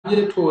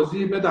یه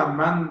توضیح بدم.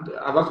 من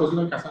اول توضیح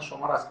بدم که اصلا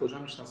شما رو از کجا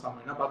میشناسم و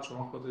اینا، بعد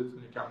شما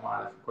خودتون یکم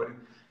معرفی کنید.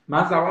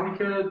 من زمانی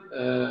که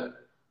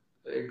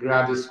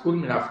گراد اسکول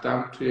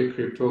میرفتم توی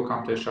کریپتو و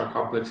کامپیوتیشن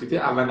کامپلکسیتی،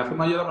 اول دفعه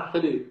من یادم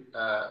خیلی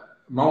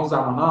ما اون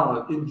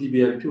زمانا این دی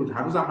بی ال پی بود،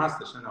 هنوزم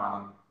هستش نه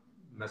الان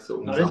مثل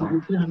اون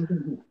زمان،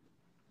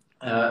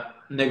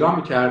 نگاه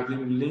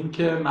میکردیم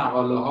لینک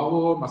مقاله ها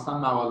و مثلا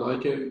مقاله هایی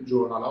که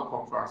جورنال ها و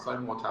کنفرانس های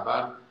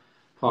معتبر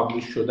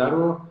پابلیش شده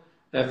رو،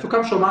 فکر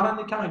کنم شما الان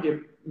یکم اگه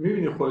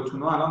میبینی خودتون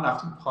رو الان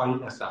رفتیم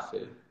پایین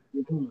صفحه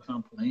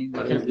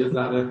یه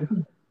ذره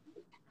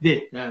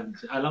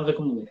الان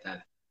بکنم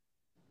بهتره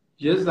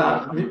یه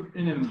ذره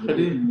میبینیم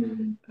خیلی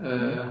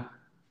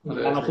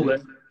الان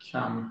خوبه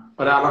کم.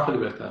 الان خیلی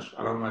بهتر شد،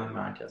 الان من این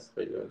مرکز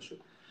خیلی عالی شد.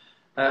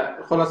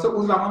 خلاصه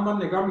اون زمان ما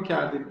نگاه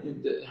می‌کردیم،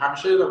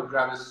 همیشه یادم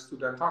گراد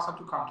استودنت ها اصلا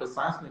تو کامپیوتر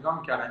ساینس نگاه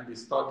می‌کردن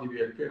لیستا دی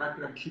بی ال پی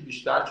اینا کی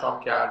بیشتر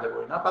چاپ کرده و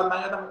اینا. بعد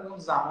من یادم اون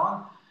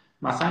زمان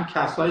مثلا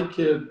کسایی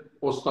که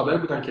استادایی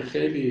بودن که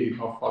خیلی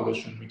ما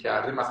فالوشون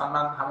می‌کردیم، مثلا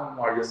من همون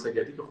ماریو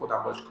سگدی که خودم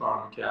باهاش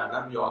کار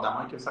می‌کردم یا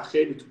آدمایی که مثلا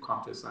خیلی تو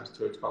کامپیوتر ساینس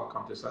تئوریکال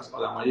کامپیوتر ساینس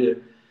آدمای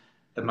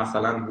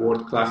مثلا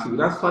ورد کلاسی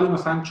بودن، سالی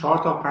مثلا 4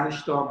 تا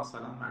 5 تا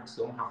مثلا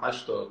ماکسیمم 7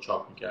 8 تا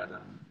چاپ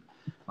می‌کردن،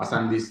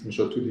 مثلا لیست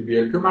میشد تو دی بی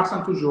ال پی،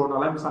 مثلا تو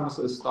ژورنال‌های مثلا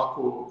استاک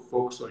و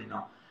فوکس و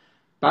اینا.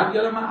 بعد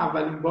یادم من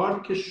اولین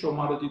بار که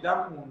شما رو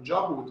دیدم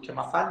اونجا بود که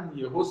مثلا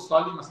یهو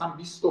سالی مثلا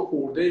 20 تا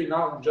خورده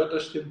اینا اونجا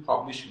داشتیم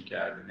پابلش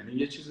می‌کردیم، یعنی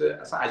یه چیز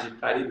اصلا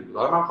عجیب غریبی بود.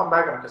 حالا من می‌خوام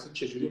بگم که اصلا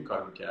چجوری این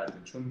کار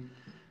می‌کردیم، چون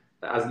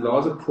از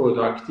لحاظ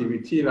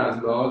پروداکتیویتی و از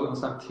لحاظ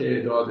مثلا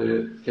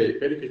تعداد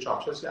پیپری که چاپ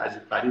شد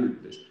عجیب غریبی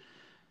بودش.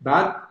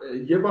 بعد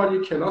یه بار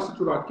یه کلاس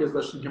تو راکز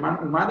داشتیم که من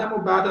اومدم و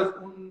بعد از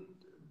اون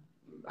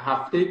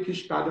هفته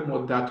پیش بعد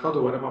مدت‌ها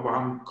دوباره ما با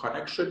هم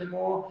کانکت شدیم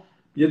و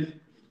یه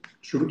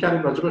شروع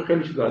کردیم راجع به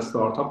خیلی چیزا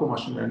استارتاپ و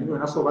ماشین لرنینگ و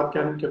اینا صحبت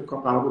کردیم که فکر کنم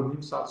قرار بود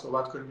نیم ساعت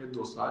صحبت کنیم، یه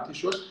 2 ساعتی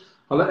شد.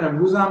 حالا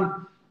امروز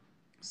هم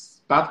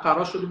بعد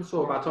قرار شد این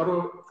صحبت‌ها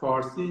رو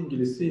فارسی،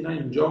 انگلیسی اینا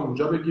اینجا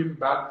اونجا بگیم،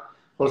 بعد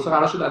خلاص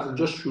قرار شد از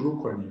اینجا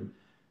شروع کنیم.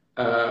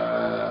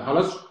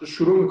 حالا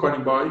شروع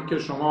می‌کنیم با اینکه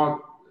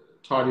شما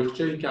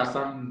تاریخچه این که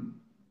اصلا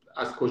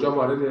از کجا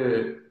وارد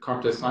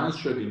کامپیوتر ساینس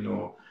شدین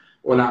و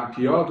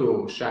المپیاد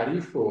و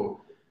شریف و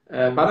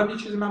بعدم یه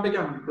چیزی من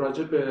بگم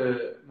راجع به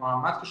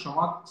محمد که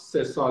شما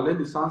 3 ساله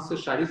لیسانس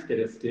شریف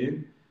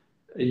گرفتین،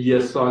 1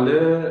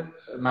 ساله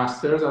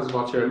مسترز از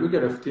واترلو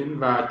گرفتین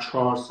و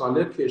 4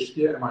 ساله پی اچ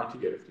دی ام آی تی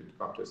گرفتین تو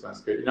کامپیوتر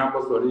ساینس. اینا هم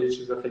باز داره یه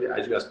چیز خیلی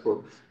عجیبی از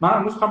من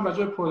امروز می‌خوام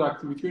راجع به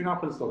پروداکتیویتی اینا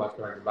خیلی صحبت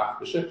کنم وقت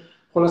بشه.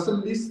 خلاصه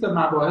لیست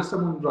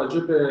مباحثمون راجع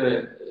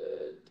به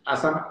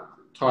اصلا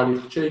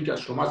تاریخچه این که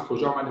از شما از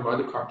کجا اومدین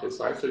وارد کامپیوتر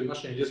ساینس و اینا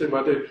شنیدین، سری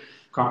وارد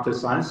کامپیوتر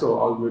ساینس و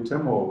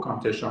الگوریتم و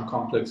کامپیوتیشن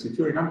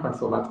کامپلکسیتی و اینا می‌خوایم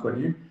صحبت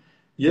کنیم.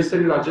 یه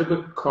سری راجع به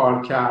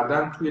کار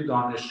کردن توی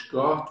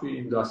دانشگاه، توی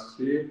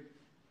اینداستری،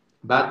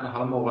 بعد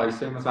مثلا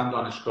مقایسه مثلا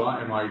دانشگاه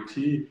MIT،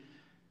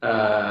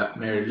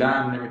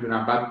 مریلند،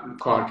 نمیدونم، بعد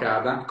کار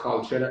کردن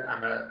کالچر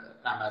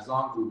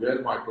آمازون،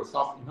 گوگل،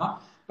 مایکروسافت اینا.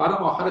 بعد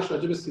آخرش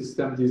راجع به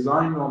سیستم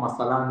دیزاین و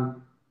مثلا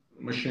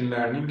ماشین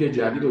لرنینگ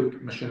جدید و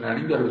ماشین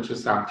لرنینگ داره به چه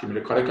سمتی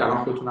میره، کاری که الان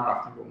خودتون هم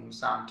رفتین به اون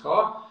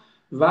سمتا.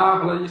 و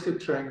حالا یه سری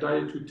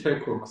ترندای تو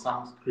تک و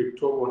مثلا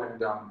کریپتو و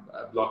نمیدونم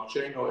بلاک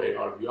چین و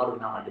AR VR و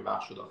اینا اگه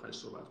وقت شد آخرش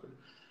صحبت کنیم.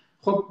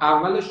 خب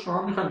اولش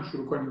شما میخوایم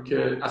شروع کنیم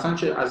که اصلا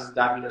چه از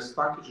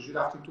دبیرستان که چجوری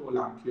رفتین تو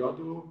المپیاد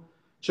و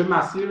چه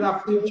مسیر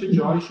رفتین، چه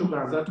جاییشو به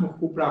نظرتون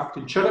خوب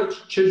رفتین،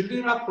 چجوری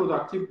اینقدر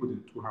پروداکتیو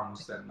بودید تو همون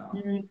سن؟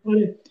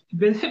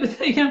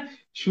 بذار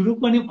شروع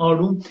کنیم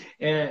آروم.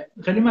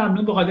 خیلی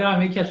ممنون به خاطر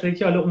همه کسایی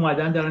که حالا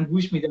اومدن دارن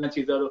گوش میدن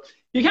چیزا رو.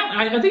 یکم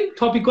حقیقتا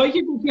تاپیکایی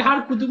که گفتی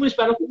هر کدومش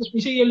برای خودش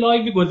میشه یه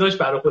لایو گذاشت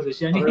برای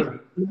خودش، یعنی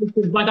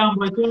بعدم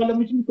باشه حالا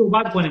میتونیم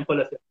صحبت کنیم.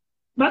 خلاصه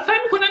من سعی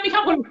میکنم یکم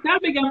خلاص‌تر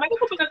بگم، ولی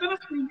خب به نظرم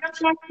میگم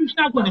شاید گوش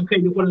نکنیم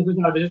خیلی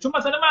خلاصه‌تر بشه، چون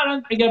مثلا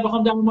من اگر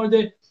بخوام در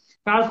مورد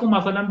فرض کنم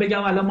مثلا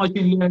بگم الان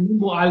ماشین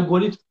لرنینگ و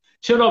الگوریتم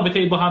چه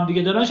رابطه‌ای با هم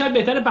دیگه دارن، شاید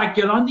بهتره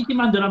بک‌گراندی که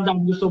من دارم در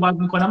مورد صحبت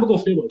میکنم و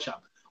گفته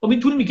باشم. خب این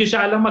طول میکشه.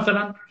 الان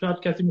مثلا شاید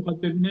کسی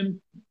میخواد ببینه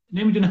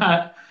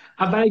نمیدونه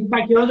اول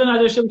بک‌گراند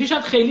نداشته باشه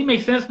شاید خیلی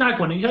میک سنس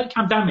نکنه، شاید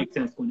کمتر میک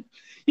سنس کنه.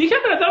 یکم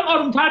به نظرم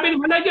آرومتر بریم.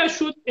 حالا اگه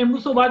شد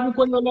امروز صحبت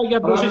میکنیم، حالا اگه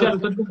باشه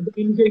جلسات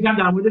این یکم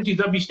در مورد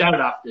چیزا بیشتر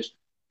رفتش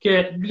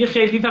که دیگه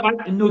خیلی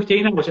فقط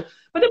نکته‌ای نباشه.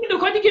 بعد این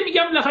نکاتی که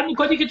میگم بالاخره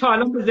نکاتی که تا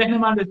الان به ذهن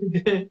من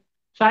رسیده،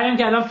 سعی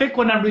کردم فکر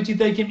کنم روی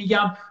چیزایی که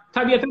میگم.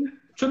 طبیعتا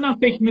چون من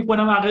فکر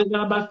میکنم عقل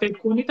دارم بعد فکر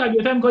کنی،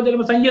 طبیعتا امکان داره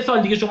مثلا یه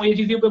سال دیگه شما یه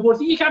چیزی رو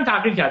بپرسی یکم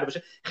تغییر کرده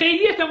باشه،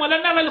 خیلی احتمالاً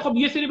نه، ولی خب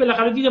یه سری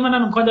بالاخره دید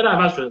منم امکان داره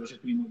عوض شده باشه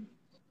تو این موضوع.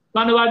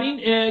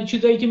 بنابراین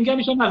چیزایی که میگم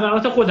میشه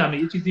نظرات خودمه،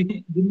 یه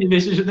چیزی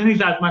نوشته شده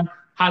نیست،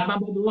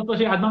 حتما درست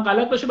باشه حتما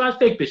غلط باشه، بعد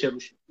فکر بشه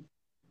روش.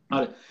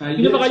 آره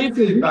اینو فقط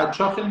یه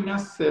بچه‌ها خیلی میگن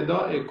صدا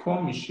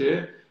اکو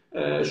میشه،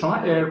 شما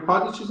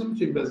ایرپاد چیزی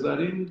میتونید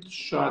بذارین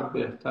شاید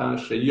بهتر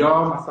شه،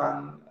 یا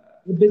مثلا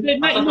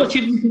بذارید من اینو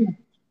چیز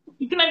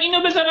میتونم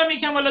اینو بذارم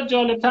یکم حالا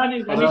جالب‌تر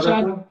نیست ولی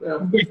شاید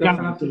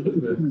بهتر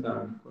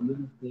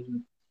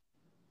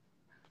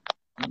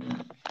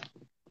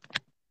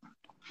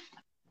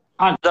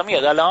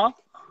میاد الان.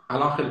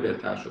 الان خیلی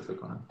بهتر شد فکر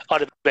کنم.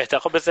 آره بهتر.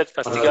 خب بذار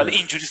پس دیگه حالا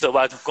اینجوری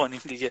صحبت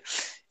می‌کنیم دیگه.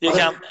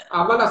 یکم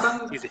اول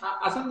اصلا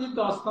یه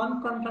داستان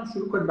می‌کنم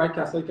شروع کنیم، بعد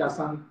کسایی که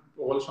اصلا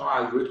به قول شما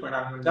الگوریتم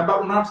اینا نمی‌دونن بعد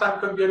اونها هم سعی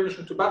می‌کنیم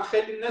بیاریمشون تو. بعد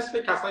خیلی نصف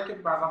کسایی که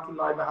مثلا تو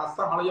لایو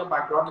هستن حالا یا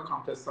بک‌گراند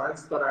کامپیوتر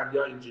ساینس دارن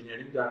یا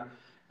انجینیرینگ دارن.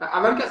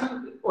 اول که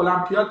اصلا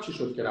المپیاد چی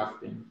شد که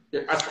رفتیم؟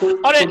 از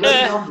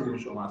کجا بودیم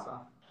شما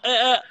اصلا؟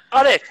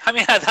 آره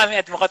همین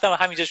می‌خواستم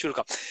همینجا شروع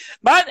کنم.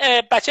 من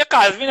بچه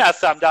قزوین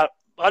هستم. در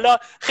حالا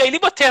خیلی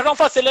با تهران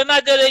فاصله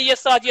نداره، 1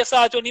 ساعت 1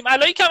 ساعت و نیم.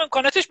 الان یکم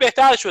امکاناتش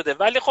بهتر شده،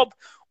 ولی خب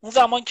اون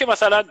زمان که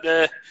مثلا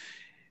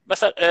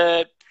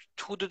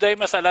حدودای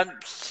مثلا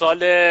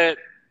سال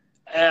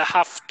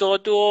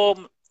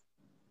 72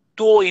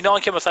 اینا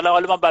که مثلا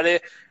حالا من برای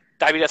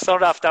دبیرستان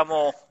رفتم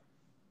و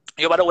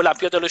یا برای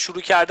المپیاد رو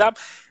شروع کردم،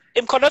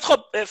 امکانات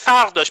خب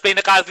فرق داشت بین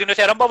قزوین و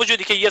تهران، با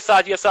وجودی که 1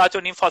 ساعت 1 ساعت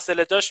و نیم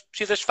فاصله داشت،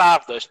 چیزش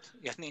فرق داشت،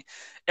 یعنی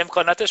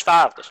امکاناتش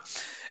فرق داشت.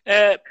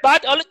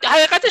 بعد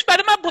حقیقتش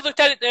برای من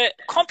بزرگترین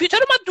کامپیوتر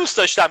رو من دوست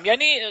داشتم،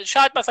 یعنی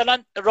شاید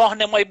مثلا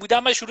راهنمایی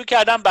بودم و شروع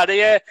کردم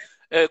برای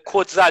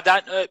کد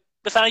زدن،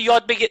 مثلا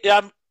یاد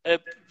بگیرم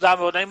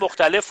زبان‌های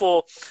مختلف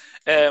و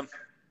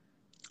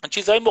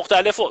چیزهای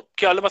مختلف و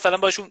که حالا مثلا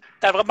باشون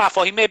در واقع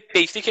مفاهیم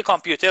بیسیک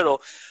کامپیوتر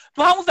رو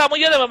تو همون زمان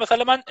یادم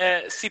مثلا من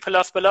C++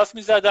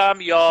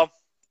 میزدم یا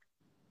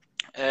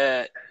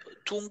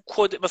تو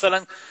کد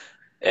مثلا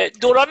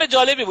دوران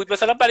جالبی بود.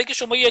 مثلا برای که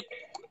شما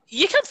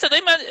یکم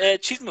صدای من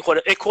چیز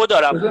میخوره، اکو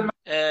دارم.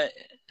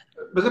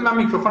 بذار من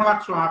میکروفون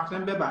وقت شما حرف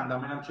بزنید ببندم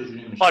ببینم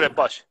چجوری میشه. آره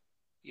باش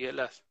یه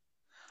لحظه.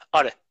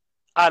 آره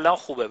الان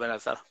خوبه به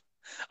نظرم.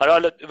 آره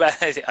حالا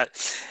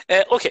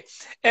اوکی.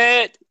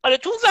 آره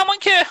تو زمان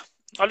که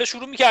حالا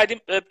شروع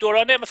میکردیم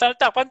دوران مثلا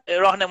تقریبا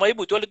راهنمایی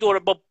بود، دور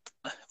با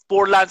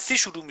بورلنسی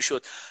شروع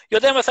میشد.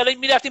 یادم مثلا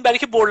میرفتیم برای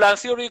که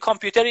بورلنسی رو روی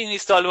کامپیوتر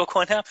اینستال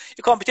بکنم،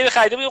 یه کامپیوتر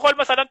خریده بودم،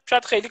 مثلا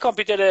شاید خیلی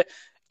کامپیوتر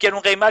گرون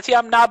قیمتی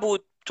هم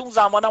نبود تو اون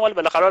زمان، هم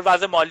بالاخره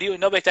وضع مالی و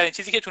اینا بهترین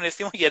چیزی که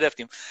تونستیم رو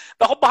گرفتیم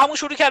و خب با همون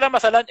شروع کردم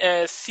مثلا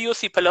سی و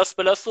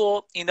C++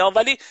 و اینا.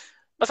 ولی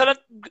مثلا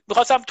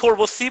می‌خواستم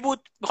توربو سی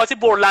بود، می‌خواستی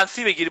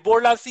بورلنسی بگیری.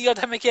 بورلنسی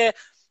یادمه که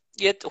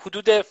یه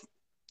حدود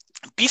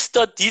 20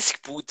 تا دیسک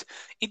بود،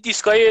 این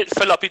دیسکای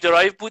فلاپی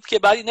درایو بود که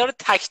بعد اینا رو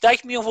تک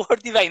تک می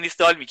آوردی و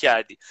اینستال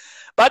می‌کردی.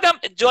 بعدم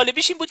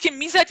جالبیش این بود که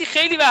میزدی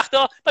خیلی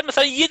وقتا، بعد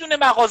مثلا یه دونه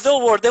مغازه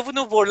آورده بود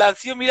و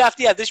بورلنسی رو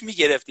میرفتی ازش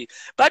میگرفتی،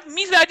 بعد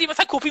میزدی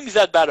مثلا کپی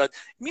میزد برات،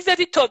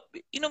 میزدی تا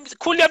اینو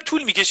کلی هم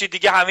طول میکشید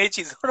دیگه همه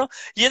چیزا رو.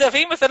 یه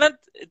دفعه مثلا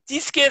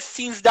دیسک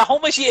 13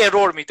 یه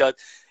ارور میداد،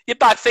 یه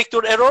بک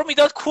فاکتور ارور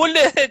میداد،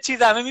 کل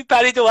چیز همه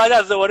میپرید و بعد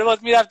از دوباره باز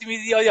میرفتی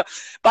میدیدی یا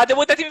بعد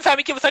مدتی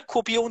میفهمی که مثلا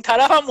کپی اون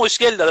طرف هم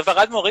مشکل داره،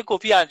 فقط موقع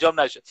کپی انجام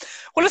نشه.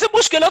 خلاص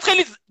مشکلات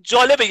خیلی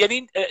جالبه،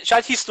 یعنی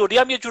شاید هیستوری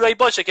هم یه جورایی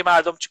باشه که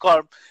مردم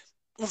چیکار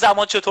اون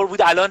زمان چطور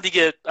بود. الان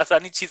دیگه اصلا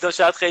این چیزا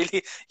شاید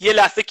خیلی یه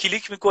لحظه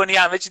کلیک میکنی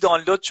همه چی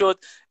دانلود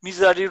شد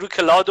میذاری رو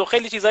کلاود و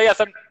خیلی چیزایی،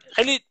 اصلا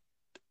خیلی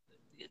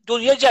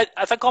دنیا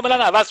اصلا کاملا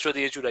عوض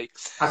شده یه جورایی.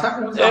 اصلا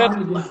اون زمان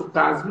میگم تو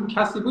قزوین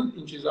کسی بود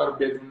این چیزا رو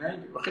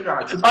بدونه؟ خیلی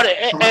راحت.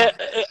 آره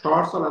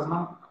 4 سال از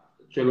من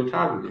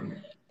جلوتر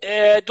بودیم.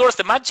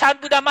 درسته. من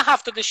چند بودم؟ من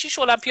 76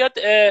 المپیاد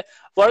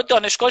وارد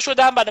دانشگاه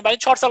شدم، بنابراین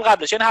 4 سال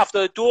قبلش، یعنی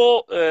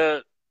 72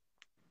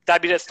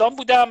 دبیرستان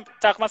بودم،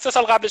 تقریبا 3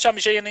 سال قبلش هم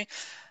میشه، یعنی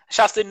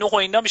 69 و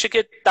اینا میشه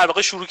که در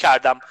واقع شروع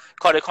کردم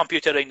کار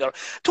کامپیوتر اینا رو.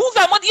 تو اون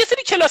زمان یه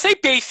سری کلاسای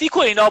بیسیک و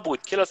اینا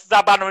بود، کلاس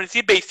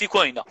برنامه‌نویسی بیسیک و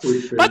اینا.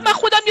 بعد من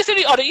خودم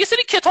یه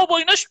سری کتاب و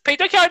ایناش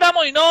پیدا کردم و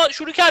اینا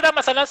شروع کردم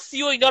مثلا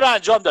سی و اینا رو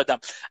انجام دادم.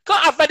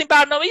 که اولین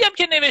برنامه‌ای هم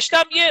که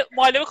نوشتم یه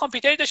معلم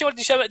کامپیوتری داشتم،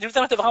 دیروز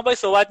اتفاقا باهاش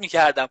صحبت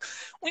می‌کردم.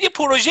 اون یه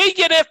پروژه‌ای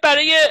گرفت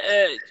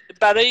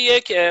برای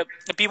یک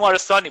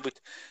بیمارستانی بود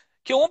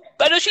که اون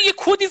براش یه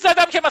کدی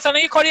زدم که مثلا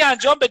یه کاری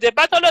انجام بده.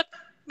 بعد حالا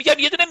میگم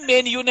یه دونه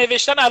منیو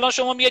نوشتن، الان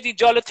شما میاد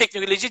اینجا حالا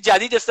تکنولوژی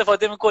جدید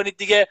استفاده میکنید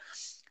دیگه،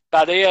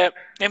 برای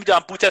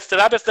نمیدونم بوت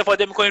استرپ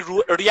استفاده میکنید،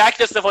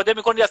 ریاکت استفاده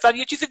میکنید، اصلا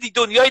یه چیز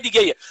دنیای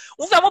دیگه.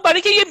 اون زمان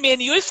برای که یه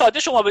منیوی ساده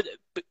شما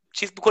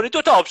چیز بکنید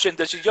 2 تا آپشن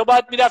داشتید، یا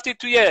باید میرفتید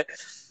توی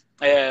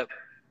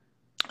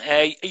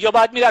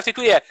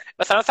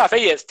مثلا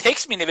صفحه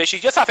تکست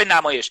مینوشید یا صفحه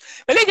نمایش.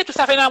 ولی اگه تو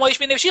صفحه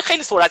نمایش مینوشید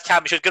خیلی سرعت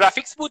کم میشد،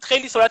 گرافیکس بود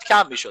خیلی سرعت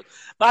کم میشد،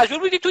 مجبور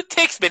بودید تو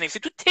تکست بنویسی.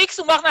 تو تکست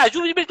اون وقت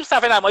مجبور بودید برید تو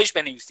صفحه نمایش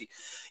بنویسی.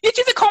 یه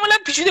چیز کاملا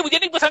پیچیده بود،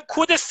 یعنی مثلا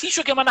کد سی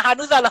شو که من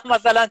هنوز الان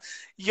مثلا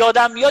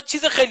یادم میاد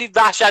چیز خیلی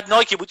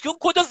وحشتناکی بود که اون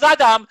کدو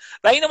زدم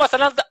و اینو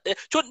مثلا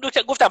چون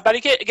گفتم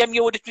برای که اگه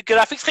میوردید تو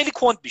گرافیکس خیلی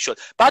کند میشد،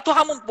 بعد تو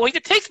همون محیط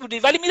تکست بودی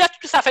ولی میرفتی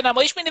تو صفحه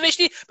نمایش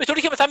مینوشتی به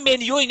طوری که مثلا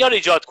منیو اینا رو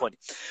ایجاد کنی.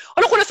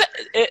 حالا خلاص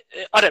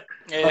آره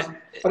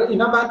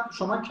اینا. بعد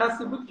شما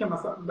کسی بود که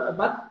مثلا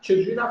بعد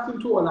چجوری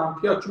رفتیم تو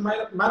المپیاد؟ چون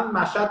من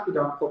مشهد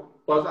بودم، خب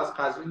باز از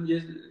قزوین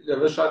یه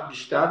لول شاید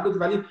بیشتر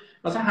بود، ولی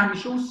مثلا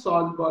همیشه اون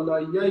سال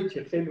بالاییایی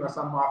که خیلی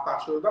مثلا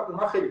موفق شده و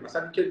اونا خیلی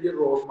مثلا که یه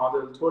رول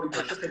مدل طوری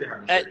باشه خیلی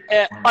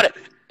همیشه آره.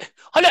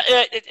 حالا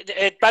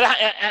برای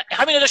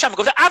همین داشتم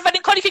میگفتم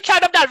اولین کاری که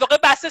کردم در واقع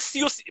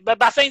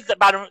بحث این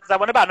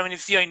زبان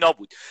برنامه‌نویسی و اینا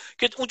بود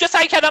که اونجا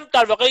سعی کردم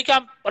در واقع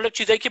یکم حالا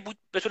چیزایی که بود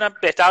بتونم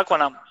بهتر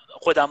کنم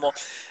خودمو.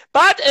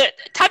 بعد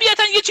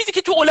طبیعتا یه چیزی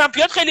که تو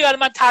المپیاد خیلی برای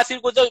من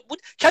تاثیرگذار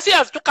بود، کسی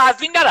از تو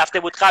قزوین نرفته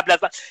بود قبل از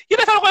من. یه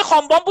نفر آقای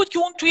خانبان بود که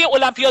اون توی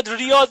المپیاد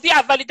ریاضی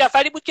اولین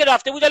دفعه بود که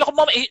رفته بود، ولی خب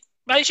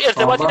من هیچ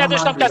ارتباطی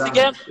نداشتم کسی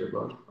که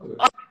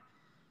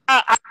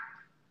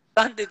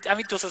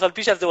همین 2 سال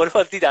پیش از دوباره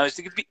باز دیدمش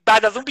دیگه،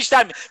 بعد از اون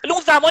بیشتر ولی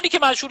اون زمانی که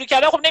من شروع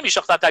کردم خب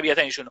نمیشناختم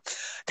طبیعتا ایشونو.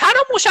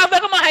 تنها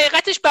مشوق من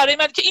حقیقتش برای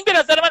من که این به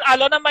نظر من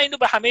الانم من اینو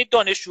به همه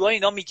دانشجوها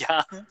اینا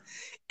میگم،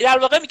 در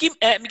واقع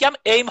میگم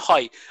ایم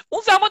های.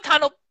 اون زمان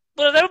تنها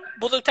به نظر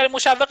بزرگترین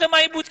مشوق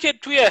من بود که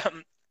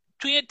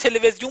توی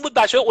تلویزیون بود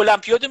بچهای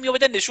المپیاد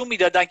میومدن نشون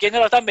میدادن که اینا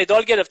رفتن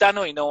مدال گرفتن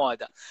و اینا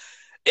اومدن.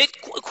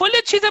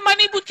 کل چیز من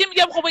این بود که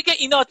میگم خب اگه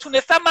اینا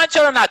تونستن من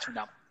چرا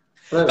نتونم.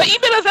 و این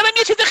به نظرم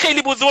یه چیز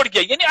خیلی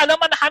بزرگه. یعنی الان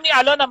من همین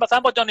الانم مثلا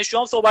با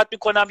دانشجوام صحبت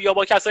میکنم یا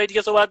با کسای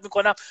دیگه صحبت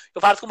میکنم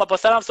یا فرض کن با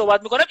سرم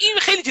صحبت میکنم، این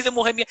خیلی چیز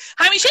مهمیه.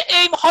 همیشه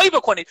ایم هایی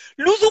بکنید.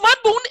 لزوما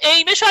به اون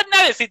ایمه شاید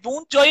نرسید، به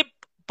اون جای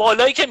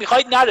بالایی که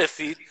میخواید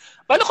نرسید،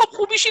 ولی خب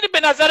خوبیش اینه به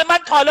نظر من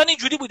تا الان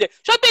اینجوری بوده.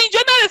 شاید به اینجا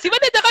نرسی ولی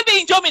حداقل به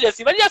اینجا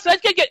میرسی، ولی در صورتی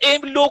که اگه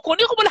ایم لو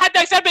کنی خب حد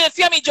اکثر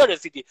برسی هم اینجا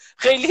رسیدی.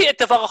 خیلی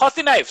اتفاق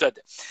خاصی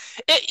نیفتاده.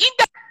 این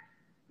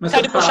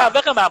مثلا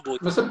مشوق من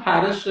بود. مثلا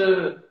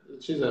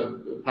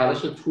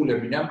پرش طوله،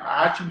 میگم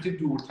هر چی میتونی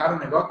دورتر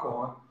رو نگاه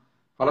کن.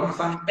 حالا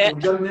مثلا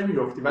اونجا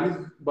نمیرفتی ولی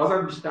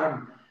بازم بیشتر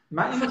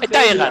من اینو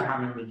خیلی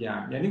همه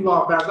میگم. یعنی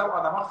واقعا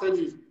آدما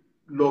خیلی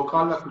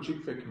لوکال و کوچیک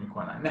فکر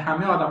میکنن. نه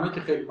همه آدمایی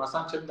که خیلی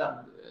مثلا چه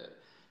میدونم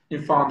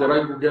این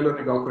فاوندرای گوگل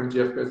رو نگاه کنید،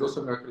 جف بزوس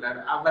رو نگاه کنید،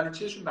 اولین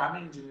چیزشون به همه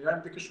انجینیرها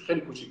میگه که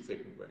خیلی کوچیک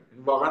فکر میکنن.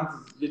 واقعا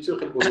یه چیز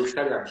خیلی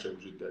بزرگتری همیشه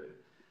وجود داره.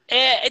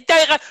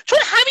 دقیقاً، چون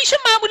همیشه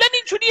معمولا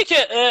اینجوریه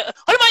که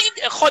حالا من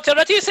این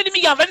خاطرات یه سری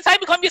میگم ولی سعی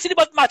میکنم یه سری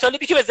باز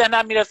مطالبی که به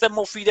ذهنم میرسه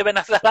مفیده به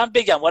نظرم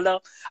بگم، والا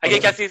اگه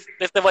کسی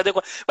استفاده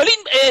کنه. ولی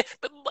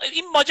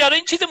این ماجرا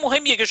این چیز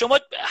مهمیه که شما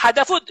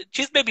هدفو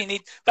چیز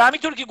ببینید و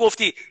همینطور که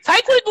گفتی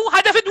سعی کنید به اون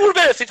هدف دور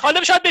برسید.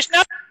 حالا شاید بهش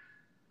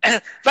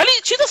ولی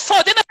چیز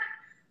ساده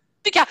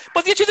دیگه.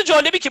 باز یه چیز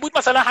جالبی که بود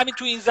مثلا همین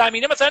تو این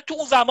زمینه، مثلا تو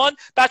اون زمان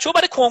بچه‌ها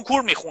برای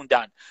کنکور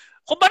میخوندن.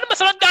 خب من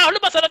مثلا در حال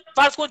مثلا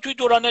فرض کن توی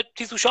دوران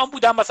تیزوشان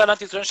بودم، مثلا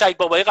تیزوشان شهید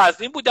بابای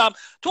قزوین بودم،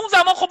 تو اون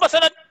زمان خب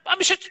مثلا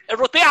همیشه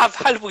رتبه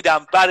اول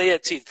بودم برای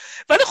چیز،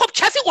 ولی خب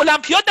کسی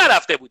المپیاد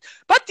نرفته بود.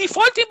 بعد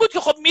دیفالت این بود که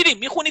خب میریم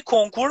میخونی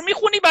کنکور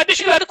میخونی،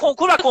 بعدش برای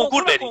کنکور و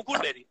کنکور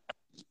بری.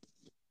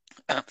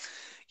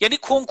 یعنی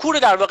کنکور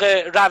در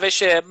واقع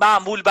روش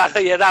معمول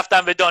برای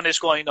رفتن به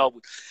دانشگاه اینا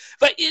بود.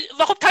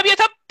 و خب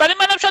طبیعتا برای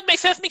منم شاید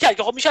میکسنس میکرد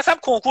که خب میشستم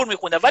کنکور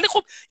میخوندم، ولی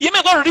خب یه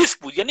مقدار ریسک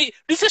بود. یعنی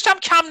ریسکش هم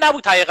کم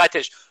نبود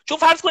حقیقتش، چون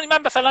فرض کنید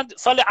من مثلا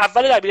سال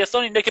اول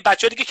دبیرستان اینه که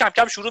بچه‌ها دیگه کم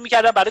کم شروع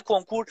میکردن برای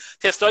کنکور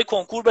تستای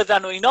کنکور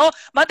بزنن و اینا،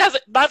 من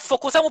بعد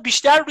فوکوسمو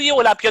بیشتر روی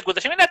المپیاد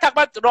گذاشتم. یعنی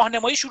تقریبا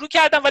راهنمایی شروع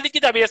کردم، ولی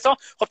دیگه دبیرستان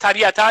خب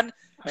طبیعتا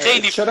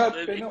خیلی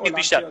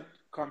بیشتر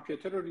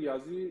کامپیوتر و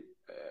ریاضی،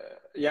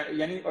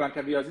 یعنی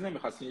المپیاد ریاضی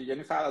نمی‌خواستی،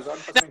 یعنی فقط از اون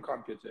می‌خواستین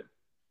کامپیوتر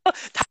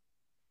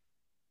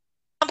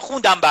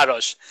خوندم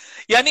براش.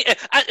 یعنی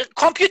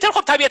کامپیوتر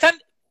خب طبیعتا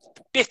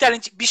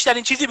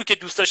بیشترین چیزی بود که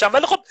دوست داشتم،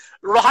 ولی خب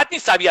راحت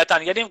نیست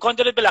طبیعتا، یعنی امکان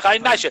داره بالاخره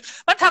نشه.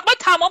 من تقریبا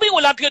تمام این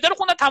المپیادا رو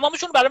خوندم،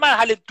 تمامشون برای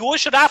مرحله 2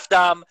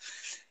 رفتم.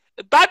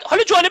 بعد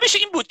حالا جالبش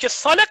این بود که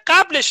سال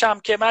قبلش هم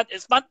که من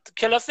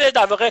کلاس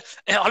در واقع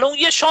حالا اون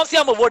یه شانسی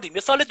هم آوردیم،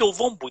 یه سال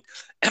دوم بود.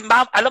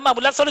 الان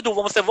معمولا سال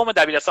دوم و سوم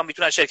دبیرستان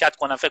میتونن شرکت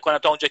کنن فکر کنم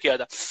تا اونجا که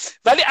یادم،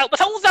 ولی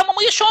مثلا اون زمان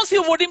ما یه شانسی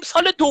آوردیم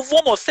سال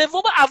دوم و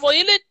سوم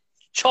اوایل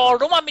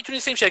چهارم هم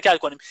میتونیم شرکت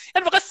کنیم.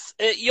 یعنی واقعا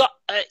یا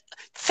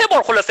 3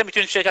 بار خلاصه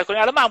میتونیم شرکت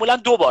کنیم، الان معمولا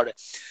 2 باره.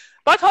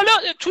 بعد حالا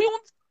توی اون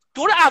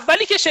دور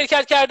اولی که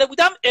شرکت کرده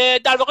بودم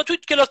در واقع توی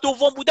کلاس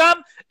دوم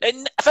بودم،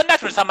 اصلا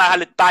نتونستم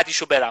مرحله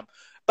بعدیشو برم.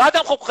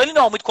 بعدم خب خیلی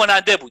ناامید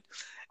کننده بود.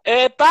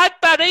 بعد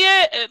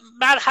برای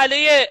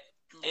مرحله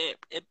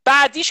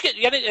بعدیش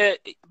یعنی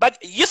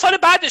بعد یه سال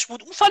بعدش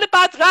بود، اون سال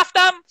بعد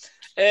رفتم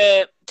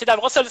که در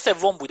واقع سال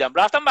سوم بودم،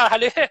 رفتم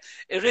مرحله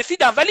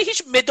رسیدم ولی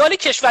هیچ مدال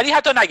کشوری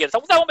حتی نگرفتم.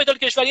 اون زمان مدال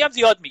کشوری هم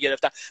زیاد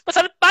میگرفتم.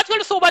 مثلا بعد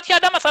که صحبت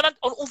کردم، مثلا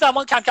اون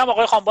زمان کم کم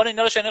آقای خانبان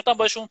اینا رو شناختم،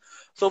 باشون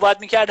صحبت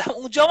میکردم،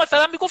 اونجا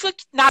مثلا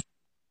میگفت نه.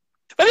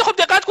 ولی خب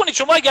دقت کنید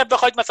شما اگر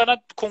بخواید مثلا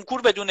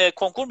کنکور بدون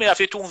کنکور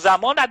میرفتید تو اون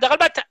زمان،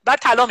 حداقل بعد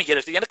طلا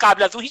میگرفتید، یعنی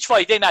قبل از اون هیچ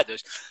فایده‌ای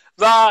نداشت.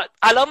 و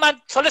الان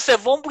من سال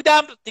سوم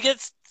بودم دیگه،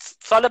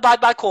 سال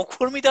بعد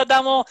کنکور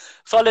میدادم و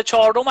سال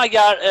چهارم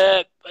اگر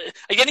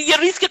یعنی یه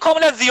ریسک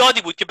کاملا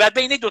زیادی بود که بعد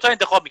بین این دو تا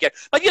انتخاب میکرد.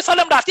 بعد یه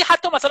سالم رفتی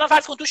حتی مثلا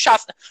فرض کن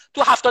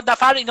تو 70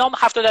 نفر اینا هم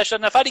 70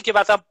 80 نفری که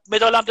مثلا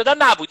مدالم دادن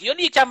نبودی،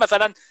 یعنی یکم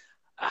مثلا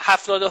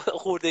 70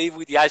 خورده‌ای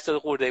بودی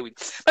 80 خورده‌ای بودی.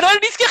 مثلا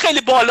ریسک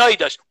خیلی بالایی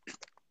داشت.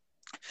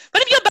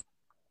 ولی میگم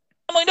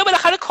ما اینا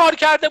بالاخره کار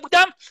کرده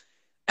بودم،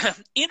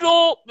 این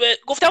رو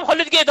گفتم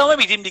حالا دیگه ادامه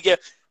میدیم دیگه.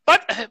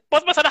 بعد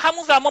باز مثلا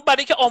همون زمان برای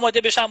اینکه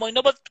آماده بشم و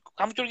اینا، باز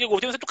همونطور که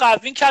گفتیم مثلا تو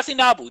قزوین کسی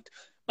نبود.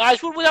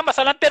 مجبور بودم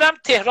مثلا برم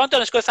تهران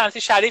دانشگاه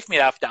صنعتی شریف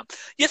میرفتم.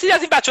 یه سری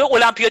از این بچه‌های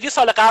المپیادی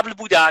سال قبل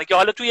بودن که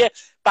حالا توی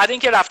بعد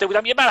اینکه رفته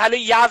بودم یه مرحله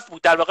یزد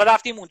بود در واقع،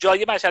 رفتیم اونجا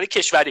یه مرحله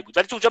کشوری بود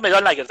ولی تو اونجا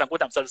مدال نگرفتم،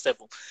 گفتم سال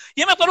سوم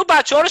یه مقدار اون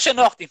بچه‌ها رو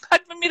شناختیم.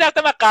 بعد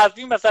میرفتم از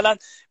قزوین مثلا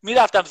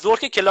میرفتم ظهر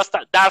که کلاس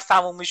درس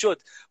تموم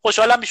میشد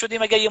خوشحالم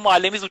میشدیم اگه یه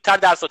معلمی زودتر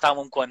درس رو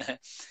تموم کنه.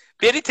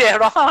 بری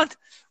تهران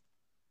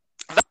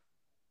و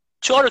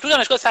چهار تو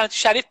دانشگاه صنعتی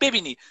شریف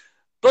ببینی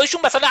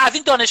باشون مثلا از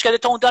این دانشکده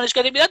تا اون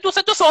دانشکده میرن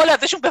دو سوال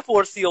ازشون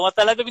بپرسی و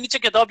مثلا ببینی چه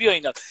کتابی و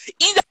اینا.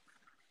 این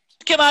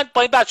که من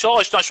با این بچه‌ها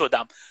آشنا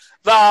شدم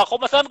و خب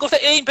مثلا میگفت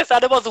این پسر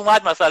باز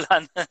اومد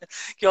مثلا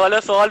که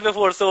حالا سوال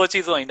بپرسه و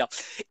چیز و اینا.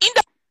 این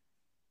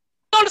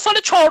سال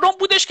چهارم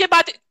بودش که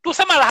بعد دو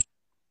سه مرحله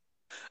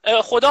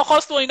خدا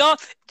خواست و اینا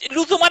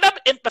لزوما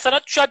مثلا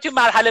شاید تو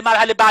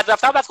مرحله بعد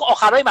رفتم واسه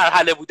آخرای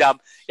مرحله بودم،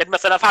 یعنی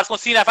مثلا فرض کن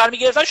 30 نفر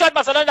میگرفتن شاید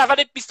مثلا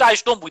نفر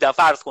 28 بودم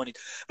فرض کنید،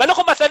 ولی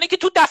خب مثلا اینکه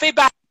تو دفعه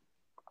بعد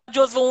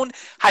جزو اون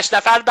 8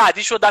 نفر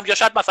بعدی شدم یا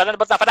شاید مثلا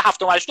باز نفر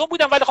 7 و 8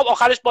 بودم، ولی خب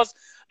آخرش باز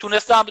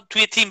تونستم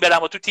توی تیم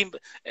برم و تو تیم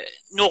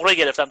نقره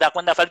گرفتم،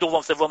 تقریبا نفر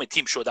دوم سوم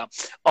تیم شدم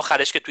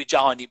آخرش که توی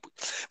جهانی بود.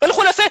 ولی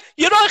خلاصه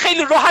یه راه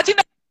خیلی راحتی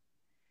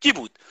کی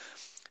بود.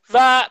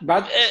 و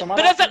بعد شما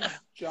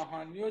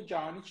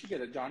جهانی چی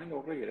گرفت؟ جهانی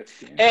نقره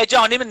گرفتین؟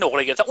 جهانی به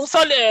نقره گرفتن اون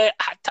سال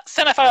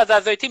 3 نفر از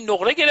اعضای تیم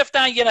نقره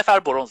گرفتن، یه نفر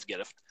برنز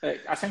گرفت.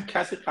 اصلا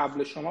کسی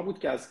قبل شما بود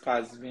که از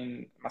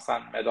قزوین مثلا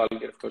مدال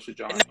گرفته باشه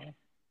جهانی؟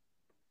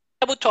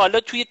 بود تا حالا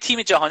توی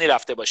تیم جهانی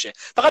رفته باشه.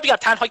 فقط بگم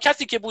تنها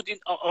کسی که بود این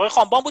آقای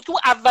خانبان بود که اون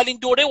اولین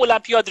دوره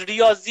المپیاد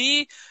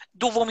ریاضی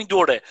دومین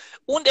دوره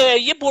اون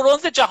یه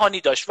برنز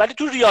جهانی داشت ولی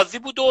تو ریاضی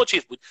بود و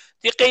چیز بود.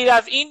 غیر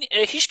از این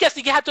هیچ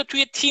کسی که حتی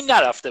توی تیم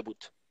نرفته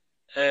بود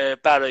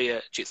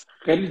برای چیز.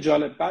 خیلی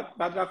جالب.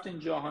 بعد رفتین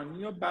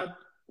جهانی و بعد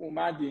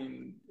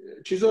اومدین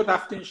چیزو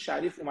رفتین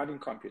شریف اومدین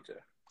کامپیوتر.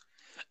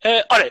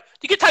 آره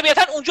دیگه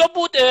طبیعتا اونجا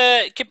بود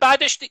که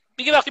بعدش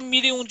دیگه وقتی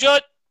میری اونجا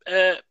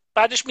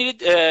بعدش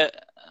میرید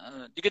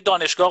دیگه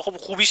دانشگاه. خب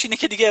خوبیش اینه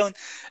که دیگه اون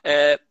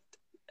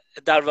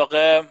در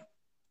واقع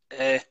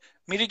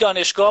میری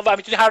دانشگاه و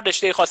میتونی هر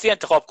رشته خاصی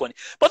انتخاب کنی.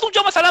 باز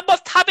اونجا مثلا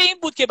باز تبع این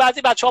بود که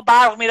بعضی بچه‌ها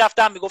برق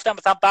میرفتن میگفتن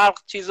مثلا برق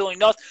چیز و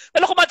ایناست،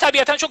 ولی خب من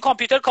طبیعتا چون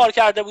کامپیوتر کار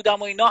کرده بودم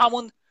و اینا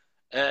همون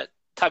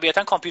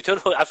طبیعتا کامپیوتر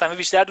رو از همه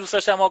بیشتر دوست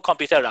داشتم و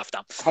کامپیوتر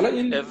رفتم. حالا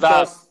این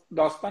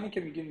داستانی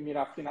که میگین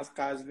میرفتین از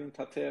قزوین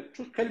تا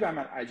چون خیلی به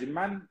من عجیب،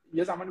 من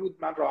یه زمانی بود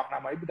من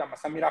راهنمایی بودم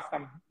مثلا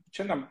میرفتم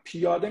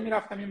پیاده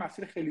میرفتم یه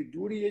مسیر خیلی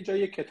دوری یه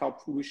جای کتاب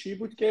فروشی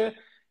بود که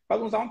بعد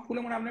اون زمان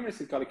پولمون هم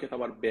نمیرسید که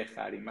کتابا رو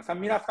بخریم، مثلا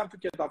میرفتم تو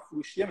کتاب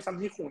فروشی مثلا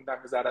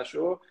میخوندم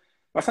زرشو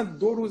مثلا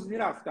 2 روز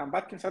میرفتم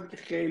بعد که مثلا که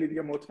خیلی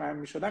دیگه مطمئن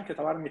میشدم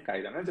کتابا رو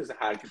میخریدم، نمیشه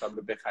هر کتاب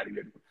رو بخری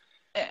بگو.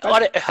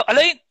 آره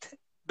حالا این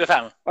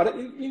بفهم. آره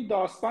این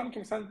داستان که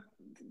مثلا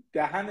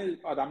دهن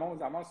آدما اون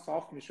زمان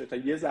صاف میشه تا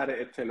یه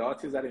ذره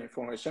اطلاعات یه ذره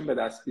اینفورمیشن به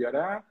دست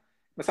بیارن.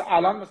 مثلا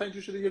الان مثلا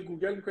اینجوری شده یه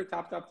گوگل میکنی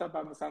تپ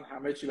بعد مثلا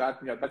همه چی برات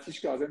میاد بعد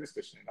هیچ کی حاضر نیست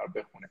بشینه اینا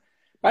رو بخونه.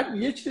 بعد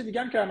یه چیز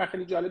دیگه هم که من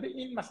خیلی جالبه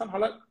این مثلا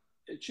حالا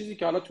چیزی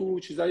که حالا تو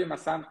چیزای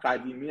مثلا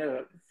قدیمی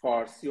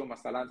فارسی و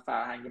مثلا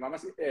فرهنگ ما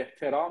مثلا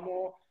احترام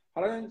و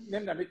حالا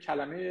نمیدونم یه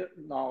کلمه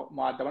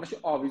مؤدبانش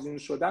آویزون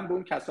شدن به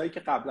اون کسایی که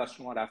قبل از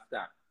شما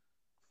رفتن.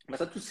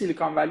 مثلا تو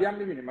سیلیکون ولی هم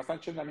میبینیم مثلا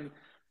چه این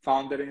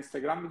فاوندر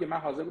اینستاگرام میگه من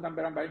حاضر بودم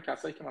برم برای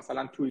کسایی که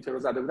مثلا توییتر رو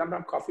زده بودم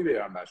برم کافی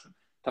بیارم براشون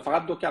تا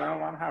فقط 2 کلمه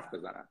با من حرف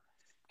بزنن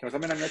که مثلا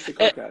منم چه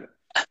کار کرده.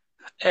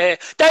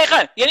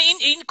 دقیقاً یعنی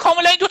این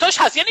کاملا این دوتاش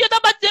هست. یعنی آدم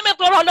باید یه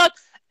مقدار حالا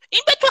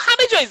این به تو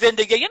همه جای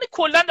زندگی یعنی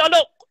کلا حالا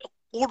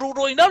غرور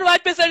و اینا رو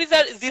باید بذاری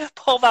زیر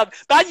پا و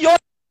بعد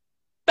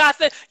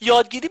بحث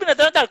یادگیری به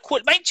نظر در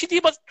کل من این چیزی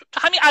باز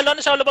همین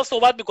الانش حالا با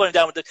صحبت می‌کنیم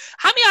در مورد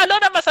همین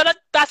الان هم مثلا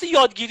بحث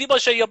یادگیری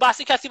باشه یا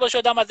بحثی کسی باشه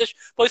آدم ازش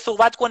باید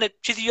صحبت کنه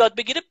چیزی یاد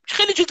بگیره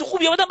خیلی چیز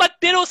خوبیه، آدم باید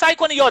بره و سعی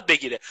کنه یاد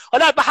بگیره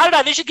حالا به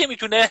هر روشی که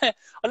میتونه.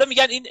 حالا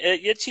میگن این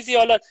یه چیزی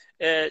حالا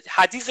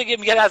حدیثی که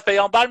میگن از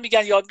پیامبر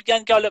میگن یاد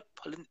میگن که حالا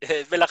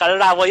بالاخره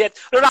روایت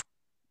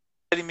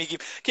میگیم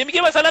که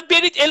میگه مثلا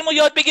برید علمو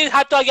یاد بگیرید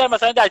حتی اگر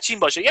مثلا در چین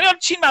باشه. یعنی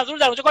چین منظور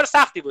در اونجا کار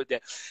سختی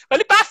بوده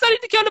ولی بحث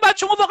اینه که حالا بعد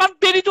شما واقعا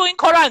برید و این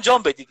کارو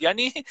انجام بدید.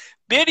 یعنی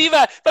بری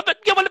و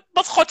میگم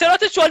باز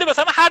خاطرات جالب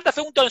مثلا هر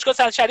دفعه اون دانشگاه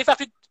صنعتی شریف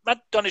وقتی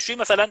من دانشجوی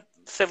مثلا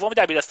سوم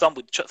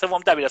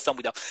دبیرستان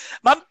بودم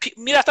من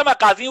میرفتم از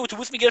قزوین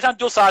اتوبوس میگرفتم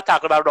 2 ساعت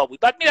تقریبا راه بود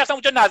بعد میرفتم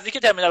اونجا نزدیک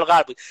ترمینال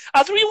غرب بود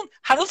از روی اون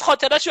هنوز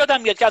خاطرش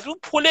یادم میاد که از اون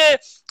پل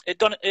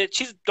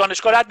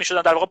دانشگاه رد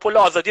میشدم در واقع پل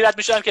آزادی رد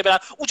میشدم که برم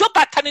اونجا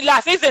بدترین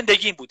لحظه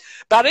زندگیم بود.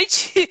 برای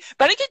چی؟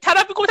 برای اینکه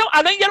طرف میگفتم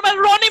الان یارو من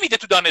راه نمیده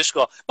تو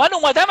دانشگاه من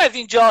اومدم از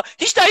اینجا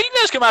هیچ دلیلی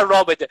نداشت که من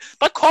راه بده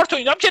بعد کارت و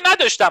اینام که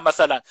نداشتم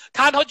مثلا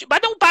تنها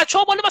بعد اون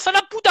بچه‌ها بالا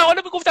مثلا بودن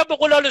حالا میگفتم به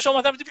قول شما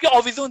مثلا میگه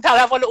آویزون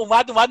طرف حالا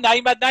اومد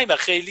نیومد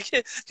خیلی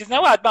که چیز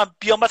نبود من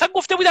بیام مثلا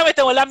گفته بودم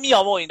احتمالاً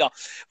میام و اینا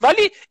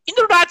ولی این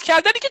رو رد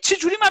کردنی که چه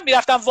جوری من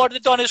میرفتم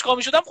وارد دانشگاه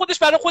میشدم خودش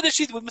برای خودش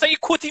چیز بود. مثلا یه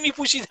کتی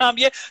میپوشیدم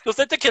یه 2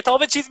 تا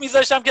کتاب چیز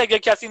میذاشتم که اگه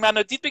کسی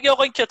منو دید بگه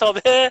آقا این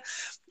کتابه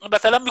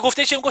مثلا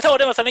میگفته چی میگفت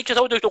آره مثلا این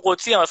کتاب دکتر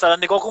قدسیه مثلا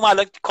نگاه کن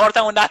الان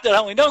کارتمو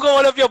ندارم و اینا میگم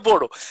حالا بیا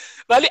برو.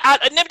 ولی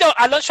نمیدونم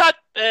الان شاید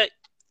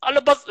حالا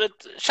باز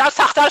شاید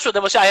سخت‌تر شده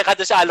باشه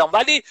حقیقتش الان،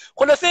 ولی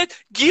خلاصه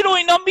گیر و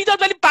اینا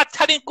میداد. ولی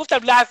بدترین گفتم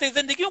لحظه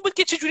زندگی اون بود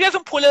که چجوری از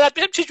اون پل رد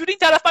بشم، چجوری این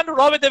طرف من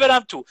راه بده برم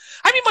تو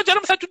همین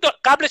ماجرا. مثلا تو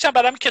قبلش هم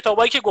برام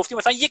کتابایی که گفتیم،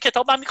 مثلا یه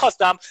کتاب من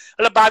می‌خواستم،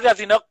 حالا بعضی از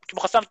اینا که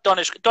می‌خواستم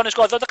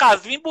دانشگاه آزاد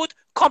قزوین بود،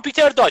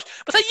 کامپیوتر داشت،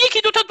 مثلا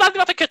یکی دو تا بعضی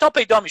وقتا کتاب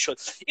پیدا می‌شد.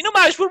 اینو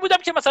مجبور بودم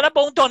که مثلا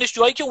با اون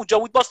دانشجوهایی که اونجا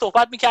بود با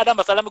صحبت می‌کردم،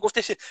 مثلا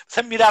میگفتش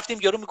مثلا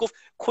میرفتیم یارو میگفت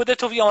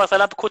کدتو بیا،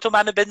 مثلا کدو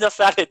منو بنداز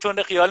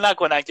سرتون، خیال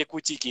نکنن که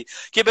کوچیکی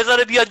که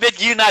بذاره بیاد بهت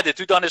گیر نده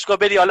تو دانشگاه،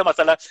 بری حالا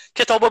مثلا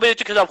کتابو بری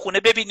تو کتابخونه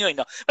ببینی و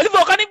اینا. ولی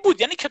واقعا این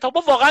بود، یعنی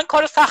کتابا واقعا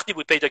کار سختی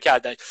بود پیدا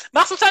کردن،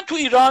 مخصوصا تو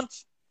ایران،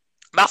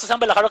 مخصوصا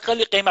بالاخره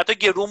خیلی قیمتا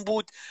گرون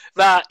بود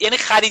و یعنی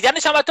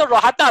خریدنش هم حتی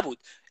راحت نبود،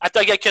 حتی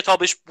اگر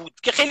کتابش بود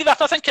که خیلی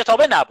وقتا اصلا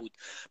کتابه نبود.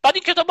 بعد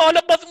این کتاب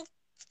حالا باز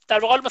در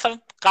واقع مثلا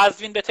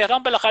قزوین به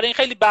تهران بالاخره این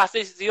خیلی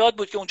بحثش زیاد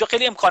بود که اونجا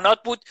خیلی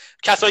امکانات بود،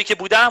 کسایی که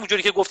بودن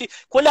اونجوری که گفتی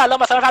کل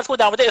الان مثلا فرض کن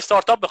در مورد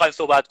استارتاپ بخوایم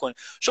صحبت کنیم،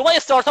 شما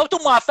استارتاپ تو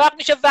موفق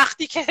میشه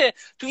وقتی که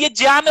تو یه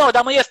جمع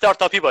آدمای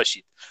استارتاپی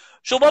باشید.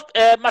 شما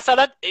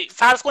مثلا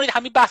فرض کنید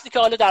همین بحثی که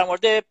حالا در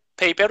مورد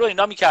پیپر رو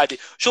اینا می‌کردی،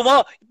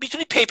 شما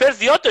میتونید پیپر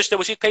زیاد داشته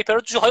باشید، پیپر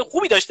رو جاهای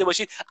خوبی داشته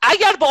باشید،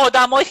 اگر با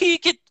آدمایی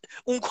که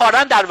اون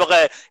کارن در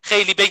واقع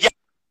خیلی بگن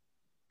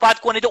باید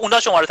کنید اونا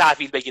شما رو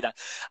تحویل بگیرن.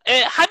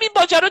 همین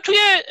ماجرا توی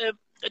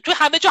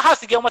همه جا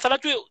هست دیگه. مثلا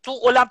تو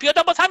المپیاد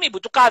هم باز همین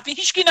بود، تو قزوین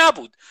هیچکی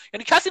نبود،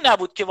 یعنی کسی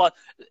نبود که ما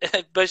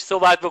بهش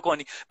صحبت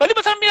بکنی. ولی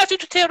مثلا میرسی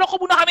تو تهران، خب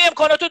اونا همه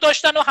امکاناتو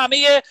داشتن و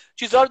همه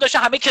چیزا رو داشتن،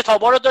 همه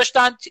کتابا رو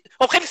داشتن،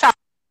 خب خیلی سخت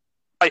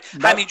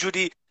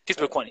همینجوری چیز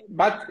بکنی.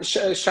 بعد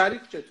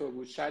شریف چطور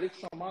بود؟ شریف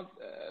شما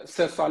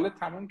 3 ساله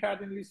تموم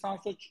کردین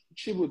لیسانس و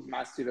چی بود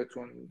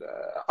مسیرتون؟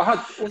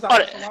 اون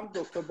زمان شما هم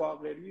دکتر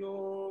باقری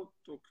و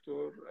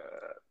دکتر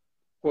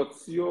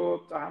قدسی و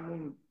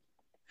همون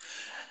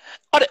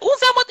آره اون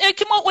زمان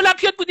که ما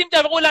المپیاد بودیم،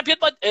 در واقع المپیاد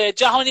ما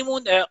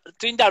جهانیمون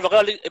تو این در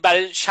واقع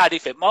برای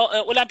شریفه، ما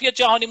المپیاد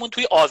جهانیمون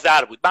توی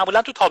آذر بود،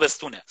 معمولا تو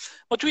تابستونه.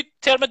 ما توی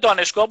ترم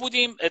دانشگاه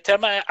بودیم،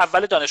 ترم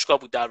اول دانشگاه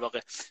بود در واقع.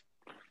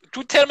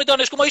 تو ترم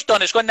دانشگاه ما هیچ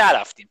دانشگاه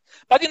نرفتیم.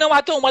 بعد اینا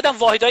حتی اومدن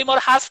واحدهای ما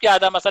رو حذف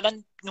کردن،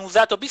 مثلا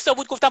 19 تا 20 تا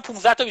بود، گفتم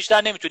 15 تا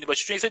بیشتر نمیتونی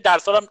باشی، چون یه سری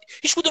درس‌ها هم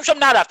هیچ کدومش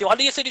هم نرفتیم.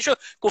 حالا یه سریشو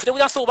گفته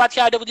بودن صحبت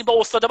کرده بودیم با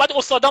استادا، بعد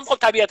استادام خب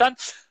طبیعتاً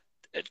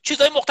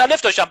چیزای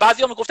مختلف داشتن،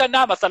 بعضیا میگفتن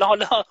نه مثلا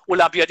حالا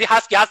المپیادی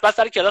هست که هست، بس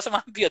سر کلاس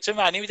من بیاد چه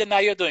معنی میده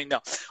نیاد و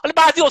اینا. حالا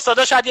بعضی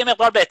استادا شاید یه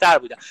مقدار بهتر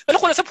بودن، ولی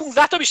خلاصه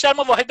 15 تا بیشتر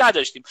ما واحد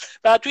نداشتیم.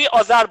 و توی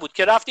آذر بود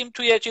که رفتیم،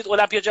 توی چیز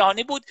المپیاد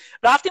جهانی بود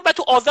رفتیم، بعد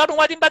تو آذر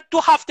اومدیم، بعد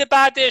 2 هفته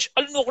بعدش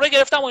حالا نقره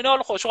گرفتم و اینا،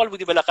 حالا خوشحال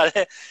بودیم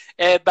بالاخره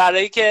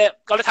برای که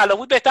حالا طلا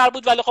بود بهتر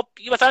بود. ولی خب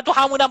مثلا تو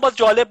همونم باز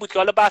جالب بود که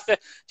حالا بحث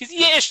چیزی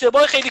یه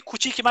اشتباه خیلی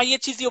کوچیکی، من یه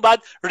چیزی رو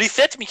بعد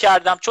ریست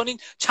می‌کردم چون این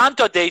چند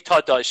تا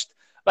دیتا داشت،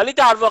 ولی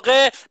در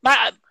واقع من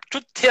تو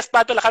تست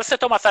بعد بالاخره 3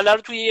 تا مسئله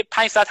رو توی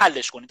 5 ساعت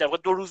حلش کنید، در واقع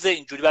 2 روز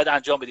اینجوری بعد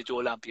انجام بدید تو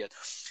المپیاد.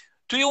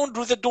 توی اون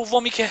روز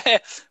دومی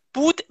که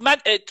بود، من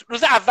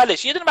روز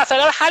اولش یه دونه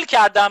مسئله رو حل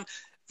کردم،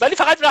 ولی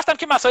فقط رفتم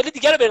که مسائل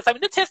دیگه رو برسم،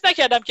 اینو تست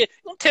نکردم که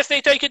اون تست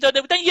دیتایی که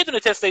داده بودن یه دونه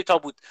تست دیتا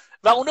بود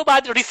و اونو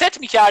بعد ریست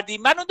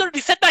می‌کردیم. من اون رو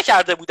ریست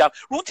نکرده بودم،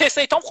 رو اون تست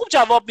دیتام خوب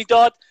جواب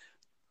میداد،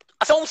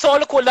 اصلا اون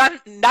سوال کلا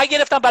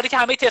نگرفتم برای که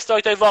همه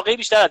تست‌های واقعی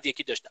بیشتر از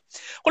یکی داشتم.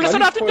 خلاص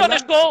رفتیم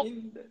دانشگاه.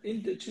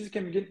 این چیزی که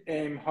میگین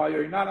ایم های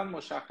و اینا الان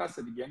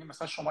مشخصه دیگه، یعنی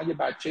مثلا شما یه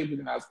بچه‌ای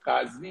بودین از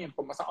قزوین،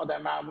 خب مثلا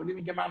آدم معمولی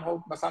میگه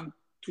من مثلا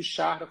تو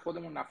شهر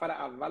خودمون نفر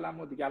اولم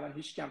و دیگه الان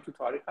هیچ کم تو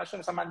تاریخ نشه،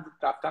 مثلا من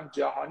رفتم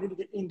جهانی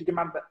دیگه، این دیگه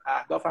من به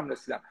اهدافم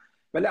رسیدم.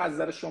 ولی از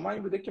نظر شما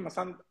این بوده که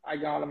مثلا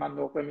اگر حالا من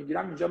نقره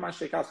میگیرم اینجا من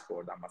شکست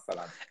خوردم،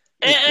 مثلا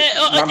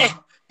من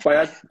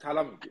باید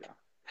طلا میگیرم.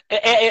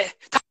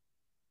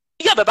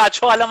 میگم به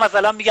بچه‌ها الان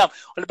مثلا میگم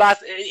حالا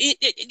بس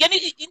یعنی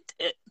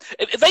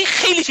این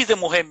خیلی چیز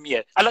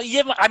مهمیه. الان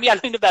همین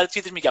الان اینو برای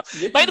چیزی میگم،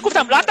 من اینو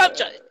گفتم رفتم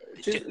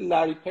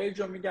لاری پیج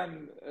رو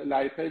میگن،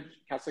 لاری پیج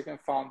کسی که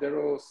فاوندر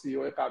و سی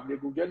او قبلی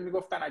گوگل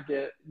میگفتن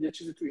اگه یه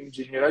چیزی تو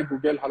انجینیرای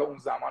گوگل حالا اون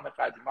زمان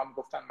قدیما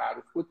میگفتن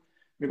معروف بود،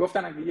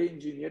 میگفتن اگه یه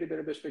انجینیری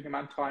بره بهش بگه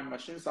من تایم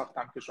ماشین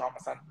ساختم که شما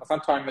مثلا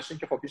تایم ماشین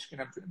که خب هیچ کی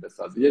نمیتونه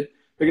بسازه،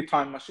 بگه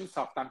تایم ماشین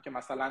ساختم که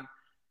مثلا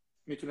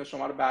میتونه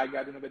شما رو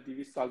برگردونه به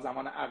 200 سال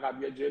زمان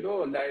عقب یا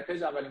جلو، لاری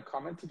پیج اولین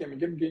کامنتی که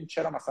میگه این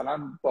چرا مثلا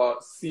با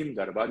سیم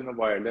داره، باید اینو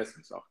وایرلس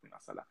میساختین.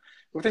 مثلا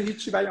گفته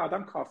هیچی برای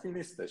آدم کافی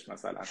نیستش،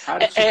 مثلا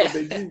هر چی رو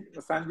بگی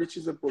مثلا یه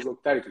چیز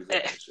بزرگتری تو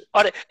ذهن میشه.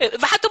 آره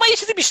و حتی من یه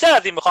چیزی بیشتر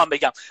از این میخوام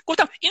بگم،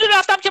 گفتم اینو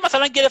رفتم که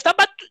مثلا گرفتم،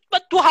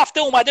 بعد 2 هفته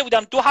اومده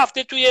بودم، 2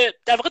 هفته توی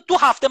در واقع 2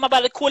 هفته من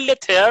برای کل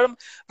ترم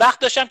وقت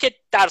داشتم که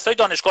درسای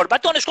دانشگاه،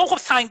 بعد دانشگاه خب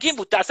سنگین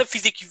بود، درس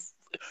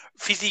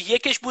فیزیک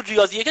یکش بود،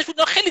 ریاضی یکش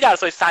بود، خیلی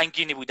درسای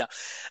سنگینی بودن.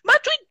 من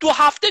توی 2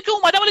 هفته که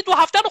اومدم ولی 2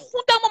 هفته رو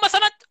خوندم و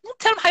مثلا اون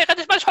ترم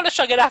حقیقتش بعدش حالا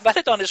شاگرد اول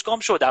دانشگاهم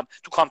شدم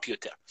تو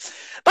کامپیوتر.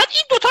 بعد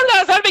این دو تا رو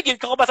در نظر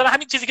بگیرید که خب مثلا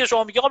همین چیزی که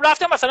شما میگید، خب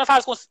رفتم مثلا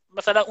فرض کن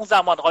مثلا اون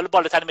زمان حالا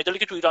بالاترین مدالی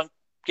که تو ایران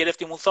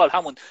گرفتیم اون سال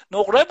همون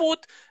نقره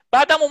بود.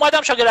 بعدم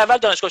اومدم شاگرد اول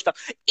دانشگاه شدم.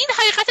 این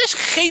حقیقتش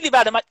خیلی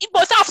برای من این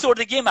باعث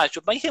افسردگی من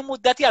شد. من یه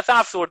مدتی اصلا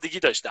افسردگی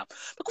داشتم.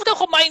 گفتم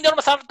خب من این رو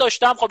مثلا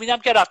داشتم، خب اینم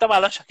که رفتم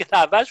الان شاگرد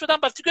اول شدم،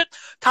 پس دیگه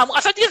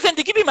اصلا دیگه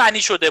زندگی بی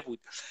معنی شده بود.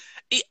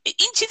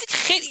 این چیزی که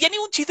خیلی، یعنی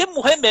اون چیز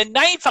مهمه،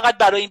 نه این فقط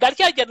برای این،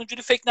 بلکه اگر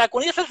اونجوری فکر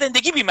نکنی اصلا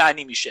زندگی بی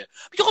معنی میشه.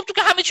 میگه خب تو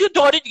که همه چی رو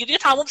داری دیگه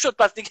تموم شد،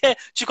 پس دیگه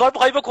چیکار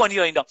می‌خوای بکنی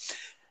یا اینا.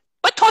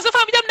 بعد تازه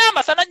فهمیدم نه،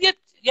 مثلا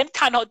یعنی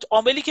تنها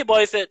عاملی که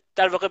باعث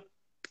در واقع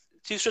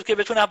چیز شد که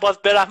بتونم باز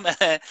برم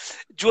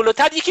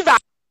جلوتر، یکی من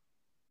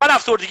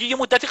افسردگی، یه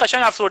مدتی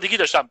قشنگ افسردگی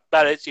داشتم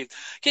برای چیز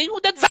که این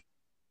مدت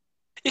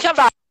یکم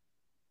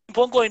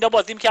پونگ و اینا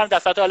بازی می‌کردم در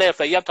سطح حال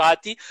حرفه‌ای هم تا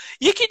حدی.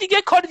 یکی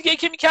دیگه کار دیگه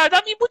که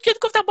می‌کردم این بود که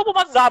گفتم بابا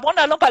من زبان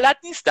الان بلد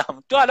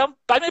نیستم، تو الان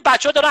بعد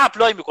بچه‌ها دارن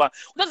اپلای می‌کنن،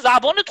 اون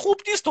زبانت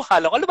خوب نیست تو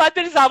حالا باید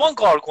بری زبان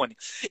کار کنی.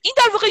 این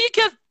در واقع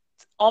یکی از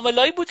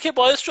عاملایی بود که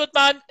باعث شد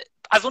من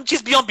از اون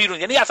چیز بیام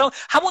بیرون. یعنی اصلا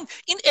همون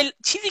این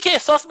چیزی که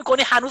احساس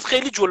میکنی هنوز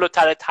خیلی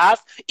جلوترت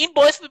هست، این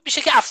باعث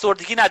میشه که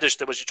افسردگی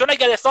نداشته باشی. چون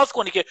اگر احساس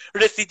کنی که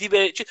رسیدی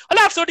به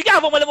حالا افسردگی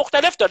عوامل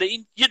مختلف داره،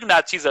 این یه دونه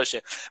از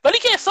چیزاشه، ولی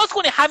که احساس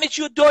کنی همه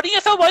چی رو داری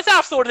اصلا باعث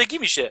افسردگی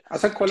میشه.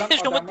 اصلا کلا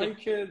آدمایی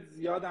که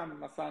زیادم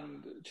مثلا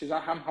چیزا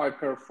هم های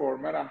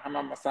پرفورمر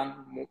هم مثلا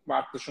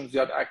وقتشون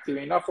زیاد اکتیو،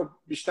 اینا خب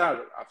بیشتر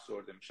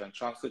افسرده میشن،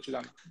 شانس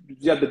چیزا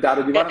زیاد به در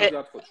و دیوار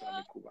زیاد خودشون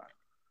میکوبن.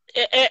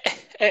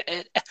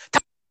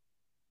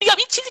 میگم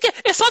این چیزی که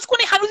احساس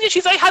کنی هنوز یه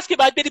چیزایی هست که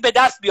باید بری به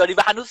دست بیاری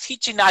و هنوز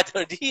هیچی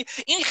نداری،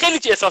 این خیلی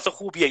چه احساس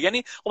خوبیه.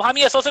 یعنی خب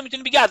همین احساس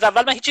میتونی بگی از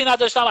اول من هیچی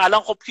نداشتم،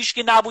 الان خب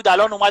هیچکی نبود،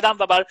 الان اومدم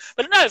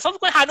ولی نه، احساس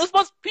کنی هنوز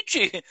باز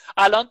هیچی،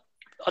 الان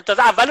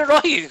تازه اول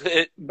راهی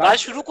باید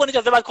شروع کنی،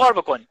 تازه باید کار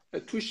بکنی.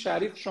 تو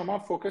شریف شما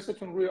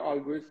فوکستون روی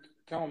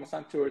الگوریتم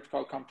مثلا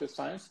تئوریکال کامپیوتر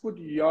ساینس بود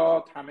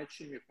یا همه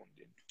چی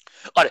میخوندین؟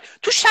 آره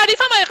تو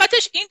شریف هم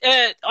حقیقتش این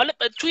حالا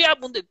توی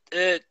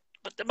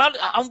من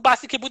اون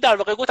بحثی که بود در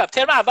واقع گفتم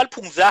ترم اول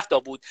 15 تا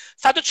بود،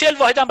 140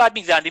 واحد هم بعد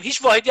می‌گذروندیم،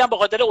 هیچ واحدی هم به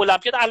خاطر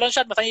المپیاد الان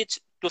شاید مثلا یه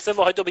دو سه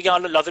واحد رو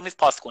بگم لازم نیست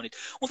پاس کنید،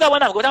 اون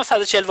زمان هم گفتم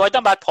 140 واحد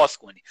هم بعد پاس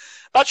کنی.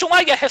 بعد شما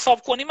اگر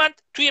حساب کنی من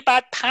توی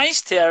بعد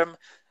 5 ترم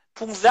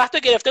 15 تا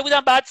گرفته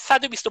بودم، بعد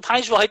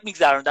 125 واحد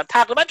می‌گذروندم،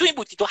 تقریبا تو این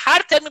بود که تو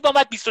هر ترم با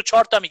بعد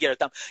 24 تا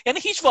می‌گرفتم، یعنی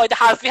هیچ واحد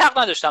حذفی حق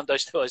نداشتم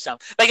داشته باشم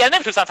وگرنه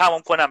نمی‌تونستم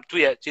تمام کنم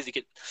توی چیزی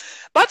که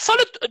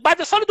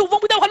بعد سال دوم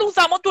بودم. حالا اون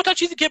زمان دو تا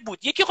چیزی که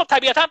بود، یکی خب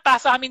طبیعتاً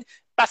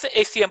بحث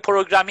ACM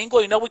پروگرامینگ و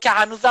اینا بود که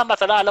هنوزم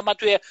مثلا الان من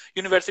توی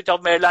یونیورسیتی آف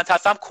مریلند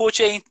هستم،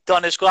 کوچ این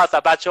دانشگاه هستم،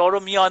 بچه‌ها رو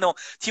میان و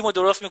تیمو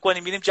درست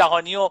می‌کنیم میریم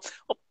جهانی و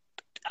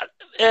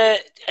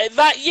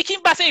یکی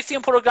این بحث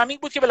ACM پروگرامینگ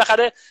بود که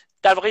بالاخره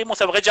در واقع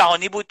مسابقه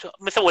جهانی بود،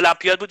 مثل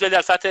المپیاد بود ولی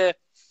در سطح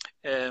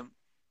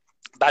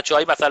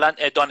بچه‌های مثلا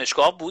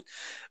دانشگاه بود.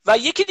 و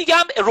یکی دیگه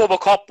هم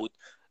روبوکاپ بود،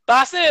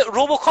 بحث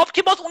روبوکاپ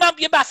که باز اونم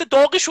یه بحث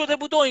داغی شده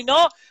بود و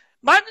اینا.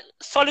 من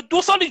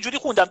دو سال اینجوری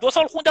خوندم، 2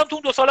 سال خوندم، تو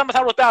اون 2 سالم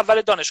مثلا رتبه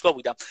اول دانشگاه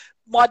بودم،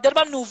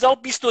 معدلم 19 و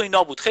 20 و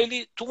اینا بود.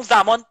 خیلی تو اون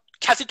زمان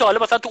کسی تا حالا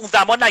مثلا تو اون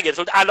زمان نگرفت،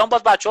 الان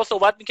باز بچه‌ها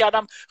صحبت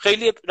می‌کردم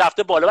خیلی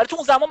رفته بالا، ولی تو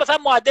اون زمان مثلا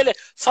معدل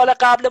سال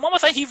قبل ما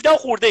مثلا 17 و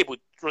خورده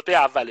بود رتبه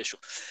اولشون.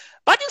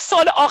 بعد این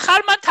سال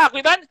آخر من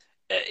تقریبا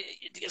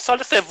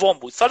سال سوم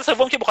بود، سال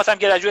سوم که بخواستم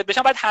گریجویت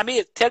بشم، بعد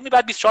همه ترمی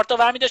بعد 24 تا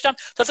برمی داشتم،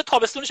 تازه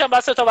تابستونش هم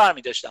بعد 3 تا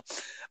برمی داشتم.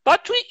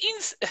 بعد توی این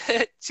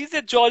چیز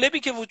جالبی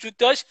که وجود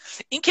داشت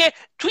این که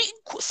توی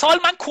این سال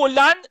من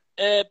کلا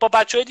با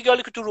بچهای دیگه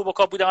حالا که تو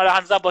روبوکاپ بودن، آره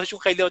هنوزم باهاشون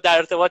خیلی در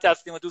ارتباط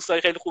هستیم و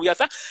دوستای خیلی خوبی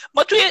هستن،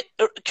 ما توی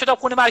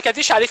کتابخونه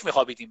مرکزی شریف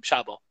میخوابیدیم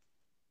شبا.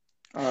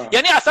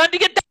 یعنی اصلا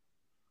دیگه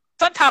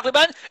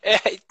تقریبا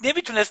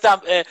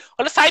نمیتونستم،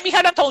 حالا سعی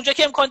میکردم تا اونجا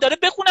که امکان داره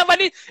بخونم،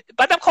 ولی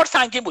بعدم کار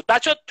سنگین بود.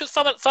 بچه‌ها تو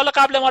سال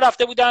قبل ما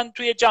رفته بودن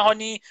توی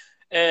جهانی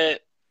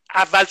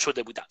اول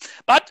شده بودن،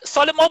 بعد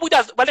سال ما بود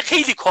ولی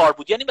خیلی کار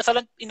بود. یعنی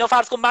مثلا اینا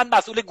فرض کن من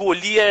مسئول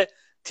گلی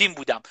تیم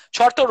بودم،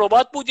 4 تا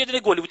ربات بود، یه دونه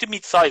گلی بود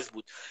مید سایز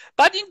بود.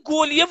 بعد این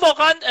گلیه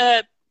واقعا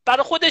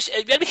برای خودش،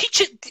 یعنی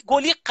هیچ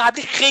گلی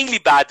قبلی خیلی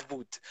بد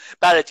بود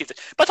برای چیزش.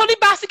 بعد حالا این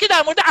بحثی که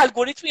در مورد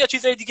الگوریتم یا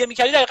چیزای دیگه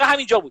می‌کردی دقیقاً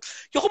همینجا بود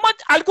که خب من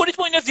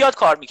الگوریتم و اینا زیاد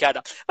کار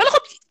می‌کردم، ولی خب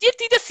یه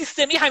دید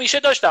سیستمی همیشه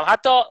داشتم.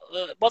 حتی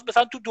باز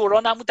مثلا تو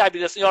دوران همون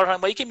دبیرستان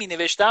راهنمایی که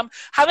می‌نوشتم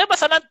همه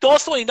مثلا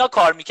داس و اینا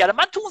کار می‌کردم.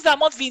 من تو اون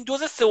زمان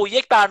ویندوز 3 و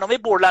 1 برنامه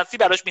برلنسی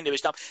براش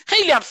می‌نوشتم،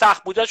 خیلی هم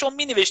سخت بود. چون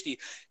می‌نوشتی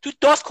تو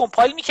داس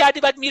کمپایل می‌کردی،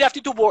 بعد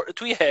می‌رفتی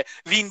توی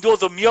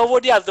ویندوز و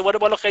می‌آوردی از دوباره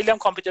بالا، خیلی هم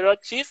کامپیوترها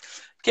چیز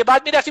که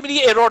بعد می‌رفتی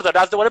میگه ایرور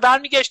داره، از دوباره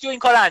برمیگشتی و این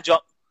کارو انجام،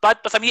 بعد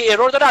مثلا یه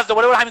ایرور داره از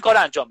دوباره برو همین کارو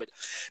انجام بده.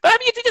 برای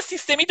همین یه دید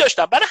سیستمی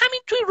داشتم. برای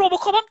همین توی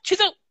روبوکاپ هم چیز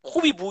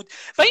خوبی بود.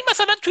 و این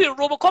مثلا توی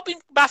روبوکاپ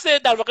این بحث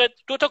در واقع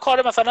 2 تا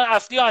کار مثلا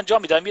اصلی رو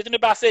انجام میدادم. یه دونه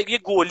بحث یه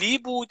گلی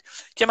بود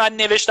که من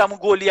نوشتم، اون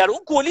گلیه رو،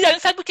 اون گلی در این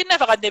سطح بود که نه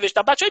فقط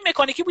نوشتم، بچهای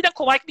مکانیکی بودن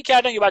کمک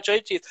می‌کردن یا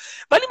بچهای چیز،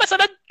 ولی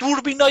مثلا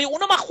دوربینای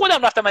اونو من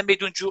خودم رفتم من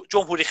میدون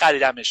جمهوری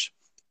خریدمش.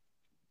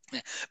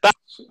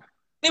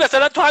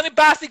 مثلا تو همین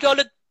بحثی که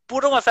حالا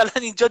برو مثلا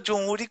اینجا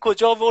جمهوری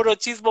کجا، برو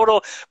چیز،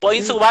 برو با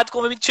این صحبت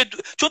کن ببین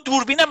چون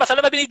دوربینم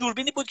مثلا ببینید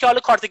دوربینی بود که حالا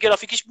کارت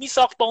گرافیکیش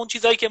میساخت با اون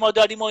چیزایی که ما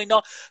داریم و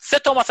اینا، 3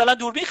 تا مثلا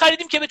دوربین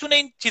خریدیم که بتونه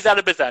این چیزا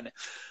رو بزنه.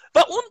 و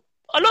اون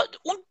حالا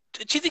اون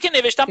چیزی که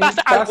نوشتم بحث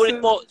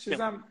الگوریتم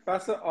چیزام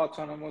بحث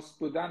اتونوموس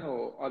بودن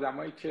و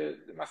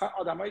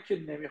آدمایی که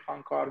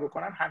نمیخوان کار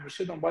بکنن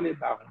همیشه دنبال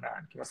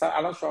بهونه‌ان که مثلا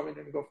الان شما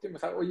نمیگفتیم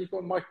مثلا او یکی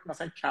ما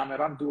مثلا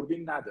کامران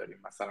دوربین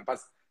نداریم مثلا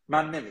پس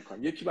من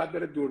نمیکنم، یکی بعد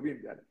بره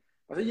دوربین بیاره.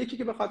 مثلا یکی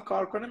که بخواد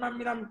کار کنه من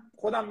میرم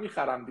خودم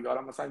میخرم دیگه،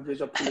 حالا مثلا یه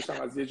جا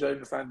پولشم از یه جایی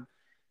مثلا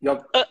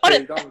یا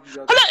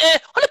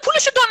حالا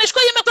پولش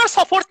دانشگاه یه مقدار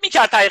ساپورت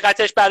میکرد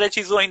حقیقتش برای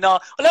چیز و اینا.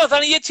 حالا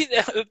مثلا یه چیز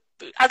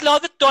از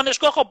لحاظ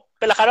دانشگاه خب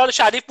بالاخره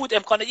شریف بود،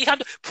 امکانه یکم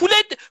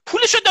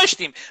پولشو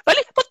داشتیم، ولی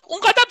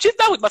اونقدر چیز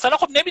نبود. مثلا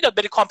خب نمیداد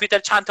بری کامپیوتر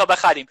چند تا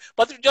بخریم.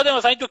 باز یادم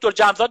مثلا دکتر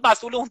جمزاد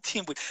مسئول اون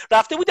تیم بود،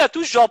 رفته بود از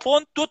تو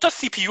ژاپن 2 تا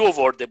سی پی یو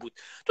آورده بود،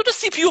 2 تا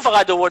سی پی یو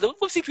فقط آورده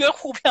بود. سی پی یو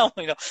خوبی هم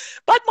اینا.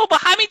 بعد ما با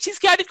همین چیز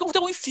کردیم که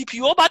گفتم این سی پی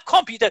یو بعد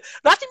کامپیوتر،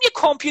 رفتیم یه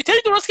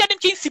کامپیوتری درست کردیم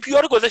که این سی پی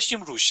یو رو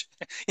گذاشتیم روش.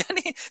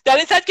 یعنی در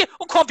این صورت که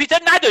اون کامپیوتر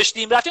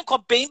نداشتیم، رفتیم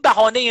به این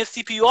بهانه این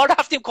سی پی یو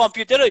رفتیم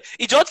کامپیوتر رو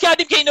ایجاد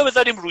کردیم که اینو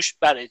بذاریم روش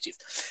برای چیز.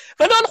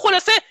 ولی حالا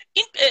خلاصه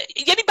این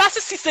یعنی بحث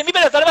سیستمی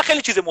به نظر من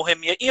خیلی چیز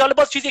مهمیه. این حالا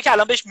باز چیزی که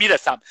الان بهش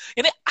میرسم،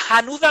 یعنی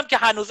هنوزم که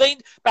هنوز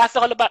این بحث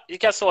حالا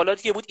یکی از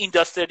سوالاتی که بود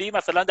اینداستری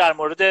مثلا در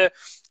مورد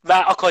و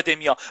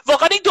آکادمیا،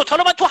 واقعا این دوتا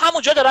رو من تو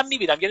همونجا دارم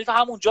میبینم. یعنی تو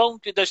همونجا اون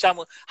که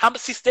داشتم هم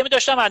سیستمی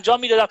داشتم انجام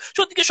میدادم،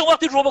 چون دیگه شما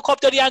وقتی روبوکاپ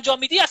داری انجام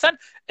میدی، اصلا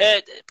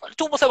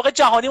تو مسابقه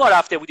جهانی ما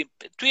رفته بودیم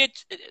توی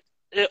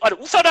آره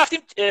اون سال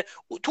رفتیم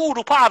تو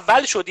اروپا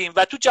اول شدیم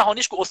و تو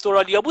جهانیش که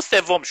استرالیا بود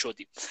سوم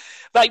شدیم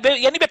و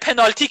یعنی به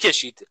پنالتی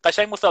کشید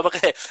قشنگ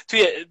مسابقه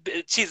توی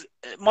چیز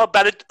ما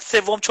برای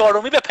سوم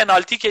چهارمی به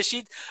پنالتی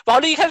کشید و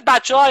حالا یکی از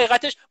بچه‌ها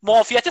حقیقتش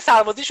معافیت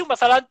سربازیشون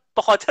مثلا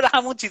به خاطر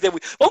همون چیزه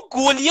بود. اون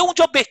گلیه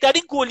اونجا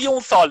بهترین گلیه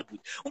اون سال بود.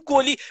 اون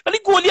گلی ولی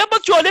گلیه هم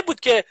جالب بود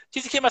که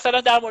چیزی که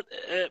مثلا در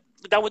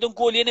مورد اون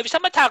گلیه نوشتم،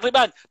 من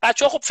تقریبا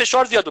بچه‌ها خب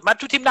فشار زیاد بود، من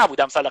تو تیم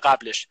نبودم سال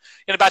قبلش،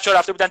 یعنی بچه‌ها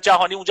رفته بودن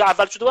جهانی اونجا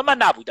اول شده و من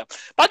نبودم.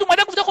 بعد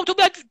اومدن گفتن خب تو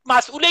باید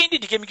مسئول این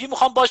دیگه، میگی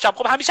میخوام باشم.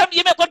 خب همیشه هم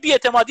یه مقدار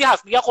بی‌اعتمادی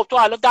هست، میگه خب تو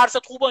الان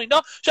درست خوبه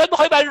اینا، شاید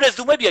بخوای برای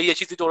رزومه بیای یه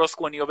چیزی درست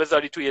کنی و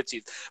بذاری توی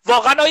چیز،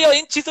 واقعا آیا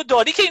این چیزو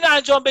داری که اینو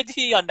انجام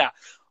بدی یا نه.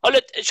 حالا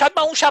شاید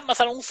من اون شب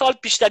مثلا اون سال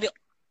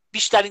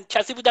بیشترین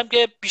کسی بودم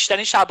که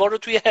بیشترین شبا رو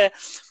توی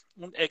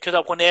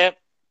کتابخونه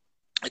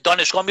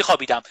دانشگاه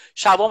میخوابیدم.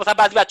 شبا مثلا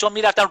بعضی بچه‌ها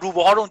میرفتن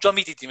روبوها رو اونجا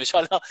میدیدیم. ان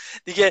شاءالله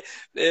دیگه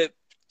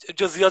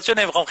جزئیاتشو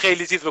نمیخوام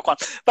خیلی چیز بکنم،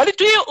 ولی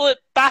توی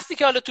بحثی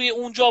که حالا توی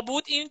اونجا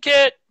بود این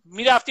که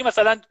میرفتی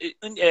مثلا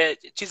این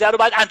چیزا رو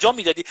بعد انجام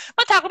میدادی.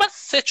 من تقریبا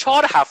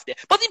 3-4 هفته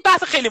باز این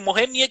بحث خیلی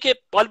مهمیه که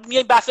حالا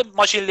میایم بحث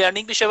ماشین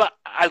لرنینگ میشه و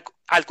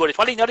الگوریتم،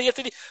 حالا اینا رو یه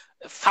سری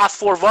فست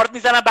فوروارد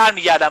میزنن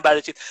برمیگردن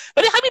برای چیز،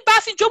 ولی همین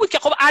بحث اینجا بود که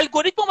خب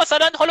الگوریتم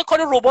مثلا حالا کار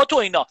ربات و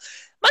اینا.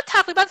 من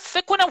تقریبا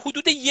فکر کنم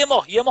حدود یه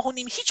ماه و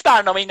نیم هیچ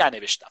برنامه‌ای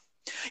ننوشتم،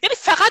 یعنی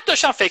فقط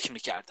داشتم فکر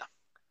میکردم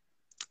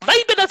و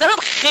این به نظرم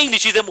خیلی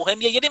چیز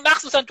مهمیه. یعنی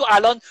مخصوصا تو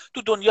الان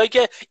تو دنیایی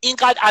که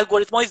اینقدر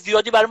الگوریتم‌های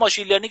زیادی برای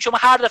ماشین لرنینگ، شما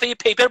هر دفعه یه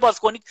پیپر باز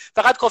کنید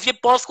فقط کافیه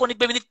باز کنید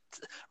ببینید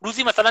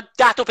روزی مثلا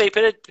 10 تا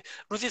پیپر،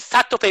 روزی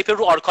 100 تا پیپر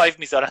رو آرکایو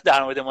میذارن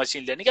در مورد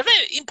ماشین لرنینگ. اصلا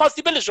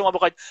ایمپاسیبل شما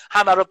بخواید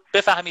همه رو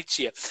بفهمید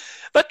چیه.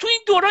 و تو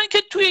این دوران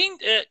که توی این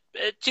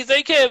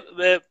چیزایی که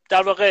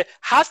در واقع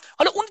هست،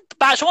 حالا اون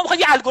شما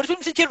میخواید یه الگوریتم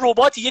میسید که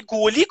رباتی یه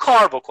گلی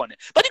کار بکنه،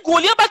 بعد این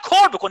گلی هم باید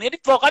کار بکنه. یعنی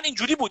واقعا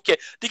اینجوری بود که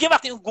دیگه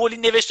وقتی اون گلی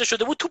نوشته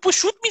شده بود توپو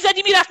شوت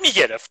میزدی میرفت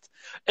میگرفت،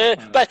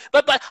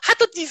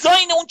 حتی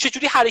دیزاین اون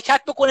چجوری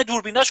حرکت بکنه،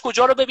 دوربیناش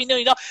کجا رو ببینه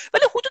اینا.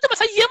 ولی حدود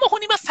مثلا یه ماه و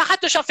نیم فقط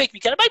داشتم فکر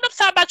میکردم. بعد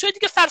من بچه‌های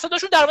دیگه سر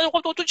صداشون در مورد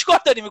خب تو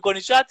چیکار داری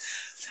میکنی، شاید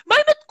من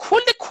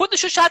کل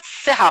کدشو شاید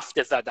 3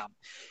 هفته زدم،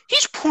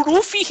 هیچ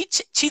پروفی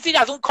هیچ چیزی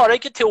از اون کارهایی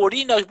که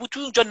تئوری بود تو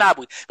اونجا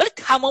نبود، ولی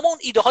تمام اون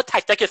ایده ها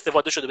تک تک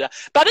استفاده شده بودن.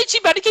 برای چی؟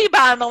 برای که یه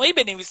برنامه‌ای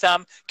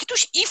بنویسم که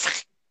توش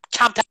ایف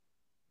کمتر.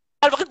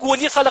 در واقع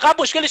گلی سال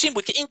قبل مشکلش این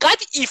بود که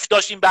اینقدر ایف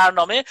داشت این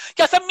برنامه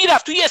که اصلا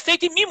میرفت توی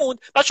استیتی میموند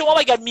و شما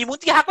اگر میموند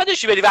دیگه حق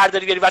نداشتی بری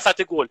بری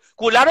وسط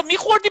گل رو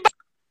می‌خوردی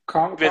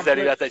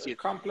بذاری وسط چیز.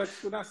 کامپلکس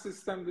بودن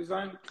سیستم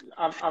دیزاین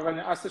اولین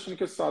اصلشون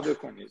که ساده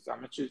کنی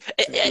همه چیز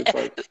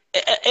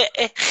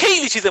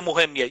خیلی چیز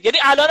مهمیه. یعنی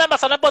الان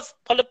مثلا باز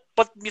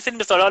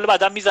مثلا حالا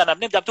بعداً میزنم،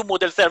 نمیدونم تو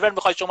مدل سرور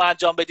میخواید شما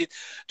انجام بدید،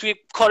 توی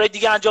کارهای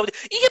دیگه انجام بدید،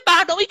 این یه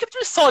برنامه‌ای که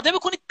بتونید ساده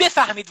بکنید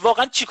بفهمید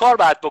واقعا چیکار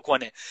باید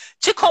بکنه،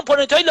 چه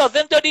کامپوننت‌هایی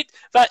لازم دارید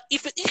و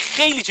این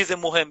خیلی چیز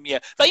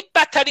مهمیه. و این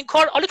بدترین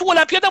کار حالا تو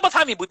المپیاد هم باز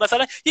همین بود.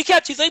 مثلا یکی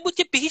از چیزایی بود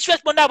که به هیچ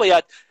وجه ما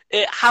نباید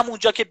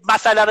همونجا که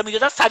مسئله رو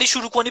میدادن سریع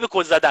شروع کنی به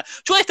کد زدن،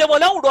 چون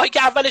احتمالاً اون راهی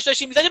که اولش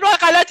داشتی میزدی راه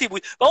غلطی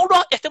بود و اون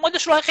راه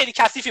احتمالش راه خیلی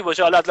کثیفی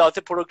باشه، حالا از لحاظ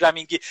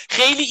پروگرامینگی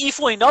خیلی ایف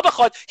و اینا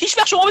بخواد، هیچ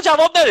وقت شما به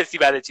جواب نرسی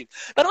برای چیز.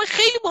 برای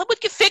خیلی مهم بود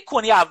که فکر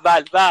کنی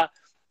اول و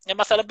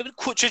مثلا ببین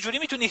چجوری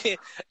میتونی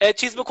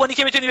چیز بکنی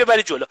که میتونی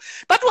ببری جلو.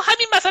 بعد رو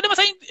همین مسئله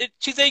مثلا این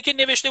چیزایی که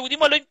نوشته بودیم،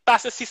 حالا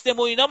بحث سیستم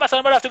و اینا،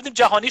 مثلا ما رفته بودیم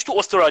جهانیش تو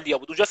استرالیا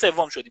بود، اونجا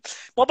سوم شدیم.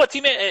 ما با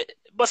تیم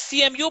با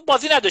سی ام یو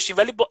بازی نداشتیم،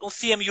 ولی با اون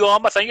سی ام یو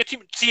هم مثلا یه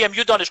تیم سی ام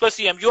یو، دانشگاه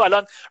سی ام یو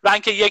الان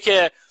رنک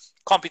 1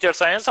 کامپیوتر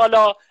ساینس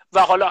حالا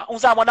اون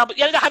زمانم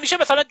یعنی همیشه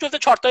مثلا جزء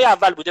 4 تای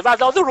اول بوده و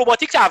از لحاظ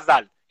رباتیکس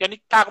اول،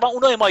 یعنی تقریبا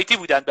اونا MIT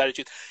بودن برای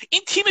چیز.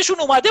 این تیمشون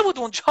اومده بود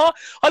اونجا،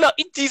 حالا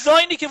این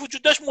دیزاینی که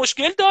وجود داشت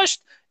مشکل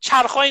داشت،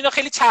 چرخای اینا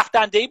خیلی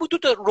چرخدنده‌ای بود،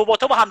 تو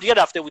ربات‌ها با هم دیگه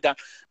رفته بودن.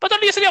 بعد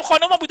یه سری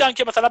خانم‌ها بودن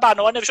که مثلا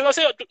برنامه نوشته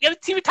واسه، یعنی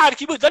تیم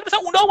ترکیبی بود، ولی مثلا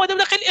اونا اومده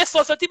بودن خیلی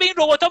احساساتی به این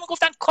ربات‌ها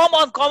میگفتن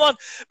کامان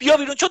بیا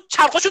بیرون، چون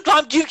چرخاشون تو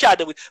هم گیر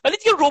کرده بود. ولی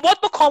دیگه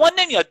ربات با کامان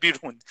نمیاد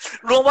بیرون،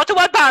 رباتو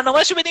باید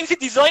برنامه‌شو بنویسی،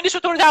 دیزاینش رو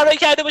طوری طراحی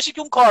کرده باشی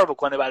که اون کار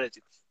بکنه برای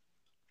چیز.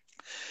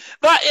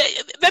 و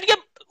میگم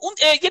اون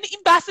یعنی این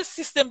بحث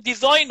سیستم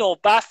دیزاین و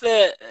بحث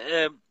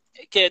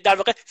که در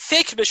واقع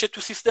فکر بشه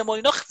تو سیستم و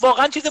اینا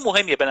واقعا چیز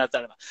مهمیه به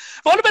نظر من.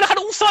 و حالا بالاخره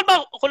اون سال من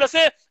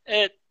خلاصه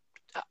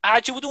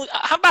هرچی بود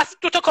هم بحث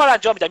 2 تا کار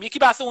انجام میدم. یکی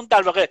بحث اون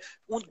در واقع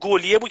اون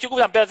گلیه بود که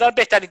گفتم به نظر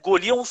بهترین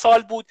گلیه اون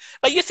سال بود،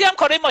 و یه سری هم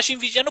کارهای ماشین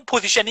ویژن و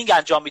پوزیشنینگ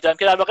انجام میدادم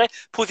که در واقع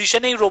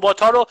پوزیشن این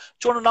ربات ها رو،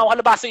 چون اونها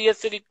حالا بحث یه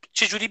سری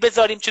چه جوری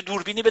بذاریم، چه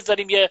دوربینی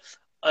بذاریم، یه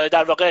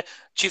در واقع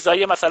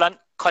چیزایی مثلا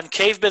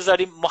کانکیو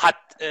بذاریم،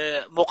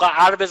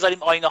 مقعر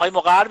بذاریم، آینه های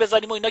مقعر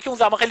بذاریم و اینا، که اون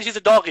زمان خیلی چیز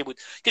داغی بود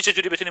که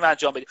چجوری بتونیم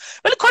انجام بدیم.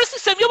 ولی کار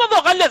سیستمی من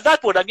واقعا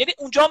لذت بردم. یعنی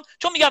اونجا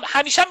چون میگم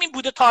همیشه این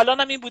بوده، تا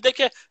الانم این بوده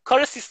که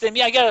کار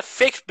سیستمی اگر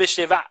فکر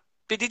بشه و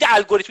به دید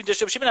الگوریتمی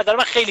داشته باشه، به نظر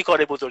من خیلی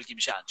کار بزرگی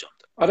میشه انجام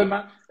داد. آره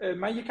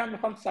من یکم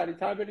میخوام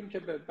سریعتر بریم که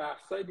به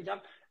بحثای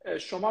دیگه.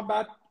 شما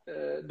بعد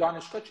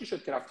دانشگاه چی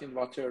شد که رفتین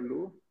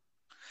واترلو؟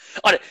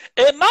 آره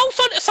من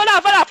اون سال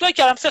اول اپلای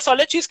کردم، 3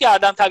 ساله چیز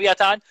کردم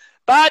طبیعتاً.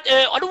 بعد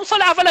آره اون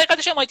سال اول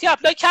حقیقتش MIT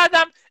اپلای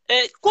کردم،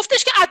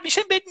 گفتش که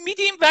ادمیشن بهت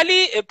میدیم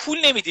ولی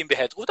پول نمیدیم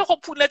بهت. گفتم خب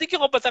پول ندی که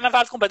خب مثلا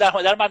فرض کن پدر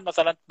مادر من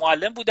مثلا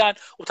معلم بودن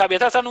و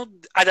طبیعتا اصلا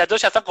اون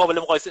عدداش اصلا قابل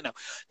مقایسه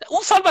نبود.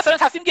 اون سال مثلا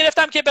تصمیم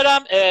گرفتم که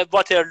برم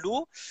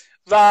واترلو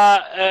و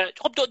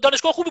خب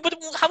دانشگاه خوبی بود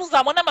همون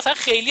زمانم. مثلا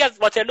خیلی از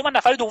واترلو من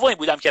نفر دومی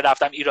بودم که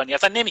رفتم، ایرانی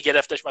اصلا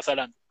نمیگرفتش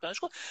مثلا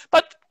دانشگاه.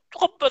 بعد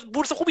خب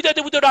بورس خوبی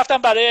داده بود و رفتم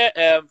برای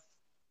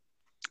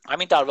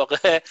همین در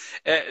واقع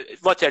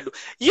واترلو.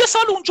 یه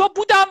سال اونجا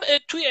بودم،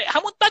 توی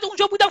همون بعد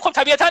اونجا بودم خب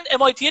طبیعتا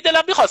MIT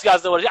دلم می‌خواست که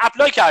از دوباره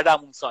اپلای کردم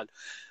اون سال.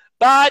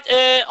 بعد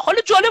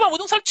حالا جالبم بود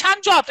اون سال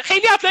چند جا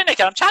خیلی اپلای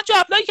نکردم، چند جا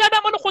اپلای کردم،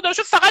 حالا خدا رو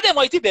شکر فقط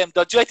MIT بهم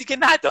داد، جایی که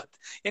نداد.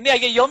 یعنی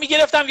اگه یا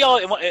میگرفتم یا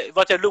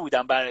واترلو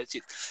بودم برای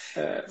چیز.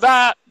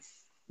 و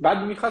بعد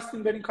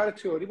می‌خواستین برین کار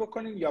تئوری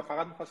بکنین یا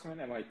فقط می‌خواستین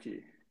MIT؟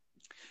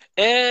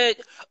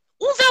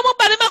 اون زمان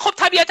برای من خب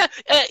طبیعتا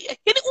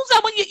یعنی اون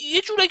زمان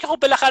یه جوری که خب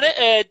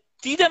بالاخره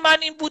دید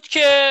من این بود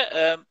که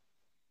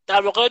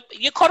در واقع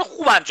یه کار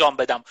خوب انجام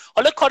بدم.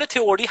 حالا کار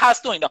تئوری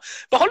هست و اینا.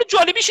 و حالا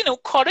جالبیش اینه اون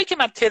کاری که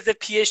من تز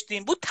پی اچ دی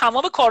بود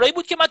تمام کارهایی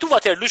بود که من تو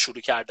واترلو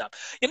شروع کردم.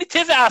 یعنی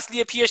تز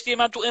اصلی پی اچ دی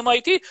من تو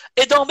MIT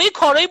ادامه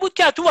کارهایی بود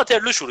که تو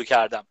واترلو شروع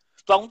کردم.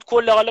 و اون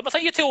کل حالا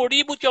مثلا یه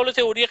تئوری بود که حالا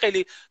تئوری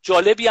خیلی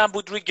جالبی هم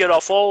بود روی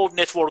گرافا و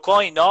نتورک ها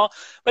اینا،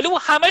 ولی اون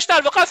همش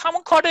در واقع از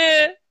همون کار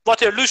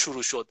واترلو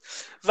شروع شد.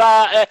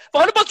 و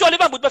حالا باز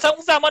جالبم بود مثلا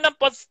اون زمانم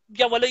باز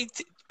میگم حالا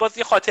باز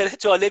یه خاطره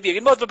جالبیه،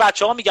 این باز به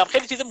بچه‌ها میگم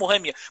خیلی چیز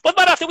مهمیه. باز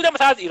من رفته بودم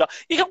مثلا از ایران،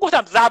 یکم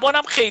گفتم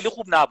زبانم خیلی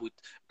خوب نبود،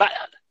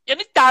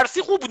 یعنی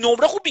درسی خوب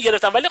نمره خوب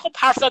میگرفتم ولی خب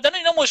حرف زدن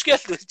اینا مشکل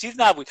چیز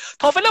نبود،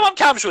 تافلم هم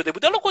کم شده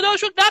بود. حالا خدا رو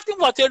شکر رفتیم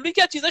واترلو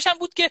که چیزاش هم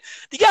بود که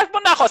دیگه از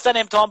ما نخواستن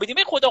امتحان بدیم،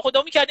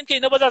 خدا میکردیم که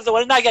اینا باز از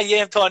دوباره نگن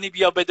یه امتحانی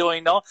بیا بده و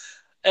اینا.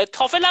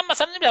 تافل هم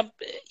مثلا نمیدونم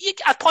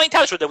یک از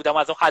پایین‌تر شده بودم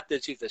از اون حد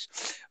چیزش،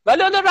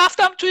 ولی حالا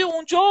رفتم توی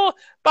اونجا.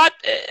 بعد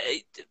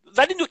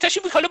ولی نکتهش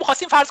این بود حالا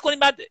می‌خواستیم فرض کنیم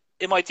من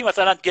MIT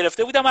مثلا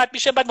گرفته بودم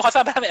ادمیشن، بعد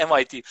می‌خواستم برم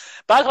MIT.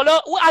 بعد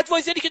حالا اون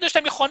ادوایزری که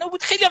داشتم یه خانم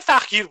بود خیلی هم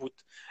سختگیر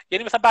بود،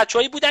 یعنی مثلا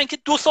بچه‌هایی بودن که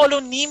 2.5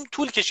 سال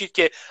طول کشید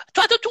که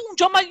حتی تو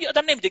اونجا من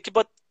یادم نمیده که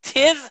با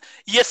تز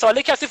 1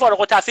 ساله کسی فارغ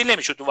التحصیل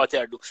نمیشد تو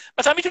واترلو.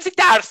 مثلا میتونستی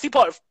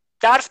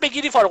درس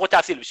بگیری فارغ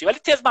التحصیل بشی، ولی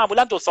تز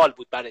معمولا 2 سال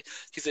بود برای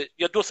چیز،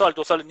 یا 2 سال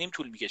 2.5 سال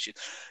طول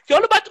میکشید. که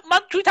حالا بعد من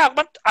توی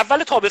تقریبا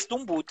اول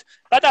تابستون بود،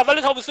 بعد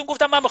اول تابستون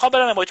گفتم من میخوام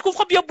برم MIT. گفت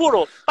خب بیا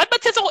برو. بعد من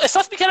تز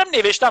احساس میکردم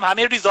نوشتم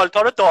همه ریزالت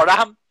ها رو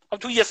دارم،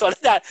 تو 1 سال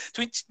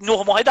تو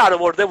 9 ماه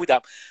درآورده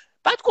بودم.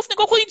 بعد گفت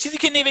نگاه کن این چیزی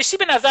که نوشتی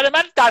به نظر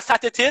من در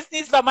سطح تز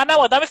نیست و منم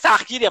آدم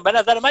سختگیریم، به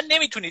نظر من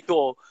نمیتونی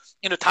تو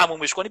اینو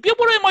تمومش کنی، بیا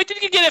برو MIT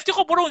که گرفتی،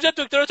 خب برو اونجا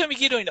دکتراتو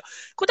میگیری و اینا.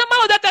 گفتم من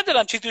عادت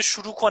ندارم چیزی رو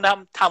شروع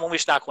کنم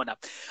تمومش نکنم.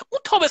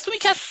 اون تابستون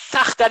یکی از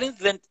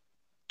سخت‌ترین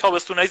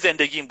تابستونای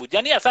زندگیم بود،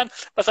 یعنی اصلا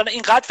مثلا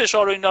اینقدر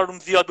فشار و اینا روم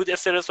زیاد بود،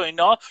 استرس و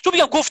اینا، چون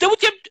میگم گفته بود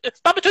که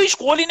من به تو هیچ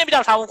قولی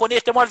نمیدم تموم کنی،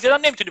 احتمال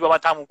زیاد نمیتونی با من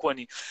تموم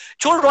کنی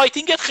چون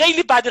رایتینگت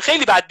خیلی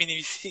بد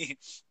می‌نویسی.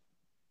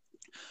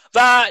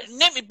 و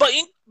با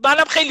این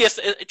منم خیلی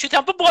چی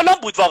تمپو بالا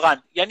بود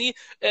واقعا. یعنی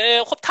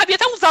خب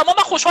طبیعتا اون زمان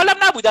من خوشحالم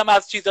نبودم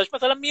از چیزاش.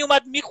 مثلا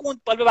میومد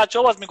میخوند، بالا به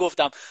بچه‌ها باز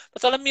میگفتم،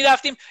 مثلا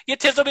میرفتیم یه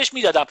تزو بهش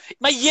میدادم،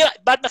 من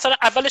بعد مثلا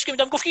اولش که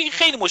میدم گفت که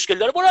خیلی مشکل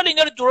داره، برو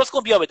اینا رو درست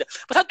کن بیا بده.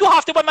 مثلا 2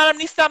 هفته بعد منم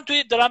نیستم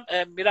توی دارم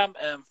میرم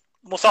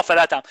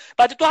مسافرتم،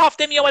 بعد 2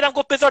 هفته می اومدم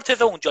گفت بذار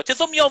تزو اونجا.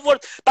 تزو می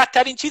آورد.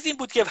 بدترین چیز این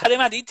بود که برای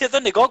من این تزو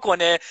نگاه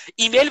کنه،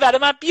 ایمیل برای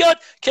من بیاد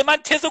که من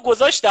تزو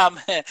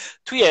گذاشتم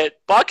توی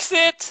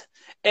باکست،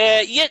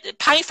 یه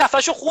 5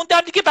 صفحه‌شو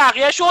خوندم دیگه،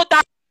 بقیه‌شو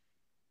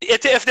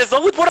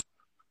افتضاح بود. برو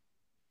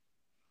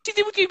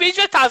چیزی بود که به هیچ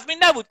وجه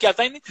تضمین نبود که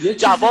اصلا این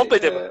جواب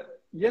بده.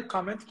 یه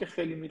کامنت که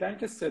خیلی میدن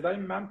که صدای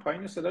من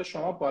پایین و صدای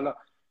شما بالا.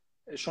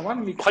 شما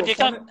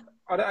میکروفون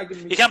آره اگه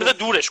یکم بذار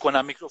دورش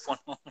کنم میکروفون.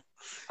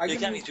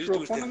 اگه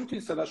میکروفون رو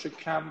میتونید صداشو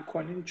کم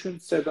کنین چون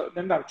صدا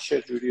نمیدونم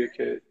چه جوریه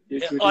که یه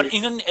جوری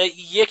اینو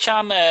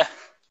یکم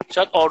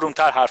شاید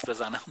آرومتر حرف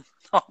بزنم.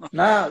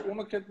 نه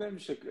اونو که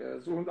نمیشه،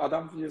 اون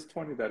آدم یه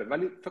تونی داره،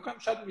 ولی فکر کنم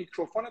شاید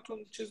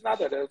میکروفونتون چیز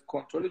نداره،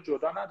 کنترل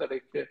جدا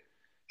نداره که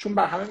چون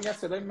به همه میگن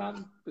صدای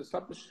من به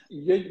حساب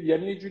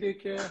یعنی یه جوریه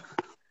که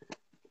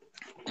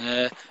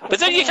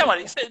بذار یکم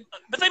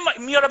بذار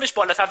میارمش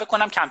بالاتر، فکر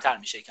کنم کمتر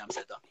میشه یکم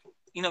صدا.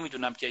 اینو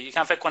میدونم که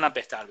یکم فکر کنم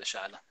بهتر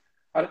بشه الان.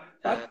 آره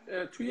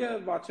بعد توی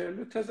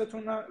واترلو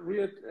تزتون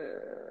روی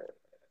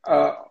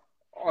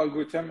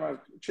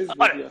الگوریتم چیز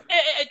بود. آره.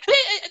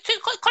 توی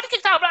کاری که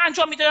تقریبا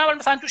انجام میدادم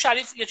مثلا تو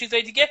شریف یا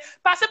چیزای دیگه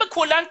بحث به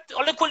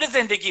کل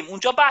زندگیم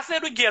اونجا بحث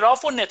رو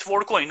گراف و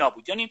نتورک و اینا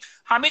بود. یعنی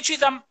همه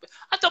چیزم،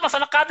 حتی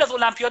مثلا قبل از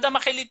المپیاد من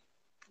خیلی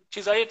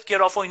چیزای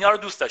گراف و اینا رو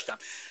دوست داشتم.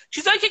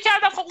 چیزایی که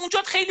کردم خب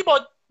اونجا خیلی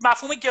با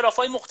مفهوم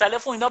گراف‌های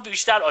مختلف و اینا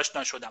بیشتر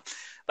آشنا شدم.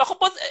 و خب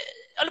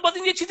باز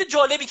این یه چیز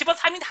جالبی که باز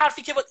همین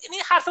حرفی که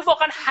این حرف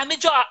واقعا همه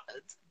جا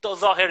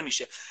ظاهر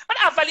میشه. من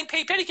اولین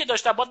پیپری که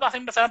داشتم باز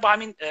مثلا با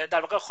همین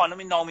در واقع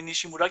خانم نامی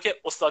نیشیمورا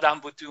که استادم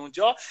بود تو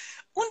اونجا،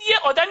 اون یه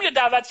آدمی رو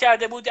دعوت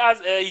کرده بود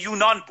از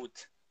یونان بود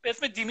به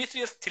اسم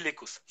دیمیتریوس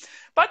تیلیکوس.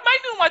 بعد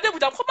من اومده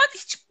بودم، خب من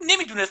هیچ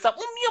نمیدونستم.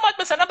 اون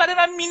میومد مثلا برای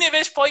من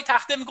مینوشت پای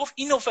تخته میگفت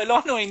اینو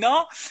فلان و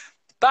اینا.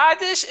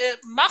 بعدش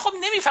من خب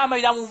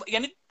نمیفهمیدم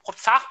یعنی خب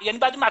سخت، یعنی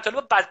بعد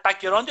مطالب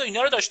بک‌گراند و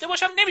اینا رو داشته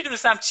باشم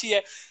نمیدونستم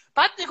چیه.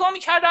 بعد نگاه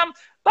میکردم،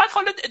 بعد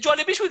حالا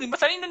جالبیش بودیم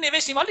مثلا اینو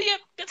نوشتیم، حالا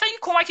مثلا یه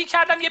کمکی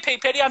کردم، یه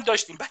پیپری هم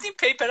داشتیم. بعد این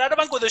پیپر رو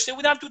من گذاشته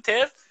بودم تو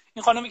تز،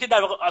 این خانمی که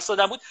در واقع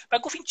استادم بود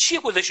بعد گفت این چیه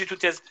گذاشتی تو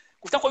تز؟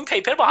 گفتم خب این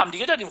پیپر با هم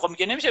دیگه دادیم. خب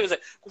میگه نمیشه بذار.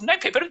 گفت نه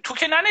پیپر تو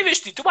که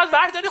ننوشتی، تو باید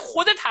برداری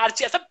خودت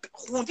هرچی اصلا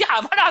خوندی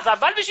همه رو از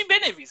اول بشین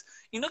بنویس.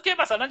 اینو که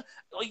مثلا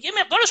یه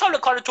مقدارش حالا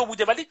کار تو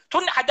بوده ولی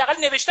تو حداقل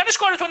نوشتنش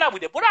کار تو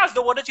نبوده، برو از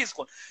دوباره چیز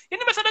کن.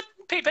 یعنی مثلا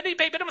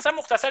پیپر مثلا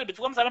مختصر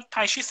بود، مثلا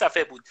 5 6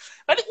 صفحه بود،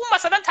 ولی اون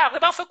مثلا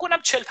تقریبا فکر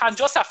کنم 40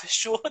 50 صفحه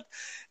شد.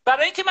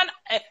 برای اینکه من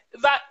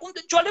و اون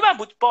جالبم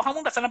بود با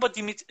همون مثلا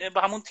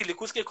با همون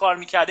تیلیکوس که کار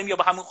می‌کردیم یا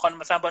با همون خانم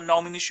مثلا با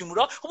نامی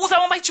نیشیمورا، خب اون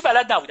زمان من هیچ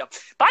بلد نبودم.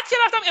 بعد که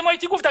رفتم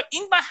MIT گفتم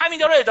این من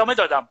همینا رو ادامه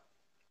دادم.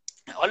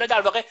 حالا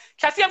در واقع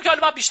کسی هم که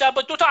حالا من بیشتر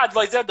با 2 تا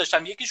ادوایزر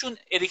داشتم، یکیشون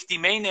اریک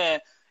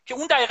دیمینه که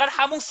اون دقیقاً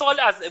همون سال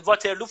از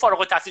واترلو فارغ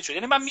التحصیل شد،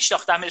 یعنی من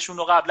میشناختمشون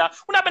رو قبلا.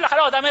 اونم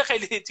بالاخره آدم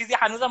خیلی چیزی،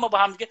 هنوزم ما با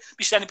هم دیگه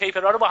بیشترین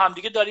پیپرها رو با هم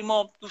دیگه داریم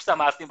و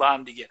دوستم هستیم با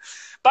هم دیگه.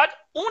 بعد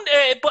اون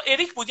با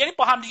اریک بود، یعنی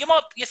با هم دیگه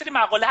ما یه سری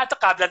مقاله حتی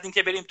قبل از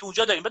اینکه بریم تو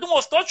اونجا داریم. بعد اون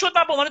استاد شد،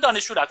 من به عنوان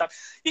دانشجو رفتم.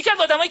 یکی از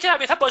آدمایی که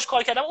البته باهاش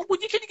کار کردم اون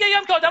بود، یکی دیگه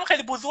هم که آدم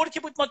خیلی بزرگی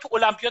بود، ما تو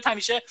المپیاد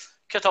همیشه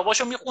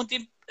کتاباشو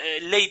میخوندیم.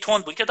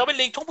 لیتون بود، کتاب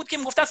لیتون بود که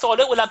میگفتن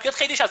سوال المپیاد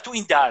خیلیش از تو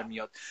این در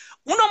میاد.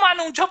 اونو من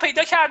اونجا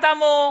پیدا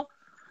کردم و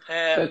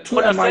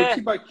تو MIT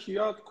با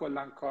کیات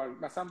کلا کار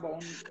مثلا با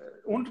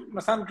اون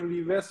مثلا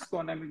ریوست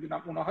و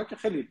نمیدونم اونها که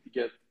خیلی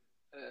دیگه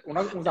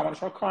اونا اون زمان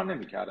شما کار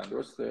نمی‌کردن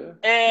درسته؟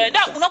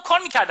 نه اونا کار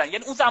می‌کردن.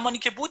 یعنی اون زمانی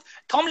که بود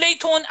تام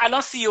لیتون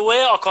الان سی او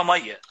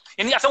آکاماییه،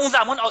 یعنی اصلا اون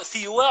زمان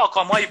سی او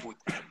آکامایی بود.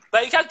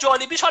 و یکی از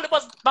جالبیش حالا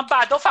باز من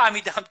بعدا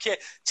فهمیدم که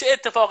چه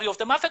اتفاقی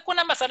افتاد. من فکر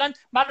کنم مثلا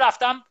من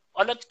رفتم،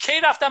 حالا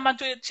کی رفتم من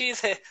توی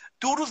چیز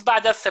 2 روز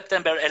بعد از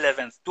سپتامبر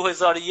 11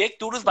 2001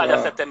 2 روز بعد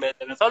از سپتامبر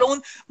 11. حالا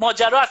اون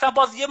ماجرا اصلا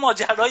باز یه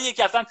ماجراییه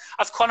که اصلا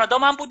از کانادا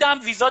من بودم،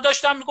 ویزا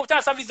داشتم، میگفتن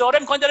اصلا ویزا رو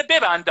امکان داره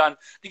ببندن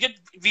دیگه،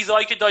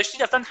 ویزایی که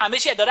داشتید اصلا همه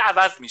چی داره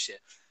عوض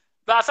میشه.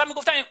 و اصلا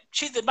میگفتن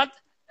چیز من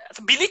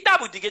بلیط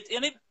نبود دیگه،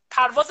 یعنی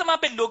پرواز من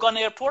به لوگان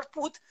ایرپورت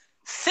بود.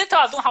 3 تا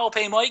از اون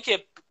هواپیمایی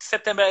که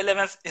سپتامبر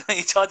 11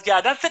 ایجاد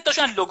کردن 3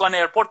 تاشون لوگان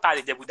ایرپورت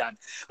پریده بودن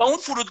و اون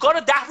فرودگاه رو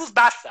 10 روز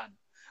بستن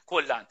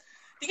کلا.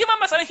 دیگه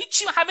من مثلا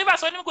هیچی، همه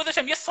وسایلمو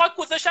گذاشتم، یه ساک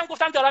گذاشتم،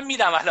 گفتم دارم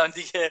میرم الان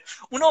دیگه.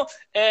 اونو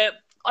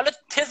حالا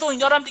تز و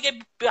اینا رو هم دیگه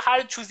به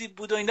هر چیزی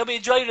بود و اینا به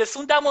جایی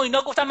رسوندم و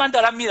اینا، گفتم من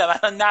دارم میرم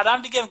الان،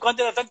 نرم دیگه امکان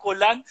داره اصلا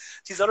کلا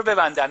چیزا رو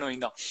ببندن و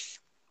اینا.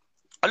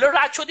 حالا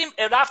رد شدیم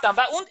رفتم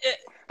و اون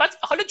بعد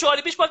حالا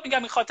جالبیش باز میگم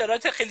این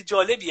خاطرات خیلی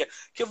جالبیه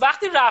که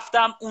وقتی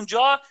رفتم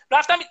اونجا،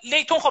 رفتم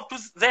لیتون خب تو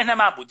ذهن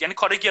من بود، یعنی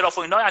کار گراف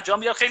و اینا انجام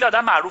میداد، خیلی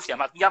آدم معروفی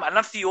هم میگم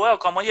الان سی او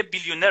آکامای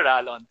بیلیونر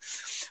الان.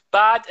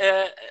 بعد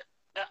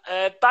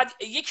بعد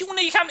یکی اون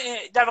یکم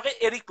در واقع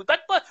اریک بود.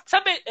 بعد مثلا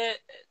به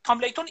تام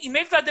لیتون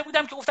ایمیل زده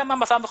بودم که گفتم من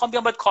مثلا میخوام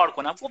بیام باید کار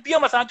کنم، خب بیا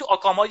مثلا تو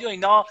آکامای و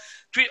اینا،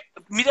 توی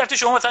میرفت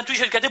شما مثلا توی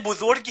شرکت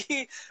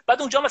بزرگی،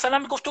 بعد اونجا مثلا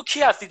میگفت تو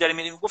کی هستی داری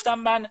میری، گفتم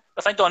من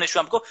مثلا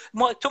دانشجوام، گفت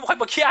تو میخوای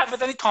با کی حرف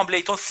بزنی؟ تام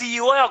لیتون سی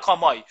او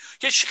آکامای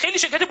که خیلی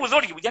شرکت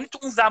بزرگی بود، یعنی تو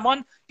اون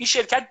زمان این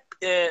شرکت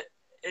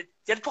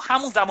یعنی تو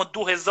همون زمان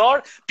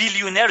 2000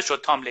 بیلیونر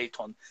شد تام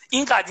لیتون،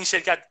 اینقدر این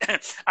شرکت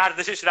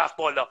ارزشش رفت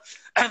بالا.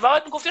 و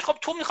بعد میگفت خب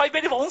تو میخوای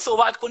بری با اون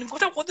صحبت کنیم،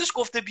 گفتم خودش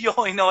گفته بیا و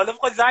اینا، حالا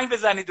میخوای زنگ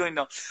بزنید و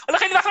اینا. حالا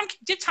خیلی وقتا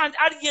یه چند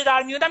یه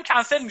در میادم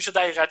کنسل میشد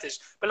دقیقتش،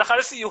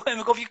 بالاخره سی او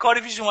میگفت یه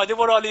کاری پیش اومده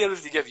برو حالا یه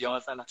روز دیگه بیا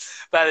مثلا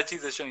برای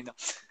چیزش و اینا.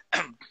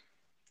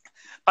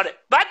 آره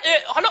بعد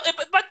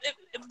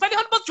ولی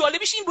حالا باز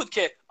جالبیش این بود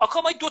که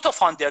آکامای 2 تا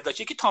فاندر داشت،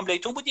 یکی تام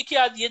لیتون بود، یکی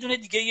از یه دونه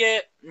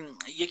دیگه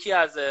یکی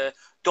از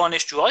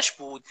دانشجوهاش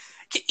بود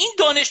که این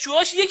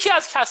دانشجوهاش یکی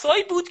از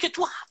کسایی بود که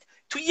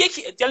تو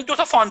یکی، یعنی 2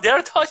 تا فاندر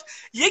داشت،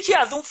 یکی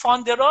از اون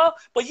فاندرها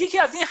با یکی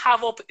از این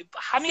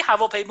همین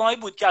هواپیمایی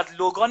بود که از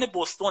لوگان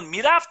بوستون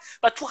میرفت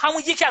و تو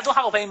همون یکی از اون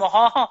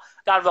هواپیماها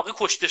در واقع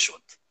کشته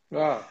شد.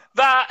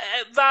 و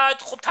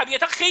خب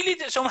طبیعتا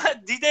خیلی شما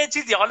دیده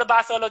چیزی، حالا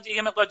بحث حالا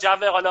یه مقدار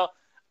جو حالا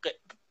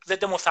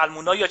ضد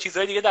مسلمونا یا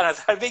چیزهای دیگه در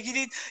نظر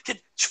بگیرید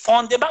که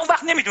فانده، من اون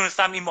وقت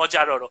نمیدونستم این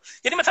ماجرا رو،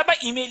 یعنی مثلا من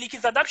ایمیلی که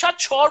زدم شاید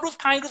 4 روز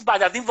 5 روز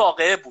بعد از این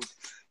واقعه بود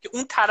که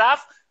اون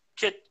طرف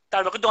که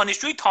در واقع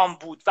دانشجوی تام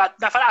بود و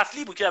نفر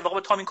اصلی بود که در واقع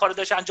با تام این کارو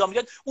داشت انجام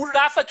میداد، اون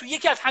رفت و تو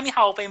یکی از همین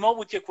هواپیما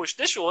بود که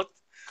کشته شد.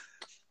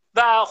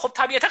 و خب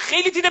طبیعتا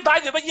خیلی دیده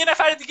بعد یه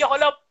نفر دیگه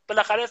حالا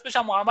بالاخره اسمش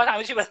هم محمد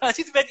همیشه به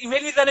چیزی به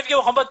ایمیل میزنه میگه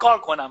میخوام باید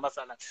کار کنم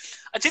مثلا،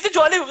 چیز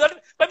جالبی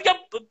بود. من میگم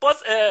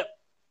باز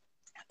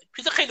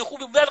چیز خیلی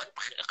خوبی بود،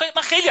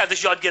 من خیلی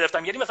ازش یاد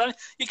گرفتم، یعنی مثلا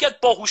یکی از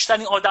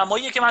باهوشترین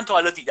آدماییه که من تا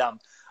حالا دیدم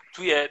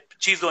توی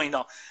چیز و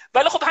اینا.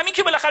 ولی خب همین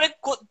که بالاخره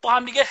با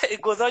هم دیگه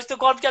گذاشت و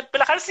کار کرد،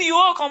 بالاخره سی او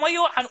آکامای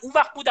اون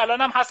وقت بود،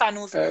 الان هم هست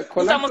هنوز.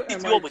 اون زمان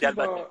سی او بود.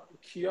 البته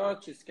کیا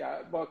چیز که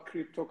با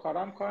کریپتو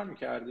کارام کار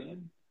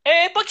می‌کردین؟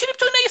 با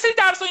کریپتو نه، یه سری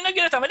درس و اینا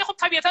گرفتم، ولی خب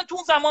طبیعتا تو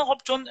اون زمان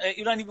خب چون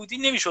ایرانی بودی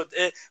نمیشد،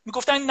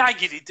 میگفتن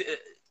نگیرید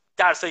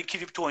درسای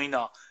کریپتو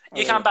اینا،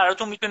 یکم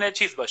براتون میتونه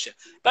چیز باشه.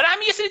 برای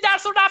همین یه سری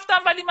درس رو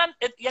رفتم، ولی من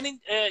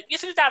یعنی یه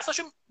سری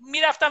درساشو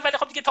میرفتم ولی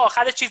خب دیگه تا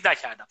آخرش چیز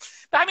نکردم.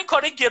 به همین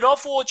کار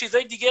گراف و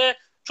چیزای دیگه،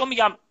 چون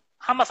میگم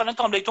هم مثلا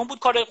تام لیتون بود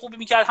کار خوبی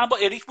میکرد، هم با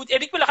اریک بود،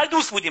 اریک بالاخره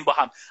دوست بودیم با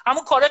هم،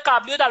 همون کار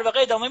قبلی رو در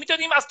واقع ادامه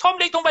میدادیم از تام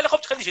لیتون، ولی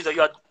خب خیلی چیزا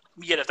یاد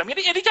میگرفتم.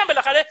 یعنی اریک هم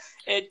بالاخره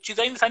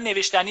چیزایی مثلا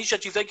نوشتنیش یا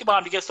چیزایی که با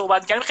هم دیگه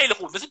صحبت می‌کردیم خیلی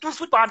خوب، مثل دوست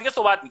بود با هم دیگه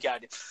صحبت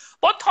می‌کردیم.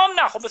 با تام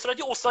نه، خب به صورت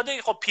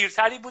استاد خب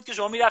پیرتری بود که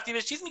شما می‌رفتی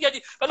بهش چیز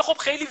می‌گردی، ولی خب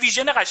خیلی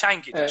ویژن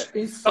قشنگی داشت.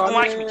 این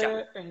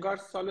سال انگار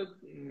سال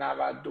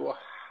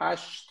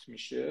 98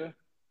 میشه،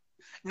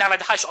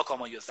 98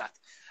 آکامایو زد.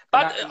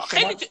 بعد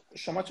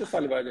شما چه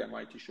سالی وارد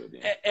MIT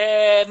شدین؟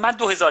 من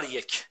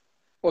 2001.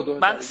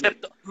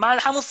 من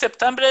همون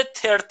سپتامبر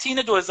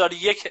 13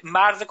 2001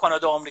 مرز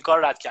کانادا و آمریکا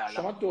رو رد کردم.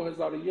 شما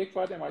 2001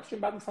 وارد MIT شدین،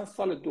 بعد مثلا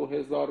سال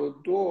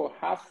 2002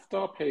 7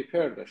 تا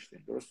پیپر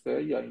داشتین،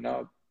 درسته یا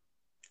اینا؟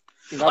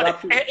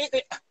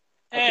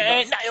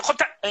 خب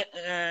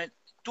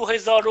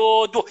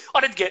 2002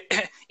 آره دیگه،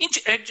 این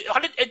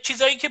حالا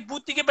چیزایی که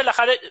بود دیگه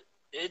بالاخره.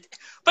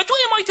 و تو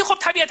MIT خب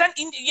طبیعتا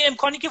این یه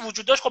امکانی که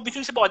وجود داشت، خب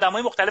میتونید با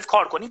آدمای مختلف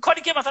کار کنی،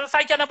 کاری که مثلا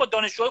سعی کردم با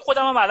دانشجوهای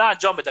خودم هم الان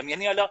انجام بدم.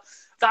 یعنی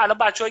الان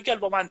بچه‌هایی که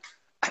با من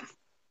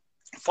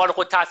فارغ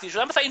التحصیل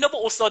شدن مثلا اینا با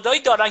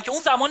استادایی دارن که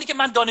اون زمانی که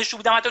من دانشجو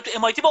بودم حتی تو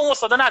MIT با اون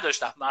استادا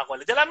نداشتم،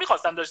 مقاله دلم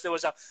می‌خواستم داشته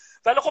باشم،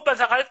 ولی خب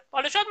بالاخره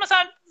حالا شاید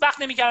مثلا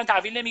وقت نمی‌کردن،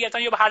 تحویل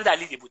نمی‌گرفتن، یا به هر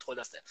دلیلی بود،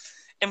 خلاصه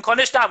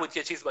امکانش نبود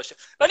که چیز باشه.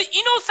 ولی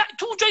اینو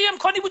تو اونجا یه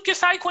امکانی بود که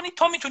سعی کنی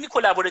تا میتونی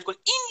کلابوریت کنی.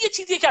 این یه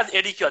چیزیه که از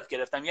اریک یاد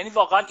گرفتم، یعنی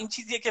واقعا این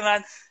چیزیه که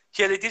من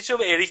کردیتشو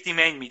به اریک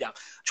دیمین میدم،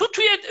 چون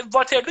توی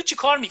واترلو چی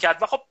کار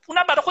میکرد و خب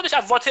اونم برای خودش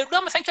از واترلو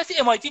هم مثلا کسی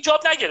MIT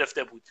جاب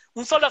نگرفته بود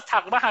اون سال، از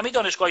تقریبا همه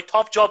دانشگاه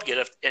تاپ جاب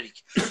گرفت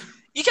اریک.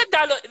 یکی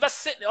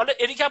حالا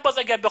اریک هم باز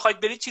اگر بخواید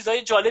برید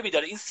چیزای جالبی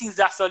داره. این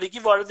 13 سالگی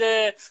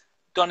وارد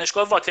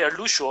دانشگاه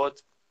واترلو شد،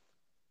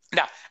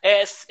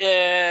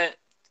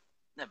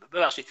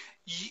 ببخشید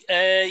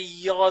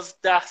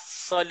 11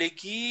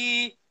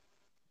 سالگی،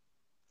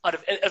 آره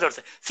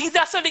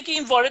 13 سالگی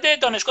این وارد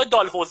دانشگاه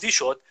دالهوزی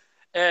شد.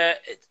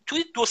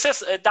 توی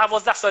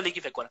 12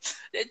 سالگی فکر کنم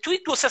توی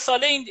 2-3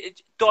 ساله این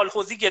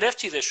دالهوزی گرفت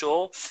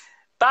چیزشو،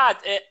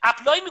 بعد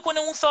اپلای میکنه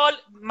اون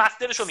سال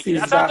مسترشو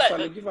میگیره. 13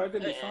 سالگی وارد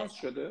لیسانس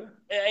شده،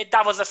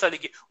 12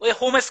 سالگی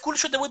هوم اسکول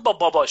شده بود با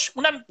باباش.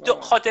 اونم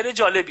خاطره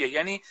جالبیه،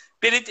 یعنی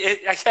برید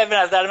اگه به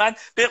نظر من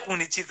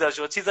بخونید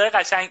چیزاشو، چیزای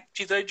قشنگ،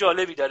 چیزای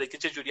جالبی داره که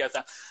چه جوری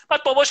هستن.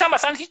 بعد باباش هم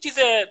مثلا هیچ چیز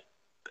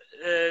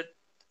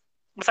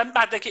مثلا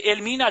مدرک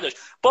علمی نداشت،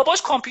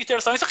 باباش کامپیوتر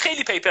ساینس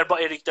خیلی پیپر با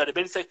اریک داره،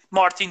 برید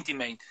مارتین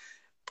دیمین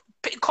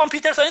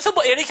کامپیوتر ساینس رو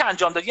با اریک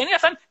انجام داد، یعنی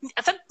اصلا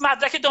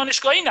مدرک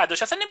دانشگاهی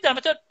نداشت، اصلا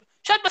نمیدونم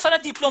شاید مثلا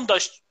دیپلم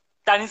داشت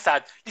در این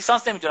سطح،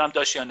 لیسانس نمیدونم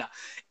داشت یا نه.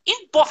 این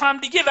با هم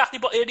دیگه وقتی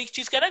با اریک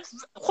چیز کردن،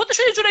 خودش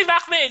یه جوری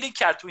وقت به اریک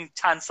کرد تو این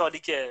چند سالی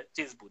که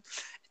چیز بود.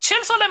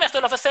 40 سال هم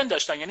اختلاف سن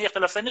داشتن، یعنی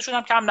اختلاف سنشون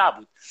هم کم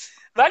نبود.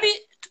 ولی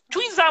تو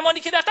این زمانی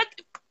که رفتن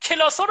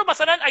کلاس‌ها رو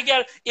مثلا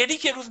اگر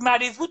اریک یه روز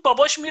مریض بود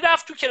باباش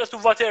میرفت تو کلاس تو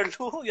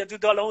واترلو یا تو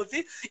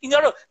دالهوزی اینا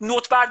رو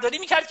نوت برداری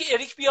میکرد که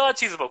اریک بیا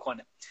چیز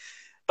بکنه.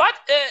 بعد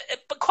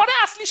کار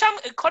اصلیش هم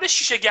کار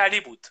شیشه‌گری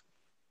بود،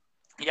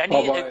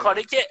 یعنی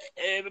کاری که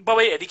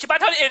بابای اریک.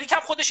 بعد حالا اریک هم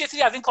خودش یه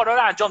سری از این کارا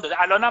رو انجام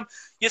داده، الانم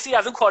یه سری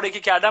از اون کاری که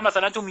کردن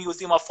مثلا تو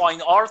میوزیم آف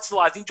فاین آرتس و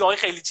از این جای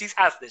خیلی چیز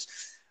هستش،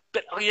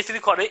 یه سری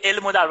کارهای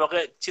علم و در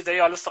واقع چیزای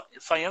حالا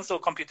ساینس و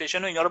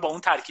کامپیوتیشن و اینا رو با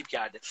اون ترکیب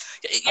کرده.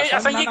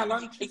 اصلا من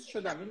الان چیز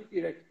شدم،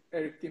 این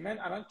اریک دیمن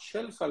الان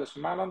 40 سالشه.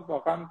 من الان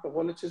واقعا به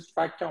قول چیز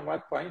فکر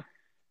اومد پایین.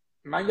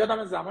 من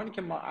یادم زمانی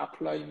که ما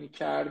اپلای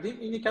می‌کردیم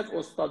این یکی از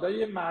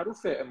استادای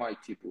معروف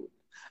MIT بود.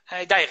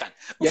 دقیقاً.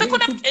 یعنی فکر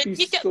کنم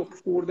 20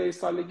 خورده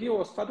سالگی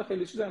استاد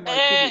خیلی چیز MIT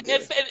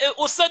بوده.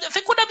 استاد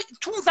فکر کنم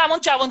تو اون زمان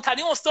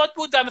جوان‌ترین استاد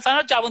بود و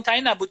مثلا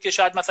جوان‌ترین نبود که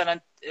شاید مثلا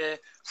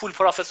فول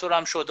پروفسور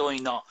هم شده و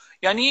اینا.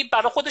 یعنی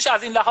برای خودش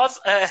از این لحاظ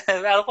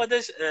برای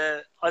خودش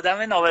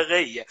آدم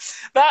نابغه‌ایه.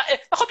 و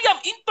خب میگم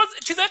این باز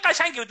چیزای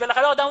قشنگی بود.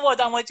 بالاخره آدم با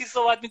آدمای چیز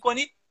صحبت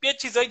می‌کنی یه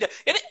چیزایی ده.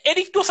 یعنی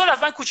اریک 2 سال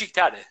از من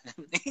کوچیک‌تره.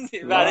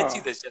 این برای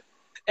چیزشه.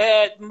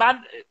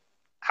 من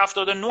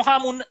 79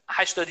 همون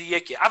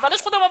 81.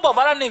 اولش خودم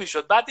باورم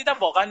نمیشد، بعد دیدم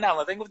واقعا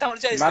نمازن، گفتم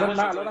من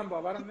الانم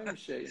باورم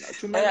نمیشه اینا.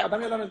 چون من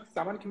آدم یادم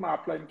زمانی که ما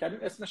اپلای می‌کردیم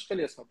اسمش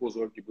خیلی اسم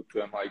بزرگی بود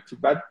تو MIT.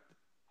 بعد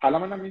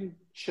الان منم این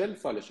 40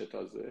 سالشه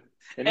تازه.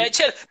 یعنی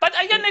 40. بعد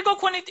اگر نگاه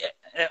کنید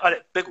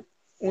آره بگو.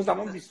 اون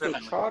زمان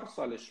 24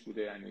 سالش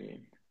بوده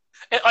یعنی.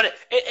 آره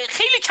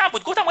خیلی کم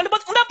بود. گفتم ولی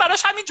باز اونم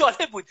براش همین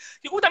جالب بود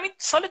که گفتم این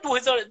سال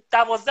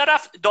 2012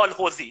 رفت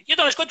دالهوزی، یه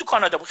دانشگاه تو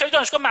کانادا بود، خیلی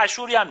دانشگاه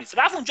مشهوری هم نیست،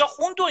 رفت اونجا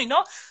خوند و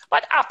اینا.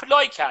 بعد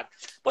اپلای کرد.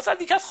 واسه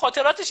یکی از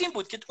خاطراتش این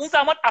بود که اون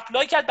زمان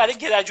اپلای کرد برای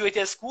گریجویت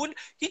اسکول،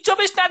 هیچ جا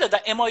بهش ندادن،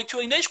 MIT و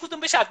اینا هیچ کدوم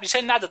بهش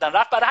ادمیشن ندادن،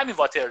 رفت برای همین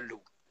واترلو.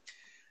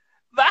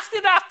 وقتی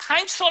رفت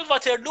 5 سال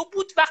واترلو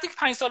بود. وقتی که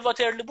 5 سال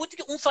واترلو بود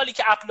دیگه اون سالی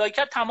که اپلای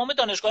کرد تمام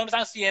دانشگاه‌ها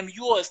مثلا CMU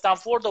و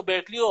استنفورد و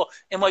برکلی و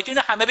MIT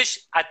اینا همه بهش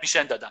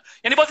ادمیشن دادن.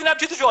 یعنی باز اینم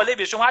چیز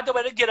جالبیه، شما حتی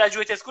برای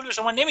گریجویت اسکول به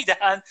شما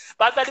نمیدن،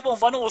 بعد ولی به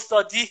عنوان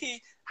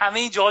استادی همه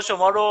این جاها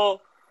شما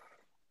رو.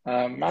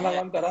 من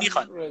الان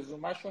دارم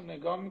رزومه‌شو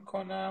نگاه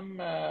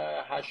میکنم.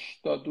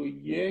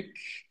 81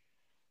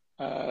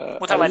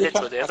 متولد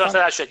شده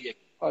 1981.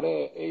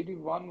 آره 81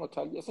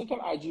 متولد. اصلا که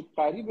عجیب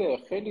غریبه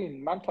خیلی.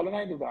 من تا حالا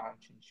ندیدم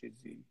همچین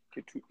چیزی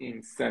که تو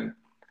این سن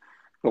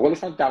به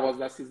قولشون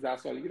 12-13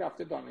 سالگی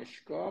رفته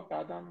دانشگاه،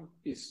 بعدم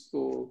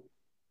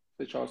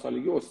 23-4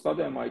 سالگی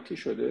استاد MIT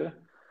شده.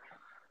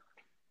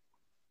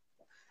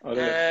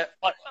 آره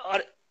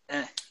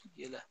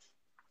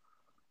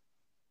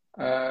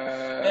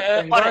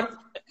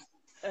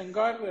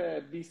انگار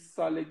 20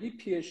 سالگی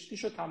پی اچ دی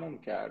شو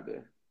تموم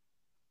کرده.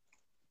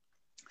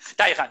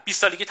 دقیقاً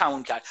 20 سالگی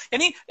تموم کرد.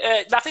 یعنی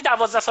وقتی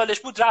 12 سالش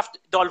بود رفت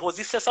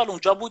دالهوزی، 3 سال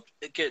اونجا بود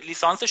که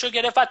لیسانسش رو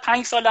گرفت، بعد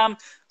 5 سالم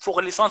فوق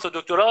لیسانس و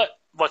دکترا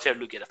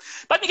واترلو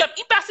گرفت. بعد میگم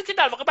این بحثی که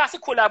در واقع بحث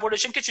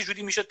کلابوریشن که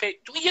چجوری میشد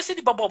تو یه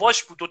سری با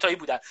باباش بود، دوتایی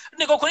بودن،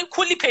 نگاه کنیم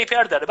کلی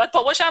پیپر داره. بعد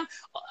باباش هم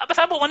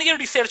مثلا به عنوان یه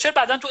ریسرچر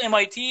بعدن تو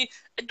MIT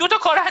 2 تا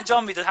کار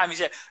انجام میداد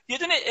همیشه. یه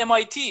دونه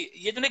MIT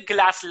یه دونه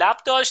گلاس لب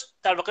داشت،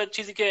 در واقع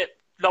چیزی که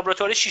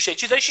لابراتوار شیشه،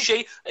 چیزای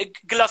شیشه‌ای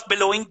گلاس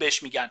بلوینگ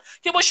بهش میگن،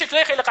 که با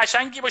شکل‌های خیلی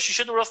قشنگی با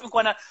شیشه درست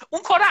میکنن.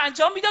 اون کارو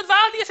انجام میداد و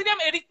یه سری هم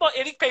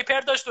اریک پیپر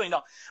داشت و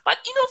اینا. بعد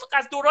اینو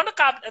از دوران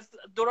قبل، از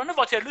دوران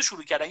واترلو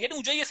شروع کردن. یعنی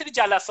اونجا یه سری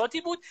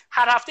جلساتی بود،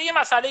 هر هفته یه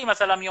مسئله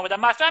مثلا میومدن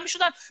مطرح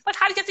میشدن، بعد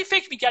هر کسی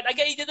فکر میکرد،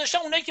 اگه ایده داشتن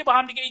اونایی که با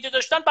هم دیگه ایده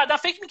داشتن بعدا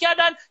فکر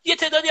میکردن، یه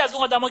تعدادی از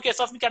اون آدما که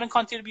احساس میکردن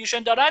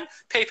کانتریبیوشن دارن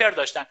پیپر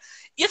داشتن.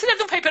 یه سری از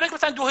اون پیپرها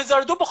مثلا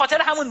 2002 به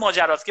خاطر همون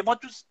ماجراست که ما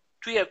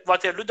توی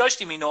واترلو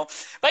داشتیم اینو.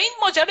 و این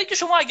ماجرایی که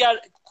شما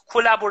اگر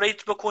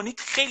کلابوریت بکنید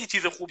خیلی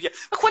چیز خوبیه.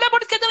 و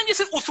کلابوریت کردن یه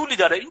سری اصولی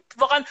داره این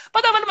واقعا.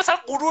 بعد اول مثلا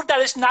غرور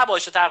درش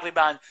نباشه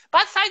تقریبا.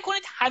 بعد سعی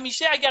کنید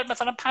همیشه اگر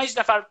مثلا 5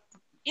 نفر،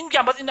 این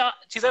میگم باز این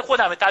چیزای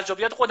خودمه،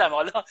 تجربیات خودمه،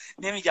 حالا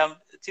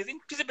نمیگم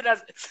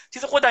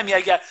چیز خودمی.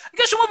 اگر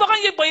شما واقعا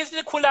یه با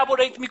یه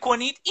کلابوریت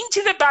میکنید این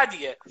چیز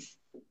بدیه.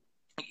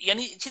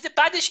 یعنی چیز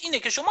بعدش اینه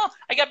که شما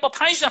اگر با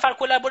 5 نفر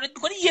کلابوریت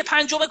میکنید یه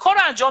پنجم کارو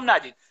انجام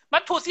ندید. من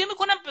توصیه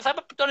میکنم مثلا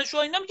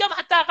دانشجوها اینا میگم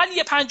حداقل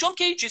یه پنجم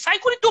که هیچی، سعی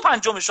کنید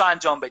 2/5 رو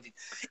انجام بدید.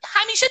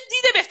 همیشه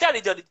دید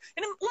بهتری دارید.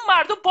 یعنی اون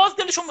مردم باز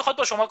دلشون میخواد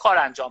با شما کار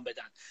انجام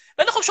بدن.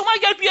 ولی خب شما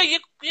اگر بیای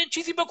یه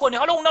چیزی بکنی،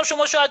 حالا اونا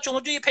شما شاید شما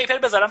توی پیپر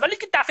بذارن ولی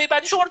که دفعه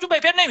بعدی شما رو تو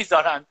پیپر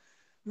نمیذارن،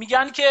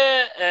 میگن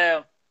که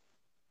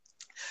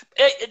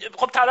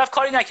خب طرف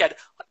کاری نکرد.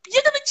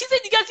 یه دونه چیز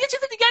دیگه است، یه چیز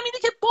دیگه اینه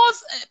که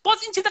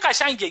باز این چیز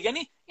قشنگه.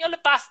 یعنی حالا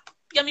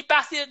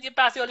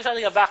بحثی حالا شاید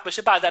اگه وقت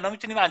بشه بعداً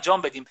میتونیم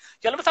انجام بدیم.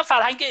 یا مثلا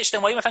فرهنگ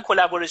اجتماعی، مثلا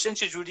کلابوریشن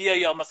چجوریه،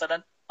 یا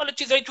مثلا حالا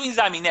چیزایی تو این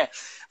زمینه.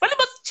 ولی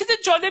باز چیز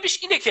جالبش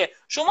اینه که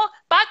شما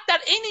بعد در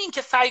عین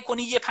اینکه سعی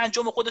کنی یه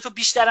پنجم خودت رو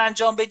بیشتر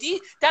انجام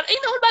بدی، در عین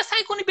حال باید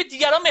سعی کنی به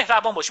دیگران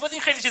مهربان باشی. باز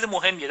این خیلی چیز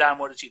مهمیه در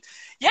مورد چیز.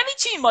 یعنی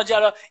چی این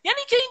ماجرا؟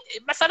 یعنی که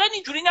مثلا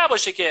اینجوری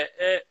نباشه که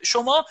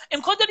شما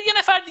امکان داره یه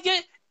نفر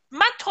دیگه،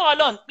 من تا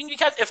الان این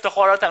یکی از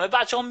افتخاراتمه،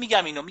 بچه‌ها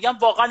میگم اینو، میگم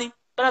واقعا این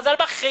به نظر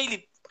من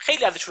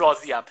خیلی ازش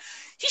راضیم.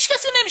 هیچ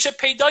کسی نمیشه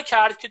پیدا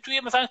کرد که توی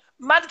مثلا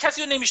من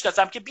کسی رو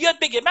نمیشناسم که بیاد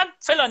بگه من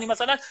فلانی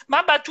مثلا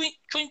من بعد توی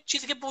چون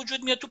چیزی که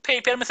وجود میاد تو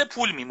پیپر مثل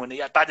پول میمونه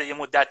یا بعد یه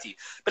مدتی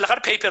بالاخره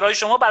پیپرهای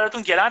شما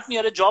براتون گرانت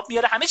میاره، جاب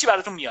میاره، همه چی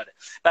براتون میاره.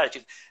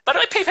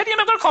 برای پیپر یه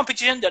مقدار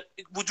کامپیتیشن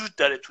وجود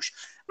داره توش.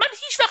 من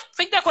هیچ وقت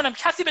فکر نکنم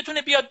کسی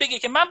بتونه بیاد بگه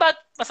که من بعد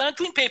مثلا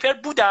تو این پیپر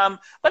بودم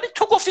ولی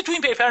تو گفتی تو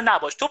این پیپر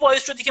نباش، تو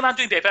باعث شدی که من تو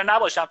این پیپر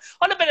نباشم.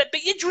 حالا به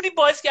یه جوری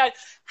باعث کرد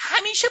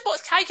همیشه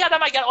سعی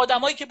کردم اگر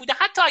آدمایی که بودن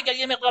حتی اگر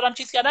یه مقدارم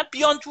چیز کردن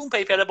بیان تو اون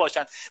پیپر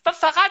باشن و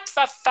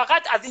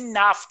فقط از این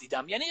نفع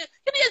دیدم. یعنی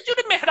یه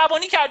جوری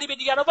مهربانی کردی به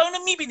دیگران و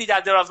اونو می‌بینی در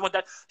دراز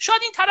مدت.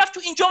 شاید این طرف تو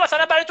اینجا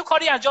مثلا برای تو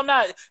کاری انجام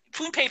نه،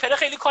 تو این پیپر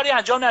خیلی کاری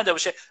انجام نده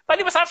باشه،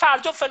 ولی مثلا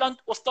فردا فلان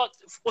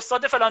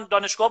استاد فلان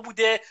دانشگاه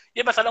بوده،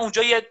 یه مثلا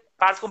اونجا یه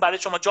فرض کن برای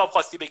شما جاب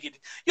خواستی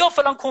بگیرید، یا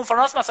فلان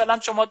کنفرانس مثلا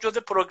شما جزء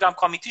پروگرام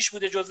کامیتیش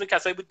بوده، جزء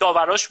کسایی بود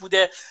داوراش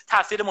بوده،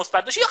 تاثیر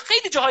مثبت داشته، یا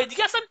خیلی جاهای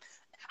دیگه اصلا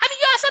همین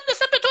یا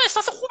اصلا به تو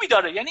احساس خوبی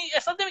داره. یعنی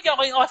اصلا نمیگه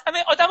آقا این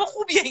آدم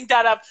خوبیه این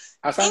طرف،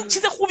 این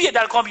چیز خوبیه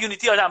در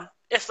کامیونیتی آدم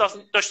احساس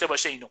داشته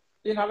باشه اینو.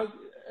 این حالا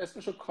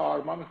اسمشو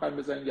کارما میخوایم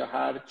بزنیم یا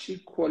هر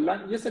چی،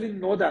 کلا یه سری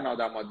نودن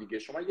آدما دیگه.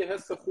 شما یه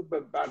حس خوب به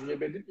بقیه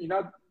بدین،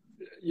 اینا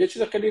یه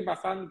چیز خیلی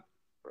مثلا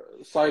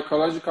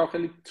سایکولوژیکال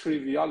خیلی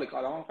تریویاله که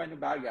آدما میخوان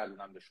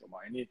برگردونن به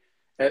شما. یعنی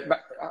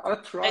حالا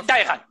تراست،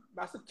 دقیقاً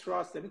بحث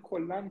تراست، یعنی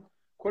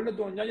کل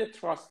دنیا یه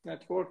تراست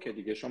نتورک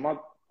دیگه.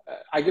 شما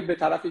اگه به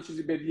طرف یه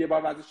چیزی بدی یه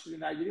بار ازش چیزی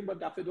نگیریم با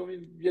دفعه دوم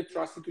یه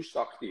تراستی توش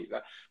ساختی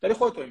و داری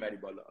خودت میبری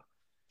بالا.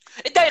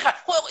 دقیقاً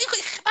این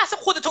بحث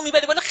خودتو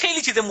میبری بالا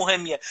خیلی چیز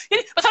مهمیه.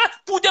 یعنی مثلا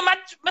بوده من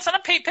مثلا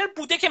پیپر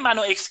بوده که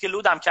منو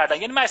اکسکلودم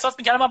کردن، یعنی من احساس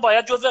می‌کردم من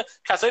باید جزء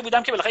کسایی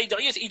بودم که بالاخره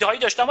ایده هایی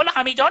داشتم، ولی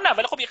همه ایده ها نه،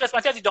 ولی خب یه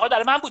قسمتی از ایده ها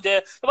در من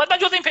بوده و بعد من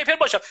جزء این پیپر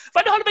باشم،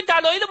 ولی حالا به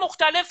دلایل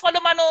مختلف حالا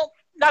منو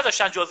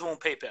نذاشتن جزء اون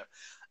پیپر.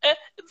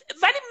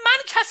 ولی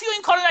من کسی رو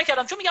این کارو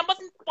نکردم، چون میگم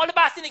بالا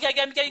بحث اینه که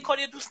اگر میگن این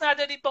کاری دوست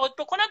نداری باید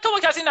بکنن، تو با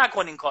کسی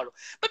نکن این کارو.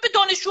 به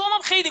دانشجوام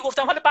هم خیلی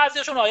گفتم، حالا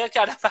بعضیاشون رعایت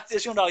کردن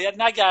بعضیاشون رعایت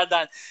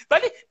نکردن،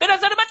 ولی به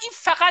نظر من این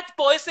فقط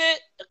باعث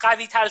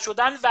قوی تر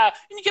شدن و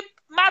اینی که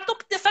مردم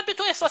نسبت به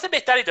تو احساس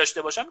بهتری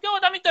داشته باشن. میگه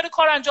آدمی داره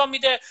کار انجام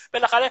میده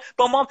بالاخره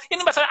با ما،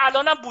 یعنی مثلا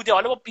الانم بوده،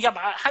 حالا میگم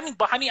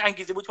با همین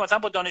انگیزه بود که مثلا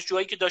با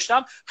دانشجوهایی که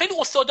داشتم خیلی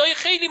استادای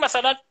خیلی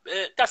مثلا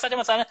درصد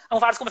مثلا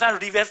همون فرض کن مثلا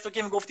ریوست رو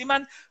که میگفتی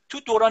من تو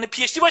دوران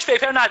پی اچ دی باش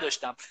پیپر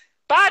نداشتم،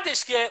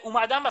 بعدش که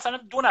اومدم مثلا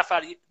دو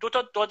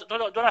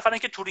نفرن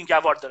که تورینگ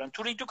اوارد دارن.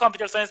 تورینگ تو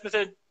کامپیوتر ساینس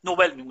مثل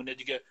نوبل میمونه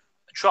دیگه،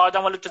 شاید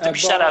هم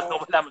بیشتر از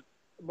نوبل هم.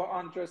 با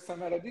آندرس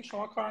سمرادیک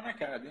شما کار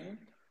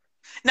نکردین؟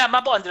 نه من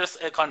با آندرس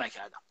کار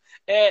نکردم.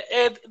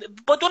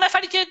 با دو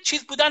نفری که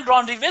چیز بودن،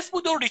 ران ریوس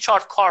بود و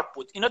ریچارد کارپ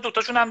بود، اینا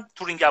دوتاشون هم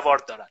تورینگ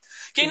اوارد دارن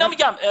که اینا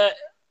میگم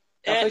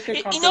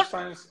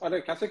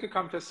کسی که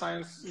کامپیوتر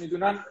ساینس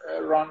میدونن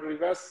ران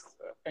ریوس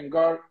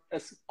انگار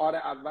اسم آر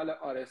اول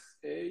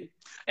RSA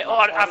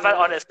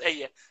اول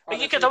RSA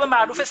یه کتاب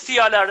معروف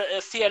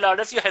CLRS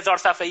یا 1000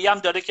 صفحه‌ای هم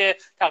داره که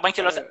تقریبا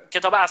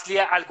کتاب اصلی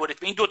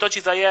الگوریتم. این دوتا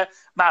چیزای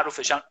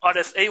معروفشن.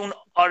 RSA اون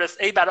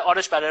RSA برای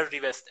آرش برای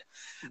ریوسته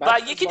و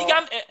یکی دیگه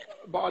هم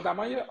با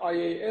آدمای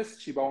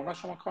IAS چی؟ با اونا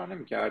شما کار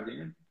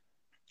نمی‌کردین؟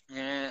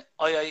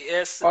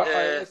 IAS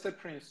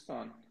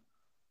پرینستون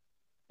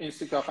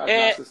اینستیتوت آف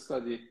ادوانس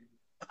استادی.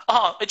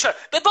 چرا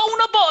با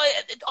اونا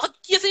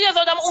یه سری از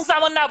آدم اون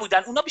زمان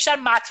نبودن، اونا بیشتر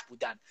مت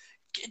بودن.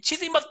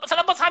 چیزی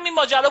مثلا باز همین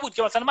ماجرا بود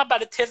که مثلا من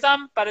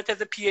برای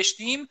تز پی اچ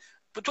دیم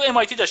تو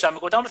MIT داشتم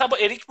میگفتم، مثلا با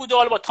اریک بود و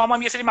حالا با تام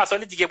هم یه سری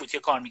مسائل دیگه بود که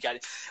کار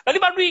می‌کردیم، ولی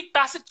من روی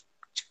بحث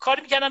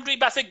کاری می‌کردم روی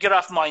بحث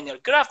گراف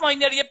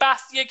ماینر یه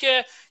بحثیه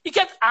که یکی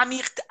از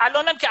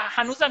الانم که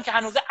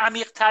هنوز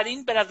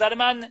عمیق‌ترین به نظر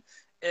من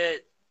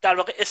در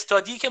واقع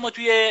استادی که ما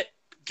توی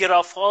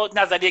گراف‌ها،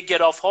 نظریه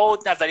گراف‌ها و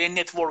نظریه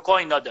نتورک‌ها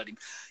اینا داریم.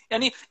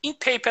 یعنی این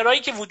پیپرایی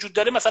که وجود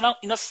داره مثلا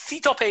اینا 30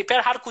 تا پیپر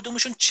هر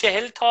کدومشون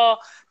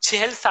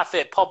 40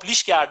 صفحه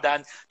پابلیش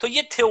کردن تا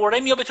یه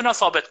تئورمی رو بتونن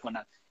ثابت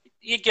کنن.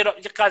 یه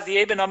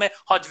قضیه به نام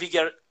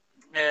هادویگر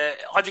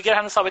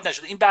هنوز ثابت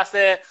نشده. این بحث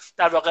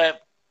در واقع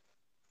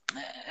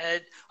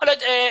حالا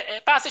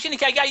بحثش اینه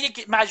که اگر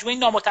یک مجموعه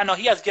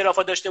نامتناهی از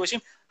گرافا داشته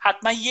باشیم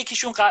حتما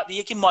یکیشون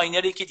یکی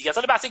ماینر یکی دیگه.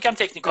 اصلا بحث کم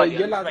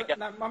تکنیکالیه.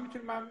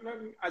 من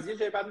از یه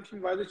جای بعد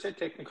میتونیم وارد چه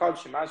تکنیکال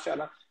بشیم.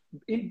 مثلا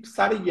این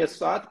سر یه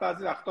ساعت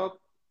بعضی وقتا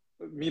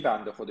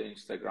میبنده خود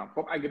اینستاگرام.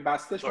 خب اگه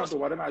بستش ما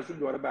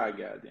دوباره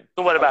برگردیم.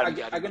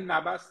 اگه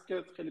نبست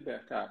که خیلی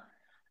بهتر.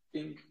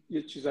 این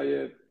یه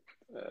چیزای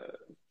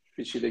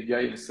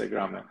پیچیدگی‌های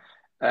اینستاگرامه.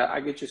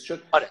 اگه چیز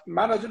شد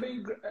من راجع به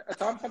این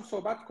اتفاقا می‌خوام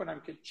صحبت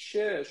کنم که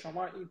چه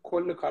شما این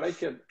کل کارهایی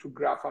که تو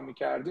گرافا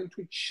می‌کردین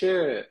تو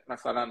چه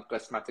مثلا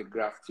قسمت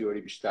گراف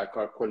تئوری بیشتر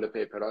کار کل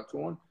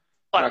پیپراتون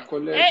و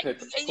کل پیپر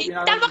خب این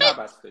الان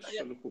نبستش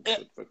خیلی خوب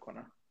شد فکر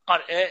کنم.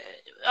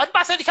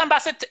 بحث دیگه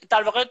بحث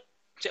در واقع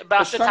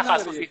بحث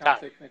تخصصی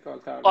تر.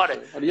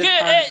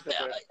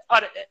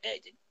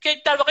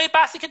 که در واقع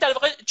بحثی که در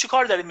واقع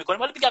چیکار داریم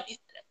می‌کنیم. ولی بگم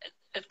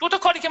دو تا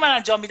کاری که من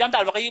انجام میدم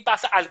در واقع یه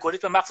بحث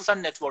الگوریتم، مخصوصا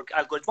نتورک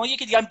الگوریتم،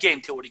 یکی دیگه هم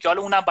گیم تئوری که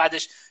حالا اونم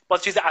بعدش با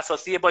چیز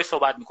اساسیه باید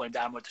صحبت میکنیم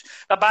در موردش،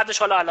 و بعدش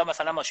حالا الان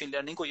مثلا ماشین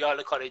لرنینگ و یا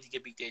حالا کارهای دیگه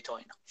بیگ دیتا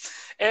اینا.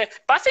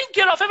 بحث این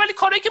گرافه، ولی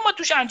کارهایی که ما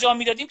توش انجام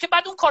میدادیم که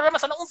بعد اون کارا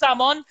مثلا اون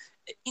زمان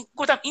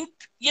گفتم این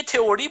یه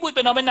تئوری بود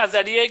به نام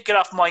نظریه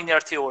گراف ماینر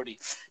تئوری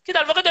که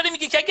در واقع داره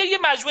میگه که اگر یه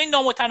مجموعه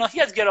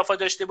نامتناهی از گرافا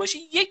داشته باشی،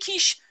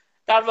 یکیش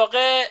در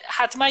واقع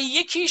حتما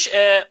یکیش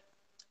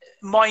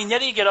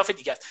ماینر یه گراف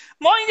دیگه است.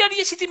 ماینر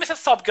یه چیزی مثل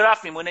ساب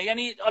گراف میمونه،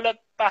 یعنی حالا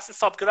بحث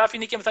ساب گراف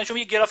اینه که مثلا شما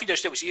یه گرافی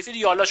داشته باشی، یه سری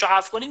یالاشو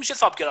حذف کنی میشه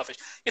ساب گرافش،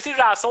 یه سری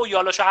رأسا و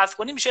یالاشو حذف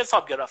کنی میشه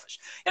ساب گرافش.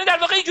 یعنی در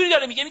واقع اینجوری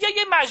داره میگه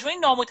یه مجموعه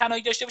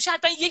نامتناهی داشته باشی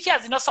حتما یکی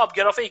از اینا ساب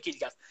گراف یکی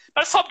دیگه است.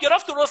 برای ساب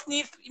گراف درست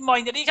نیست،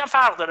 ماینر یکم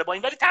فرق داره با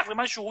این، ولی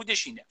تقریبا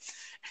شهودش اینه.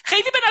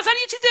 خیلی به نظر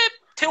یه چیز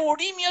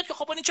تئوری میاد که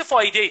خب این چه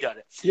فایده‌ای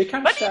داره.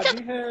 یکم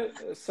شبیه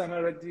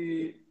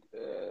سمردی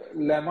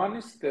لما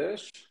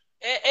نیستش؟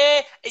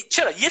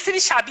 چرا یه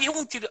سری شبیه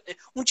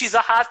اون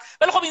چیزا هست،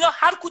 ولی خب اینا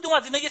هر کدوم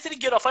از اینا یه سری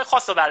گرافای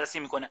خاص رو بررسی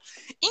میکنه.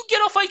 این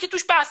گرافایی که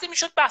توش بحث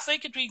میشد، بحثایی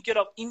که تو این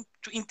گراف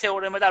تو این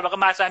تئورم در واقع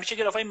مطرح میشه،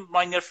 گرافای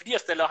ماینر فری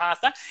اصطلاحا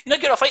هستن. اینا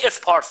گرافای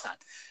اسپارسن،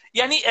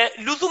 یعنی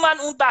لزوما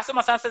اون بحث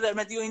مثلا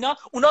سدرمدی و اینا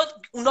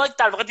اونا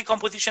در واقع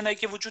دیکامپوزیشن هایی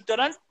که وجود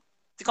دارن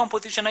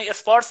دیکامپوزیشن های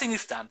اسپارسی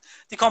نیستن.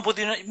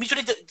 دیکامپوزیشن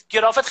میتونه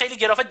گرافت خیلی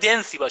گراف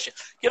دنسی باشه.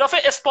 گراف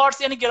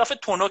اسپارس یعنی گراف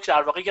تونوک،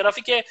 در واقع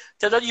گرافی که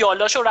تعداد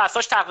یالاش و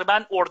رأساش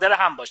تقریبا اوردر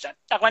هم باشن،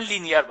 تقریبا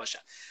لینیر باشن.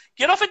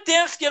 گراف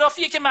دنس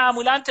گرافیه که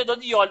معمولا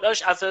تعداد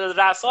یالاش از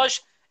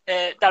رأساش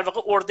در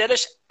واقع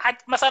اوردرش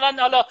مثلا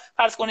حالا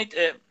فرض کنید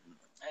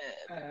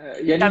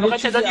یعنی در واقع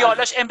تعداد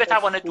یالاش n به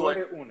توان 2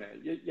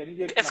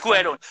 یعنی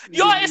اسکوئر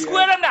یا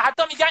اسکوئر هم نه،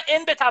 حتی میگن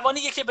n به توان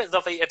 1 به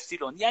اضافه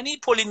اپسیلون، یعنی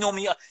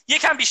پولینومیال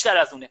یکم بیشتر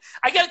از اونه.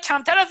 اگر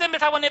کمتر از n به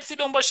توان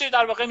اپسیلون باشه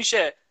در واقع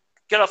میشه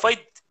گرافای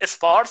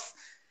اسپارس،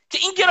 که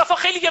این گرافا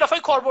خیلی گرافای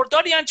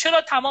کاربرداری ان.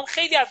 چرا؟ تمام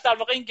خیلی از در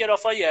واقع این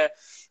گرافای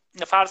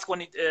فرض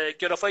کنید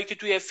گرافایی که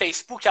توی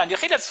فیسبوک ان یا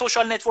خیلی از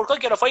سوشال نتورک ها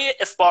گرافای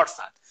اسپارس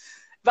ان،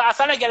 و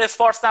اصلا اگر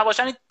اسپارس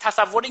نباشن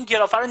تصور این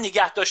گرافه رو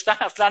نگه داشتن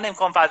اصلا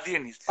امکان پذیر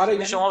نیست. آره،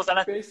 یعنی شما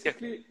مثلا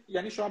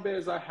یعنی شما به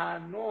ازای هر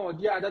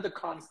نود یه عدد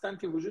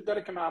کانستانتی وجود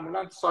داره که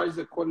معمولا سایز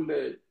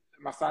کل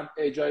مثلا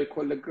اجای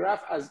کل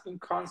گراف از این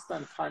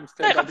کانستانت تایمز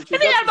تعداد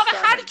چیزا، یعنی در واقع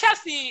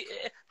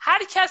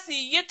هر کسی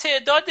یه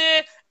تعداد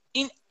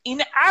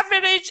این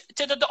اوریج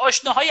تعداد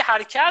آشناهای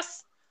هر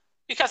کس،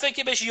 یه کسایی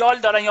که بهش یال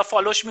دارن یا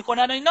فالوش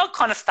میکنن اینا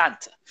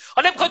کانستانت.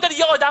 حالا امکان داره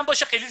یه آدم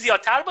باشه خیلی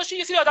زیادتر باشه،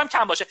 یه سری آدم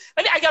کم باشه،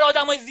 ولی اگر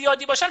آدمای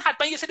زیادی باشن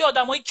حتما یه سری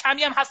آدمای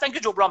کمی هم هستن که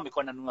جبران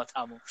میکنن اونا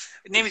تموم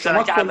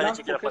نمیذارن که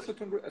اولیج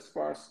گرافتون رو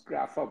اسپارس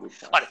گرافا بود.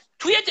 آره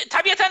توی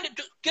طبیعتا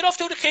گراف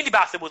تئوری خیلی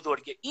بحث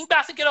بزرگه. این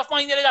بحث گراف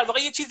ماینر در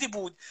واقع یه چیزی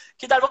بود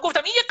که در واقع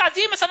گفتم این یه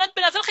قضیه مثلا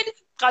به نظر خیلی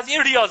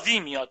قضیه ریاضی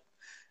میاد.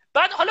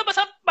 بعد حالا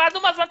مثلا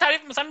مردم از من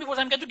تعریف مثلا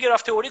میپرسن که تو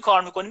گراف تئوری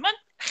کار میکنی. من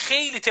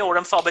خیلی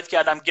تئورم ثابت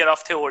کردم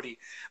گراف تئوری،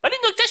 ولی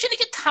نکتهش اینه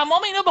که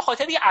تمام اینا به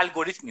خاطر یه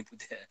الگوریتمی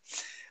بوده.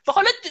 و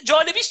حالا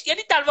جالبیش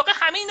یعنی در واقع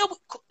همه اینا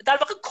در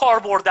واقع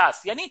کاربرده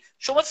است، یعنی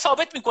شما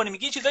ثابت میکنی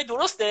میگی یه چیزای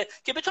درسته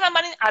که بتونم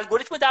من این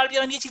الگوریتم رو در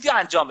بیارم یه چیزی رو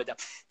انجام بدم.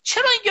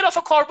 چرا این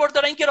گرافا کاربرد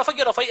داره؟ این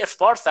گرافای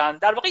اسپارسن،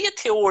 در واقع یه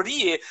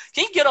تئوریه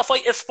که این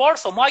گرافای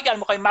اسپارس رو ما اگر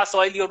میخوایم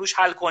مسائلی رو روش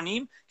حل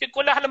کنیم، که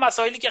کل حل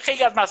مسائلی که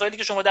خیلی از مسائلی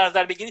که شما در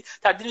نظر بگیرید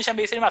تبدیل میشن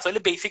به یه سری مسائل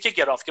بیسیک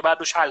گراف که بعد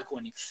روش حل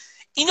کنیم،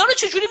 اینا رو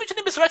چجوری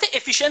میتونیم به صورت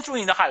افیشنت رو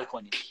اینا حل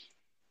کنیم؟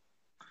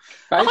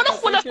 حالا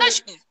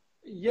خلاصش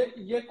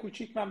یه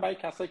کوچیک من برای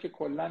کسایی که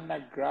کلا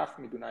نه گراف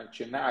میدونن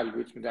چه نه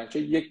الگوریتم میدونن چه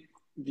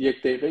یک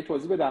دقیقه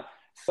توضیح بدم.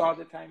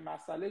 ساده ترین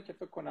مسئله که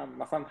فکر کنم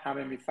مثلا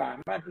همه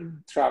میفهمن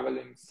این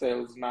ترافلینگ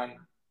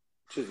سیلزمن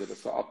چیزه،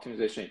 بس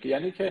اپتیمیزیشن، که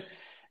یعنی که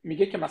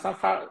میگه که مثلا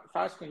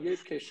فرض کن یه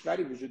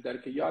کشوری وجود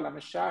داره که یه عالمه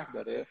شهر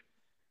داره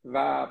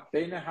و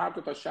بین هر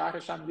دو تا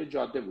شهرش هم یه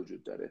جاده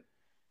وجود داره.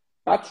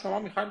 بعد شما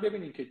میخواین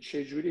ببینین که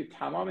چه جوری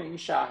تمام این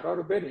شهرها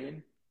رو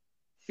برین،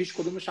 هیچ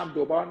کدومش هم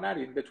دوبار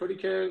نرین، به طوری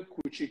که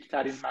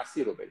کوچکترین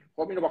مسیر رو برین.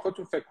 خب اینو با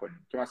خودتون فکر کنین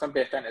که مثلا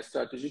بهترین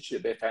استراتژی چیه،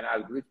 بهترین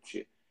الگوریتم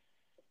چیه.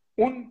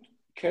 اون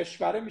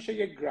کشوره میشه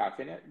یک گراف،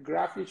 یعنی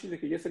گراف یه چیزی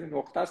که یه سری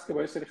نقطه است که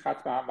با یه سری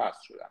خط به هم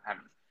وصل شدن،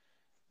 همین.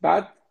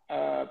 بعد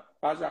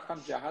بعضی وقتا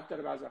جهت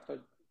داره، بعضی وقتا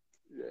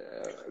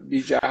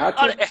بی جهت.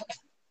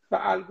 و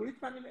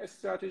الگوریتم هم این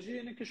استراتژی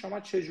اینه که شما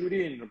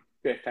چجوری این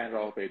بهترین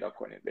راه پیدا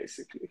کنید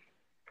بیسیکلی.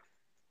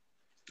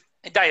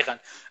 دقیقاً.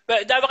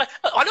 در واقع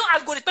حالا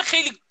الگوریتم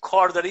خیلی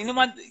کار داره. اینو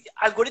من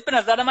الگوریتم به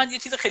نظر من یه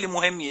چیز خیلی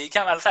مهمیه،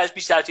 یکم الان سرش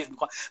بیشتر چیز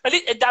می‌کنم،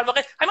 ولی در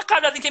واقع همین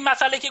قبل از اینکه این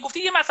مسئله که گفتی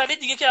یه مسئله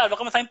دیگه که در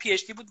واقع مثلا پی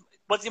اچ دی بود،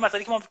 باز یه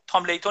مسئله که من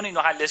تام لیتون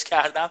اینو حلش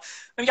کردم.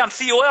 میگم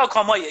سی او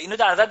آکامای اینو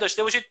در نظر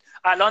داشته باشید.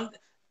 الان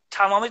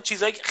تمام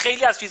چیزایی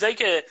خیلی از چیزایی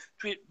که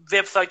توی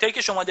وبسایتایی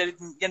که شما دارید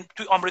یعنی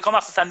توی آمریکا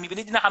مخصوصا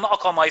می‌بینید اینا همه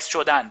آکامایز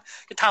شدن،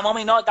 که تمام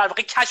اینا در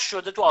واقع کش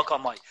شده تو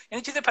آکامای،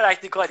 یعنی چیز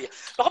پرکتیکالیه.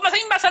 خب مثلا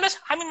این مسئله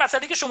همین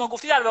مسئله که شما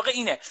گفتی در واقع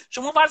اینه.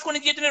 شما فرض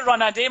کنید یه دونه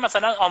راننده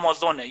مثلا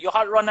آمازونه یا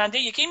هر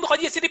راننده که این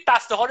می‌خواد یه سری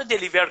بسته ها رو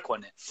دلیور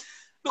کنه.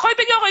 میخوای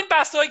بگی آقا این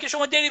بسته‌هایی که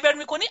شما دلیور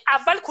میکنی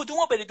اول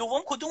کدومو بری،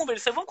 دوم کدومو بری،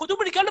 سوم کدومو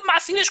بری که حالا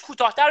مسیرش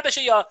کوتاه‌تر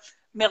بشه یا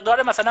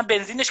مقدار مثلا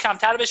بنزینش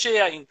کمتر بشه،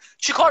 یا این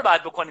چیکار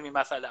باید بکنیم این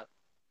مثلا.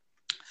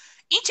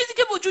 این چیزی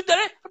که وجود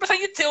داره مثلا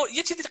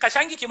یه چیزی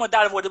قشنگی که ما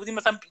در آورده بودیم،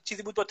 مثلا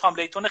چیزی بود با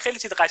تاملیتون، خیلی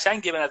چیز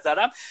قشنگیه به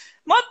نظرم.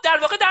 ما در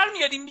واقع در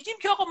میاریم میگیم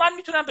که آقا من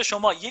میتونم به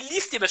شما یه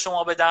لیستی به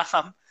شما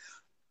بدم،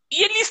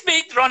 یه لیست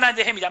به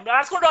راننده میدم.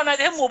 فرض کن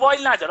راننده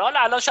موبایل نداره، حالا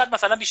الان شاید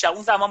مثلا بیشتر،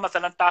 اون زمان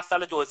مثلا 10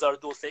 سال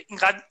 2002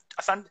 اینقدر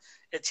اصلا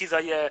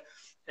چیزای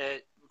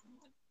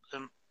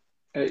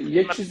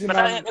یه چیزی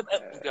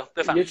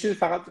یه چیزی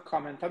فقط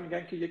کامنت ها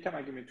میگن که یکم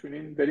اگه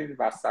میتونین برین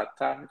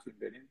وسط‌تر میتونین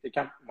برین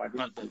یکم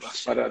اومدین.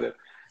 آره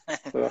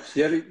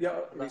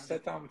یا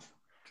ریست هم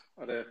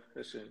آره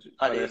بشه اینجوری.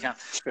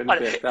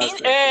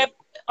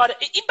 آره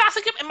این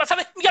بحثی که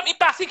مثلا میگم این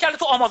بحثی که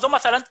تو آمازون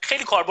مثلا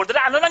خیلی کاربرد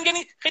داره الان،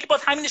 یعنی خیلی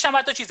باز همینش هم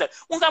حتی چیزه.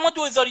 اون زمان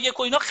 2001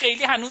 و اینا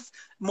خیلی هنوز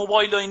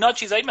موبایل و اینا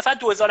چیزایی، مثلا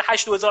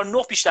 2008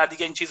 2009 بیشتر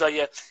دیگه این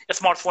چیزای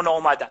اسمارت فون ها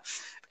اومدن.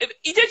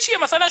 ایده چیه؟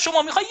 مثلا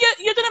شما میخوای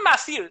یه دونه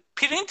مسیر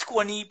پرینت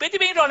کنی بدی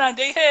به این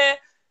راننده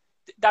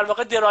در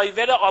واقع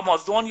درایور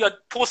آمازون یا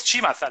پست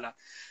چی مثلا،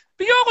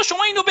 بگی آقا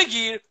شما اینو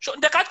بگیر.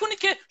 دقت کنید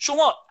که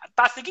شما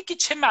بستگی که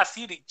چه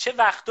مسیری، چه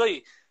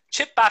وقتایی،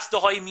 چه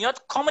بسته‌هایی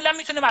میاد کاملا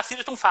میتونه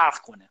مسیرتون فرق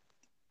کنه.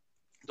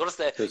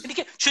 درسته؟ یعنی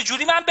که چه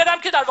جوری من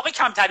برم که در واقع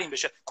کمترین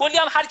بشه. کلی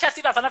هم هر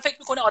کسی مثلا فکر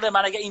میکنه آره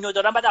من اگه اینو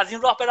دارم بعد از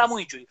این راه برم و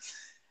اینجوری.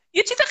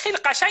 یه چیز خیلی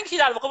قشنگی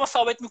در واقع ما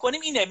ثابت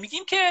میکنیم اینه،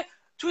 میگیم که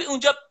توی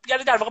اونجا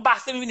یعنی در واقع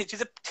بحث میبینید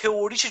چیز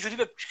تئوری چه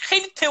جوری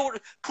خیلی تئوری،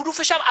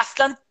 پروفش هم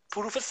اصلا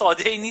پروف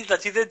ساده ای نیست و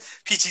چیز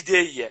پیچیده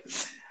ایه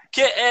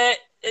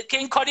که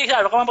این کاری که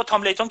در واقع من با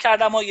تام لیتون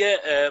کردم و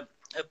یه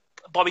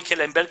بابی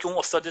کلنبل که اون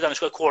استاد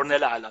دانشگاه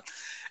کورنل الان،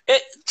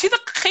 چیز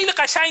خیلی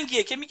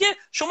قشنگیه که میگه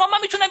شما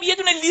من میتونم یه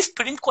دونه لیست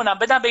پرینت کنم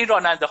بدم به این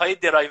راننده های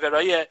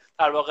درایورای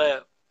در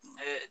واقع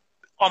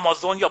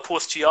آمازون یا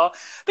پستچیا،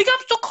 بگم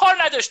تو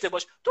کار نداشته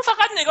باش، تو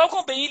فقط نگاه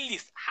کن به این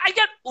لیست،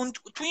 اگر اون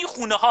تو این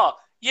خونه ها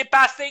یه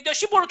بسته‌ای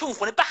داشتی برو تو اون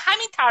خونه به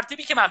همین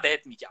ترتیبی که من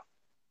بهت میگم.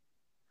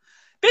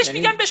 بهش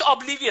میگم بهش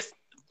ابلیویس.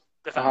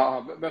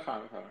 بفهم.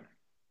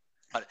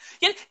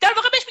 یعنی در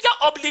واقع بهش میگم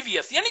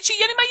ابلیویس. یعنی چی؟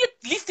 یعنی من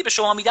یه لیستی به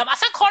شما میدم،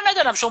 اصلا کار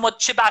ندارم شما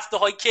چه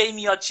بسته‌هایی کی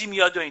میاد چی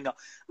میاد و اینا،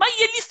 من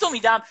یه لیستو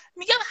میدم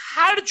میگم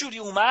هر جوری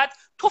اومد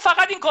تو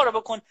فقط این کارو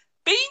بکن،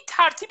 به این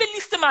ترتیب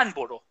لیست من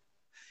برو.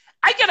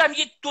 اگرم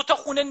یه دوتا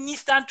خونه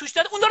نیستن توش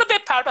داد اونا رو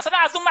بپر، مثلا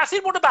از اون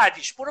مسیر برو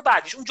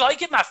بعدیش اون جایی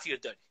که مسیر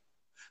داری.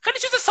 خیلی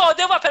چیز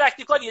ساده و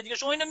پرکتیکالیه دیگه.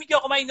 شما اینو میگی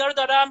آقا من اینا رو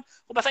دارم،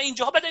 خب مثلا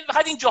اینجاها بده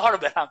فقط اینجاها رو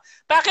برم،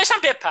 بقیه‌اش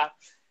هم بپر.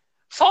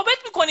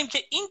 ثابت میکنیم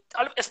که این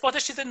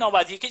اثباتش چیز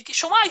نابودیه که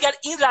شما اگر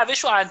این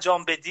روش رو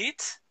انجام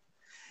بدید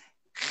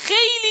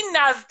خیلی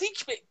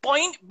نزدیک با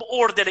این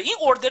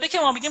اوردره که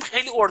ما میگیم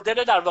خیلی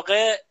اوردره در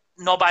واقع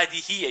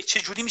نابدیهیه. چه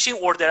جوری میشه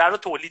این اوردره رو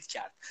تولید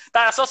کرد؟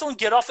 بر اساس اون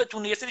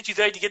گرافتون یه سری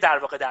چیزهای دیگه در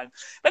واقع داریم،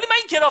 ولی من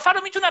این گراف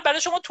رو میتونم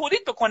برای شما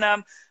تولید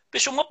بکنم به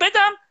شما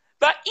بدم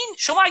و این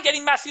شما اگر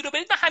این مسیر رو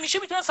برید من همیشه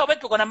میتونم ثابت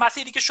بکنم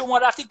مسیری که شما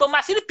رفتید با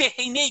مسیر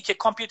بهینه‌ای که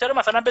کامپیوتر رو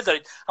مثلا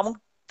بذارید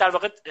همون در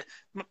واقع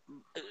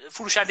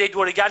فروشنده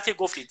دورگر که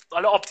گفتید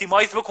حالا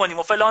اپتیمایز بکنیم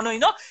و فلان و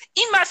اینا،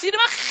 این مسیر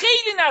من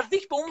خیلی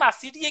نزدیک به اون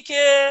مسیریه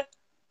که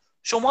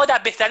شما در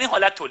بهترین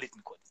حالت تولید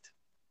میکنید.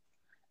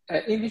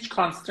 این هیچ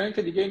کانسترینت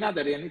دیگه ای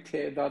نداره؟ یعنی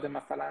تعداد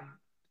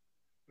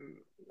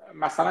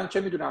مثلا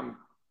چه میدونم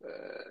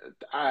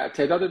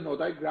تعداد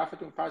نودای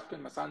گرافتون فرض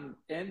کنید مثلا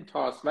n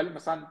تاست، ولی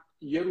مثلا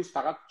یه روز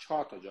فقط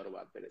 4 تا جا رو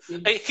باید بره.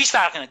 هیچ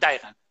فرقی نداره.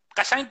 دقیقاً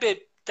قشنگ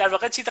به در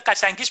واقع چیز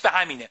قشنگیش به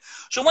همینه.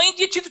 شما این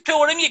یه چیز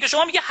تئوریمیه که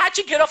شما میگه هر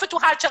چی گرافتون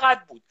هر چقدر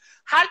بود،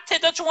 هر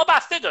تعداد شما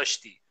بسته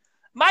داشتی،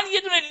 من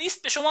یه دونه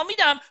لیست به شما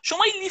میدم،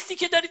 شما این لیستی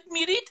که دارید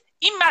میرید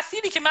این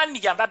مسیری که من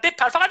میگم و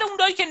بپر، فقط اون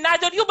جایی که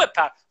نداری و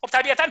بپر. خب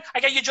طبیعتا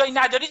اگر یه جایی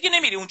ندارید که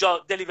نمیری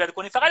اونجا دلیور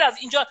کنی، فقط از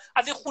اینجا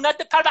از این خونت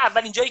بپر به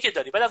اولین جایی که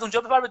داری، بعد از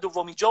اونجا بپر به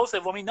دومین جا و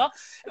سومین اینا.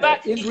 و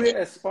این روی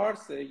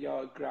اسپارس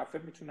یا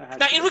گرافیک میتونه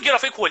نه این روی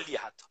گرافیک کلیه،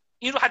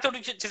 این رو حتی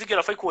روی چیزی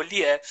گرافیک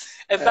کلیه.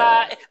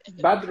 و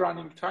بعد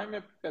رانینگ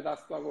تایم به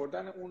دست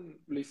آوردن اون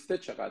لیست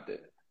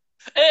چقدره؟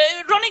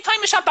 رانینگ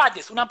تایمش هم بد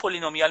نیست، اونم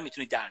پولینومیال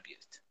میتونید در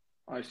بیارید.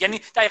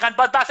 یعنی دقیقاً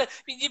بعد بحث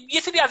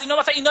یه سری از اینا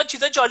مثلا اینا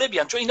چیزای جالبی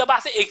ان، چون اینا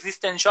بحث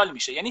اگزیستانشال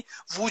میشه، یعنی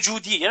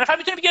وجودی، یعنی نفر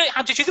میتونه بگه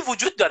همچین چیزی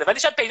وجود داره ولی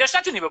شاید پیداش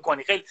نتونی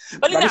بکنی خیلی،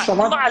 ولی نه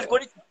شما ما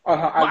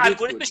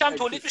الگوریتمش هم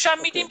تولید میشم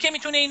میدیم که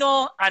میتونه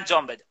اینو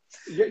انجام بده.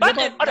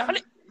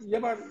 یه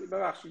بار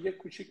ببخشید یه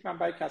کوچیک من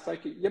برای کسایی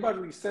که یه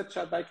بار ریست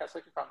شد برای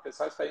کسایی که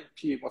کامپیوتر این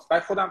پی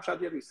مثبت خودم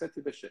شاید یه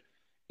ریستی بشه.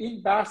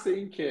 این بحث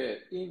این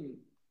که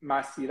این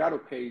مسیر رو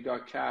پیدا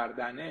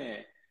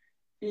کردنه،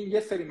 این یه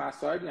سری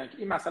مسائلی هستن که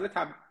این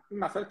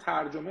مسئله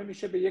ترجمه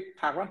میشه به یک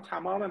تقریبا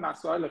تمام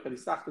مسائل خیلی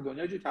سخت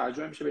دنیا جو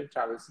ترجمه میشه به این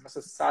ترابیسی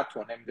مثل سطح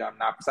و نمیدونم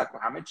نفسک و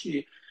همه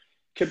چی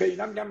که به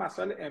اینا میگن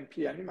مسائل ام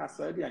پی، یعنی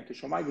مسائلی هستن که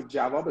شما اگه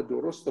جواب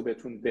درست رو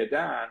بهتون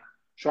بدن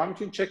شما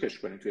میتونید چکش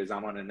کنید توی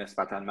زمان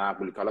نسبتا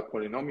معقولی، حالا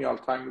پولینومیال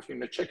تایم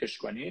میتونید چکش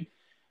کنید،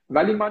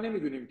 ولی ما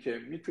نمیدونیم که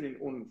میتونین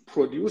اون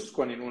پرودیوس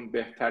کنین اون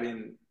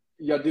بهترین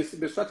یا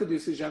به صورت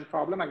دیسیژن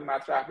پرابلم اگه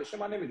مطرح بشه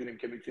ما نمیدونیم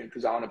که میتونیم تو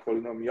زمان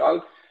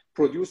پولینومیال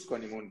پرودوس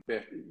کنیم اون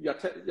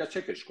یا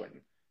چکش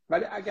کنیم.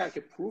 ولی اگر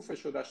که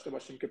پروفش رو داشته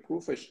باشیم که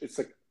پروفش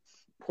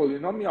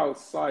پولینومیال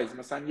سایز،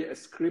 مثلا یه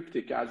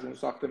اسکریپتی که از اون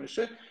ساخته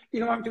میشه،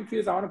 اینو ما میتونیم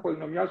توی زمان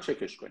پولینومیال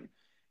چکش کنیم.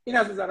 این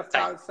از نظر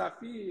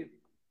فلسفی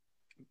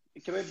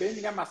که به این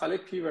میگن مسئله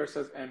P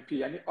versus MP،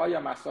 یعنی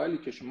آیا مسائلی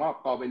که شما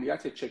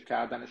قابلیت چک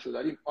کردنش رو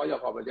داریم آیا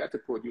قابلیت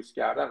پرودوس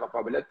کردن و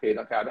قابلیت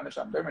پیدا کردنش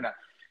هم ببینن.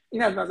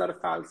 این از نظر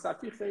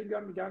فلسفی خیلی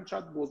هم میگن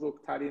شاید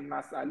بزرگترین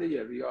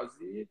مسئله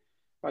ریاضی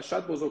و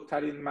شاید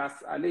بزرگترین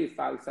مسئله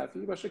فلسفی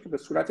باشه که به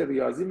صورت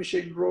ریاضی میشه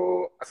این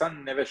رو اصلا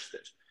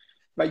نوشتش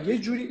و یه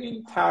جوری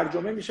این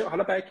ترجمه میشه.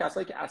 حالا برای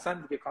کسایی که اصلا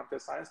دیگه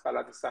کامپیوتر ساینس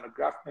بلد نیستن و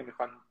گراف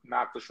نمیخوان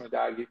مغزشون رو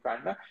درگیر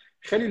کنن،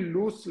 خیلی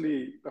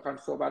لوسلی بخوایم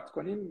صحبت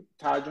کنیم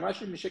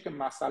ترجمهش میشه که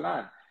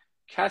مثلا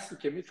کسی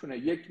که میتونه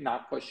یک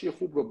نقاشی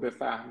خوب رو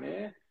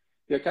بفهمه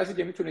یا کسی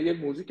که میتونه یک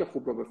موزیک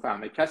خوب رو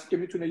بفهمه، کسی که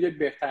میتونه یک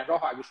بهترین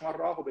راه، اگه شما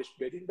راه رو بهش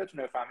بدین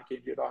بتونه بفهمه که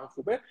این راه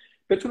خوبه،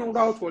 بتونه اون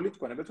راه رو تولید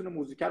کنه، بتونه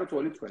موزیک رو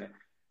تولید کنه.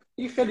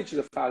 این خیلی چیز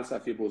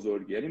فلسفی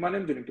بزرگیه. یعنی ما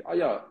نمیدونیم که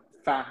آیا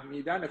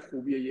فهمیدن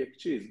خوبی یک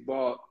چیز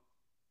با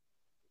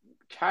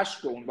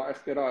کشف اون، با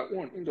اختراع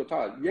اون، این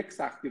دوتا یک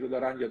سختی رو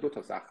دارن یا دو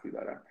تا سختی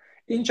دارن.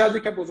 این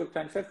چیزی که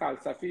بزرگترین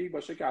فلسفی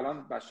باشه که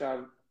الان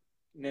بشر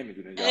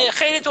نمیدونه.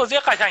 خیلی توضیح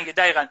قشنگه.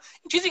 دقیقاً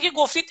این چیزی که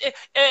گفتید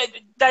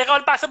دقیقاً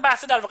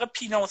بحث در واقع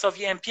پی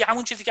مساوی ام پی،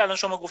 همون چیزی که الان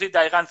شما گفتید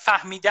دقیقاً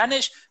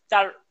فهمیدنش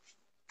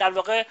در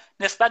واقع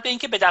نسبت به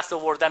اینکه به دست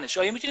آوردنش،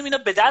 آیا میتونیم اینو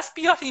به دست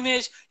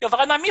بیاریمش یا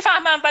فقط من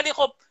میفهمم ولی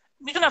خب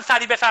میتونم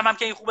سریع بفهمم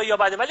که این خوبه یا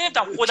بده ولی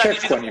نمیتونم خودم یه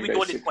چیز خوبی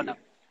تولید کنم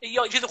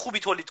یا چیز خوبی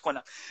تولید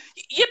کنم.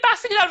 یه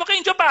بحثی که در واقع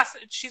اینجا بحث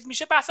چیز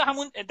میشه، بحث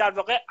همون در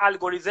واقع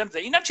الگوریتمه.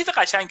 اینم چیز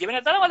قشنگه به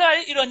نظرم. حالا برای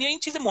ایرانی‌ها این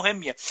چیز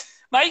مهمیه.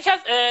 من یکی از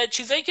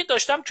چیزایی که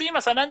داشتم توی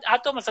مثلا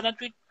حتی مثلا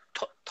توی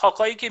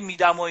تاکایی که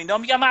میدم و اینا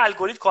میگم من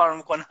الگوریتم کار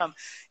میکنم،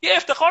 یه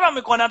افتخارم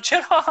میکنم.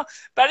 چرا؟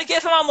 برای اینکه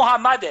اسم من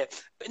محمده،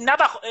 نه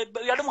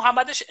یعنی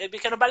محمدش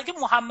بکنم، برای اینکه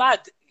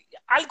محمد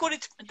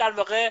الگوریتم در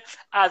واقع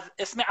از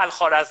اسم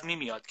الخوارزمی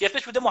میاد که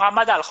اسمش بوده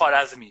محمد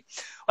الخوارزمی.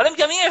 حالا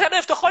میگم این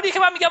افتخاری که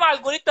من میگم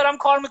الگوریتم دارم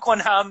کار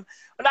میکنم.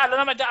 حالا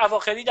الانم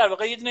اواخری در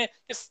واقع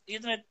یه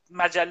دونه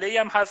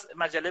مجله هم هست،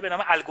 مجله به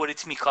نام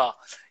الگوریتمیکا،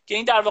 که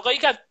این در واقع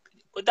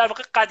در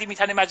واقع قدیمی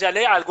ترین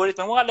مجله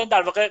الگوریتم. ما الان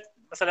در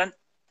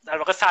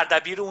واقع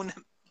سردبیر اون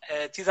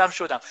چیزام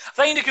شدم.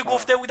 مثلا اینو که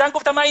گفته بودن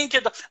گفتم من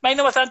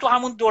اینو مثلا تو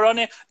همون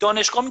دوران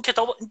دانشگاه این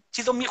کتاب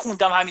چیزو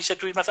میخوندم همیشه،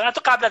 توی مثلا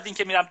حتی قبل از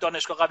اینکه میرم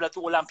دانشگاه، قبل از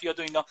تو المپیاد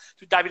و اینا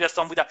تو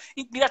دبیرستان بودم،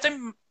 این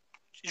میرفتم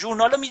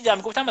ژورنالو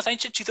میدیدم، گفتم مثلا این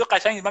چه چیزای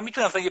قشنگی من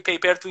میتونم مثلا یه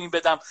پیپر تو این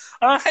بدم.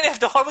 اما خیلی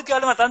افتخار بود که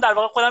حالا مثلا در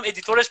واقع خودم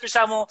ادیتورش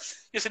بشم و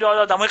یه سری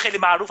آدمای خیلی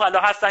معروف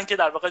الان هستن که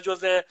در واقع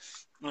جزء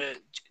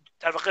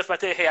در واقع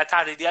قسمت هیئت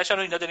تحریریه‌شون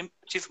رو اینا داریم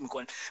چیز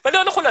می‌کنیم. ولی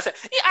حالا خلاصه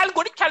این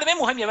الگوریتم کلمه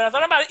مهمیه به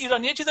نظرم برای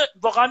ایرانی، چیز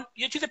واقعا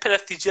یه چیز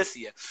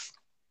پرستیژیسیه،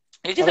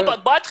 یه چیز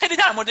باید خیلی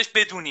در موردش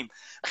بدونیم،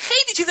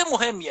 خیلی چیز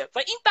مهمیه. و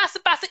این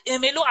بحث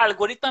ML و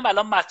الگوریتم هم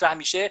الان مطرح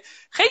میشه.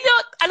 خیلی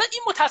الان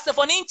این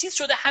متاسفانه این چیز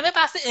شده همه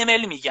بحث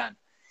ML میگن.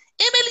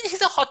 ML یه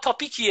چیز هات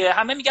تاپیکیه،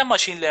 همه میگن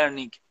ماشین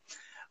لرنینگ.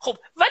 خب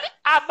ولی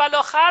اول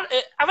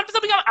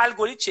بذار بگم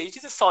الگوریتم چیه، یه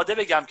چیز ساده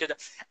بگم که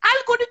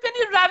الگوریتم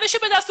یعنی روش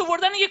به دست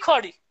آوردن یه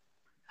کاری.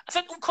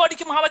 اصلا اون کاری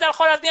که محمد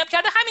الخوارزمی هم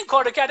کرده همین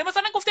کارو کرده.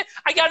 مثلا گفته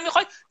اگر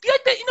میخواید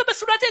بیاید به اینو به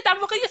صورت در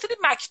واقع یه سری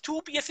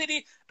مکتوب، یه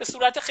سری به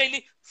صورت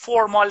خیلی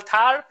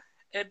فرمال‌تر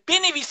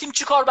بنویسیم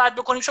چی کار باید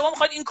بکنیم. شما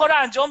میخواید این کارو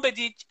انجام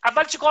بدید،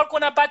 اول چی کار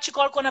کنم، بعد چی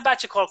کار کنم، بعد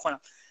چی کار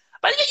کنم.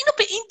 ولی اینو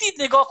به این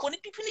دید نگاه کنید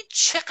ببینید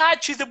چقدر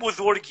چیز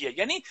بزرگیه.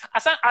 یعنی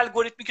اصلا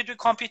الگوریتمی که توی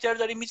کامپیوتر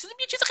داریم میسازیم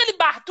یه چیز خیلی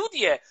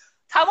محدودیه.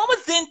 تمام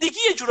زندگی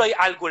یه جورای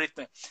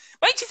الگوریتمه.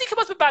 و این چیزی که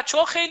باز به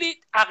بچه‌ها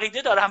خیلی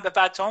عقیده دارم، به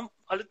بچه‌ها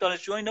حالا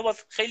دانشجوها اینا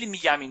باز خیلی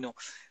میگم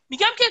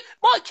که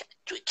ما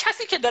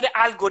کسی که داره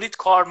الگوریتم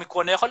کار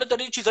میکنه، حالا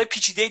داره چیزای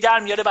پیچیده‌ای در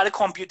میاره برای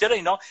کامپیوتر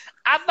اینا،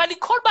 اولین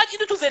کار باید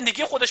اینو تو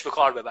زندگی خودش به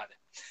کار ببره.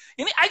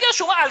 یعنی اگر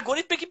شما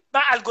الگوریتم بگی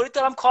من الگوریتم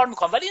دارم کار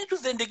میکنم ولی اینو تو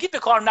زندگی به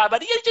کار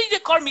نبری، یه جای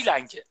کار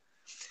میلنگه.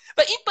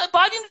 و این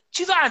باید این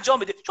چیزو انجام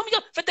بده. چون میگم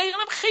دقیقاً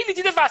خیلی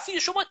دید وسیع،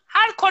 شما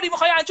هر کاری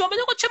میخوای انجام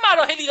بده چه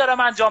مراحلی دارم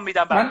انجام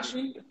میدم براش.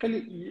 من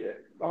خیلی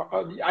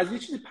از یه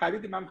چیزی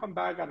پریدی، من میخوام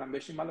برگردم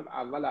بشیم مال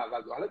اول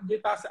حالا یه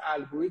بحث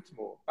الگوریتم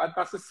و بعد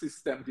بحث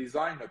سیستم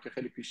دیزاین رو که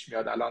خیلی پیش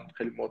میاد الان،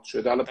 خیلی مد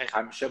شده، حالا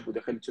همیشه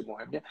بوده، خیلی چه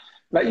مهمیه.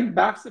 و این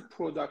بحث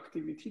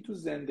پروداکتیویتی تو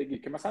زندگی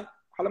که مثلا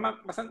حالا من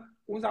مثلا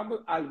اون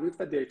زمان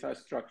الگوریتم و دیتا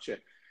استراکچر،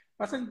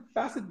 مثلا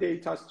بحث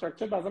دیتا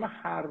استراکچر مثلا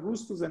هر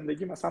روز تو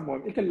زندگی مثلا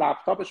مهمه. اینکه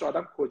لپتاپش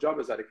آدم کجا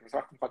بذاره که مثلا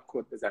وقتی میخواد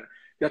کد بزنه،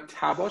 یا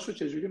تباشو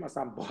چجوری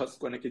مثلا باز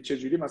کنه که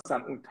چجوری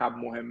مثلا اون تب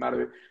مهمه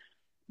رو،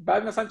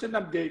 بعد مثلا چه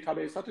میدونم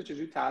دیتابیساتو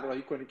چجوری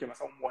طراحی کنی که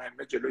مثلا اون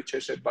مهمه جلوی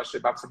چشت باشه.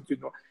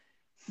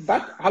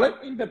 بعد حالا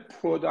این به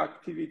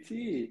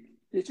پروداکتیویتی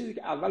یه چیزی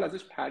که اول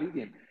ازش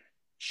پریدیم،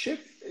 چه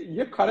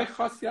یه کار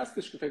خاصی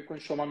هستش که فکر کن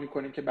شما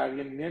میکنین که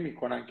بقیه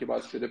نمیکنن که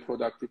باعث شده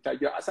پروداکتیو،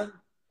 یا اصلا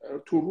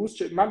تو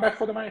روز من برای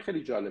خود من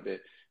خیلی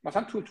جالبه،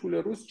 مثلا تو طول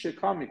روز چه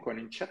کار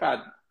میکنین،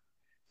 چقدر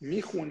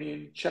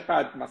میخونین،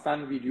 چقدر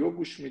مثلا ویدیو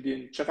گوش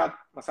میدین، چقدر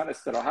مثلا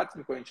استراحت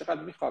میکنین،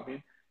 چقدر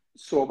میخوابین.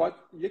 صحبت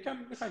یکم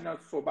میخواین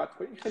صحبت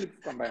کنین، خیلی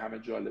فکر برای همه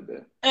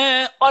جالبه.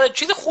 آره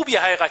چیز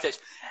خوبیه حقیقتش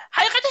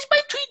من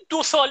توی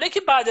 2 ساله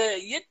که بعد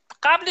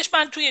قبلش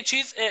من توی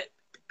چیز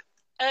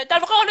در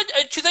واقع حالا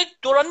چیزای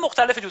دوران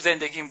مختلفی تو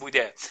زندگیم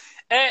بوده.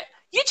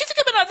 یه چیزی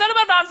که به نظر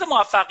من رمز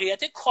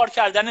موفقیت کار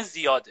کردن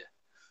زیاده.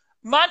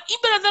 من این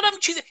به نظرم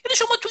چیزی، یعنی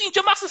شما تو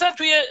اینجا مخصوصا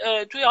توی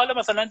حالا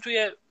مثلا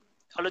توی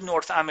حالا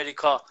نورث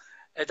امریکا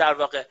در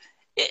واقع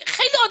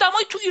خیلی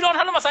آدمای تو ایران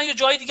حالا مثلا یه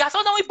جای دیگه هست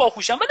آدمای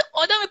باهوشن، ولی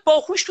آدم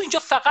باهوش تو اینجا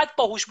فقط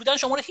باهوش بودن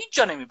شما رو هیچ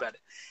جا نمیبره.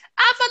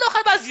 اول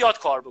آخر باید زیاد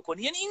کار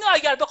بکنی. یعنی اینو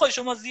اگر بخوای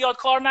شما زیاد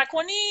کار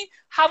نکنی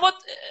هوا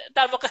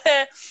در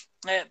واقع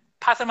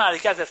پس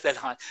معرکه از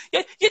اصطلاحاً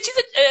یه چیز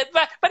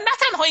و نه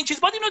تنها این چیز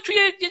بود. اینو توی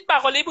یه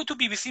مقاله بود تو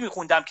بی بی سی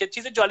میخوندم که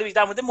چیز جالبی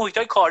در مورد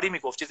محیط‌های کاری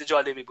میگفت. چیز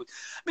جالبی بود،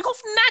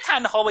 میگفت نه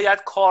تنها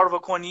باید کار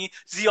بکنی،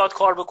 زیاد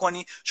کار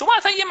بکنی، شما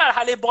اصلا یه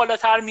مرحله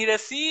بالاتر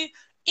میرسی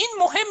این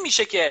مهم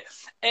میشه که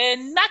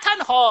نه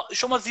تنها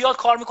شما زیاد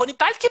کار میکنی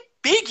بلکه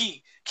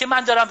بگی که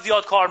من دارم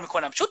زیاد کار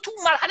میکنم، چون تو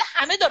مرحله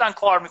همه دارن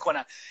کار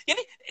میکنن.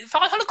 یعنی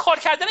فقط حالا کار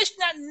کردنش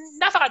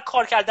نه فقط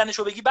کار کردنش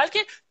رو بگی،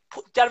 بلکه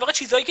در واقع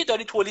چیزایی که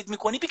داری تولید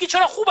میکنی بگی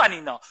چرا خوبن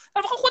اینا،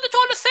 در واقع خودت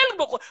حالا سل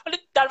بکن، حالا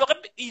در واقع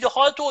ایده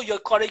هاتو یا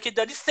کاری که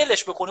داری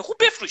سلش بکنی، خوب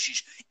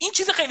بفروشیش. این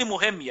چیز خیلی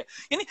مهمیه.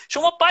 یعنی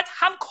شما باید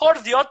هم کار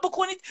زیاد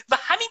بکنید و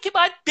همین که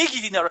باید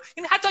بگید اینا رو.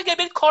 این حتی اگر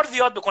برید کار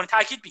زیاد بکنید،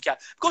 تاکید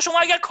میکرد که شما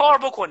اگر کار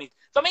بکنید،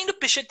 و من اینو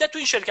به شدت تو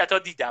این شرکت ها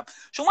دیدم،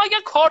 شما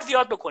اگر کار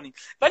زیاد بکنید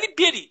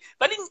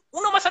ولی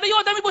اونو مثلا یه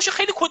آدمی باشه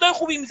خیلی کدای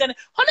خوبی میزنه،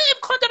 حالا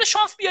امکان داره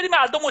شانس بیاری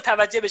مردم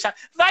متوجه بشن،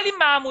 ولی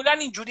معمولا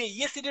اینجوریه.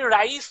 یه سری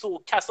رئیس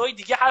و کسای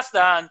دیگه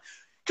هستن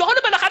که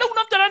حالا بالاخره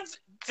اونام دارن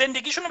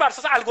زندگیشون رو بر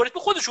اساس الگوریتم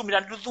خودشون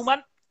میرن. لزوما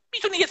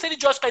میتونه یه سری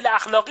جاش غیر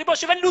اخلاقی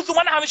باشه ولی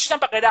لزوما همه چیزا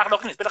به غیر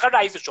اخلاقی نیست. بالاخره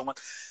رئیس شما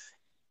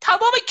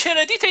تمام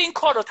کردیت این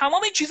کار رو،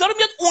 تمام این چیزا رو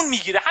میاد اون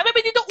میگیره. همه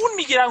بدید اون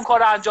میگیره اون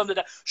کارو انجام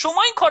دادن،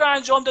 شما این کارو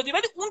انجام دادی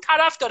ولی اون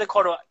طرف داره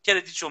کارو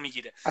کردیتشو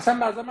میگیره. اصلا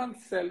مثلا من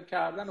سل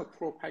کردن و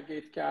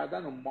پروپاگیت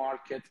کردن و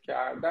مارکت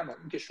کردن و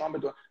اینکه شما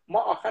بدون ما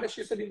آخرش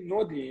یه سری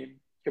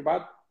نودیم که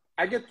بعد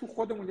اگه تو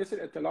خودمون یه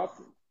سری اطلاعات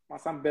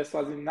مثلا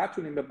بسازیم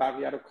نتونیم به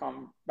بقیه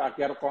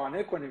رو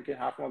قانع کنیم که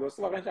حرف ما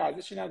درسته، واقعا چه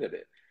ارزشی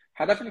نداره.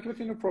 هدف اینه که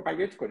بتونیم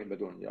پروپاگیت کنیم به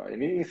دنیا.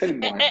 یعنی این خیلی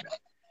مهمه.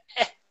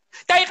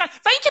 دقیقاً.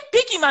 و اینکه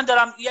بگی من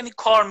دارم یعنی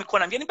کار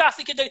میکنم، یعنی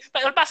بحثی که داری،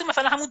 بحثی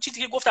مثلا همون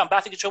چیزی که گفتم،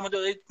 بحثی که شما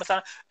دارید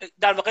مثلا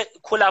در واقع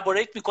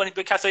کلابوریت میکنید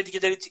به کسای دیگه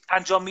دارید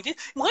انجام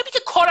میدید، مهمه که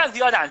کار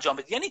زیاد انجام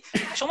بدید. یعنی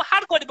شما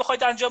هر کاری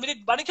بخواید انجام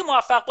بدید برای اینکه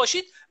موفق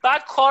باشید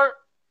بعد کار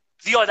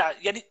زیاد،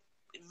 یعنی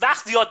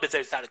وقت زیاد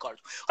بذارید سر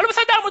کارتون. حالا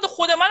مثلا در مورد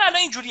خود من الان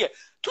اینجوریه،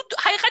 تو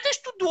حقیقتش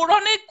تو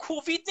دوران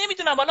کووید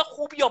نمیدونم حالا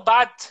خوب یا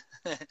بد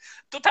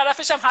تو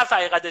طرفش هم هست،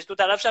 حقیقتش تو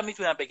طرفش هم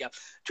میتونم بگم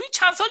توی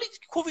چند سالی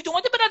کووید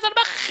اومده به نظر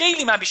من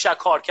خیلی من بیشتر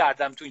کار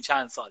کردم تو این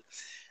چند سال.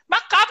 من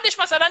قبلش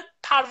مثلا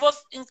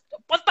پرواز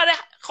برای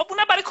خب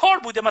اونم برای کار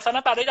بوده،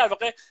 مثلا برای در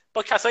واقع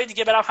با کسای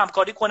دیگه برم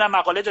همکاری کنم،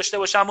 مقاله داشته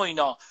باشم و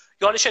اینا،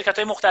 یا حالا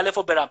شرکت‌های مختلف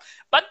رو برم.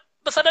 بعد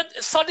مثلا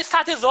سالی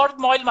 100,000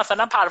 مایل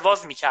مثلا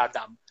پرواز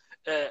می‌کردم،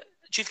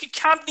 چیزی که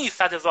کم نیست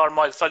 100,000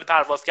 مایل سالی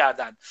پرواز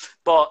کردن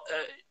با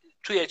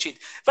توی چیز.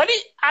 ولی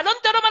الان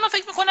دارم من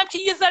فکر میکنم که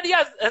یه ذره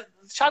از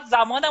شاید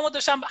زمانمو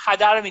داشتم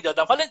هدر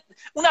میدادم. حالا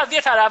اون از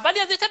یه طرف، ولی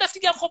از یه طرف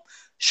دیگه هم خب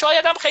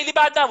شاید هم خیلی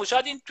بد نبود.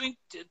 شاید این تو این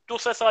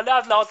 2-3 ساله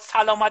از لحاظ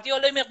سلامتی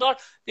حالا مقدار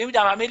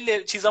نمیدونم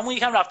همه چیزامون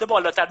یکم رفته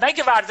بالاتر. نه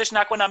که ورزش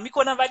نکنم،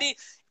 میکنم، ولی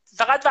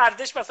فقط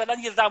ورزش مثلا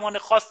یه زمان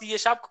خاصی، یه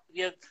شب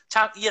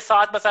یه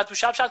ساعت مثلا تو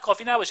شب شاید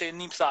کافی نباشه،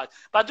 نیم ساعت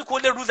بعد تو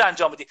کل روز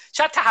انجام بدی.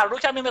 شاید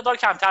تحرک هم یه مقدار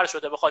کمتر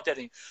شده به خاطر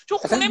این، چون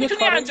خونه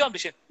نمیتونی انجام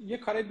بشه. یه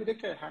کاری بوده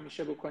که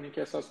همیشه بکنی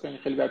که احساس کنی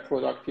خیلی بر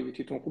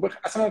پروداکتیویتیتون خوبه.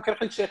 اصلا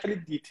ممکنه خیلی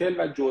دیتیل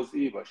و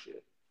جزئی باشه.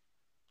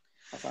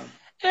 مثلا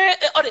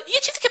آره یه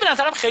چیزی که به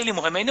نظرم خیلی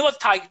مهمه، اینو باز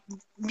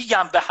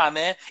میگم به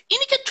همه،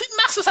 اینی که تو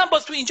مخصوصا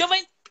باز تو اینجا و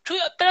تو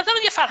به نظرم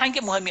یه فرهنگ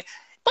مهمیه،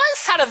 باید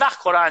سر وقت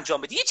کارو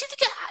انجام بدی. یه چیزی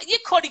که یه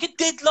کاری که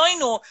ددلاین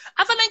رو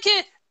اولا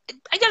که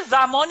اگر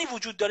زمانی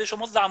وجود داره،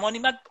 شما زمانی،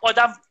 من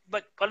آدم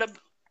حالا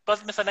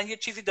باز مثلا یه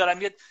چیزی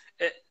دارم، یه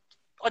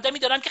آدمی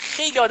دارم که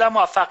خیلی آدم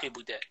موفقی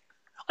بوده،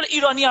 حالا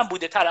ایرانی هم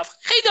بوده طرف،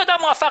 خیلی آدم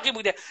موفقی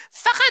بوده،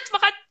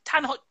 فقط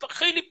تنها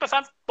خیلی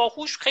مثلا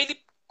باهوش،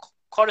 خیلی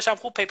کارش هم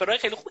خوب، پیپرهای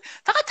خیلی خوب،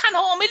 فقط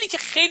تنها عاملی که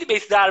خیلی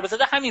بهش ضربه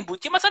زده همین بود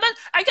که مثلا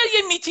اگر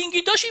یه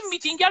میتینگی داشتیم،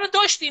 میتینگ رو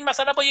داشتیم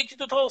مثلا با یکی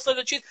دو تا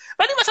استاد چیز،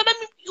 ولی مثلا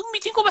اون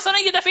میتینگ رو مثلا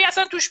یه دفعه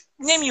اصلا توش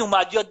نمی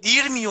اومد یا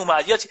دیر می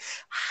اومد یا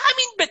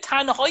همین به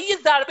تنهایی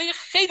ضربه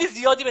خیلی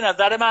زیادی به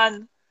نظر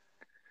من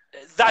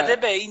زده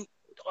به این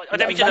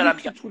آدمی که دارم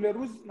میگم. طول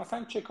روز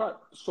مثلا چه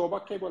کار،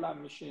 صبح کی بلند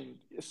میشین،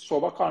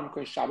 صبح کار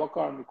میکنین، شبا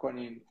کار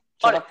میکنین،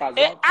 چرا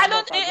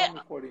غذا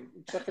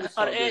میخورین، چه خیلی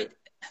ساده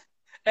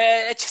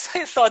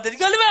چیزای ساده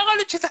دیگه.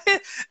 حالا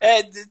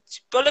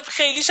چیزای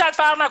خیلی شاید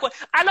فرق نکنه.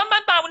 الان من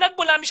معمولا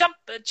بلند میشم،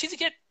 چیزی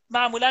که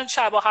معمولا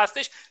شبا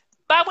هستش،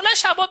 معمولا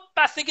شبا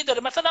بستگی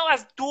داره، مثلا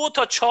از 2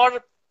 تا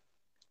 4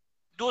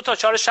 2 تا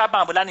 4 شب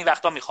معمولا این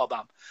وقتا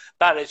میخوابم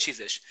برای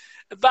چیزش.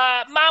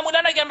 و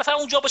معمولا اگر مثلا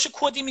اونجا باشه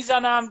کدی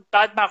میزنم،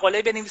 بعد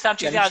مقاله بنویسم،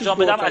 چیزی انجام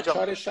بدم، 2 تا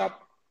 4 شب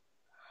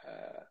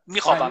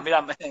میخوابم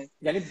میرم.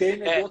 یعنی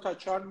بین 2 تا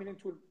 4 میرین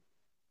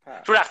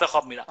تو رخت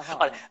خواب میرم.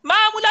 آره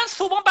معمولا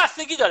صبح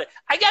بستگی داره.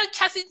 اگر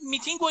کسی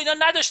میتینگ و اینا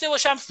نداشته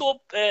باشم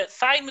صبح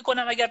سعی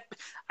میکنم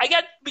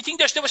اگر میتینگ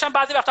داشته باشم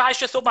بعضی وقتا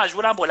 8 صبح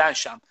مجبورم بلند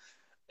شم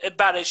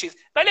برای چیز.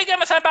 ولی اگر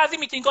مثلا بعضی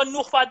میتینگ ها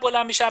 9 بعد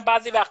بلند میشم،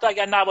 بعضی وقتا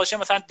اگر نباشه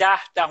مثلا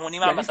 10 و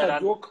نیم مثلا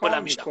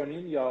بلند میشم.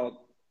 یا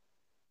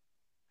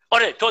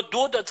آره تو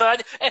 2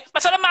 ساعت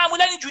مثلا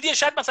معمولا اینجوریه.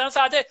 شاید مثلا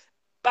ساعت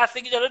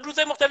بستگی داره، روز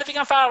مختلفی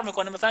هم فرق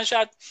میکنه. مثلا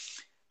شاید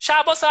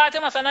شبا ساعت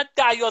مثلا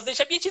 10-11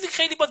 شب. یه چیزی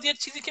خیلی یه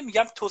چیزی که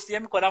میگم توصیه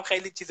میکنم،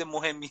 خیلی چیز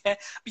مهمیه.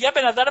 میگم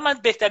به نظر من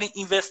بهترین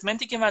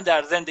اینوستمنتی که من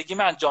در زندگی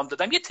من انجام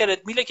دادم یه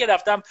تردمیله که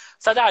رفتم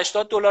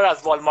 $180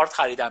 از والمارت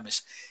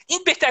خریدمش.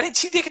 این بهترین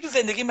چیزیه که تو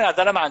زندگی به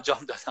نظرم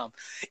انجام دادم.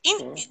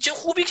 این چه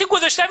خوبی که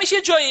گذاشتمش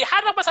یه جایی.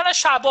 هر وقت مثلا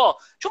شبا،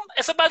 چون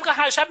اصلا بعد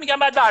هر شب میگم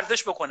بعد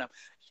ورزش بکنم،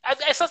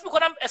 احساس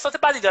میکنم احساس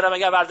بدی دارم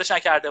اگر ورزش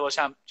نکرده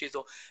باشم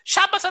چیزو.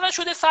 شب مثلا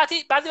شده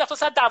ساعتی، بعضی وقتا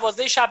ساعت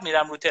 12 شب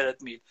میرم رو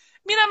تردمیل،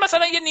 میرم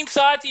مثلا یه نیم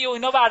ساعتی و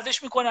اینا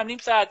ورزش میکنم، نیم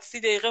ساعت 30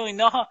 دقیقه و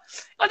اینا.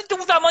 ولی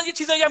تو زمان یه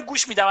چیزایی هم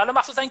گوش میدم. الان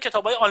مخصوصا این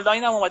کتابای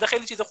آنلاین هم اومده،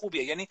 خیلی چیز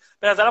خوبیه. یعنی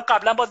به نظرم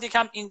قبلا باز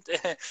یکم این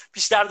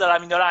بیشتر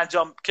دارم اینا رو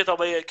انجام،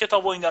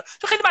 کتاب و اینا،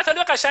 تو خیلی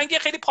مطالب قشنگه،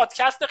 خیلی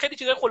پادکست، خیلی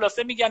چیزای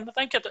خلاصه میگن.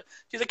 مثلا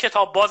چیز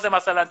کتاب باز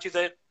مثلا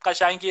چیزای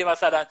قشنگیه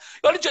مثلا،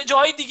 یا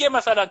جاهای دیگه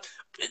مثلا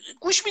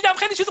گوش میدم.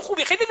 خیلی چیز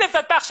خوبیه، خیلی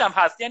لذت بخشم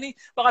هست. یعنی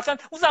واقعا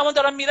اون زمان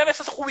دارم میرم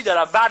احساس خوبی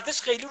دارم.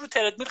 ورزش خیلی رو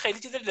تردمیل خیلی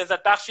چیز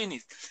لذت بخشی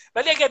نیست،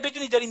 ولی اگر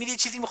بدونی داری میری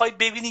چیزی میخوای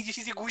ببینی، یه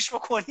چیزی گوش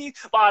بکنی،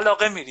 با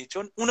علاقه میری،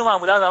 چون اونو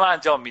معمولا آدم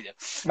انجام میده.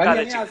 ولی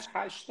یعنی از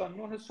 8 تا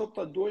 9 صبح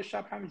تا 2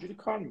 شب همینجوری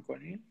کار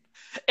میکنی؟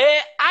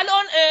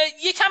 الان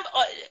یکم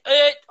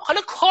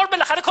حالا کار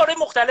بالاخره کارهای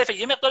مختلفه.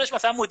 یه مقدارش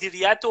مثلا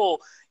مدیریت و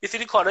یه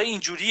سری کارهای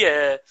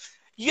اینجوریه،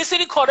 یه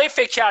سری کارهای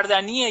فکر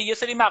کردنیه، یه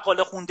سری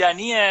مقاله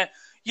خوندنیه،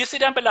 یه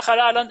سری هم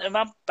بالاخره الان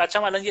من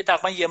بچه‌م الان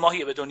تقریبا یه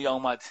ماهیه به دنیا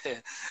اومد،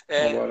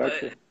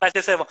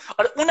 بچه سوم.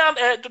 آره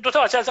اونم 2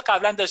 تا بچه از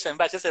قبلا داشتم،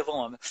 بچه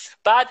سومم.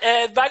 بعد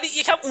ولی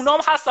یکم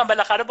اونام هستن،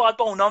 بالاخره باید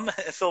با اونام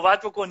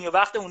صحبت بکنی و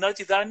وقت اونا رو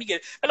چیزا رو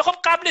میگیره. ولی خب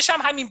قبلش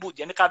هم همین بود،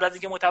 یعنی قبل از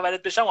اینکه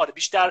متولد بشم آره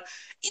بیشتر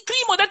توی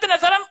این مدت به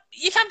نظرم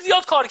یکم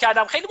زیاد کار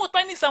کردم. خیلی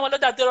مطمئن نیستم حالا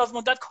در دراز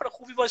مدت کار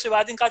خوبی باشه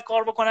بعد اینقدر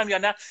کار بکنم یا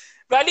نه،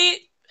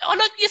 ولی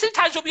حالا یه سری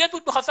تجربیات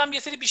بود، می‌خواستم یه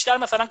سری بیشتر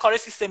مثلا کار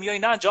سیستمی و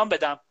اینا انجام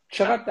بدم.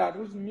 چقدر در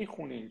روز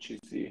میخونین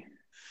چیزی؟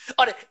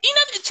 آره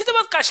اینم چیز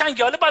باید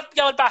قشنگه. حالا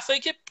باید بحثایی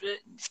که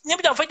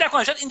نمیدونم فکر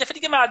نکنم شاید این دفعه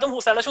دیگه مردم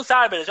حوصله‌شون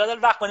سر بره،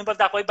 شاید وقت کنیم باز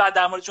دفعه بعد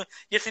در موردشون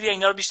یه سری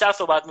اینا رو بیشتر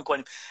صحبت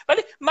می‌کنیم.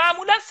 ولی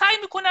معمولا سعی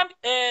می‌کنم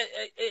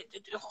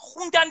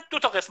خوندن 2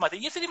 تا قسمته.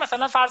 یه سری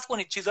مثلا فرض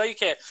کنید چیزایی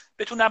که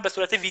بتونم به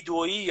صورت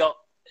ویدئویی یا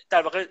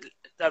در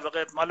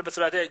واقع مال به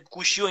صورت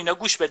گوشی و اینا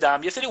گوش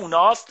بدم، یه سری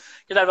اوناست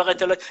که در واقع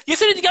اطلاعات. یه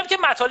سری دیگه هم که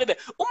مطالبه،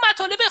 اون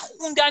مطالب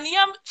خوندنی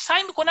هم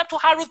سعی میکنم تو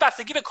هر روز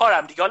بستگی به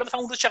کارم دیگه، حالا مثلا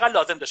اون روز چقدر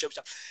لازم داشته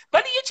باشم.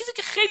 ولی یه چیزی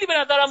که خیلی به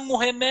نظرم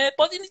مهمه،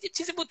 باز این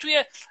چیزی بود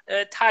توی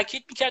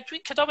تاکید میکرد توی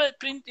کتاب،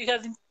 توی یکی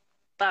از این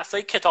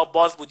بحثای کتاب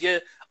باز بود،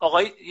 یه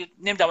آقای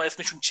نمیدونم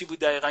اسمشون چی بود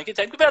دقیقاً، که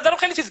به نظرم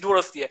خیلی چیز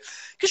درستیه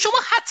که شما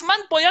حتما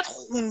باید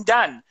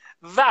خوندن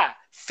و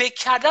فکر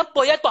کردن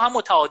باید با هم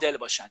متعادل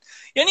باشن.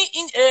 یعنی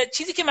این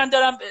چیزی که من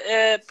دارم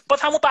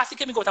باز همون بحثی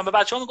که میگفتم به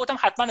بچه‌ها میگفتم،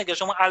 حتما اگر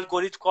شما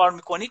الگوریتم کار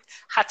میکنید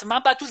حتما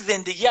باید تو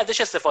زندگی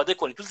ازش استفاده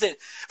کنید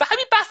و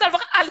همین بحث در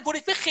واقع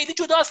الگوریتم خیلی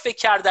جدا از فکر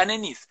کردن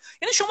نیست.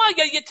 یعنی شما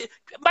اگر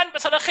من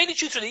مثلا خیلی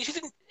چیز شده یه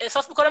چیزی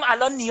احساس میکنم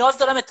الان نیاز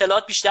دارم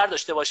اطلاعات بیشتر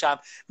داشته باشم،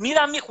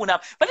 میرم میخونم،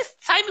 ولی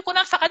سعی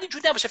میکنم فقط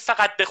اینجوری نباشه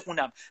فقط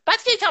بخونم،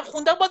 بعد که یکم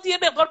خوندم باز یه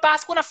مقدار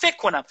بحث کنم، فکر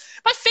کنم.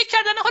 بعد فکر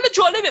کردن حالا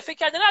جالبه، فکر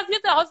کردن از یه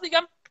لحاظ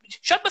دیگه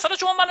شاید مثلا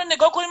شما منو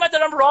نگاه کنید، من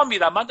دارم راه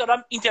میرم، من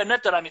دارم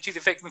اینترنت دارم یه چیزی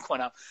فکر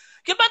میکنم،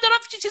 که من دارم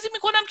چیزی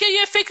میکنم که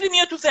یه فکری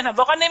میاد تو ذهنم،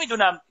 واقعا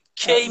نمیدونم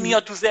کی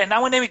میاد تو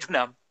ذهنم و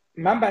نمیدونم.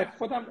 من برای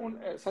خودم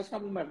اون احساس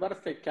کنم اون مقدار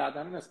فکر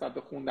کردن نسبت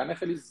به خوندن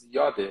خیلی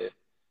زیاده.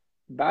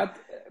 بعد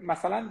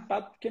مثلا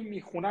بعد که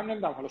میخونم،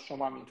 نمیدونم حالا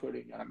شما هم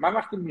اینطوری یا نه، من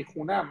وقتی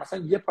میخونم مثلا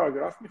یه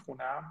پاراگراف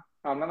میخونم،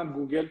 معمولا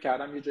گوگل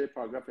کردم یه جای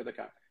پاراگراف پیدا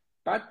کردم،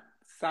 بعد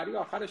سریع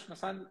آخرش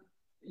مثلا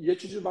یه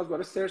چیزی رو باز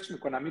دوباره سرچ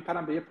میکنم،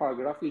 میپرم به یه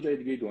پاراگراف یه جای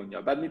دیگه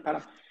دنیا، بعد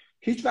میپرم.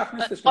 هیچ وقت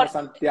نیستش که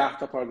مثلا 10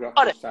 تا پاراگراف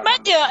من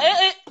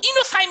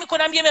اینو سعی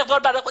میکنم یه مقدار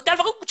در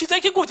واقع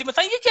چیزایی که گفتیم،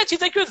 مثلا یکی از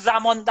چیزایی که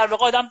زمان در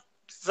واقع آدم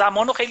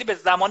زمانو خیلی به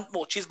زمان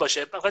چیز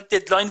باشه، مثلا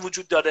ددلاین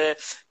وجود داره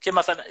که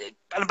مثلا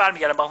الان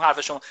برمیگردم با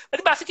حرف شما،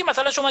 ولی بحثی که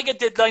مثلا شما اگه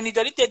ددلاینی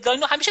دارید،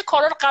 ددلاین رو همیشه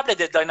کارا رو قبل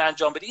ددلاین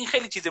انجام بدید، این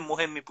خیلی چیز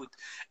مهمی بود.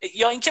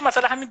 یا اینکه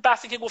مثلا همین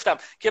بحثی که گفتم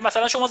که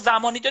مثلا شما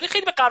زمانی دارید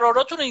خیلی به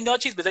قراراتون و اینا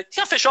چیز بذارید،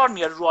 چون فشار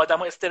میاره رو آدم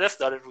و استرس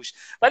داره روش،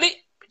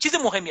 ولی چیز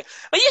مهمیه.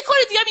 و یه کار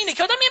دیگه هم اینه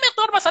که آدم یه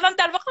مقدار مثلا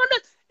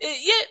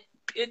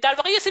در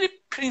واقع یه سری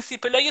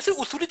پرینسیپل، یه سری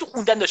اصولی تو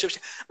خوندن داشته باشه.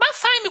 من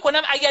سعی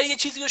میکنم اگر یه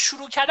چیزی رو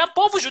شروع کردم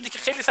با وجودی که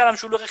خیلی سرم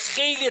شلوغه،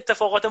 خیلی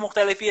اتفاقات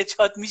مختلفی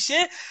ایجاد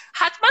میشه،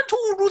 حتما تو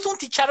اون روز اون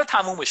تیکه رو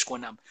تمومش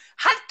کنم،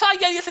 حتی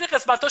اگر یه سری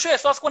قسمتاشو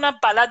احساس کنم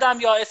بلدم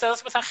یا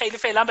احساس مثلا خیلی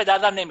فعلا به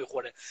دردم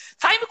نمیخوره.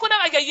 سعی میکنم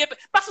اگر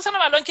مخصوصا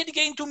الان که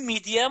دیگه این تو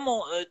میدیم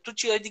و تو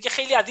چیزای دیگه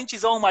خیلی از این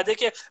چیزا اومده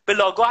که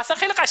بلاگا هستن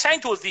خیلی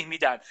قشنگ توضیح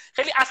میدن،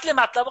 خیلی اصل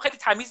مطلب رو خیلی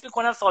تمیز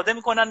میکنن، ساده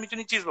میکنن،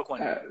 میتونید چیز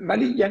بکنید.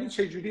 ولی یعنی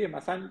چه جوریه؟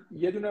 مثلا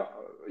یه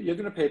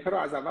دونه پیپر رو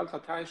از اول تا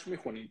تهش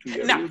میخونین تو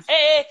یه روز؟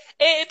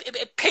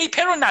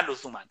 پیپر رو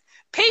نلزوما،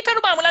 پیپر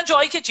رو معمولا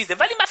جایی که چیزه،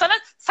 ولی مثلا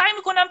سعی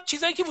میکنم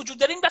چیزایی که وجود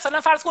داره،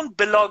 مثلا فرض کن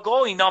بلاگا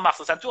و اینا،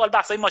 مخصوصا تو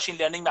بحث‌های ماشین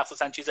لرنینگ،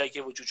 مخصوصا چیزایی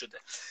که وجود شده،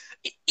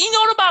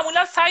 اینا رو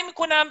معمولا سعی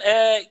میکنم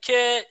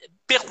که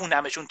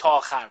بخونمشون تا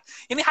آخر.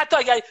 یعنی حتی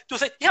اگر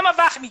یکم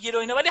وقت میگیره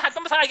اینا، ولی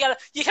حتما مثلا اگر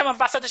یکم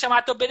وسطش هم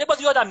حتی بره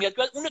باز یادم میاد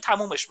اون رو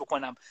تمومش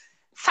بکنم.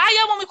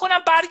 سعیمو میکنم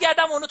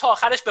برگردم اونو تا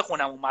آخرش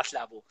بخونم اون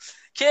مطلبو،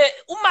 که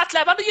اون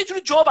مطلب رو یه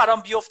جوری جا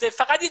برام بیفته،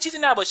 فقط یه چیزی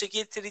نباشه که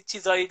یه سری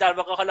چیزایی در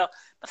واقع حالا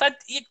مثلا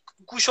یه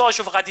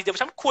گوشه‌هاشو فقط دیده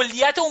باشم،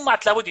 کلیت اون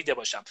مطلبو دیده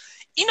باشم.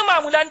 اینو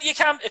معمولا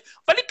یکم،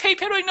 ولی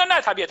پیپر رو اینا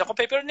نه طبیعتا، خب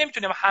پیپر رو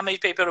نمیتونم همه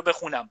پیپر رو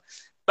بخونم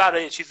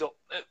برای چیزو،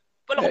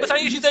 ولی خب مثلا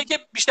یه چیزایی که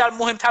بیشتر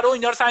مهم‌تره و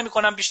اینا رو سعی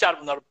میکنم بیشتر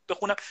اونا رو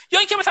بخونم، یا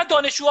اینکه مثلا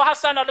دانشجوها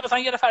هستن حالا مثلا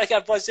یه نفر اگر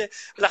باشه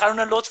بالاخره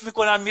اونا لطف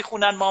میکنن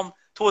میخونن، ما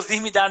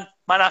توضیح میدن،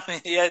 منم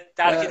یه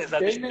درکی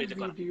نسبتش پیدا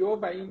کنم. ویدیو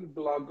و این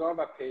بلاگا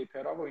و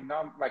پیپرها و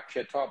اینا و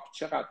کتاب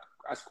چقدر،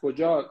 از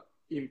کجا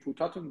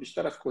اینپوتاتون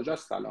بیشتر از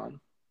کجاست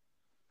الان؟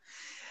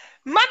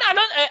 من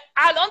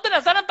الان به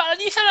نظرم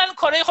برای یه سری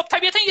کارهای خب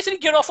طبیعتا یه سری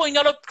گراف و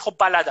اینا رو خب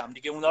بلدم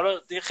دیگه، اونا رو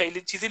دیگه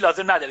خیلی چیزی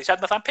لازم نداره،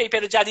 شاید مثلا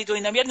پیپر جدید و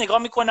اینا میاد نگاه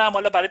میکنم،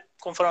 حالا برای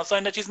کنفرانس‌ها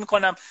اینا چیز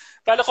میکنم،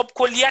 ولی خب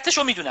کلیتش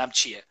رو میدونم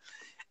چیه.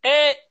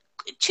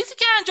 چیزی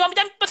که انجام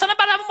میدم مثلا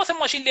برای همون واسه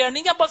ماشین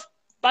لرنینگ هم باز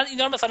من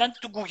اینا رو مثلا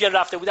تو گوگل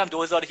رفته بودم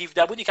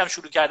 2017 بود یکم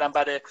شروع کردم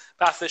برای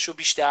بحثش رو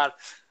بیشتر،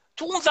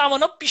 تو اون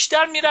زمانا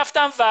بیشتر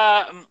میرفتم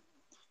و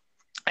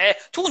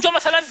تو اونجا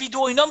مثلا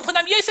ویدیو اینا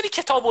میخوندم، یه سری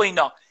کتاب و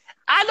اینا.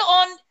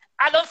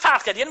 الان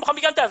فرق کرد، یعنی میخوام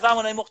بگم در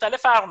زمانهای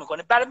مختلف فرق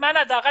میکنه. برای من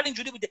حداقل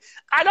اینجوری بوده،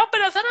 الان به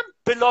نظرم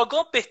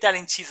بلاگا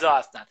بهترین چیزا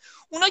هستن،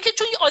 اونا که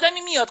چون یه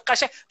آدمی میاد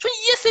قشنگ، چون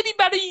یه سری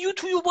برای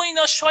یوتیوب و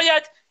اینا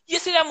شاید یه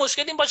سری هم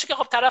مشکل این باشه که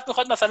خب طرف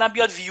میخواد مثلا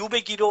بیاد ویو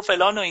بگیره و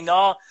فلان و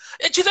اینا،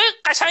 چیزای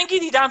قشنگی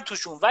دیدم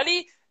توشون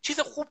ولی چیز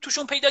خوب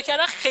توشون پیدا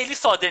کردن خیلی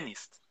ساده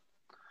نیست.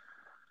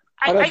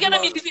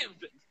 اگرم یه چیزی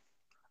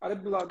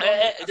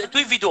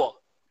توی ویدیو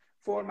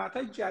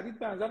فرمت‌های جدید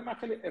به نظر من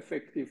خیلی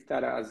افکتیو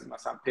تره از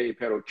مثلا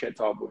پیپر و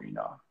کتاب و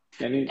اینا،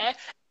 یعنی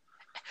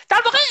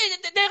در واقع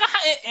دقیقاً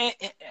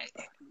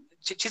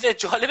چیز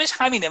جالبش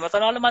همینه.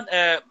 مثلا حالا من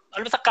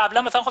مثلا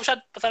قبلا مثلا خب شاید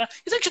مثلا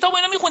یه کتابو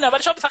اینا میخونم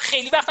ولی شاید مثلا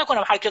خیلی وقت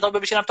نکنم هر کتابو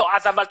بشینم تا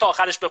از اول تا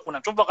آخرش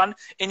بخونم، چون واقعا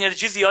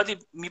انرژی زیادی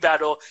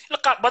میبره و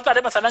بعد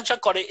برای مثلا شاید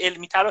کار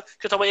علمی تر و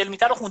کتاب علمی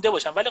تر رو خونده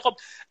باشم. ولی خب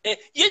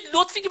یه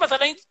لطفی که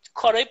مثلا این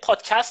کارهای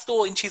پادکست و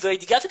این چیزهای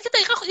دیگه هست که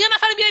دقیقاً یه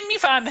نفر بیاد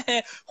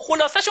میفهمه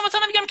خلاصه‌شو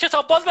مثلا میگم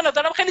کتاب باز به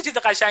نظرم خیلی چیز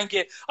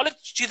قشنگه. حالا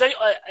چیزای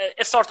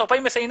استارتاپای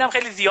مثل اینم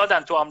خیلی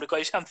زیادن تو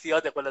آمریکایش هم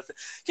زیاده، خلاصه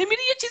که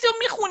میری یه چیزی رو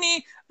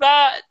میخونی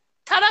و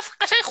طرف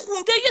قشنگ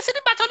خونده یه سری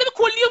مطالب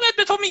کلی رو میاد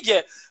به تو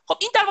میگه. خب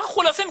این در واقع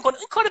خلاصه میکنه.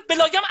 این کار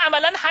بلاگم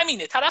عملا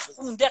همینه، طرف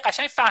خونده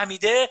قشنگ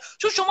فهمیده.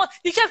 چون شما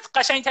یکی از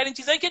قشنگ ترین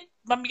چیزایی که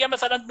من میگم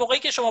مثلا موقعی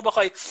که شما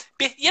بخوای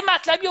یه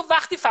مطلبی رو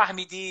وقتی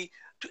فهمیدی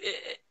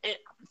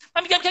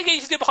من میگم که اگه یه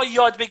چیزی بخوای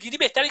یاد بگیری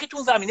بهتره که تو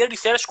اون زمینه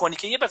ریسرچ کنی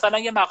که مثلا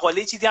یه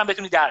مقاله چیزی هم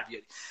بتونی در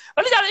بیاری.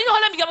 ولی در این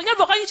حال میگم اگر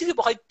واقعا یه چیزی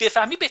بخوای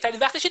بفهمی بهترین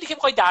وقتشه که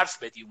بخوای درس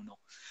بدی اونو،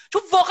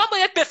 چون واقعا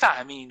باید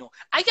بفهمی اینو.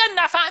 اگر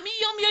نفهمی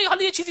یا میای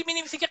حالا یه چیزی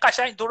می‌نویسی که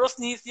قشنگ درست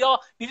نیست یا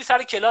میری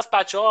سر کلاس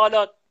بچه‌ها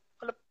حالا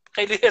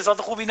خیلی احساس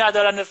خوبی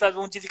ندارن نسبت به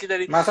اون چیزی که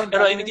داری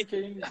ارائه میدی. که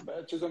این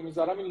چیزو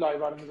میذارم، این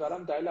لایو رو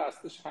میذارم، دلیل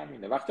اصلیش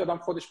همینه. وقتی آدم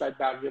خودش باید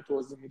بقیه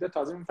توضیح میده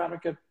تازه میفهمه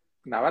که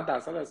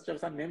 90% از چیزا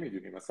مثلا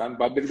نمیدونی، مثلا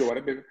باید بری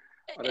دوباره ببین.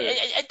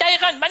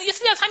 دقیقاً من یه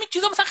سری از همین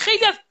چیزا مثلا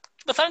خیلی از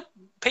مثلا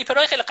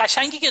پیپرهای خیلی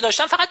قشنگی که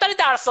داشتم فقط برای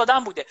درس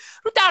دادن بوده،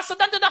 رو درس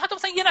دادن دادم، حتی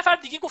مثلا یه نفر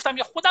دیگه گفتم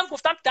یا خودم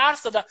گفتم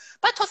درس دادم،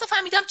 بعد تازه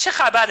فهمیدم چه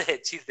خبره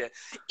چیزه.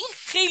 این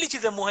خیلی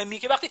چیز مهمیه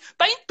که وقتی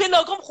با این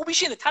بلاگام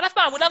خوبیش اینه طرف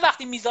معمولا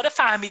وقتی میذاره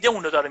فهمیده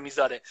اون رو داره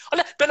میذاره.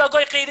 حالا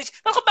بلاگای غیرش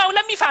من خب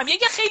معمولا میفهمی،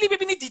 اگه خیلی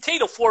ببینی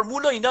دیتیل و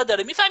فرمول و اینا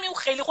داره میفهمی اون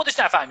خیلی خودش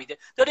نفهمیده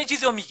داره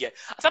چیزی رو میگه.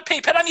 اصلا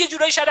پیپرم یه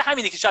جورایی شده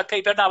همینه که شاید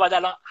پیپر نباید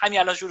همین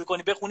الان شروع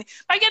کنی بخونی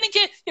مگر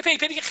اینکه یه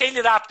پیپری که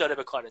خیلی ربط داره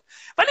به کارت،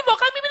 ولی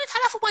واقعا میبینی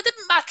طرف اومده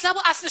مطلب و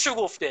اصلشو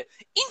گفته.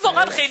 این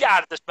واقعا خیلی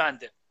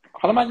ارزشمنده.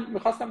 حالا من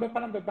میخواستم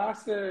بپرم به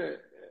بحث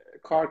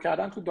کار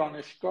کردن تو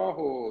دانشگاه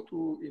و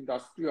تو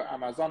اینداستری و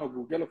آمازون و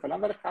گوگل و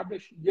فلان، ولی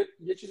قبلش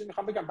یه چیزی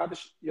میخوام بگم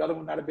بعدش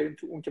یادمون نره بریم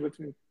تو اون که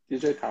بتونیم یه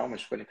جای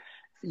تمامش کنیم.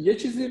 یه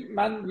چیزی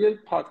من یه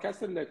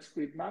پادکست لکس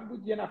فریدمن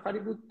بود، یه نفری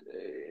بود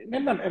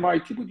نمیدونم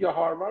MIT بود یا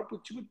هاروارد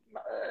بود چی بود،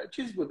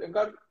 چیز بود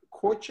انگار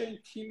کوچ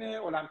این تیم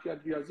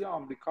المپیاد ریاضی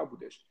آمریکا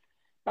بودش.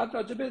 بعد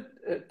راجع به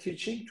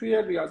تیچینگ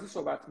توی ریاضی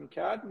صحبت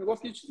میکرد،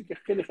 میگفت یه چیزی که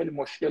خیلی خیلی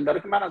مشکل داره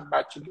که من از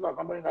بچگی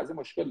واقعا با این قضیه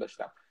مشکل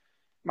داشتم.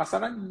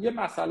 مثلا یه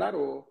مسئله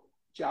رو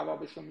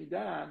جوابشو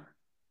میدن،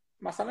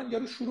 مثلا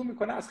یارو شروع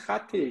میکنه از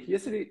خط یک، یه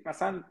سری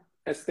مثلا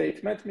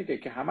استیتمنت میگه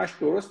که همش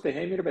درسته،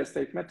 هی میره به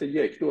استیتمنت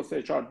 1 2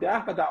 3 4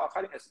 10 و در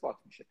آخر اثبات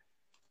میشه.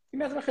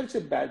 این مثلا خیلی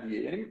چیز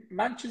بدیه. یعنی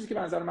من چیزی که به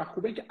نظر من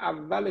خوبه این که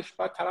اولش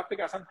باید طرف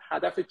بگه اصلا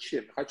هدف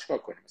چیه، میخواد چیکار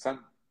کنه، مثلا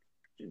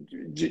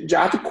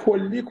جهت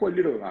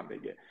کلی رو به من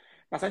بگه،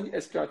 مثلا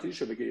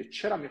استراتژیشو بگه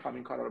چرا میخوام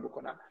این کارا رو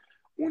بکنم.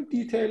 اون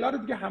دیتیل‌ها رو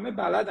دیگه همه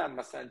بلدن،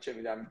 مثلا چه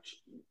میدونم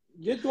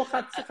یه 2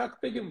 خط 3 خط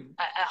بگیم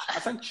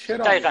اصلا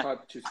چرا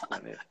میخواد چیز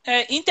کنه.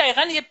 این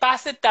دقیقاً یه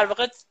بحث در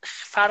واقع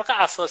فرق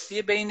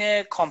اساسی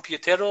بین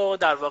کامپیوتر و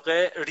در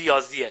واقع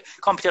ریاضیه،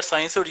 کامپیوتر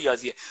ساینس و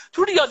ریاضیه.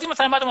 تو ریاضی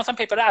مثلا بعد مثلا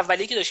پیپر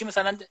اولیه که داشتیم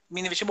مثلا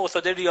می‌نویسیم با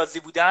استاد ریاضی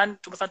بودن،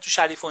 تو مثلا تو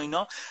شریف و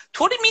اینا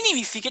طوری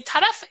می‌نویسی که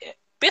طرف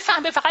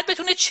بفهمه، فقط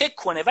بتونه چک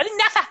کنه ولی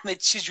نفهمه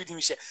چه جوری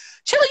میشه.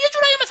 چرا یه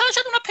جورایی مثلا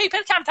شاید اونا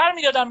پیپر کمتر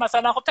میدادن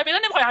مثلا، خب طبیعتا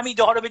نمیخوای همه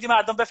ایده ها رو بدی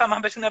مردم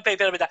بفهمن بتونن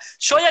پیپر بدن،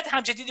 شاید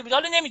همچنین بود،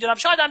 حالا نمیدونم،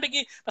 شاید هم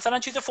بگی مثلا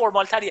چیز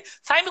فرمال تریه،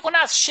 سعی میکنه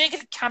از شکل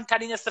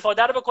کمترین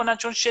استفاده رو بکنن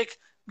چون شکل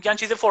میگن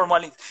چیز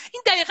فرمالی نیست.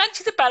 این دقیقاً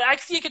چیز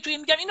برعکسیه که توی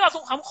میگم اینو از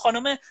همون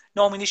خانم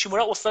نامینی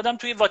شیمورا استادم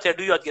توی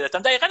واترلو یاد گرفتم.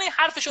 دقیقاً این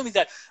حرفشو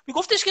میزد،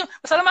 میگفتش که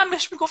مثلا من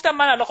بهش میگفتم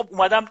من الان خب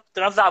اومدم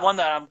دارم زبان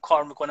دارم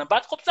کار میکنم،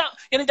 بعد خب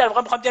یعنی در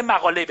واقع میخوام یه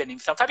مقاله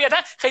بنویسم، طبیعتا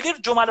خیلی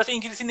جملات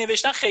انگلیسی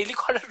نوشتن خیلی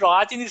کار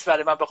راحتی نیست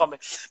برای من بخوام.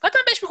 بعد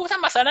من بهش میگفتم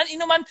مثلا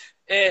اینو من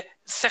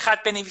 3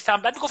 خط بنویسم،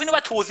 بعد میگفت اینو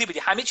بعد توضیح بدی،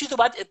 همه چیزو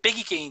بعد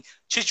بگی که این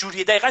چه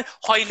جوریه، دقیقاً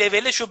های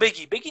لولشو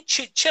بگی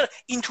چرا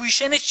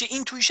اینتویشنش چه،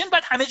 اینتویشن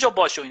بعد همه جا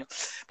باشه اینا.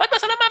 بعد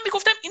مثلا من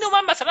میگفتم اینو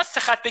من مثلا 3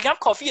 خط بگم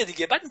کافیه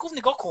دیگه، بعد میگفت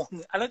نگاه کن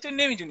الان تو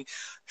نمیدونی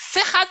 3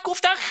 خط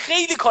گفتن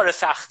خیلی کار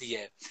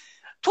سختیه.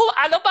 تو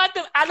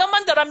الان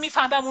من دارم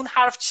میفهمم اون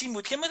حرف چی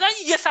بود که مثلا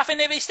یه صفحه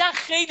نوشتن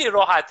خیلی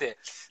راحته،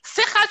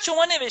 3 خط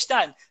شما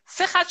نوشتن،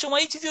 3 خط شما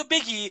یه چیزی رو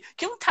بگی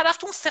که اون طرف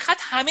تو اون 3 خط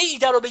همه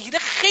ایده رو بگیره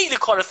خیلی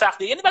کار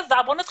سختیه. یعنی باید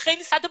زبانت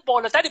خیلی سطح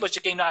بالاتری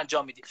باشه که اینو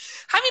انجام میدی.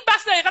 همین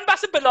بحث دقیقاً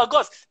بحث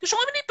بلاگاست که شما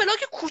ببینید بلاگ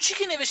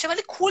کوچیکی نوشته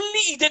ولی کلی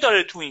ایده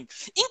داره تو این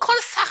کار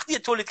سختیه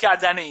تولید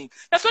کردن این،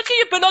 مثلا که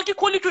یه بلاگ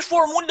کلی توش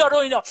فرمول داره و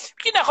اینا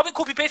میگی نه خب این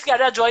کپی پیست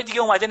کرده از جای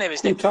دیگه اومده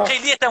نوشته،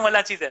 خیلی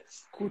احتمالاً چیزه.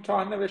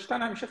 کوتاه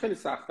نوشتن همیشه خیلی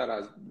سخت‌تر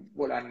از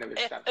بلند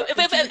نوشتن.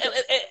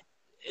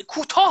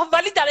 کوتاه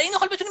ولی در این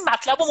حال بتونی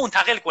مطلب رو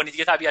منتقل کنی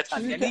دیگه طبیعتاً.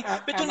 یعنی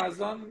بتونی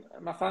آمازون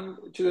مثلا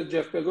چیز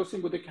جف بزوس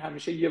این بوده که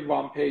همیشه یه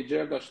وان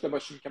پیجر داشته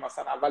باشیم که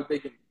مثلا اول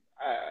بگیم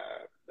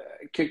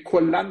که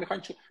کلا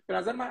میخواین به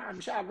نظر من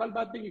همیشه اول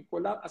بعد بگی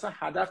کلا اصلا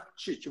هدف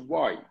چی،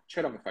 وای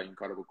چرا میخوای این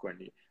کارو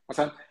بکنی،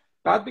 مثلا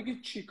بعد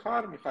بگی چی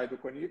کار میخوای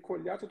بکنی، یه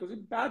کلیات رو توضیح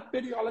بعد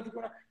بری حالا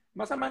دیگه.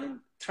 مثلا من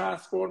این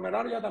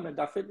ترانسفورمرها رو یادمه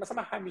دفعه مثلا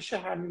من همیشه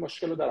همین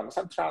مشکل رو دارم،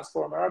 مثلا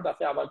ترانسفورمرها رو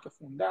دفعه اول که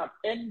خوندم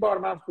این بار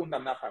من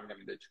خوندم نفهمیدم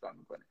این چیکار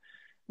میکنه،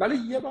 ولی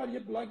یه بار یه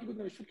بلاگی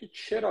بود نوشته که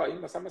چرا این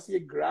مثلا یه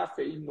گراف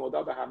این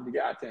نودا به هم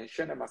دیگه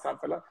اتنشن مثلا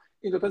فلان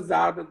این دو تا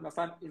ضرب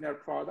مثلا اینر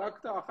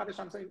پروداکت آخرش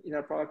هم مثلا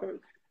اینر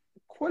پروداکت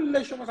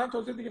کلش مثلا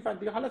توضیح دیگه فن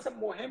دیگه، حالا اصلا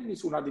مهم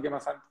نیست اونا دیگه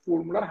مثلا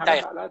فرمولا رو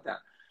همه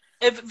بلدن.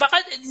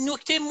 فقط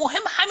نکته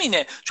مهم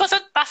همینه، چون اصلا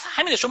بس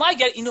همینه، شما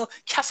اگر اینو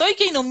کسایی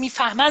که اینو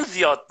میفهمن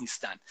زیاد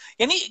نیستن،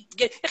 یعنی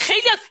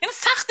خیلی یعنی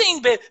سخت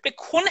این به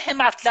کنه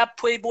مطلب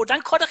پی بردن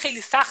کار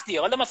خیلی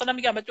سختیه. حالا مثلا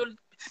میگم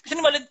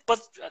میتونیم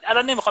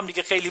الان نمیخوام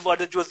دیگه خیلی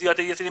وارد جزئیات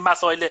یه سری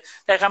مسائل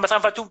دقیقاً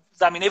مثلا تو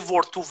زمینه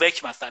ورد تو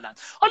وک مثلا،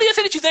 حالا یه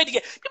سری چیزای دیگه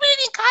ببینید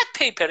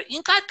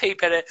اینقدر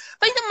پیپره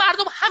و این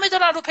مردم همه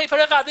دارن رو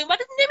پیپر قبلی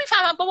ولی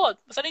نمیفهمن بابا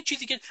مثلا این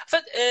چیزی که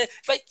مثلا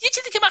و یه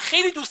چیزی که من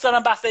خیلی دوست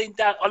دارم بحث این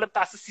حالا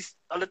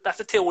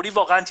بحث تئوری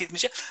واقعا چیز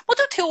میشه. ما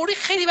تو تئوری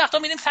خیلی وقتا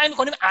میریم سعی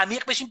میکنیم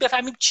عمیق بشیم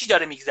بفهمیم چی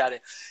داره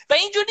میگذره و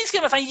اینجوری نیست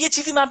که مثلا یه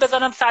چیزی من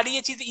بزنم سریع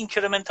یه چیزی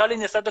اینکریمنتال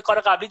نسبت به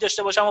کار قبلی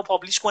داشته باشم و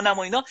پابلش کنم و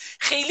اینا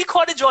خیلی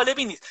کار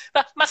جالبی نیست.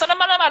 و مثلا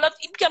منم الان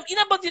میگم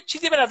اینم با یه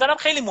چیزی به نظرم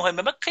خیلی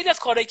مهمه، من خیلی از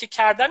کارهایی که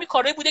کردم این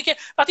کارهایی بوده که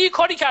وقتی یه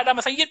کاری کردم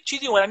مثلا یه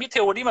چیزی اومدم یه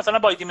تئوری مثلا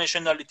بای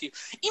دیمنشنالیتی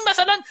این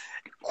مثلا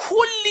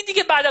کلی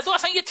دیگه بعد از اون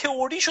اصلا یه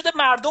تئوری شده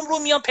مردم رو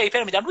میان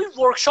پیپر میدن روی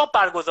ورکشاپ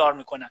برگزار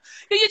میکنن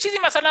یا یه چیزی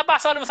مثلا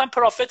بحث مثلا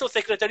پرافت و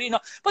سکرتری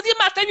اینا با یه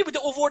مطلبی بوده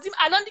آوردیم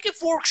الان دیگه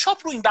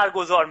ورکشاپ رو این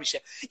برگزار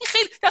میشه. این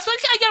خیلی در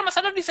صورتی که اگر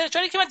مثلا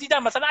ریسرچری که من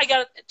دیدم مثلا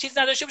اگر چیز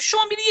نداشته باشه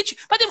شما میری یه چیز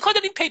بعد امکان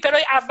داره این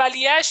پیپرهای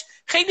اولیه‌اش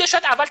خیلی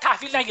شاید اول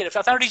تحویل نگرفت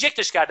مثلا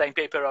ریجکتش کردن این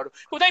پیپرها رو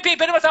گفتن این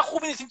پیپر مثلا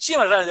خوبی نیست چیه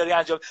مثلا داری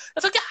انجام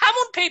مثلا که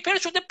همون پیپر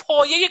شده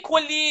پایه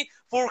کلی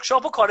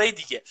ورکشاپ و کارهای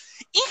دیگه.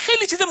 این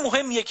خیلی چیز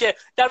مهمیه که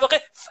در واقع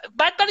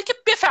بعد برای که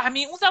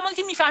بفهمی اون زمانی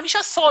که میفهمیش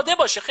ساده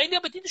باشه. خیلی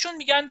به دیدشون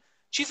میگن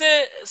چیز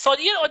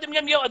ساده یه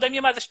آدمی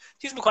ازش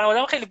چیز میکنه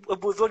آدم خیلی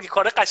بزرگی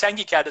کار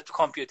قشنگی کرده تو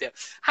کامپیوتر.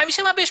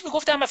 همیشه من بهش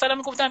میگفتم مثلا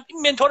میگفتم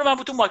این منتور من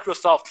بود تو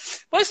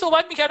مایکروسافت باهاش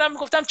صحبت میکردم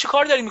میگفتم چه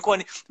کار داری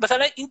میکنی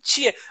مثلا این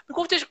چیه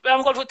میگفتش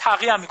من گفتم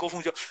تقییم میگفت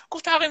اونجا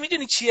گفت تقییم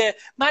میدونی چیه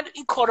من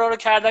این کارا رو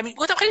کردم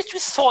گفتم خیلی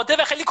چیز ساده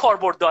و خیلی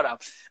کاربرد دارم.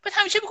 بعد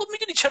همیشه میگفت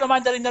میدونی چرا من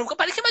در این دارم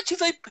برای که من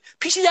چیزای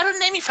پیچیده رو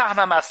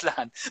نمیفهمم اصلا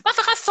من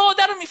فقط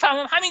ساده رو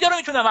میفهمم همین رو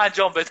میتونم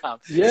انجام بدم.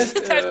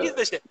 ترکیز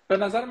بشه. به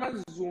نظر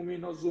من زوم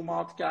این و زوم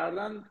اوت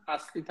کردن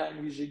اصلی ترین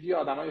ویژگی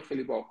آدمای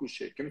خیلی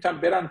باهوشه که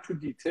میتونن برن تو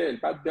دیتیل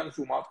بعد بیان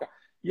زوم اوت کنن.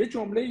 یه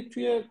جمله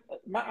توی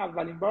من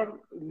اولین بار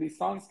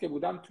لیسانس که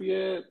بودم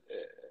توی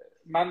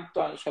من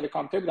دانشگاه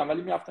کامپیوتر بودم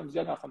ولی میرفتم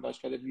زیاد رفتم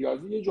دانشگاه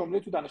ریاضی، یه جمله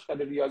تو دانشگاه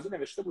ریاضی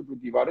نوشته بود رو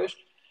دیوارش،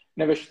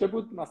 نوشته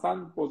بود مثلا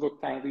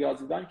بزرگترین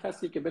ریاضیدان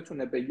کسیه که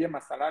بتونه بگه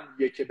مثلا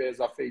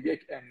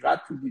 1+1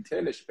 انقدر تو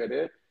دیتیلش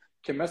بره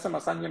که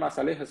مثلا یه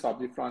مسئله حساب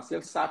دیفرانسیل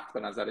سخت به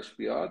نظرش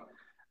بیاد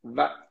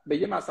و به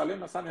یه مسئله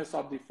مثلا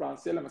حساب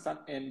دیفرانسیل مثلا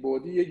ان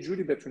بودی یه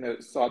جوری بتونه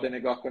ساده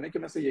نگاه کنه که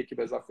مثل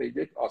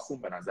 1+1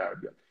 آسون به نظر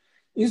بیاد.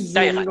 این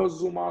زومین و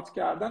زومات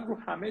کردن رو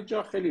همه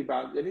جا خیلی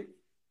یعنی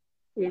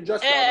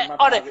اونجاست که آدم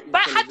آره و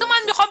حتی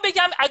من میخوام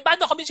بگم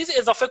بعد میخوام یه چیزی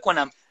اضافه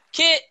کنم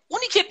که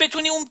اونی که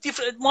بتونی اون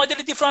مدل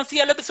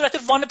دیفرانسیل به صورت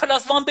 1+1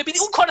 ببینی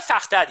اون کار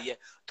سخت‌تریه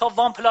تا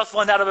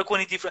 1+1 رو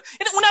بکنی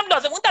یعنی اونم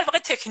لازم، اون در واقع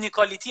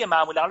تکنیکالیتیه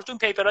معمولا. حالا تو این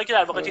پیپرایی که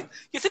در واقع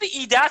یه سری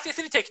ایده است یه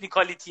سری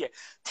تکنیکالیتیه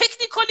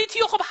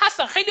خب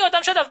هستن خیلی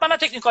آدم شاید از منم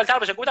تکنیکال تر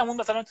باشه. گفتم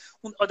اون مثلا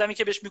اون آدمی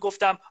که بهش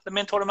میگفتم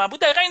منتور من بود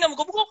دقیقاً اینو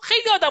میگفت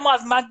خیلی آدما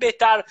از من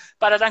بهتر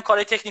بلدن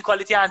کار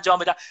تکنیکالیتی انجام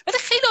بدن، ولی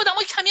خیلی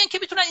آدمای کمیان که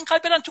بتونن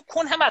اینقدر برن تو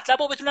کنه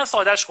مطلب و بتونن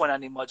سادهش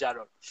کنن این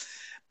ماجرا.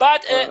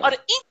 بعد آره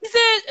این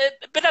چیز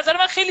به نظر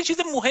من خیلی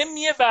چیز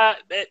مهمیه و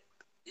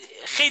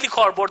خیلی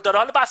کاربرد داره.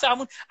 حالا بحث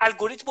همون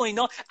الگوریتم و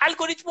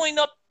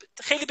اینا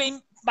خیلی به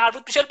این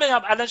مربوط میشه.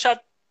 بگم الان شاید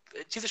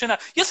چیزشو نه،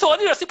 یه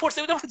سوالی راستی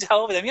پرسیده بودم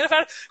جواب بدم. یه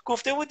نفر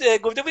گفته بود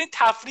این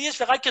تفریحش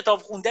فقط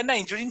کتاب خوندن، نه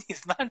اینجوری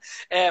نیست.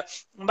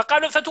 من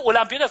قبل مثلا تو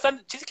المپیاد اصلا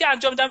چیزی که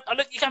انجام میدم،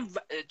 حالا یکم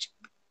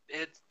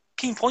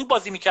پینگ پونگ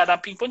بازی میکردم،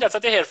 پینگ پونگ در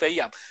سطح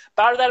حرفه‌ای ام.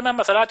 برادر من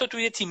مثلا حتی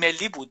توی تیم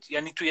ملی بود،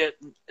 یعنی توی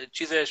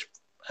چیزش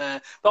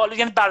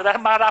یعنی برادر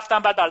من رفتم،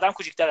 بعد برادرم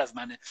کوچیک‌تر از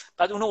منه،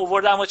 بعد اونو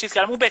آوردم و چیز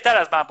کردم، اون بهتر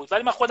از من بود،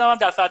 ولی من خودم هم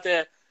در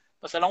سطح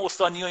مثلا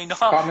استانی و اینا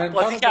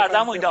بازی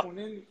کردم و اینا.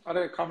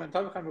 آره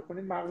کامنت‌ها می‌خوام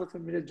بخونین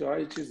مغزتون میره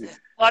جای چیزی.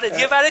 آره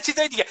دیگه برای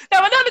چیزای دیگه. نه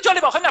ولی حالا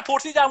جالب آخه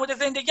نپرسید در مورد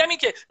زندگیام این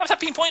که مثلا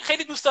پینگ پونگ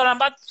خیلی دوست دارم.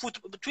 بعد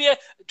توی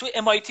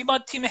MIT ما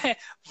تیم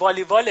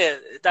والیبال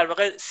در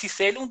واقع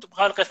سیسل اون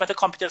قسمت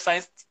کامپیوتر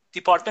ساینس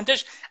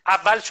دیپارتمنتش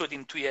اول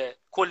شدیم توی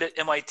کل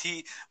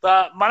MIT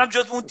و منم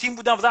جزو اون تیم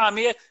بودم. مثلا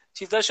همه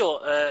چیزاشو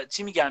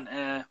چی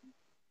میگن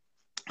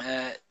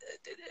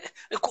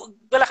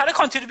بالاخره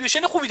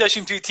کانتریبیوشن خوبی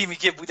داشتیم توی تیمی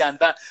که بودن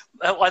و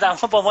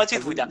آدم‌ها با ما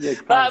چیز بودن.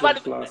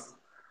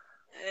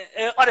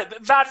 آره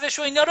ورزش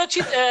و اینا رو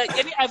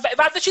یعنی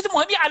ورزش چیز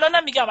مهمی.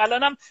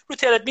 الانم رو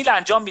تردمیل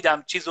انجام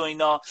میدم چیز و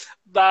اینا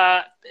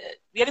و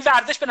یعنی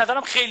ورزش به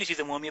نظرم خیلی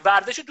چیز مهمیه.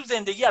 ورزش تو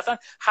زندگی اصلا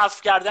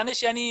حذف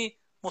کردنش یعنی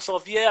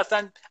مساویه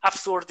اصلا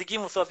افسردگی،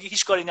 مساویه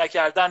هیچ کاری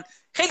نکردن.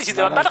 خیلی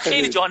چیزا من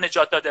خیلی جا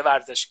نجات داده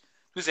ورزش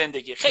تو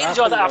زندگی، خیلی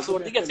جا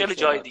افسردگی از خیلی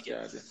جای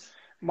دیگه.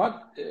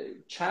 ما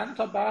چند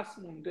تا بحث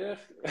مونده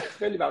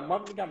خیلی بعد ما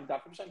میگم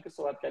دفعه میشن که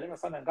صحبت کردیم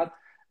مثلا انقدر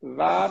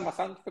و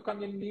مثلا فکر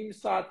کنم یه نیم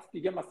ساعت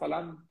دیگه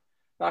مثلا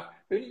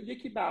ببین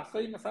یکی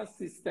بحثایی مثلا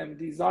سیستم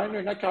دیزاین و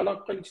اینا که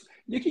حالا خیلی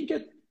یکی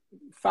که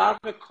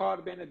فرق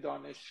کار بین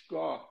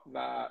دانشگاه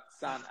و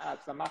صنعت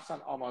و مثلا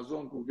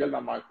آمازون، گوگل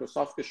و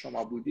مایکروسافت که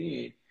شما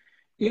بودین،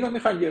 اینو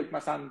میخوایم یه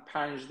مثلا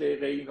 5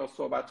 دقیقه اینو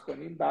صحبت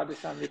کنیم،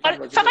 بعدش هم یکم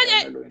راجع به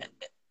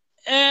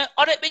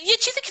آره یه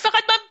چیزی که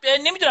فقط من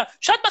نمیدونم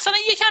شاید مثلا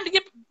یکم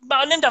دیگه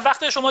نمیدونم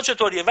وقت شما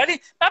چطوریه،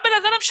 ولی من به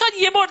نظرم شاید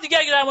یه بار دیگه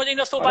اگه در مورد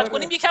اینا صحبت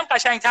کنیم یکم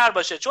قشنگ‌تر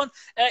باشه، چون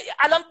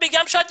الان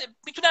بگم شاید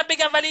میتونم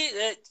بگم ولی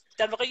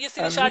در واقع یه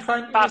سری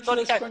شاید بحث‌ها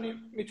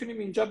میتونیم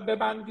اینجا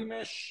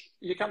ببندیمش،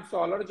 یکم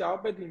سوالا رو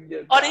جواب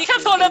بدیم. آره یکم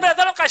سوالا به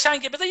نظرم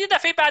قشنگه. بذار یه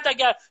دفعه بعد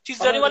اگر چیز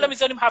داریم والا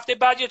میذاریم هفته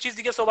بعد یا چیز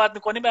دیگه صحبت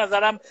میکنیم، به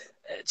نظرم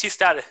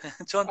چیزتره.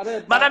 چون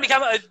منم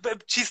یکم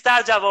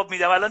چیزتر جواب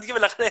میدم الان دیگه،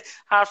 بالاخره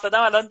حرف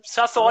زدم الان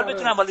شاید سوال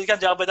بتونم ولی یکم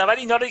جواب بدم،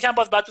 ولی اینا رو یکم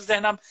باز بعد تو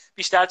ذهنم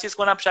بیشتر چیز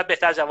کنم، شاید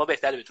بهتر جواب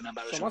بهتری بتونم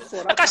براشون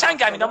بدم.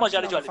 قشنگه اینا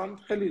ماجرا جالب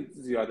خیلی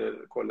زیاده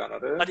کلا.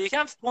 آره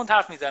یکم اون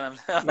حرف میزنم.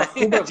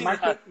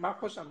 من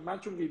خوشم، من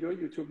چون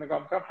ویدیو یوتیوب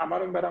نگاه میکنم همه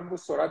رو میبرم رو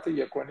سرعت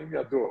 1.5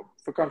 یا 2.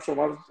 فکر کنم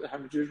شما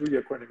همینجوری رو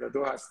 1.5 یا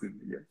 2 هستید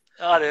دیگه.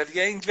 آره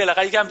دیگه این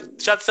بالاخره یکم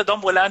شاید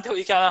صدام بلنده و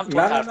یکم هم تو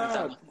حرف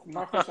میزنم.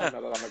 من خوشم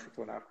ندارم که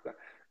تو نفته.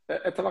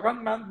 اتفاقا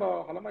من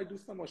با حالا ما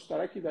دوست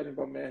مشترکی داریم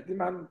با مهدی.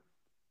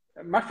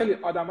 من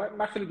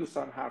خیلی دوست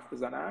دارم حرف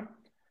بزنم،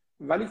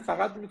 ولی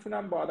فقط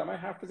میتونم با آدمای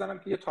حرف بزنم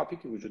که یه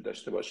تاپیکی وجود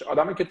داشته باشه.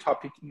 آدمایی که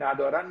تاپیک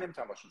ندارن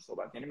نمیتونم باشون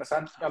صحبت. یعنی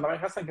مثلا آدمایی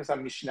هستن که مثلا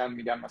میشینن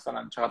میگن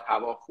مثلا چقدر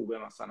هوا خوبه،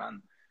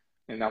 مثلا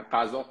نمیدونم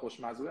غذا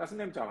خوشمزه، اصلا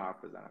نمیتونم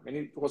حرف بزنم،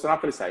 یعنی حوصله‌ام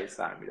خیلی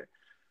سر میره.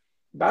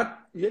 بعد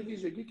یه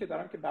ویژگی که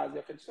دارم که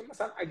بعضیا خیلی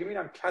مثلا اگه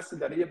میبینم کسی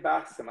داره یه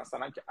بحث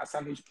مثلا که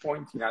اصلا هیچ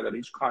پوینتی نداره،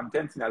 هیچ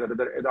کانتنتی نداره،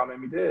 داره ادامه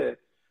میده،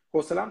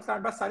 حوصله‌ام سر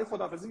بعد سریع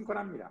خداحافظی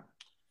میکنم میرم.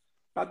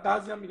 بعد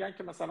بعضیا میگن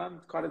که مثلا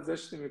کار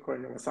زشتی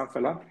میکنی مثلا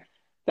فلان.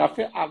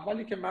 دفعه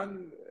اولی که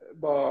من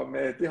با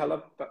مهدی،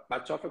 حالا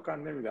بچه‌ها فکر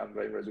کنم نمیدونم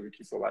راجع به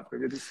کی صحبت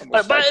کنم، یه دوست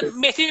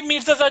مهدی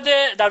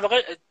میرزازاده در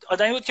واقع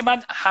آدمی بود که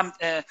من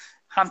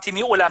هم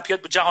تیمی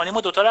المپیاد جهانی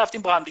ما دوتا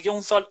رفتیم با هم دیگه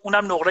اون سال،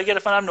 اونم نقره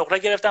گرفت منم نقره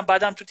گرفتم،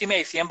 بعدم تو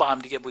تیم ACM با هم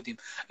دیگه بودیم.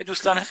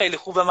 دوستان خیلی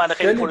خوبه، من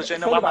خیلی پروژه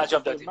اینا هم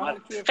انجام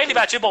دادیم. خیلی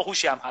بچه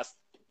باهوشی هم هست.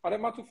 آره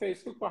ما تو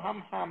فیسبوک با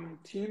هم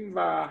تیم و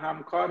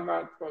همکار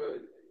و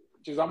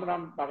چیزامون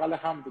هم بغل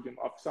هم بودیم،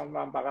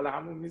 آفیسامون هم بغل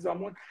همون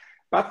میزامون.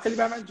 بعد خیلی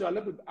برای من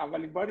جالب بود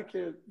اولین باری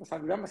که مثلا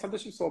دیدم مثلا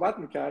داشتیم صحبت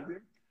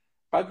می‌کردیم،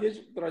 بعد یه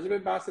راجع به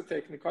بحث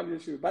تکنیکال یه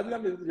چیزی، بعد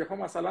دیدم یهو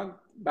مثلا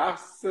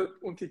بحث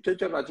اون تیکه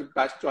که راجع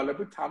بهش جالب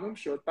بود تموم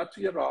شد، بعد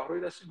توی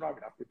راهروی داشتیم راه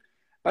می‌رفتیم،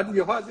 بعد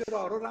یهو از یه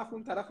راهرو رفت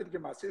اون طرف دیگه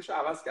مسیرش رو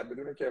عوض کرد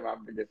بدون که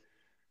من بگه،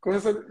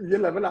 مثلا یه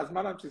لول از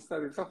منم چیزتر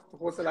مثلا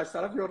حوصله‌اش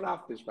طرف یهو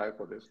رفتش برای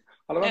خودش.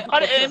 حالا من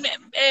آره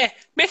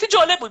مثل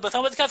جالب بود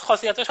مثلا وقتی که از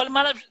خاصیتاش، حالا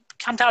من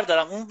کمتر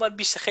دارم اون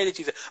بیشتر خیلی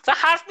چیزه، مثلا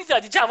حرف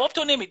میزدی جواب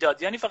تو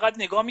نمیداد، یعنی فقط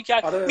نگاه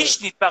میکرد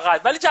میشنید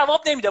فقط ولی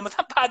جواب نمیداد،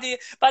 مثلا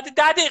بعد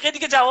 10 دقیقه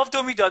دیگه جواب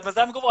تو میداد،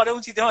 مثلا میگفت آره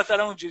اون چیزه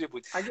مثلا اونجوری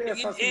بود،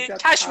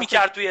 کش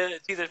میکرد توی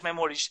چیزش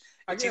مموریش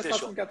اگه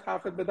احساس میکرد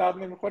حرفت به درد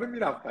نمیخوره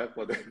میرفت برای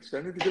خودش،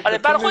 یعنی دیگه آره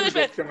برای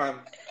خودش که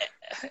من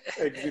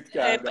اگزیت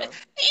کردم.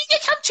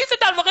 یکم چیز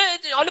در واقع،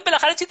 حالا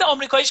بالاخره چیز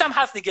آمریکاییش هم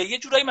هست دیگه، یه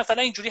جورایی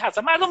مثلا اینجوری هست،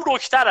 مردم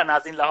رک‌ترن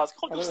از این لحاظ،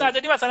 خب دوست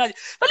نداری مثلا،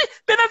 ولی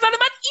به نظر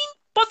من این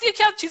باز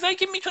یکی از چیزایی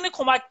که میتونه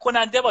کمک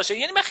کننده باشه.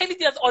 یعنی من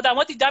خیلی از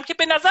آدما دیدم که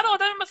به نظر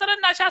آدم مثلا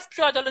نچسب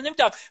شاید، حالا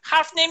نمیدونم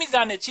حرف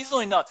نمیزنه چیز و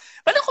اینا،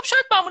 ولی خب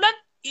شاید معمولا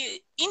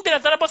این به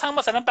نظر باز هم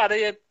مثلا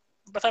برای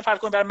مثلا فرض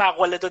کنیم برای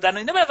مقاله دادن و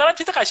اینا به نظرم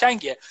چیز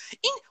قشنگیه،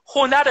 این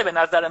هنره به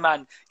نظر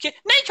من، که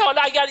نه که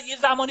حالا اگر یه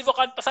زمانی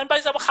واقعا مثلا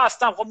بعضی وقتا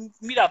خستم خب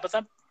میرم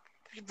مثلا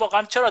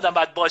واقعا چرا آدم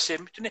باید باشه،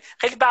 میتونه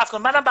خیلی بحث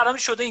کنه، منم برام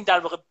شده این در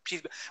واقع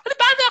چیز، ولی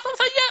بعضی وقتا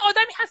مثلا یه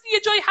آدمی هست یه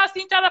جایی هست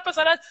این طرف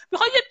مثلا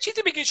میخواد یه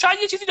چیزی بگی، شاید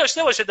یه چیزی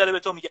داشته باشه داره به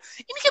تو میگه،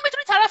 اینی که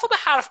بتونی طرفو به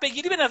حرف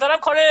بگیری به نظرم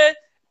کار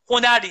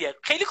هنریه،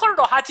 خیلی کار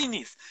راحتی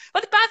نیست،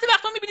 ولی بعضی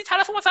وقتا میبینی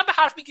طرفو مثلا به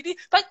حرف میگیری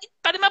و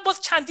برای من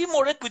باز چندین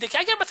مورد بوده که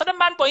اگر مثلا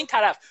من با این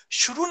طرف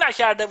شروع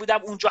نکرده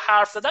بودم اونجا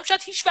حرف زدم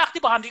شاید هیچ وقتی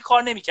با هم دیگه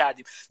کار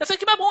نمی‌کردیم، مثلا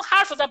که من با اون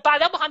حرف زدم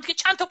بعدا با هم دیگه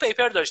چند تا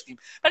پیپر داشتیم،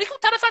 ولی اون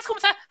طرف اصلا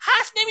مثلا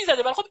حرف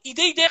نمیزده ولی خب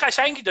ایده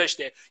قشنگی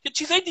داشته یا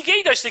چیزای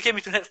دیگه‌ای داشته که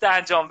میتونسته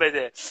انجام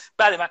بده.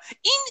 برای من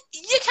این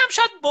یکم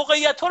شاید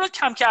موقعیت‌ها رو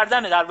کم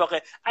کردنه در واقع،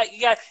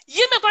 اگر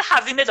یه مقدار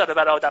هزینه داره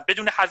برای آدم،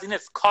 بدون هزینه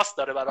کاست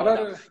داره برای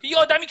آدم، یه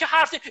آدمی که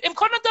حرف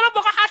امکان نداره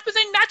واقعا حرف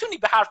بزنی نتونی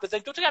به حرف بزنی،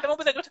 دو تا کلمه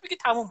بزنی دو تا بگی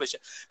تموم بشه،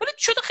 ولی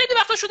شده خیلی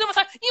وقتا شده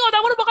مثلا این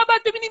آدما رو واقعا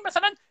باید ببینیم،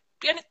 مثلا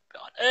یعنی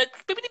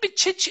ببینی به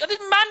چه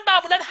من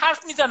معمولا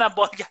حرف میزنم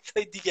با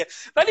دیگه،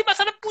 ولی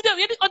مثلا بوده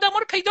یعنی آدما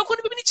رو پیدا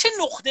کنی ببینی چه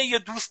نقطه‌ای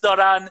دوست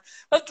دارن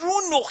و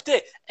رو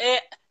نقطه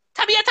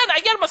طبیعتا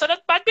اگر مثلا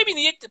بعد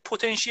ببینی یه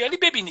پتانسیلی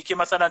ببینی که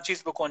مثلا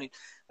چیز بکنید،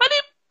 ولی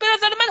به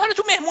نظر من حالا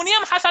تو مهمونی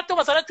هم هست، تو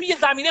مثلا تو یه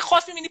زمینه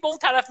خاص می‌بینی با اون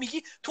طرف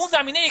میگی، تو اون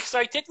زمینه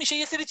اکسایتد میشه،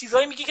 یه سری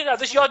چیزایی میگی که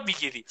ازش یاد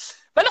میگیری،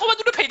 ولی خب اون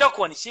رو پیدا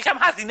کنی یکم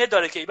هزینه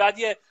داره که بعد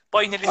یه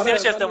باینری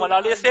سرچ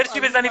احتمالاً یه سرچی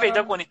بزنی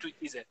پیدا کنی تو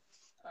چیزه.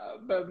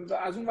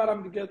 از اون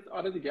ورم دیگه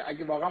آره دیگه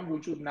اگه واقعا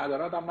وجود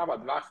نداره آدم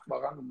نباید وقت،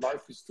 واقعا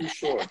لایف is too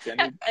short،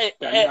 یعنی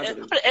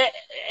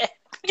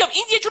میگم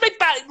این یه جوری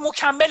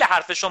مکمل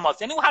حرف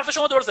شماست، یعنی اون حرف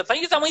شما درسته، مثلا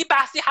یه زمانی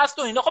بحثی هست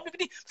و اینا، خب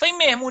ببینید مثلا این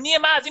مهمونی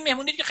من از این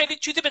مهمونی که خیلی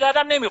چیزی به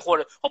دردم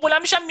نمیخوره، خب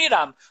بلند میشم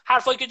میرم،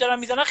 حرفایی که دارم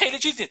میزنن خیلی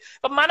چیزی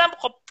و منم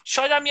خب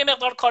شاید هم یه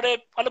مقدار کار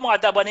حالا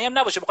مؤدبانه هم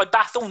نباشه بخوای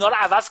بحث اونها رو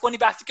عوض کنی،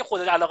 بحثی که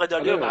خودت علاقه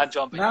داری رو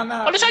انجام بدی،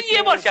 حالا شاید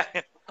یه بار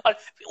کردی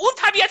اون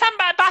طبیعتا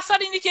بحث سر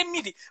اینه که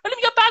میدی، ولی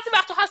میگم بعضی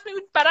وقتا هست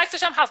میبینی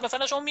برعکسش هم هست،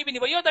 مثلا شما میبینی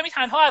با یه آدمی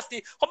تنها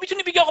هستی، خب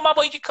میتونی بگی آقا من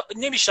با اینکه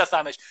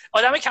نمیشناسمش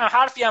آدم کم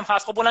حرفی هم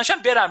هست، خب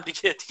بلندشم برم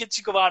دیگه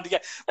چیکار با هم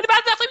دیگه، ولی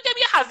بعضی وقتا میگم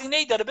یه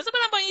هزینه‌ای داره، بذار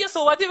برم با این یه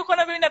صحبتی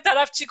بکنم ببینم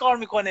طرف چی کار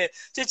میکنه،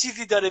 چه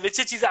چیزی داره، به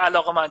چه چیز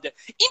علاقه‌منده،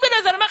 این به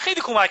نظر من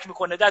خیلی کمک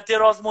میکنه در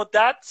دراز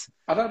مدت.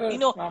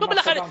 اینو تو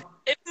بالاخره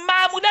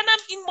معمولا هم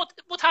این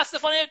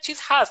متاسفانه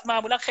چیز هست،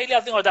 معمولا خیلی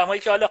از این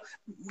آدمایی که حالا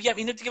میگم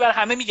اینو دیگه بر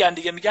همه میگن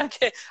دیگه، میگن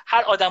که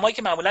هر آدمایی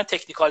که معمولا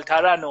تکنیکال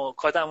ترن و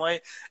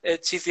آدمای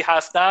چیزی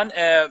هستن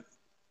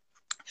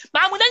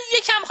معمولا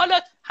یکم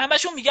حالا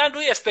همشون میگن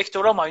روی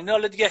اسپکتروم ها، اینا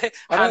حالا دیگه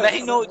همه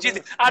اینو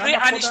چیزی روی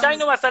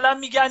انیشتین مثلا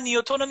میگن،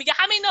 نیوتن میگن،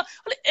 همه اینا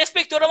حالا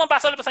اسپکتروم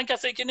مثلا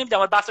کسایی که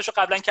نمیدونم بحثشو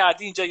قبلا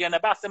کردی اینجا یا نه،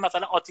 بحث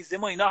مثلا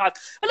آتیسم و اینا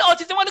هست، ولی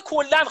آتیسم حالا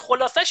کلا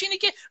خلاصش اینه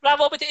که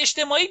روابط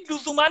اجتماعی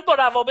لزوما با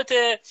روابط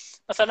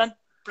مثلا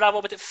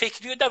روابط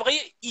فکری در واقع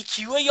EQ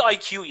یا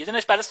IQ، یه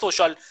دونش برای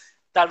سوشال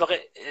در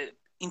واقع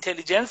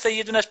اینتلیجنس،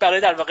 یه دونش برای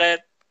در واقع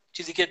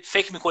چیزی که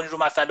فکر میکنی رو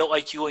مسئله و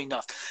IQ و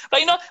ایناست، و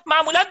اینا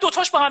معمولا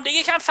دوتاش با هم دیگه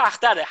یکم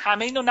سخت‌تره،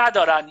 همه اینو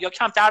ندارن یا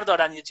کمتر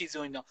دارن یه چیزی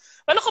و اینا،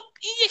 ولی خب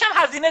این یکم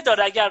هزینه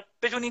داره، اگر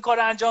بتونی این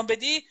کارو انجام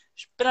بدی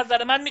به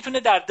نظر من میتونه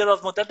در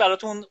دراز مدت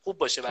براتون خوب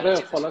باشه. برای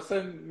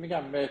خلاصه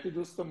میگم مهدی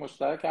دوست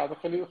مشترک کرده،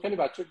 خیلی خیلی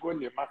بچه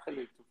گلیه، من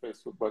خیلی تو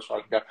فیسبوک باهاش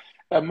حال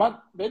کردم،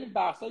 ما ببین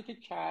بحثایی که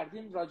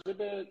کردیم راجع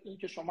به این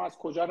که شما از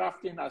کجا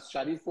رفتین، از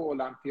شریف و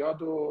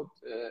المپیاد و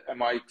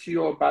MIT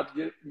و بعد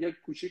یک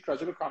کوچیک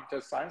راجع به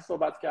کامپیوتر ساینس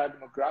صحبت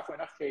کردیم و گراف و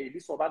اینا خیلی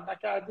صحبت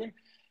نکردیم،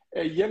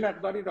 یه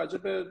مقداری راجع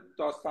به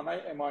داستانای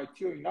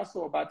MIT و اینا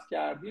صحبت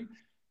کردیم،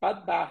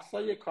 بعد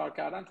بحثای کار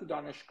کردن تو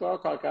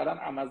دانشگاه، کار کردن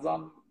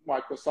آمازون،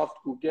 مایکروسافت،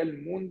 گوگل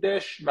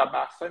موندش و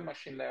بحثای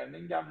ماشین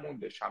لرنینگ هم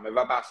موندش همه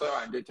و بحثای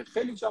آینده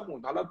خیلی جا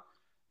موند. حالا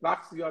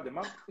وقت زیاده.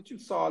 ما چه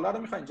سوالا رو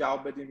میخواین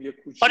جواب بدیم یه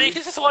کوچیک؟ آره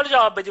یکی سوال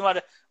جواب بدیم.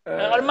 آره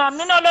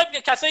ممنون. حالا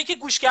کسایی که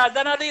گوش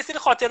کردن، حالا یه سری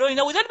خاطره و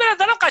اینا بود، به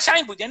نظرم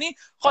قشنگ بود. یعنی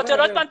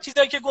خاطرات من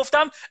چیزایی که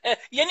گفتم،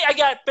 یعنی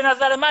اگر به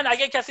نظر من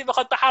اگر کسی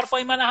بخواد به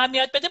حرفای من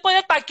اهمیت بده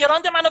باید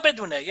بک‌گراند منو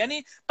بدونه،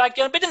 یعنی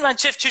بک‌گراند بدون من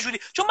چه جوری،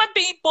 چون من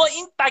با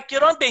این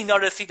بک‌گراند به اینا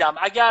رسیدم.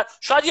 اگر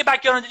شاید یه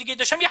بک‌گراند دیگه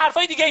داشتم یه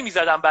حرفای دیگه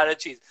می‌زدم برای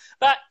چیز،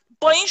 و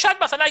با این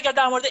شاید مثلا اگر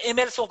در مورد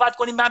ایمیل صحبت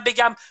کنیم من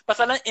بگم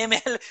مثلا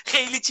ایمیل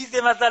خیلی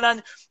چیزه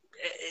مثلا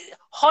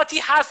هاتی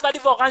هست ولی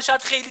واقعا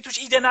شاید خیلی توش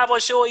ایده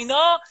نباشه و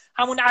اینا،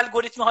 همون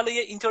الگوریتم. حالا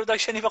یه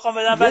اینتروداکشنی بخوام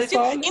بدم برای چیز،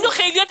 اینو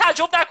خیلی‌ها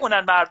تعجب نکنن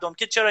مردم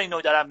که چرا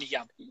اینو دارم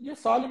میگم. یه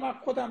سوالی من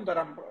خودم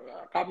دارم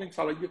قبل این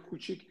سالا، یه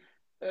کوچیک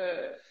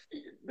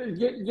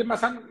یه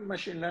مثلا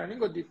ماشین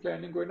لرنینگ و دیپ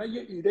لرنینگ و اینا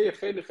یه ایده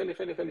خیلی خیلی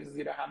خیلی خیلی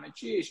زیر همه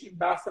چیش این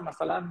بحث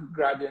مثلا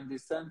گرادینت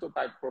دیسنت و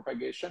بک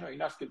پروپاگیشن و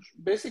ایناست که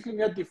بیسیکلی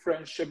میاد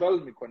دیفرنشیبل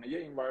میکنه،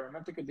 یه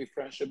انوایرمنتی که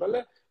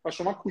دیفرنشیبله و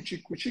شما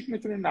کوچیک کوچیک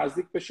میتونید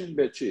نزدیک بشین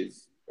به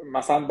چیز،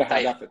 مثلا به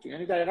هدفتون.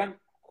 یعنی دقیقاً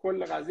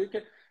کل قضیه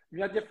که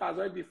میاد یه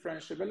فضای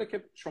دیفرنشیبله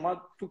که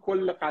شما تو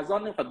کل فضا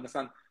نمیخواد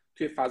مثلا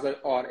توی فضای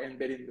آر ان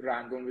برین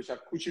رندوم بشه،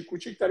 کوچیک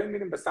کوچیک دارین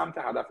میرین به سمت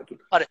هدفتون.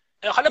 آره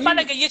حالا من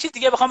اگه یه چیز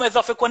دیگه بخوام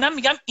اضافه کنم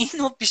میگم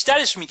اینو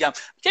بیشترش میگم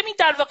این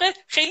در واقع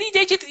خیلی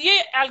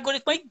یه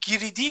الگوریتمای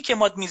گریدی که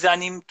ما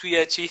میزنیم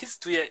توی چیز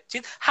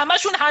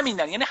همشون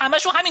همینن، یعنی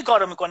همشون همین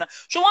کارو میکنن.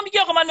 شما میگی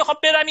آقا من میخوام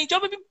برم اینجا،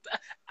 ببین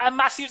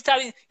مسیر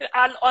ترین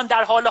الان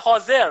در حال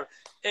حاضر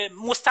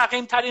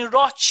مستقیم ترین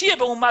راه چیه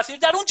به اون مسیر،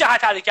 در اون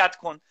جهت حرکت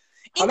کن.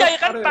 این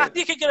دقیقاً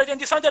بحثی که گرادینت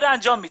دیسنت داره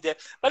انجام میده.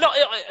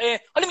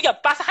 حالا میگم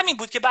بحث همین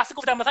بود که بحث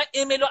گفتم مثلا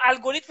ایمیل و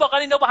الگوریتم واقعا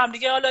اینا با هم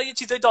دیگه حالا یه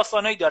چیزای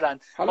داستانایی دارن.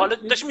 حالا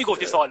داشت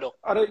میگفتی سوالو.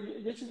 آره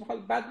یه چیز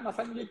میخواد بعد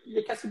مثلا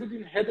یه کسی بود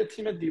این هد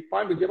تیم دیپ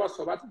مایند بود، یه بار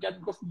صحبت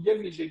می‌کرد گفت یه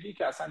ویژگی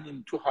که اصلا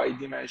این تو های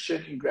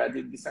دیمنشن این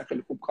گرادینت دیسنت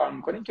خیلی خوب کار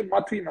می‌کنه که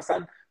ما توی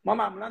مثلا ما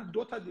معمولا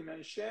 2 تا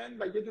دیمنشن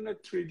و یه دونه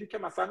 3D که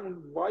مثلا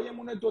اون وای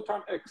مونه 2 تا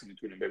هم ایکس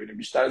میتونیم ببینیم،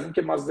 بیشتر از این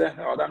که ما ذهن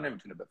آدم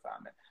نمیتونه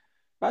بفهمه.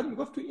 بعد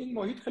میگفت تو این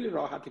محیط خیلی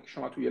راحته که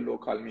شما توی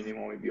لوکال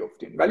مینیمومی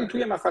بیافتین، ولی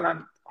توی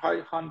مثلا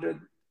های 100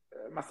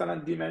 مثلا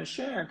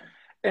دیمنشن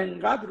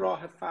انقدر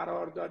راه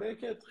فرار داره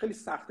که خیلی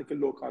سخته که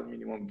لوکال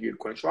مینیموم گیر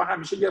کنه. شما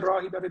همیشه یه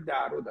راهی داره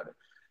درو داره.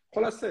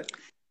 خلاصه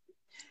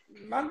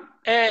من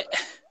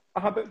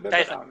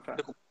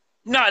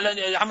نه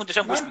همون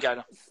داشتم گوش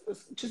می‌کردم.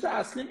 چیز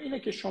اصلیم اینه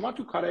که شما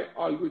تو کار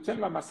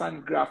الگوریتم و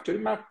مثلا گراف تئوری،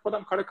 من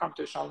خودم کار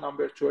کامپیوتیشنال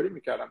نامبر تئوری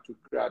می‌کردم تو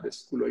گراد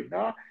اسکول و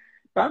اینا،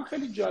 و هم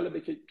خیلی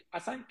جالبه که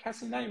اصلا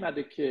کسی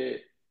نیومده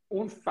که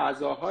اون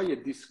فضاهای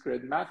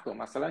دیسکریت مت و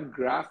مثلا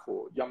گراف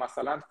و یا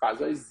مثلا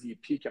فضای زی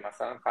پی که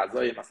مثلا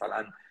فضای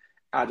مثلا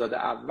اعداد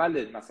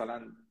اول،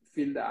 مثلا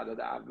فیلد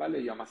اعداد اول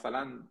یا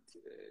مثلا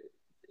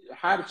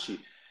هر چی،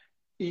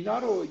 اینا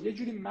رو یه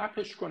جوری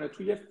مپش کنه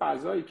توی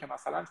فضایی که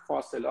مثلا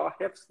فاصله ها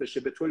حفظ بشه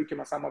به طوری که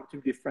مثلا ما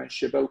بتونیم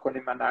دیفرنشیبل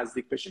کنیم و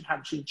نزدیک بشیم.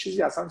 همچین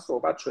چیزی اصلا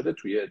صحبت شده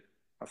توی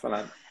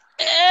مثلا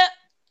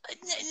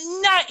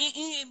نه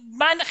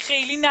من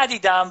خیلی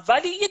ندیدم،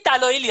 ولی یه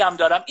دلایلی هم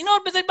دارم. اینا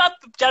رو بذارید بعد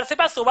جلسه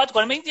بعد صحبت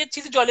کنیم. این یه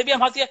چیز جالبی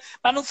هم هست.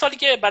 من اون سالی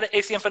که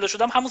برای ACM فلو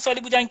شدم همون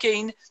سالی بودن که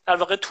این در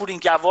واقع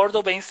تورینگ اوارد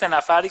رو به این 3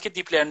 نفری که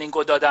دیپ لرنینگ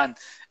رو دادن،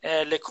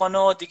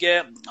 لکونو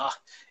دیگه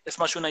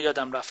اسمشون رو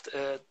یادم رفت،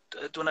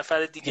 2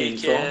 نفر دیگه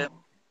که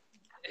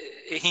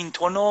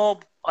هینتونو،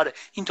 آره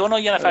هینتون و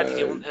یه نفر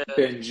دیگه اون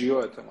بنجیو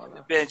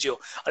احتمالاً بنجیو.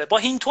 آره با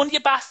هینتون یه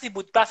بحثی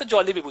بود، بحث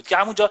جالبی بود که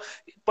همونجا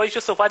با ایشو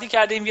صحبتی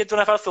کردیم، یه 2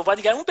 نفر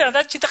صحبتی کردیم. اون به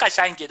نظر چیز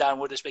قشنگه در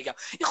موردش بگم.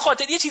 این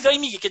خاطر یه چیزایی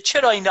میگه که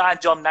چرا اینا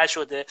انجام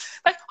نشده.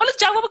 حالا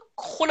جواب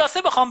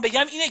خلاصه بخوام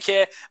بگم اینه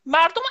که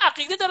مردم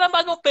عقیده دارن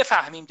بعد ما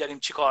بفهمیم داریم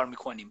چی کار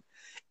میکنیم.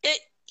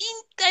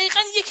 این دقیقاً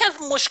یکی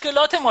از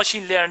مشکلات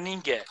ماشین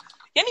لرنینگه.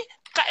 یعنی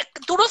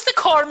درست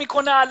کار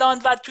میکنه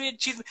الان و توی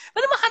چیز،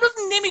 ولی ما هنوز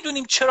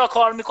نمیدونیم چرا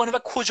کار میکنه و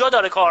کجا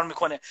داره کار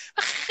میکنه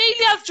و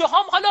خیلی از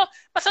جاها حالا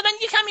مثلا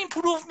یکم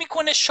ایمپروو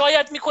میکنه،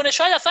 شاید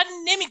اصلا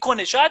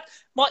نمیکنه، شاید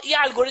ما یه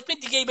الگوریتم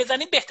دیگه ای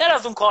بزنیم بهتر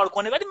از اون کار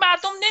کنه، ولی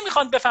مردم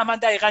نمیخوان بفهمن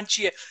دقیقاً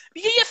چیه.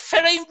 میگه یه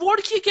فریم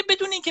ورکیه که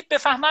بدون اینکه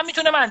بفهمن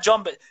میتونم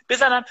انجام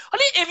بزنن.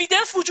 حالا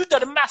اوییدنس وجود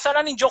داره مثلا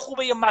اینجا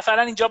خوبه یا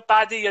مثلا اینجا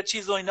بده یا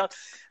چیز و اینا،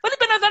 ولی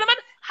به نظر من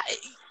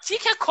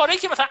یکی از کارهایی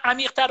که مثلا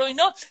عمیق‌تر و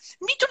اینا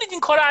میتونید این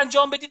کارو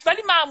انجام بدید،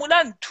 ولی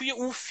معمولا توی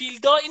اون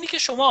فیلدا اینی که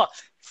شما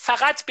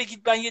فقط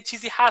بگید من یه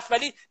چیزی هست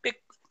ولی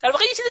در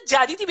واقع یه چیز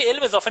جدیدی به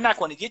علم اضافه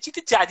نکنید، یه چیز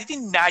جدیدی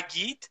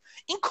نگید،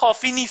 این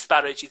کافی نیست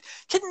برای چیز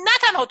که نه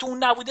تنها تو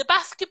اون نبوده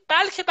بحث که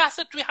بلکه بحث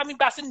توی همین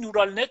بحث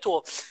نورال نت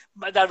و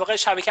در واقع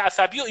شبکه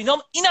عصبی و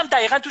اینم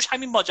دقیقاً توش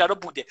همین ماجرا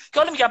بوده که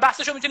حالا میگم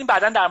بحثشو میتونیم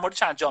بعداً در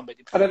موردش انجام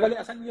بدیم. آره ولی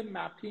اصلا یه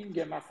مپینگ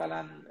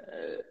مثلا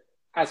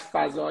از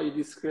فضای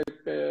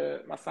دیسکریت به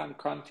مثلا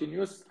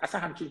کانتینیوس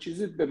اصلا همچین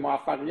چیزی به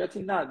موفقیتی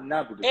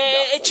نبوده.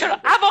 چرا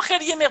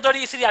اواخر یه مقداری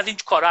یه سری از این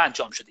کارا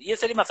انجام شده، یه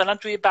سری مثلا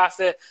توی بحث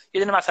یه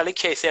دونه مسئله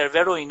کی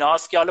سرور و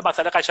ایناست که حالا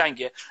مسئله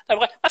قشنگه، در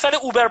واقع مسئله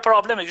اوبر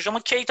پرابلمه که شما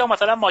کی تا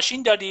مثلا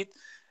ماشین دارید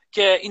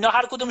که اینا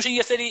هر کدومشون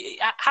یه سری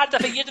هر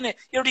دفعه یه دونه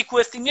یه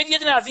ریکوست میاد، یه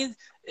دونه از این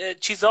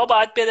چیزها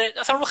باید بره.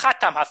 اصلا رو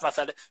خط هم هست،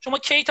 مثلا شما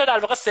کی تا در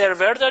واقع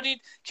سرور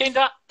دارید، کی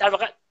در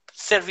واقع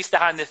سرویس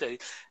دهنده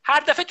دارید. هر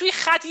دفعه توی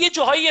خط یه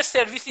جاهای یه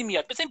سرویسی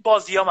میاد، مثلا این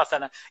بازی‌ها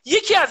مثلا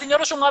یکی از اینا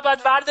رو شما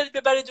باید وردارید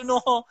ببرید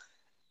اونو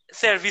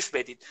سرویس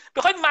بدید.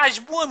 بخواید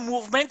مجموع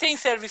موومنت این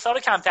سرویس ها رو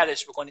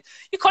کمترش بکنید.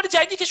 یه کار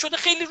جدیدی که شده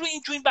خیلی روی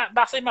این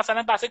بحث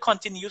مثلا بحث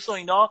کانتینیوس و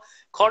اینا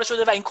کار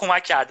شده و این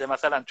کمک کرده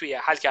مثلا توی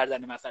حل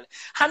کردن مسئله.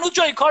 هنوز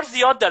جای کار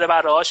زیاد داره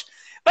براش،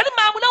 ولی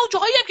معمولا اون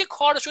جاهایی هم که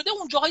کار شده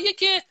اون جاهایی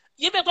که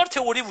یه مقدار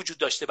تئوری وجود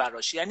داشته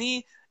براش،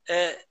 یعنی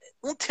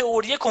اون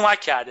تئوری کمک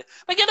کرده.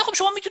 مگر خب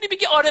شما میتونی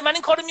بگی آره من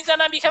این کارو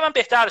میزنم یکم من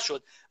بهتر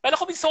شد، ولی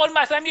خب این سوال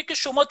مثلا میگه که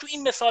شما تو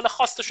این مثال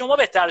خاص شما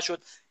بهتر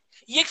شد،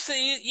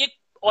 یک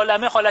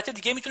عالمه حالت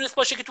دیگه میتونست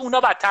باشه که تو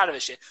اونا بدتر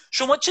بشه.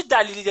 شما چه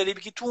دلیلی داری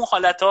بگی تو اون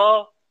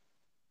حالت‌ها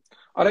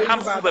آره هم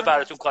خوبه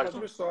براتون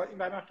کارتون؟ این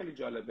برای من خیلی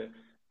جالبه.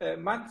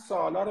 من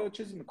سوالا رو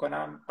چیز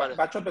میکنم، آره.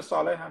 بچه‌ها به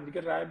سوالای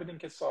همدیگه رأی بدین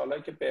که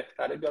سوالایی که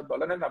بهتره بیاد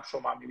بالا. نمیدونم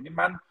شما هم می‌بینید.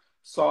 من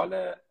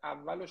سوال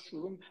اولو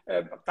شروع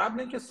قبل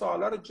اینکه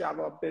سوالا رو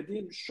جواب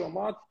بدین،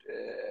 شما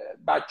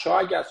بچه‌ها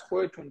اگه از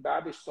خودتون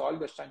بعدش سوال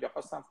داشتن یا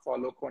خواستن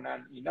فالو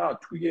کنن اینا،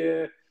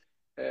 توی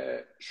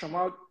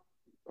شما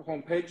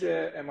هوم پیج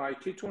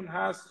MIT تون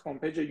هست، هوم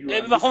پیج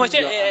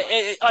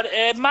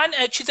من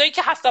چیزایی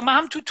که هستم، من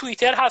هم تو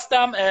توییتر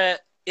هستم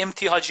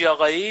MT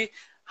حاجی‌آقایی،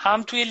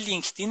 هم توی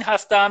لینکدین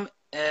هستم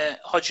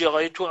حاجی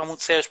آقایی، تو همون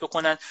سرچ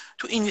بکنن.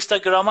 تو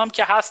اینستاگرامم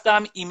که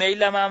هستم،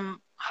 ایمیلم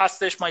هم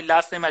هستش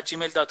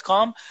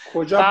mylastname@gmail.com.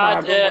 کجا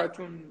مردم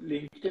بایدتون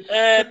لینکدین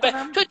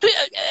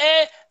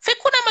فکر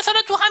کنم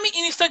مثلا تو همین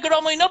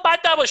اینستاگرام و اینا بد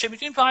نباشه،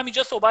 میتونیم تو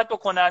همینجا صحبت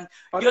بکنن.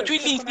 یا توی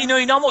لینکدین و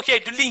اینا هم اوکی.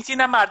 تو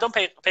لینکدین هم مردم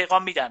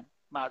پیغام میدن.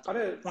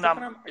 آره،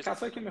 اونم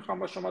کسایی که میخوان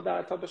با شما در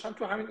ارتباط باشن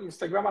تو همین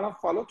اینستاگرام الان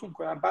فالوتون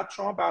کنن، بعد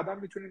شما بعدا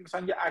میتونید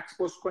مثلا یه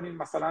عکس پست کنین،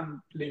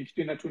 مثلا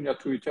لینکدینتون یا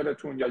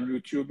توییترتون یا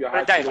یوتیوب یا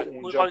هر چیزی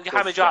اونجا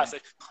همه جا هست.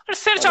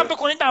 سرچ هم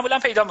بکنید معمولا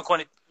پیدا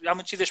میکنید،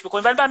 همون چیزش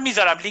بکنید. ولی من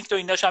میذارم لینک تو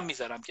ایناشم هم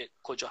میذارم که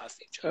کجا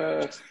هست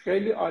اینجا.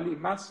 خیلی عالی.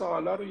 من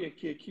سوالا رو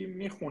یکی یکی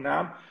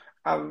میخونم.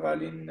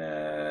 اولین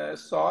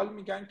سوال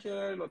میگن که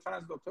لطفا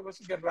از دکتر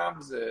بپرسید که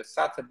رمز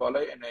سطح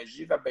بالای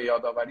انرژی و به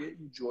یادآوری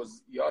این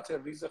جزئیات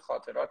ریز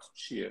خاطرات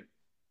چیه؟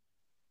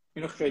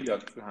 اینو خیلی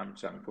تو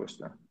همیشه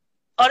میپرسن.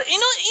 آره این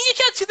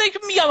یکی از چیزایی که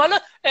میگم، حالا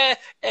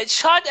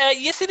شاید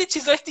یه سری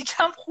چیزای دیگه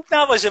هم خوب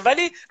نباشه،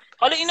 ولی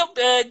حالا اینو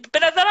به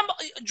نظرم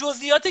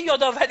جزئیات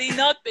یادآوری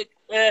اینا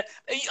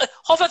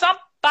حافظم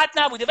بد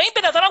نبوده و این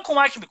به نظرم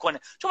کمک میکنه.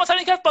 چون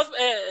مثلا یکی از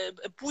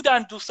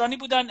بودن دوستانی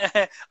بودن،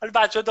 حالا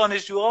بچه‌ها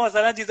دانشجوها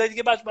مثلا چیزای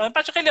دیگه،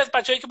 بچه خیلی از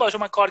بچه‌هایی که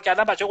باهاشون من کار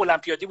کردم بچه‌های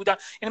المپیادی بودن،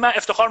 یعنی من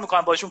افتخار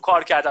میکنم باهاشون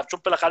کار کردم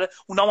چون بالاخره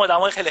اونا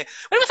آدمای خیلی.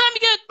 ولی مثلا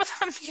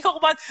میگه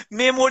آقا من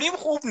مموریم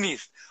خوب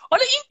نیست.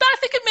 حالا این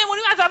بحثه که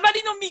مموریم از اول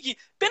اینو میگی،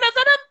 به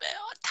نظرم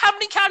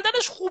تمرین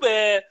کردنش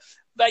خوبه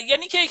و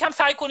یعنی که یکم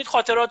سعی کنید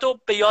خاطراتو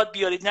به یاد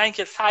بیارید، نه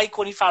اینکه سعی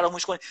کنید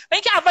فراموش کنید. و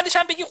اینکه اولش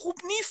هم بگی خوب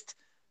نیست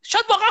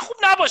شاید واقعا خوب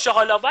نباشه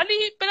حالا،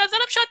 ولی به نظرم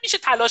شاید میشه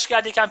تلاش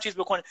کرد یکم چیز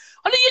بکنه.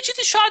 حالا یه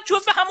چیزی شاید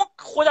جزء همون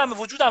خودم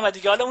وجودم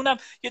دیگه، حالا اونم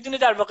یه دونه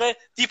در واقع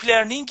دیپ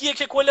لرنینگیه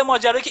که کل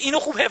ماجرا که اینو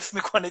خوب حفظ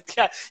میکنه،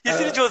 یه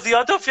سری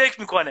جزئیاتو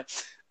فکر میکنه.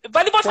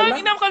 ولی واسه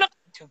اینم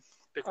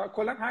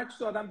کلا هر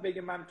چیز آدم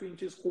بگه من تو این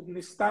چیز خوب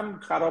نیستم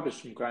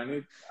خرابش میکنه.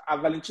 یعنی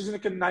اولین چیز اینه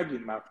که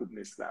نگین من خوب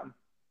نیستم.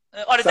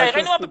 آره دقیقاً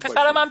اینو به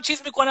پسرم هم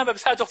چیز میکنم، به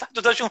پسر دختر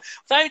دوتاشون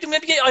مثلا میتونم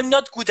بگم I'm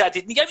not good at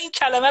it، میگم این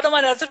کلمه رو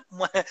من ازش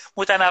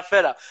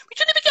متنفرم.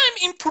 میتونی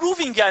بگم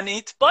improving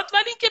on it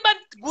ولی اینکه من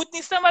گود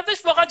نیستم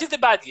ازش واقعا چیز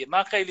بدیه،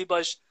 من خیلی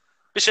باش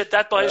به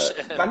شدت باش.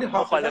 ولی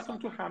حافظتون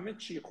تو همه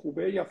چی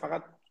خوبه یا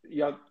فقط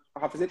یا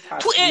حافظه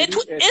تصویری؟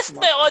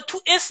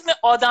 تو اسم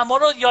آدما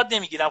رو یاد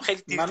نمیگیرم،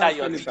 خیلی دیرتر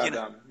یاد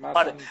میگیرم.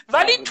 آره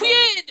ولی توی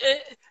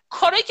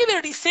کارهایی که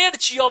به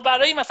ریسرچ یا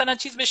برای مثلا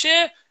چیز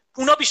بشه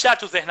اونا بیشتر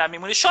تو ذهنم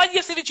میمونه، شاید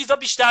یه سری چیزا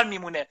بیشتر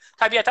میمونه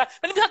طبیعتا،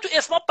 ولی مثلا تو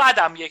اسما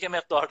بدم یه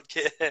مقدار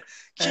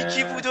که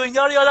کی بود و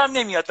اینا رو یادم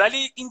نمیاد،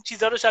 ولی این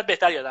چیزا رو شاید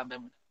بهتر یادم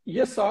بمونه.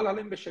 یه سوال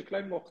الان به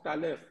شکل‌های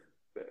مختلف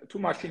تو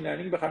ماشین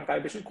لرنینگ بخوایم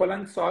قریب بشیم،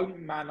 کلا سوال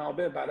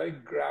منابع برای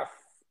گراف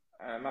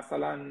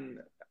مثلا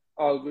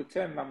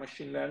الگوریتم و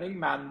ماشین لرنینگ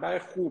منبع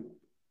خوب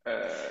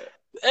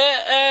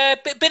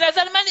به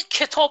نظر من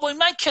کتاب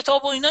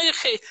و اینا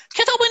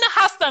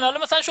هستن. حالا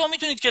مثلا شما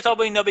میتونید کتاب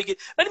و اینا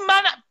بگید، ولی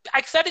من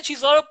اکثر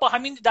چیزها رو با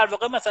همین در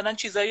واقع مثلا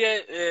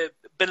چیزای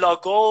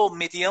بلاگا و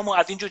مدیوم و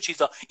از اینجور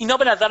چیزا اینا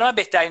به نظر من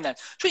بهترینن،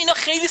 چون اینا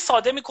خیلی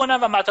ساده میکنن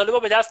و مطالب رو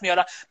به دست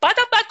میارن.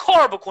 بعدم باید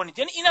کار بکنید،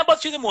 یعنی اینم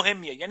باز چیز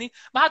مهمیه. یعنی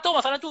من حتی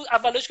مثلا تو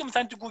اولش که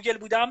مثلا تو گوگل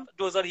بودم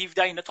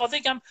 2017 اینا تازه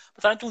یکم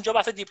مثلا تو اونجا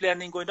بحث دیپ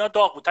لرنینگ و اینا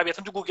داغ بود،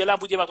 طبیعتا تو گوگل هم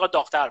بود یه مقدار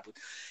داغ‌تر بود.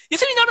 یه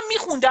سری اینا رو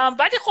میخوندم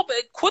ولی خب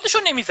کدشو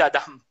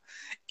نمیزدم،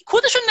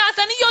 کدشو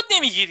نزنی یاد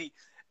نمیگیری،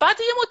 بعد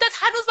یه مدت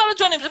هنوز برای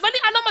جا نمیشه. ولی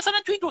الان مثلا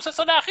توی 2-3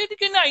 سال اخیر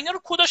دیگه نه، اینا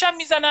رو کداشم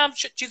میزنم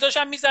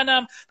چیزاشم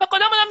میزنم و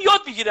آدم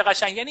یاد میگیره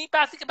قشنگ. یعنی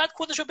بحثی که بعد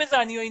کدشو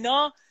بزنی و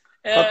اینا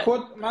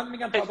کد من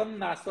میگم تا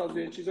آدم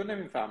نسازی چیزو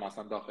نمیفهم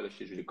اصلا داخلش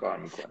چجوری کار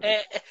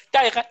میکنه.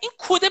 دقیقاً این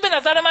کد به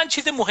نظر من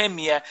چیز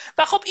مهمیه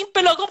و خب این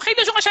بلاگام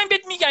خیلیشون قشنگ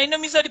بهت میگن اینو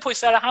میذاری پشت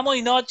سر هم و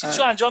اینا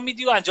چیزشو انجام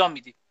میدی و انجام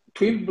میدی.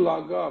 تو این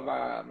بلاگا و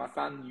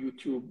مثلا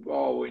یوتیوب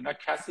و اینا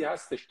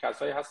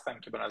کسایی هستن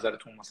که به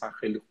نظرتون مثلا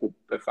خیلی خوب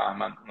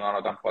بفهمن اونا رو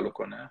آدم فالو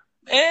کنه؟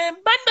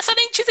 من مثلا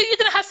این چیز یه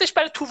دونه هستش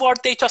برای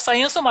تووارد دیتا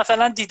ساینس رو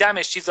مثلا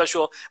دیدمش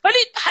چیزاشو، ولی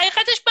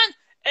حقیقتش من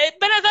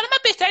به نظر من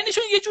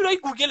بهترینشون یه جورایی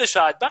گوگل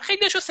شاید. من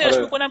خیلیشو سرچ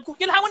میکنم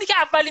گوگل، همونی که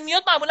اولی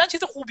میاد معمولا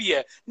چیز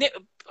خوبیه.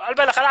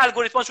 بالاخره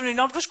الگوریتماشون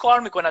اینا روش کار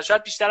میکنن،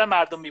 شاید بیشتر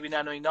مردم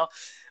میبینن و اینا.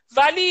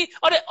 ولی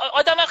آره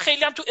آدم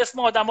خیلی هم تو اسم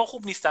آدما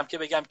خوب نیستم که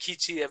بگم کی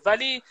چیه،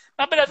 ولی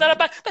من به نظر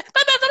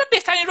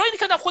بهترین راهی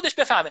که آدم خودش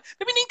بفهمه.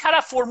 ببین این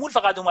طرف فرمول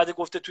فقط اومده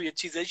گفته توی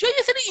چیزه، یا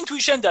یه سری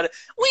اینتویشن داره،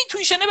 اون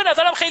اینتویشنه به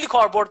نظرم خیلی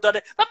کاربرد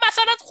داره و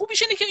مثلا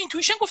خوبیش اینه که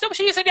اینتویشن گفته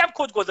باشه یه سری هم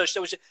کد گذاشته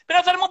باشه. به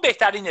نظر من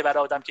بهترینه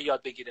برای آدم که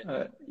یاد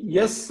بگیره.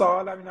 یه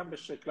سوالم اینم به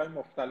شکل‌های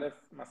مختلف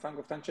مثلا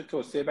گفتن چه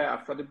توصیه به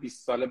افراد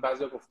 20 ساله،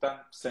 بعضی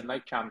گفتن سنای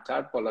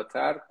کمتر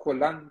بالاتر،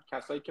 کلا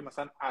کسایی که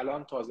مثلا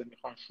الان تازه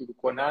میخوان شروع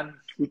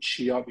کنن تو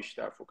چیا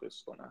بیشتر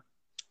فوکس کنن؟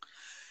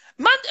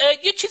 من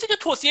یه چیزی که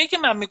توصیه‌ای که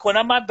من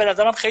میکنم، من به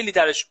نظرم خیلی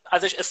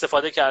ازش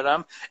استفاده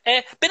کردم،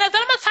 به نظر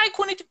من سعی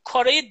کنید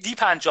کارهای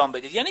دیپ انجام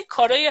بدید. یعنی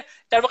کارهای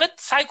در واقع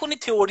سعی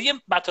کنید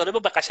تئوری مطالب رو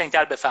به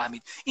قشنگتر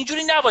بفهمید.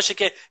 اینجوری نباشه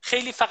که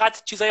خیلی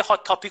فقط چیزای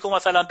هات تاپیک رو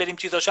مثلا بریم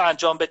چیزاشو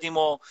انجام بدیم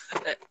و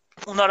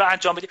اونا رو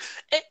انجام بدیم.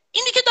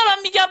 اینی که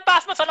دارم میگم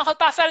بحث مثلا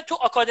بحث تو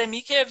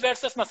آکادمیک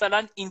ورسس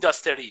مثلا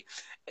اینداستری.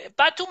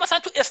 بعد تو مثلا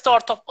تو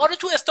استارتاپ، آره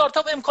تو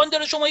استارتاپ امکان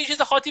داره شما یه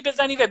چیز خاطی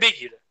بزنی و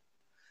بگیره،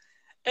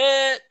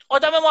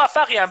 آدم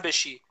موفقی هم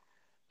بشی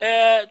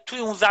توی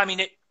اون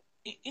زمینه.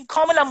 این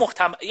کاملا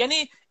محتمل،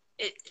 یعنی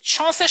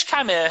شانسش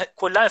کمه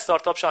کلا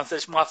استارتاپ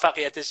شانسش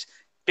موفقیتش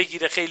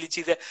بگیره خیلی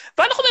چیزه،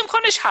 ولی خب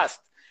امکانش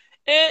هست.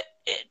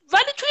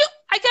 ولی توی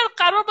اگر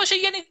قرار باشه،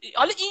 یعنی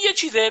حالا این یه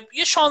چیزه،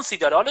 یه شانسی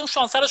داره، حالا اون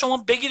شانس رو شما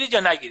بگیرید یا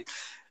نگیرید.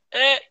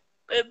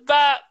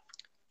 و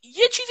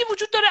یه چیزی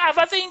وجود داره،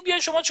 عوض این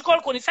بیاین شما چیکار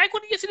کنید، سعی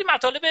کنید یه سری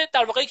مطالب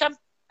در واقع یکم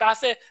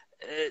بحث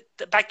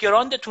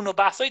بک‌گراندتون و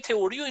بحث‌های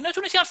تئوری و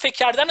ایناتون رو فکر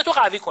کردن تو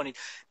قوی کنید.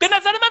 به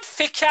نظر من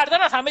فکر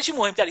کردن از همه چی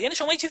مهم‌تره. یعنی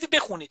شما یه چیزی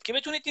بخونید که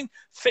بتونید این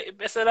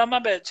مثلا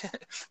من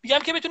میگم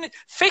که بتونید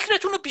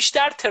فکرتون رو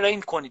بیشتر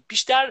ترین کنید،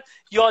 بیشتر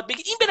یاد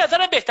بگیرید. این به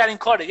نظرم بهترین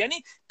کاره.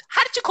 یعنی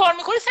هر چی کار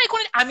می‌کنید سعی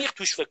کنید عمیق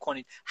توش فکر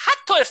کنید.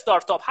 حتی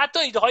استارتاپ، حتی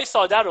ایده‌های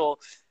ساده رو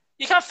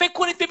یکم فکر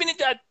کنید،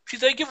 ببینید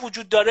چیزایی که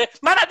وجود داره.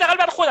 من حداقل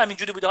برای خودم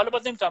اینجوری بوده، حالا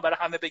باز نمیتونم برای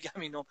همه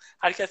بگم اینو،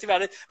 هر کسی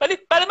ولی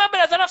برای من به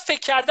نظرم فکر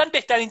کردن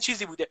بهترین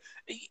چیزی بوده.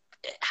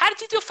 هر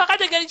چیزی رو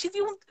فقط اگر چیزی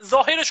اون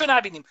ظاهرش رو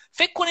نبینیم،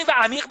 فکر کنیم و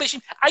عمیق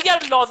بشیم.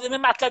 اگر لازمه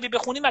مطلبی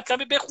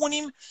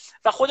بخونیم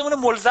و خودمون رو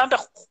ملزم به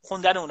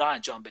خوندن اونها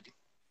انجام بدیم.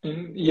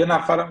 این یه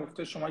نفرم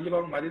گفته شما یه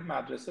بار اومدید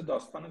مدرسه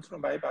داستانتون رو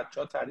برای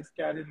بچه‌ها تعریف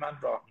کردید، من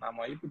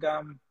راهنمایی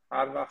بودم،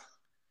 هر وقت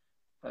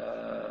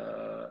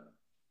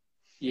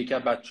یکی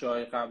از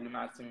بچه‌های قبلی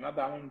معصومی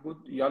بهمون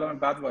بود یادم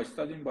بعد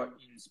وایستادیم با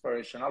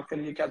اینسپیریشنال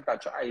خیلی یکی از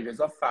بچه‌ها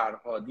علیرضا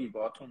فرهادی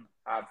باهاتون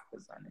حرف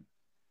بزنیم.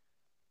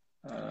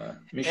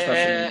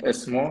 میشناسید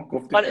اسمو؟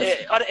 گفتید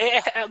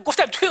آره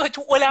گفتم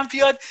تو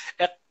المپیاد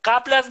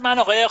قبل از من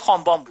آقای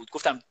خانبان بود،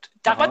 گفتم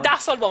تقریبا 10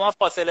 سال با من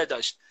فاصله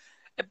داشت.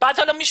 بعد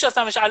حالا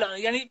میشناسمش،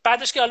 یعنی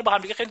بعدش که حالا با هم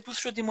دیگه خیلی دوست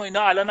شدیم و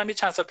اینا. الان هم یه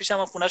چند سال پیش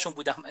هم خونه‌شون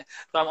بودم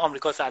تو هم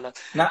آمریکا الان.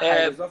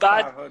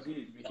 بعد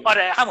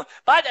آره همون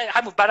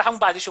برای همون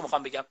بعدیشو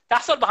میخوام بگم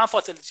 10 سال با هم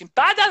فاصله داشتیم.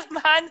 بعد از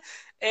من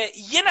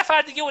یه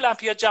نفر دیگه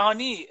المپیاد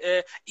جهانی،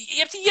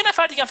 یه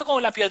نفر دیگه فکر کنم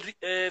المپیاد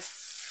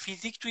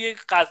فیزیک توی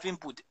قزوین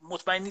بود،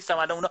 مطمئن نیستم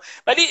الان اونا،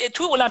 ولی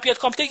توی المپیاد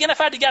کامپیوتر یه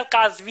نفر دیگه از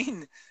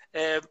قزوین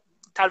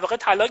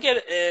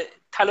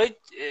طلای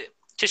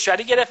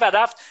کشوری گرفت و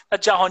رفت و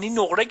جهانی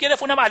نقره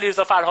گرفت، اونم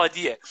علیرضا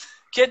فرهادیه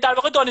که در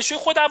واقع دانشجوی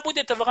خودم بود.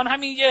 اتفاقا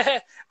همین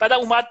بعد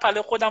اومد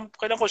پله خودم،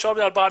 خیلی خوشحال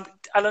بودم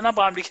الانم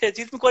با هم دیگه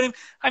چیز می‌کنیم.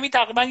 همین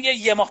تقریبا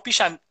یه ماه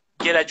پیشم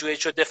گریجویت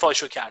شد،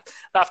 دفاعشو کرد،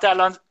 رفته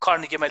الان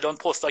کارنگی ملون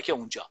پستاک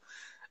اونجا.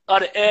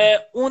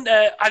 آره اون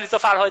علیرضا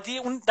فرهادی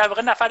اون در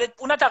واقع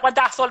اون تقریبا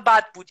 10 سال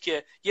بعد بود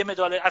که یه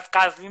مدال از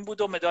قزوین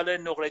بود و مدال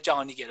نقره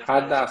جهانی گرفت.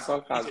 هر 10 سال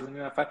قزوین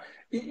نفر.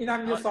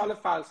 اینم یه سوال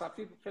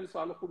فلسفی خیلی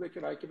سوال خوبه که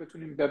برای که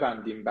بتونیم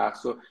ببندیم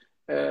بحثو.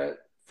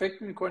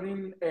 فکر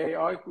می‌کنین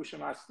AI هوش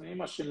مصنوعی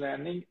ماشین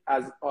لرنینگ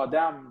از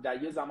آدم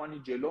در یه زمانی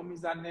جلو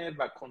میزنه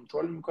و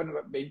کنترل میکنه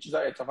و به این چیزا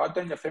اعتقاد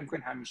دارین یا فکر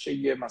می‌کنین همیشه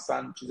یه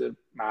مثلا چیز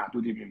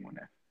محدودی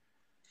میمونه؟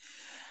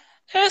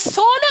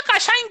 سوال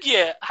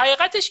قشنگیه.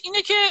 حقیقتش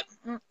اینه که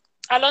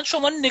الان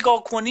شما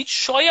نگاه کنید،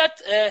 شاید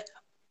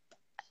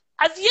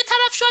از یه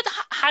طرف شاید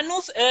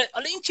هنوز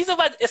حالا این چیزو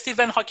بعد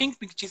استیون هاکینگ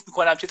چیز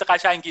میکنم، چیز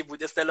قشنگی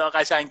بود، اصطلاح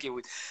قشنگی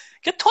بود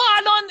که تا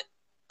الان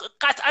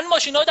قطعا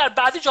ماشینا در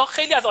بعضی جاها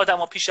خیلی از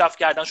آدما پیشرفت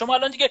کردن. شما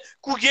الان دیگه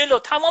گوگل و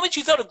تمام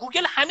چیزا رو،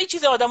 گوگل همه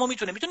چیز آدمو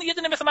میتونه یه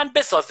دونه مثل من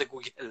بسازه،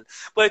 گوگل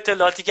با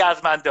اطلاعاتی که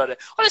از من داره.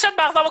 حالا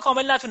شاید مغزمو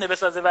کامل نتونه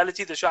بسازه ولی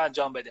چیزشو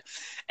انجام بده.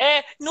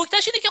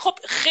 نکتهش اینه که خب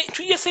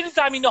توی یه سری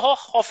زمینه‌ها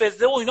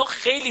حافظه و اینا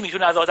خیلی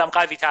میتونه از آدم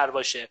قوی تر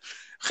باشه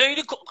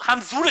خیلی هم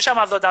زورش هم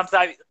از آدم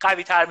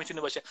قوی تر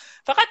میتونه باشه.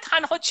 فقط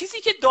تنها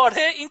چیزی که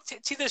داره این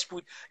چیزش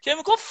بود که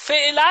میگفت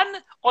فعلا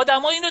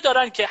آدما اینو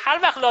دارن که هر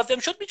وقت لازم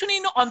شد میتونی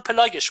اینو آن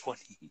پلاگش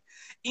کنی،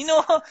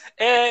 اینو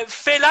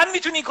فعلا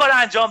میتونی این کارو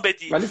انجام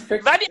بدی،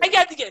 ولی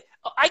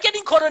اگر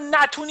این کارو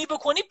نتونی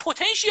بکنی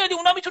پتانسیلی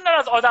اونا میتونن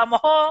از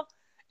آدم‌ها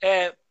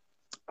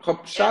خب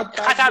شاید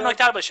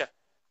خطرناکتر باشه.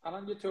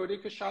 الان یه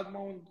تئوری که شاید ما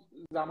اون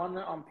زمان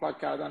آنپلاگ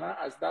کردن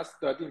از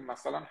دست دادیم،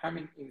 مثلا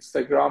همین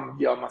اینستاگرام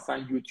یا مثلا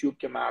یوتیوب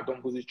که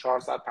مردم روزی 4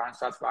 ساعت 5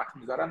 ساعت وقت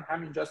میذارن،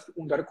 همینجاست که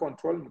اون داره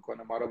کنترل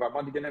میکنه ما رو و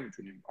ما دیگه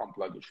نمیتونیم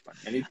آنپلاگش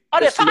کنیم. یعنی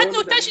آره فقط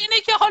نکتهش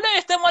اینه که حالا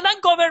احتمالاً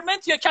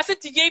گاورمنت یا کس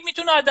دیگه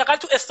میتونه حداقل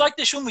تو استاک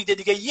نشون میده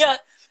دیگه،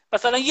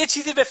 مثلا یه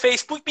چیزی به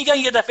فیسبوک میگن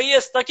یه دفعه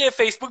استاک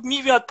فیسبوک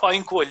میاد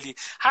پایین کلی.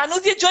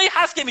 هنوز یه جایی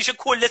هست که میشه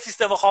کل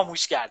سیستم رو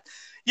خاموش کرد،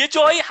 یه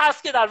جایی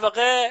هست که در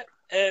واقع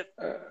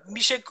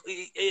میشه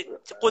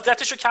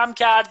قدرتشو کم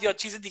کرد یا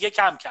چیز دیگه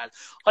کم کرد.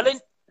 حالا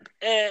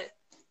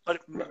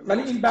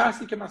ولی این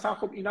بحثی که مثلا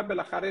خب اینا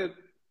بالاخره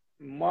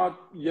ما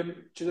یه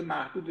چیز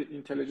محدود،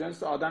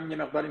 اینتلیجنس آدم یه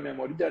مقداری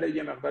مموری داره،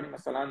 یه مقداری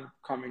مثلا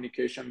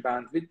کامیونیکیشن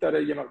بندویت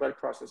داره، یه مقداری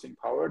پروسسینگ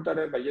پاور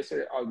داره و یه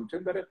سری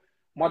الگوریتم داره.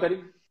 ما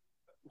داریم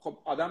خب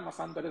آدم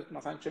مثلا داره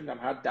مثلا چه میدونم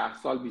هر 10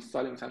 سال 20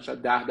 سال مثلا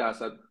شاید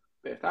 10%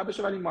 بهتر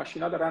بشه، ولی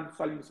ماشینا دارن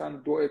سالی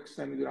مثلا 2x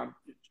نمیدونم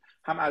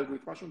هم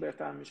الگوریتماشون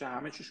بهتر میشه،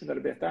 همه چیشون داره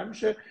بهتر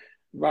میشه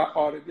و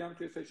آردی هم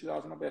توی سه چیز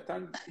از ما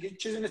بهتر. هیچ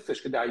چیزی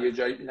نیستش که در یه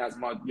جایی این از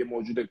ما یه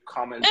موجود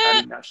کامل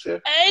تری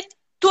نشه.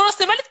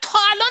 درسته، ولی تا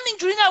الان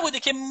اینجوری نبوده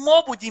که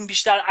ما بودیم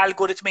بیشتر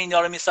الگوریتم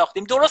اینا رو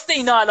میساختیم. درسته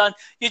اینا الان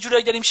یه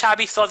جورایی داریم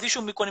شبیه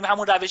سازیشون میکنیم،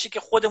 همون روشی که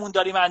خودمون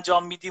داریم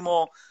انجام میدیم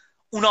و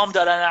اونام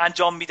دارن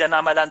انجام میدن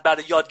عملاً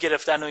برای یاد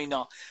گرفتن و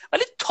اینا،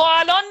 ولی تا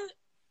الان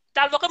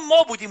در واقع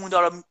ما بودیم اون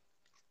رو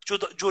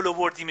جلو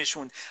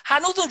بردیمشون.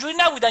 هنوز اونجوری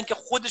نبودن که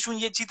خودشون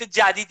یه چیز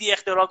جدیدی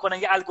اختراع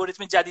کنن، یه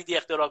الگوریتم جدیدی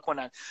اختراع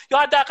کنن، یا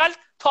حداقل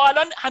تا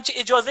الان همچین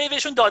اجازه‌ای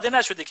بهشون داده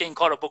نشده که این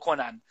کارو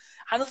بکنن.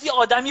 هنوز یه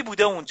آدمی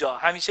بوده اونجا،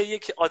 همیشه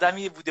یک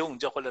آدمی بوده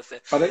اونجا.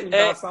 خلاصه آره این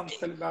بحث هم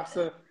خیلی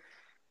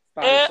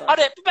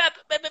آره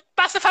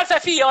بحث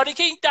فلسفی. آره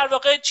که این در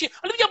واقع چی،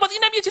 حالا میگم باز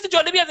اینم یه چیز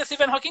جالبی از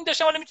استیون هاکینگ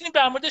داشتم، حالا میتونیم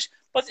در موردش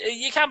باز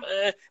یکم،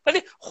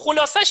 ولی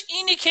خلاصش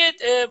اینه که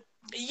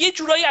یه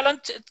جورایی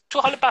الان تو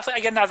حال بحث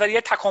اگر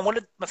نظریه تکامل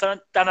مثلا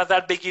در نظر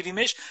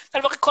بگیریمش،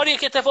 در واقع کاری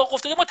که اتفاق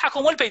افتاده ما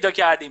تکامل پیدا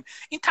کردیم.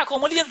 این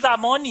تکامل یه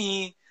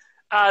زمانی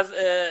از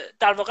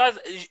در واقع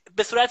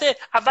به صورت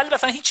اول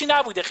مثلا هیچی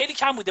نبوده، خیلی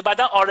کم بوده،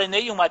 بعدا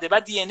RNA اومده،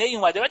 بعد DNA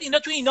اومده، بعد اینا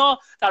تو اینا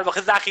در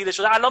واقع ذخیره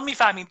شده. الان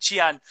میفهمیم چی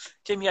ان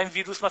که میایم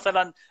ویروس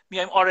مثلا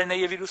میایم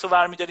RNA ویروس رو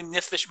برمی‌داریم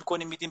نصفش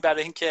می‌کنیم میدیم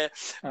برای اینکه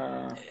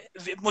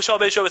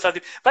مشابهش رو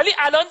بسازیم. ولی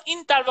الان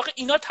این در واقع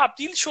اینا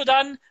تبدیل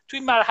شدن توی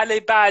مرحله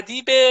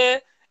بعدی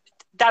به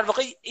در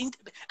واقع این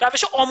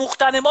روش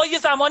آموختن ما یه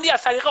زمانی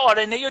از طریق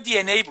RNA و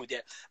DNA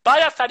بوده،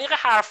 بعد از طریق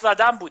حرف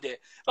زدن بوده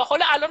و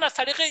حالا الان از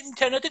طریق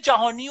اینترنت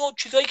جهانی و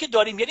چیزایی که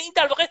داریم. یعنی این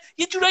در واقع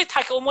یه جورایی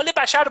تکامل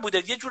بشر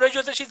بوده، یه جورایی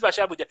جزء چیز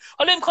بشر بوده.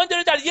 حالا امکان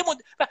داره در یه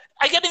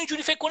اگر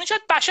اینجوری فکر کنید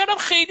شاید بشر هم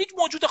خیلی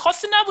موجود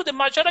خاصی نبوده،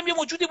 بشر هم یه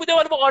موجودی بوده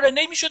ولی با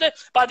RNA میشده،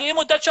 بعد یه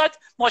مدت شاید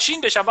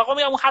ماشین بشن. واقعا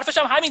میگم اون حرفش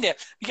هم همینه،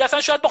 میگه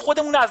اصلا شاید با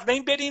خودمون از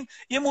بین بریم،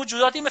 یه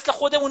موجوداتی مثل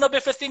خودمون رو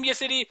بفرستیم یه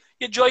سری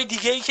یه جای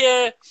دیگه‌ای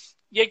که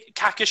یک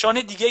کهکشان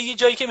دیگه، یه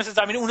جایی که مثل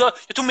زمین اونا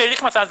تو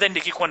مریخ مثلا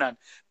زندگی کنن،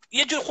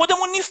 یه جور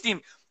خودمون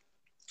نیستیم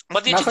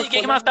ما یه چیز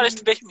دیگه که من سرش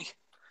فکر می‌کنم.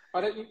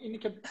 آره اینی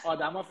که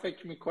آدما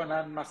فکر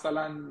میکنن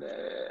مثلا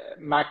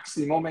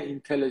ماکسیمم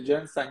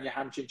اینتلیجنسن یا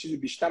همچین چیزی،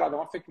 بیشتر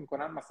آدما فکر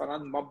میکنن مثلا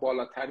ما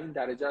بالاترین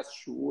درجه از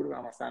شعور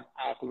و مثلا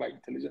عقل و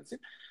اینتلیجنسیم.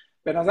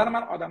 به نظر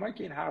من آدمایی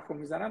که این حرفو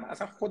میزنن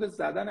اصلا خود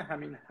زدن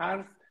همین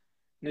حرف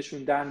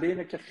نشون دهنده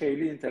اینه که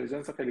خیلی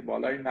اینتلیجنس خیلی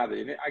بالایی نداره.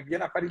 یعنی اگه یه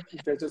نفری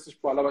اینتلیجنسش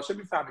بالا باشه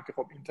میفهمه که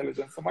خب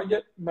اینتلیجنس ما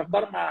یه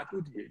مقدار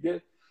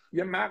محدودیه،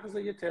 یه مغز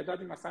یه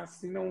تعدادی مثلا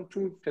سین اون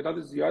تو تعداد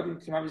زیادی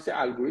تیم هم یه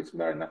الگوریتم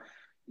داره،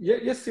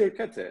 یه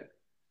سیرکته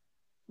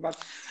و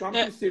شما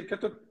این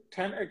سیرکت رو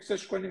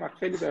 10xش کنیم و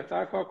خیلی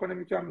بهتر کار کنه.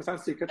 میتونم مثلا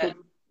سیرکت رو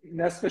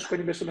نصفش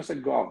کنیم بشه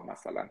مثل گاو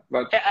مثلا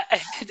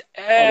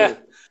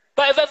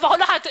و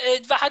حالا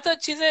حتی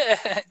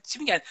چی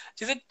میگن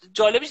چیز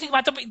جالبیش اینه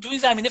که من تو این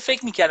زمینه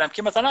فکر میکردم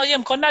که مثلا آیا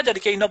امکان نداره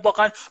که اینا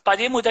واقعا بعد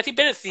یه مدتی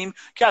برسیم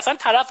که اصلا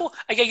طرفو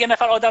اگه یه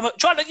نفر آدم،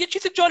 چون یه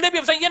چیز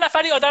جالبیه مثلا یه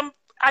نفری آدم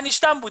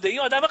انیشتن بوده، این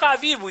آدم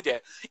قوی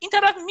بوده، این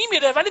طرف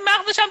میمیره ولی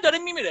مغزش هم داره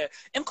میمیره.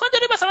 امکان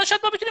داره مثلا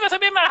شاید ما بتونیم مثلا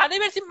به مرحله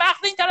برسیم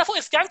مغز این طرفو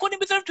اسکن کنیم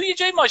بذاریم توی یه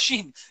جای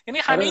ماشین، یعنی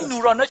همه این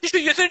نوراناش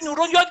یه سری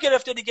نورون یاد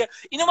گرفته دیگه،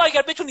 اینو ما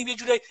اگر بتونیم یه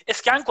جوری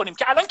اسکن کنیم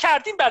که الان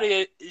کردیم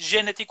برای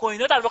ژنتیک و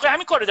اینا، در واقع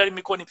همین کارو داریم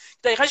میکنیم،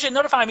 دقیقاً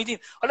ژنا رو فهمیدیم،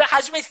 حالا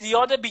حجمش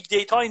زیاد بیگ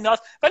دیتا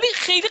ایناست ولی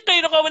خیلی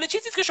غیر قابل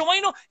چیزیه که شما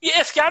اینو یه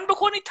اسکن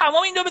بکنید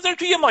تمام اینا بذارید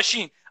توی یه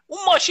ماشین. اون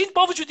ماشین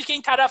با وجودی که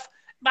این طرف،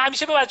 من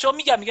همیشه به بچه‌ها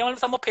میگم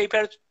مثلا ما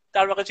پیپر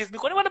در واقع چیز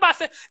میکنیم، ولی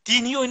بحث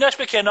دینی و ایناش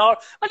به کنار،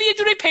 ولی یه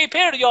جوری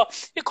پیپر یا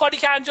یه کاری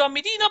که انجام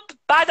میدی اینا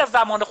بعد از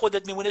زمان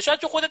خودت میمونه، شاید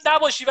تو خودت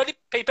نباشی ولی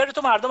پیپر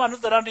تو مردم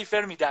هنوز دارن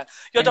ریفر میدن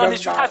یا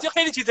دانشجو هست یا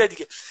خیلی چیزا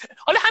دیگه.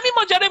 حالا همین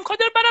ماجرا امکان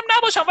داره برام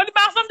نباشم ولی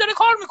مغزم داره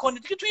کار میکنه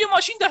دیگه، توی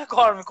ماشین داره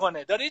کار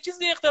میکنه، داره یه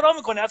چیزی اختراع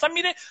میکنه، اصلا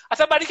میره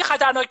اصلا برای که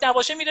خطرناک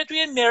نباشه میره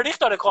توی مریخ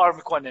داره کار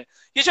میکنه،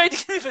 یه جای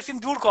دیگه میفرستیم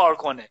دور کار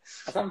کنه.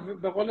 اصلا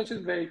به قول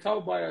چیز ویتا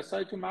و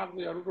بایاسای تو مغز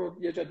یارو رو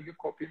یه جا دیگه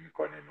کپی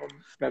میکنین و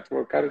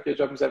نتورک رو یه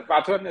جا میذارین.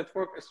 حتی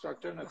نتورک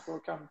استراکچر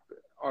نتورک هم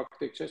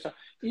آرکیتکچرش.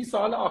 این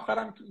سوال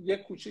آخرم یه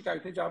کوچیک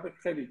البته جواب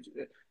خیلی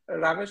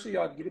روش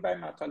یادگیری برای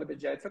مطالب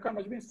جدید، فکر کنم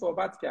راجع به این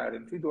صحبت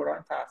کردیم توی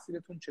دوران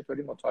تحصیلتون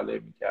چطوری مطالعه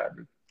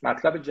می‌کردید؟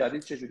 مطلب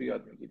جدید چجوری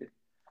یاد می‌گیرید؟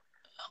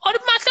 آره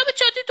مطلب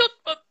جدید رو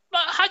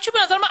هرچی به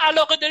نظر من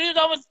علاقه داری،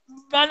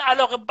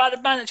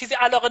 من چیزی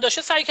علاقه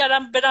داشته سعی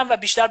کردم برم و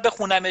بیشتر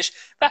بخونمش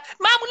و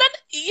معمولا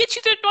یه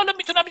چیزی حالا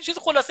میتونم یه چیز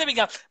خلاصه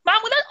بگم،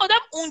 معمولا آدم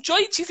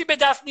اونجایی چیزی به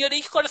دست میاره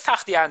یک کار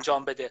سختی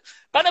انجام بده،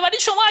 بنابراین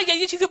شما اگه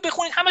یه چیزی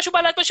بخونید همشو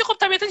بلد باشی خب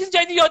طبیعتا چیز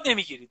جدیدی یاد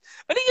نمیگیرید،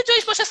 ولی یه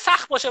جایش باشه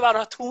سخت باشه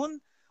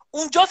براتون،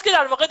 اونجاست که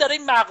در واقع داره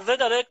این مغزه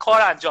داره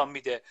کار انجام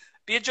میده،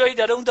 یه جایی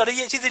داره اون داره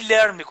یه چیزی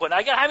لرن میکنه.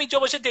 اگر همینجا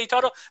باشه دیتا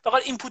رو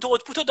فقط اینپوت و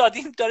اوتپوت رو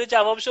دادیم داره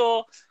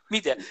جوابشو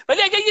میده،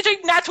 ولی اگر یه جایی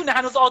نتونه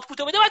هنوز آوتپوت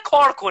رو بده باید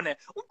کار کنه،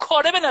 اون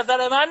کاره به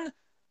نظر من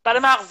برای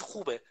مغز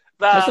خوبه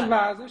و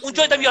اون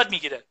جایی داره یاد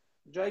میگیره.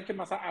 جایی که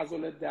مثلا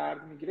عضله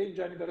درد میگیره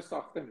اینجا داره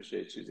ساخته میشه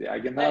یه چیزی،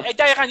 اگه نه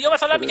دقیقاً. یا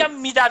مثلا میگم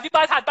میدوی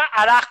باید حتما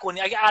عرق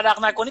کنی، اگه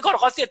عرق نکنی کار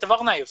خاصی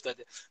اتفاق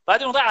نیفتاده،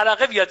 بعد اون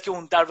عرقه بیاد که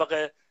اون در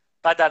واقع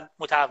بدن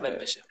متحول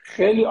بشه.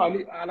 خیلی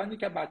عالی. الان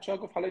که بچه‌ها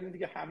گفت حالا این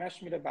دیگه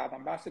همش میره بعداً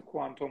بحث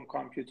کوانتوم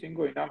کامپیوتینگ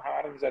و اینا هم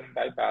همه رو می‌ذاریم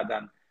برای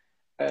بعداً.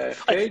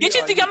 یه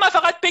چیز دیگه من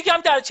فقط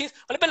بگم در چیز،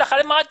 حالا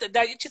بالاخره ما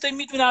در یه چیزایی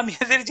میدونم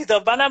یه سری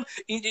چیزا منم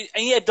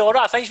این ادعا رو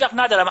اصلا هیچ وقت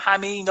ندارم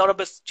همه اینا رو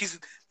به چیز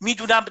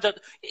میدونم،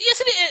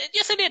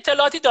 یه سری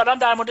اطلاعاتی دارم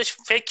در موردش،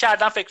 فکر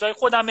کردم، فکرای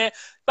خودمه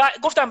و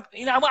گفتم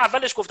این همون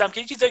اولش گفتم که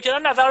این چیزایی که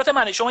نظرات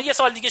منه، شما یه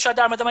سال دیگه شاید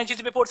در مورد من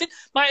چیزی بپرسید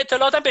من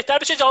اطلاعاتم بهتر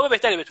بشه، جواب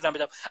بهتری بتونم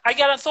بدم.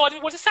 اگر سوالی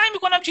میپرسید سعی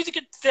میکنم چیزی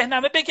که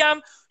ذهنمه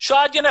بگم،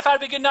 شاید یه نفر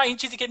بگه نه این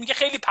چیزی که میگه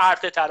خیلی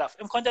پرت طرف،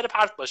 امکان داره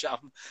پرت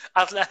باشم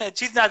اصلا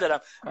چیز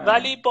ندارم،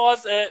 ولی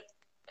باز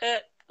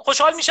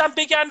خوشحال میشم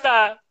بگن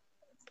و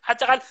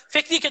حداقل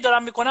فکری که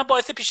دارم میکنم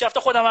باعث پیشرفت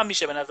خودم هم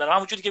میشه به نظرم،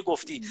 همونجوری که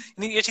گفتی،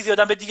 یعنی یه چیزی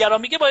آدم به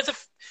دیگران میگه باعث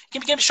که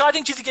میگم شاید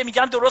این چیزی که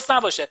میگم درست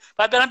نباشه،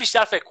 بعد برم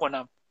بیشتر فکر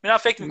کنم، میرم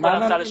فکر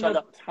میکنم سرش.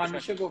 حالا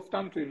همیشه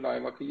گفتم توی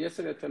لایو که یه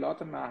سری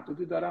اطلاعات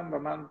محدودی دارم و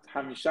من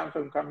همیشه فکر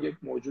میکنم یک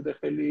موجود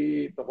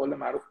خیلی به قول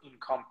معروف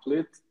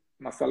اینکامپلیت،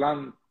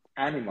 مثلا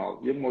انیمال،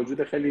 یه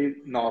موجود خیلی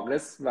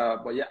ناقص و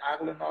با یه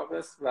عقل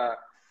ناقص و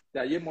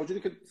در یه موجودی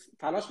که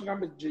تلاش میکنم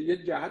به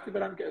یه جهتی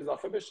برم که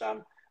اضافه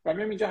بشم و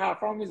میام اینجا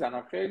حرفا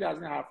میزنم. خیلی از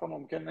این حرفا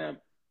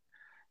ممکنه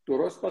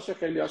درست باشه،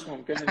 خیلی هاش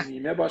ممکنه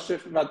نیمه باشه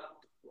و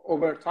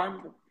اوور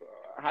تایم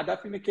هدف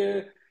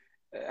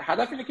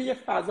اینه که یه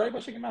فضایی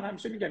باشه که من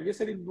همیشه میگم یه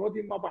سری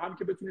نودی ما با هم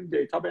که بتونیم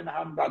دیتا بین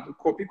هم بعد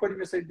کپی کنیم،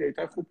 یه سری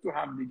دیتا خوب تو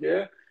هم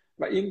دیگه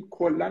و این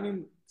کلا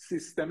این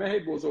سیستمه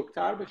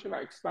بزرگتر بشه و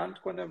اکسپاند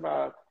کنه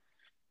و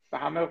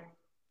همه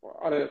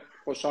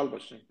خوشحال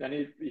باشیم.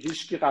 یعنی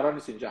هیچ کی قرار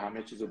نیست اینجا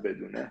همه چیزو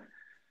بدونه.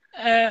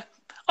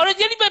 آره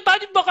یعنی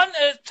بعد واقعا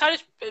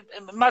سرش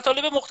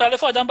مطالب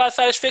مختلف آدم باید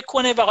سرش فکر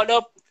کنه و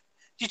حالا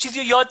یه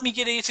چیزی یاد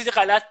میگیره، یه چیزی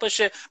غلط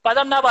باشه،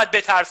 بعدم نباید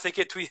بترسه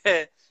که توی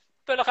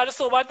بالاخره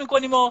صحبت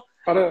میکنیم و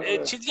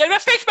چیزی یعنی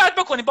فکر بعد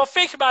بکنیم، با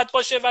فکر بعد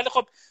باشه ولی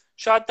خب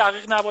شاید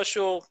دقیق نباشه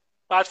و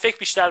بعد فکر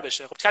بیشتر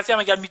بشه. خب کسی هم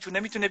اگر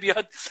میتونه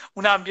بیاد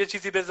اونم یه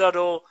چیزی بذاره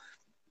و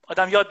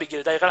آدم یاد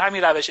بگیره، دقیقاً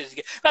همین روشه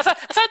دیگه. مثلا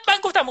من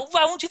گفتم و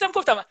اون چیزم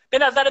گفتم، به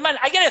نظر من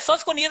اگر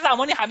احساس کنی یه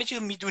زمانی همه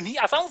چیزو میدونی،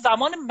 اصلا اون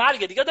زمان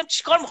مرگ دیگه، آدم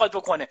چیکار میخواد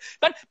بکنه؟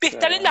 من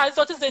بهترین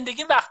لحظات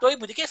زندگیم وقتایی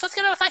بوده که احساس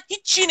کردم اصلا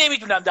هیچی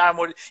نمیدونم در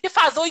مورد یه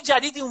فضای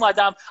جدیدی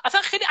اومدم،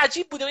 اصلا خیلی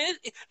عجیب بوده، یعنی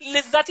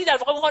لذتی در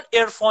واقع اون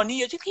عرفانی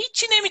یا چیزی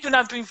هیچی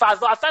نمیدونم تو این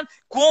فضا، اصلا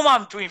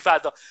گمم تو این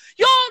فضا،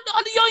 یا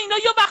اینا،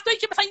 یا وقتایی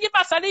که مثلا یه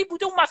مسئله‌ای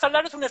بوده اون مسئله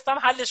رو تونستم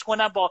حلش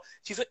کنم با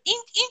چیزا.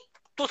 این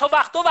دو تا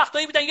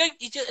وقتایی بودن یا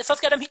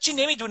احساس کردم هیچی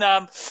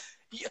نمیدونم،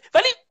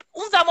 ولی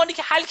اون زمانی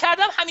که حل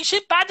کردم همیشه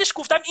بعدش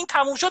گفتم این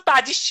تموم شد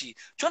بعدیش چی،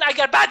 چون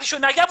اگر بعدیشو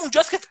نگم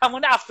اونجاست که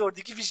زمان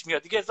افسردگی پیش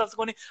میاد دیگه، احساس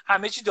کنی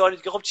همه چی داری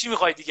دیگه، خب چی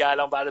میخوای دیگه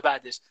الان برای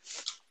بعدش.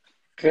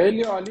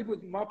 خیلی عالی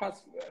بود. ما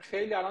پس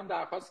خیلی الان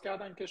درخواست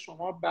کردن که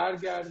شما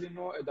برگردین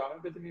و ادامه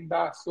بدین این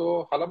بحث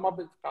و حالا ما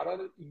به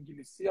قرار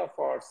انگلیسی یا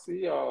فارسی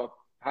یا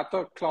حتی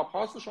کلاب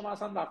هاوس شما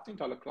اصلا رفتین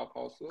تا کلاب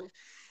هاوس؟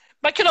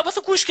 من کلاب هاوس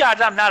گوش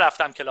کردم،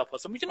 نرفتم کلاب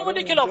هاوس. میتونم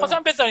ولی کلاب هاوس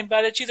هم بذاریم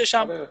برای چیزش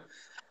هم.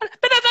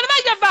 به نظر من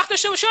اگه وقت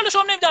داشته باشی، حالا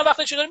شما نمیدونم وقت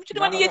داشته باشی،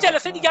 میتونیم یه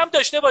جلسه دیگه هم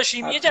داشته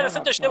باشیم، یه جلسه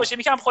داشته باشیم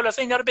یکم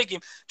خلاصه اینا رو بگیم،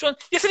 چون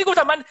یه سری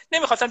گفتم من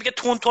نمیخواستم دیگه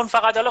تون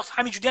فقط حالا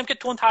همینجوری هم که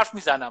تون حرف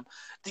میزنم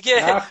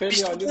دیگه،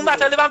 اون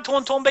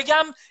مطلبم تون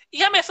بگم،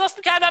 یکم احساس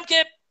میکردم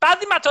که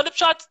بعضی مطالب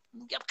شاید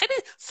خیلی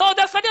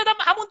ساده است ولی آدم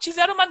همون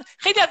چیزا رو، من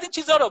خیلی از این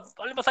چیزا رو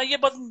مثلا یه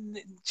باز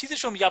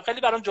چیزشو میگم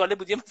خیلی برام جالب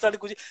بود. یه مثال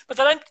کوچیک،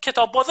 مثلا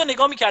کتاب باز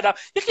نگاه می‌کردم،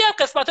 یکی از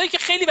قسمتایی که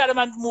خیلی برای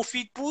من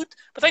مفید بود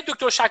مثلا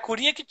دکتر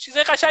شکوریه که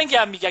چیزای قشنگی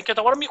هم میگن،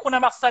 کتابا رو میخونم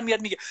مخصوصا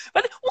میاد میگه،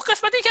 ولی اون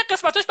قسمتی که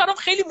قسمتاش برام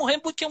خیلی مهم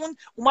بود که اون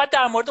اومد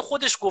در مورد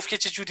خودش گفت که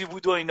چه جوری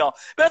بود و اینا.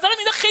 به نظرم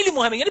اینا خیلی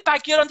مهمه، یعنی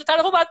بک‌گراند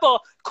طرفو باید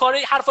با کار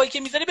حرفایی که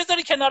میذاری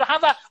بذاری کنار هم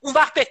و اون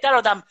وقت بهتر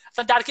آدم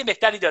مثلا درک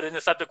بهتری داره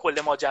نسبت به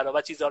کل ماجرا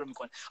و چیزا رو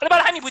میکنه. حالا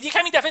برای همین بود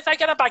یکم این دفعه سعی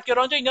کردم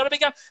بک‌گراند و اینا رو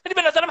بگم، ولی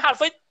به نظرم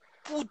حرفای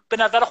بود به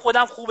نظر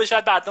خودم خوبه،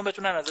 شاید بعداً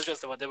بتونن ازش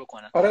استفاده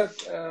بکنن. آره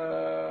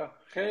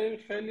خیلی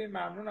خیلی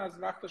ممنون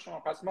از وقت شما.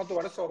 پس ما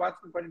دوباره صحبت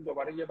می‌کنیم،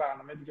 دوباره یه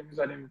برنامه دیگه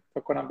می‌ذاریم.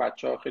 فکر کنم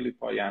بچه‌ها خیلی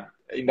پایان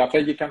این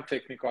دفعه یکم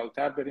تکنیکال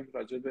تر بریم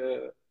راجع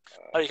به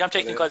یکم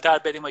تکنیکال تر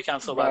بریم و یکم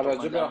صحبت راجع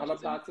کنیم به حالا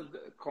بحث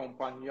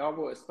کمپانی‌ها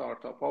و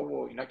استارتاپ‌ها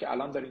و اینا که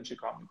الان دارین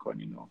چیکار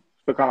می‌کنین و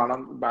فکر کنم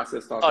الان بحث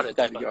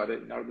استارتاپ دیگه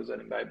اینا رو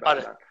بذاریم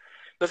بعد.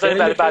 بذاریم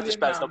برای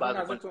بعدش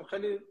صحبت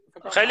کنیم.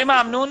 خیلی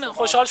ممنون،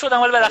 خوشحال شدم.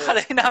 حالا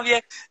بالاخره اینم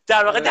یه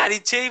در واقع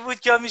دریچه‌ای بود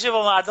که میشه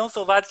با مردم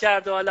صحبت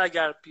کرد و حالا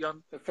اگر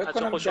بیان فکر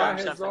کنم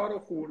 10,000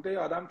 خورده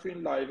آدم تو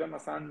این لایو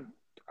مثلا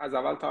از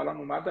اول تا الان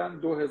اومدن،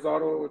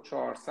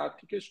 2400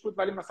 پیکش بود،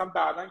 ولی مثلا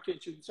بعدن که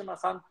چیزی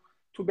مثلا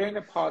تو بین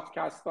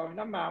پادکست ها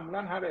اینا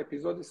معمولا هر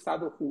اپیزود 100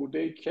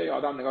 خورده که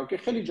آدم نگاه که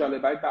خیلی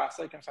جالبه.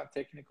 بحثایی که مثلا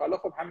تکنیکاله،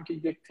 خب همین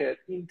که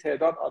این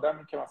تعداد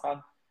آدمی که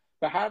مثلا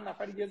به هر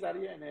نفر یه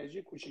ذره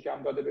انرژی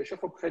کوچیکم داده بشه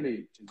خب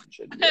خیلی چیز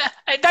میشه دیگه.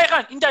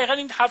 دقیقاً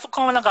این حرفو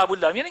کاملا قبول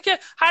دارم. یعنی که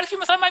حرفی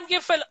مثلا من میگم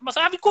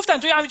مثلا همین گفتن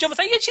توی همینجا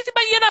مثلا یه چیزی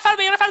من یه نفر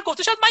به یه نفر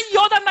گفته شاید من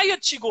یادم نیاد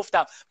چی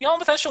گفتم، یا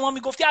مثلا شما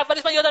میگفتی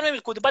اولش من یادم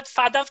نمیاد، بعد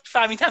بعدا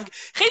فهمیدم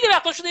خیلی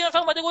وقتا شده یه نفر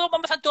اومده گفت من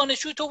مثلا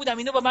دانشجوی تو بودم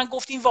اینو با من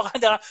گفتی، این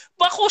واقعا دارم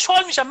با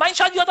خوشحال میشم. من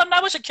شاید یادم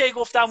نباشه کی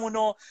گفتم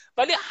اونو،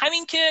 ولی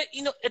همین که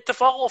این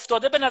اتفاق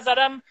افتاده به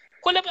نظرم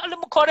کل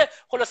کار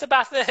خلاصه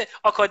بحث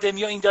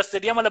آکادمی و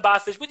اینداستری هم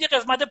بحثش بود، یه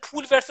قسمت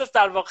پول ورسس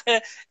در واقع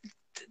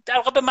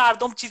به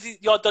مردم چیزی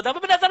یاد دادن و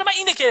به نظر من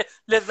اینه که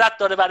لذت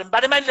داره.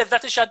 برای من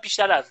لذتش شاید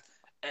بیشتر از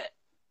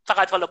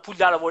فقط حالا پول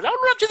در آوردن،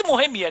 اونم چیز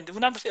مهمیه،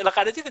 اونم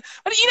بالاخره چیز،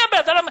 ولی اینم به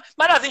نظر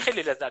من از این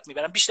خیلی لذت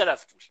میبرم بیشتر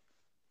از پول.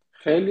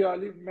 خیلی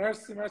عالی،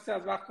 مرسی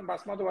از وقتتون.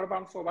 بس ما دوباره با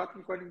هم صحبت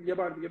میکنیم، یه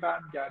بار دیگه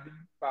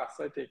برمیگردیم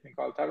بحث‌های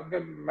تکنیکال تر.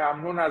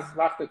 ممنون از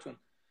وقتتون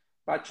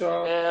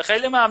بچه‌ها.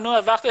 خیلی ممنون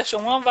از وقت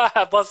شما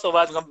و باز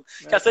صحبت می‌کنم.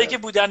 کسایی که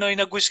بودن و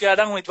اینا گوش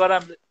کردن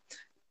امیدوارم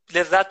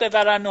لذت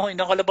ببرن و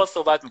اینا. حالا باز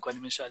صحبت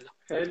می‌کنیم ان شاء الله.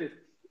 خیلی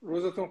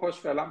روزتون خوش.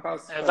 فعلا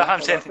پس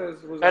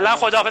فعلا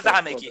خداحافظ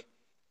همگی.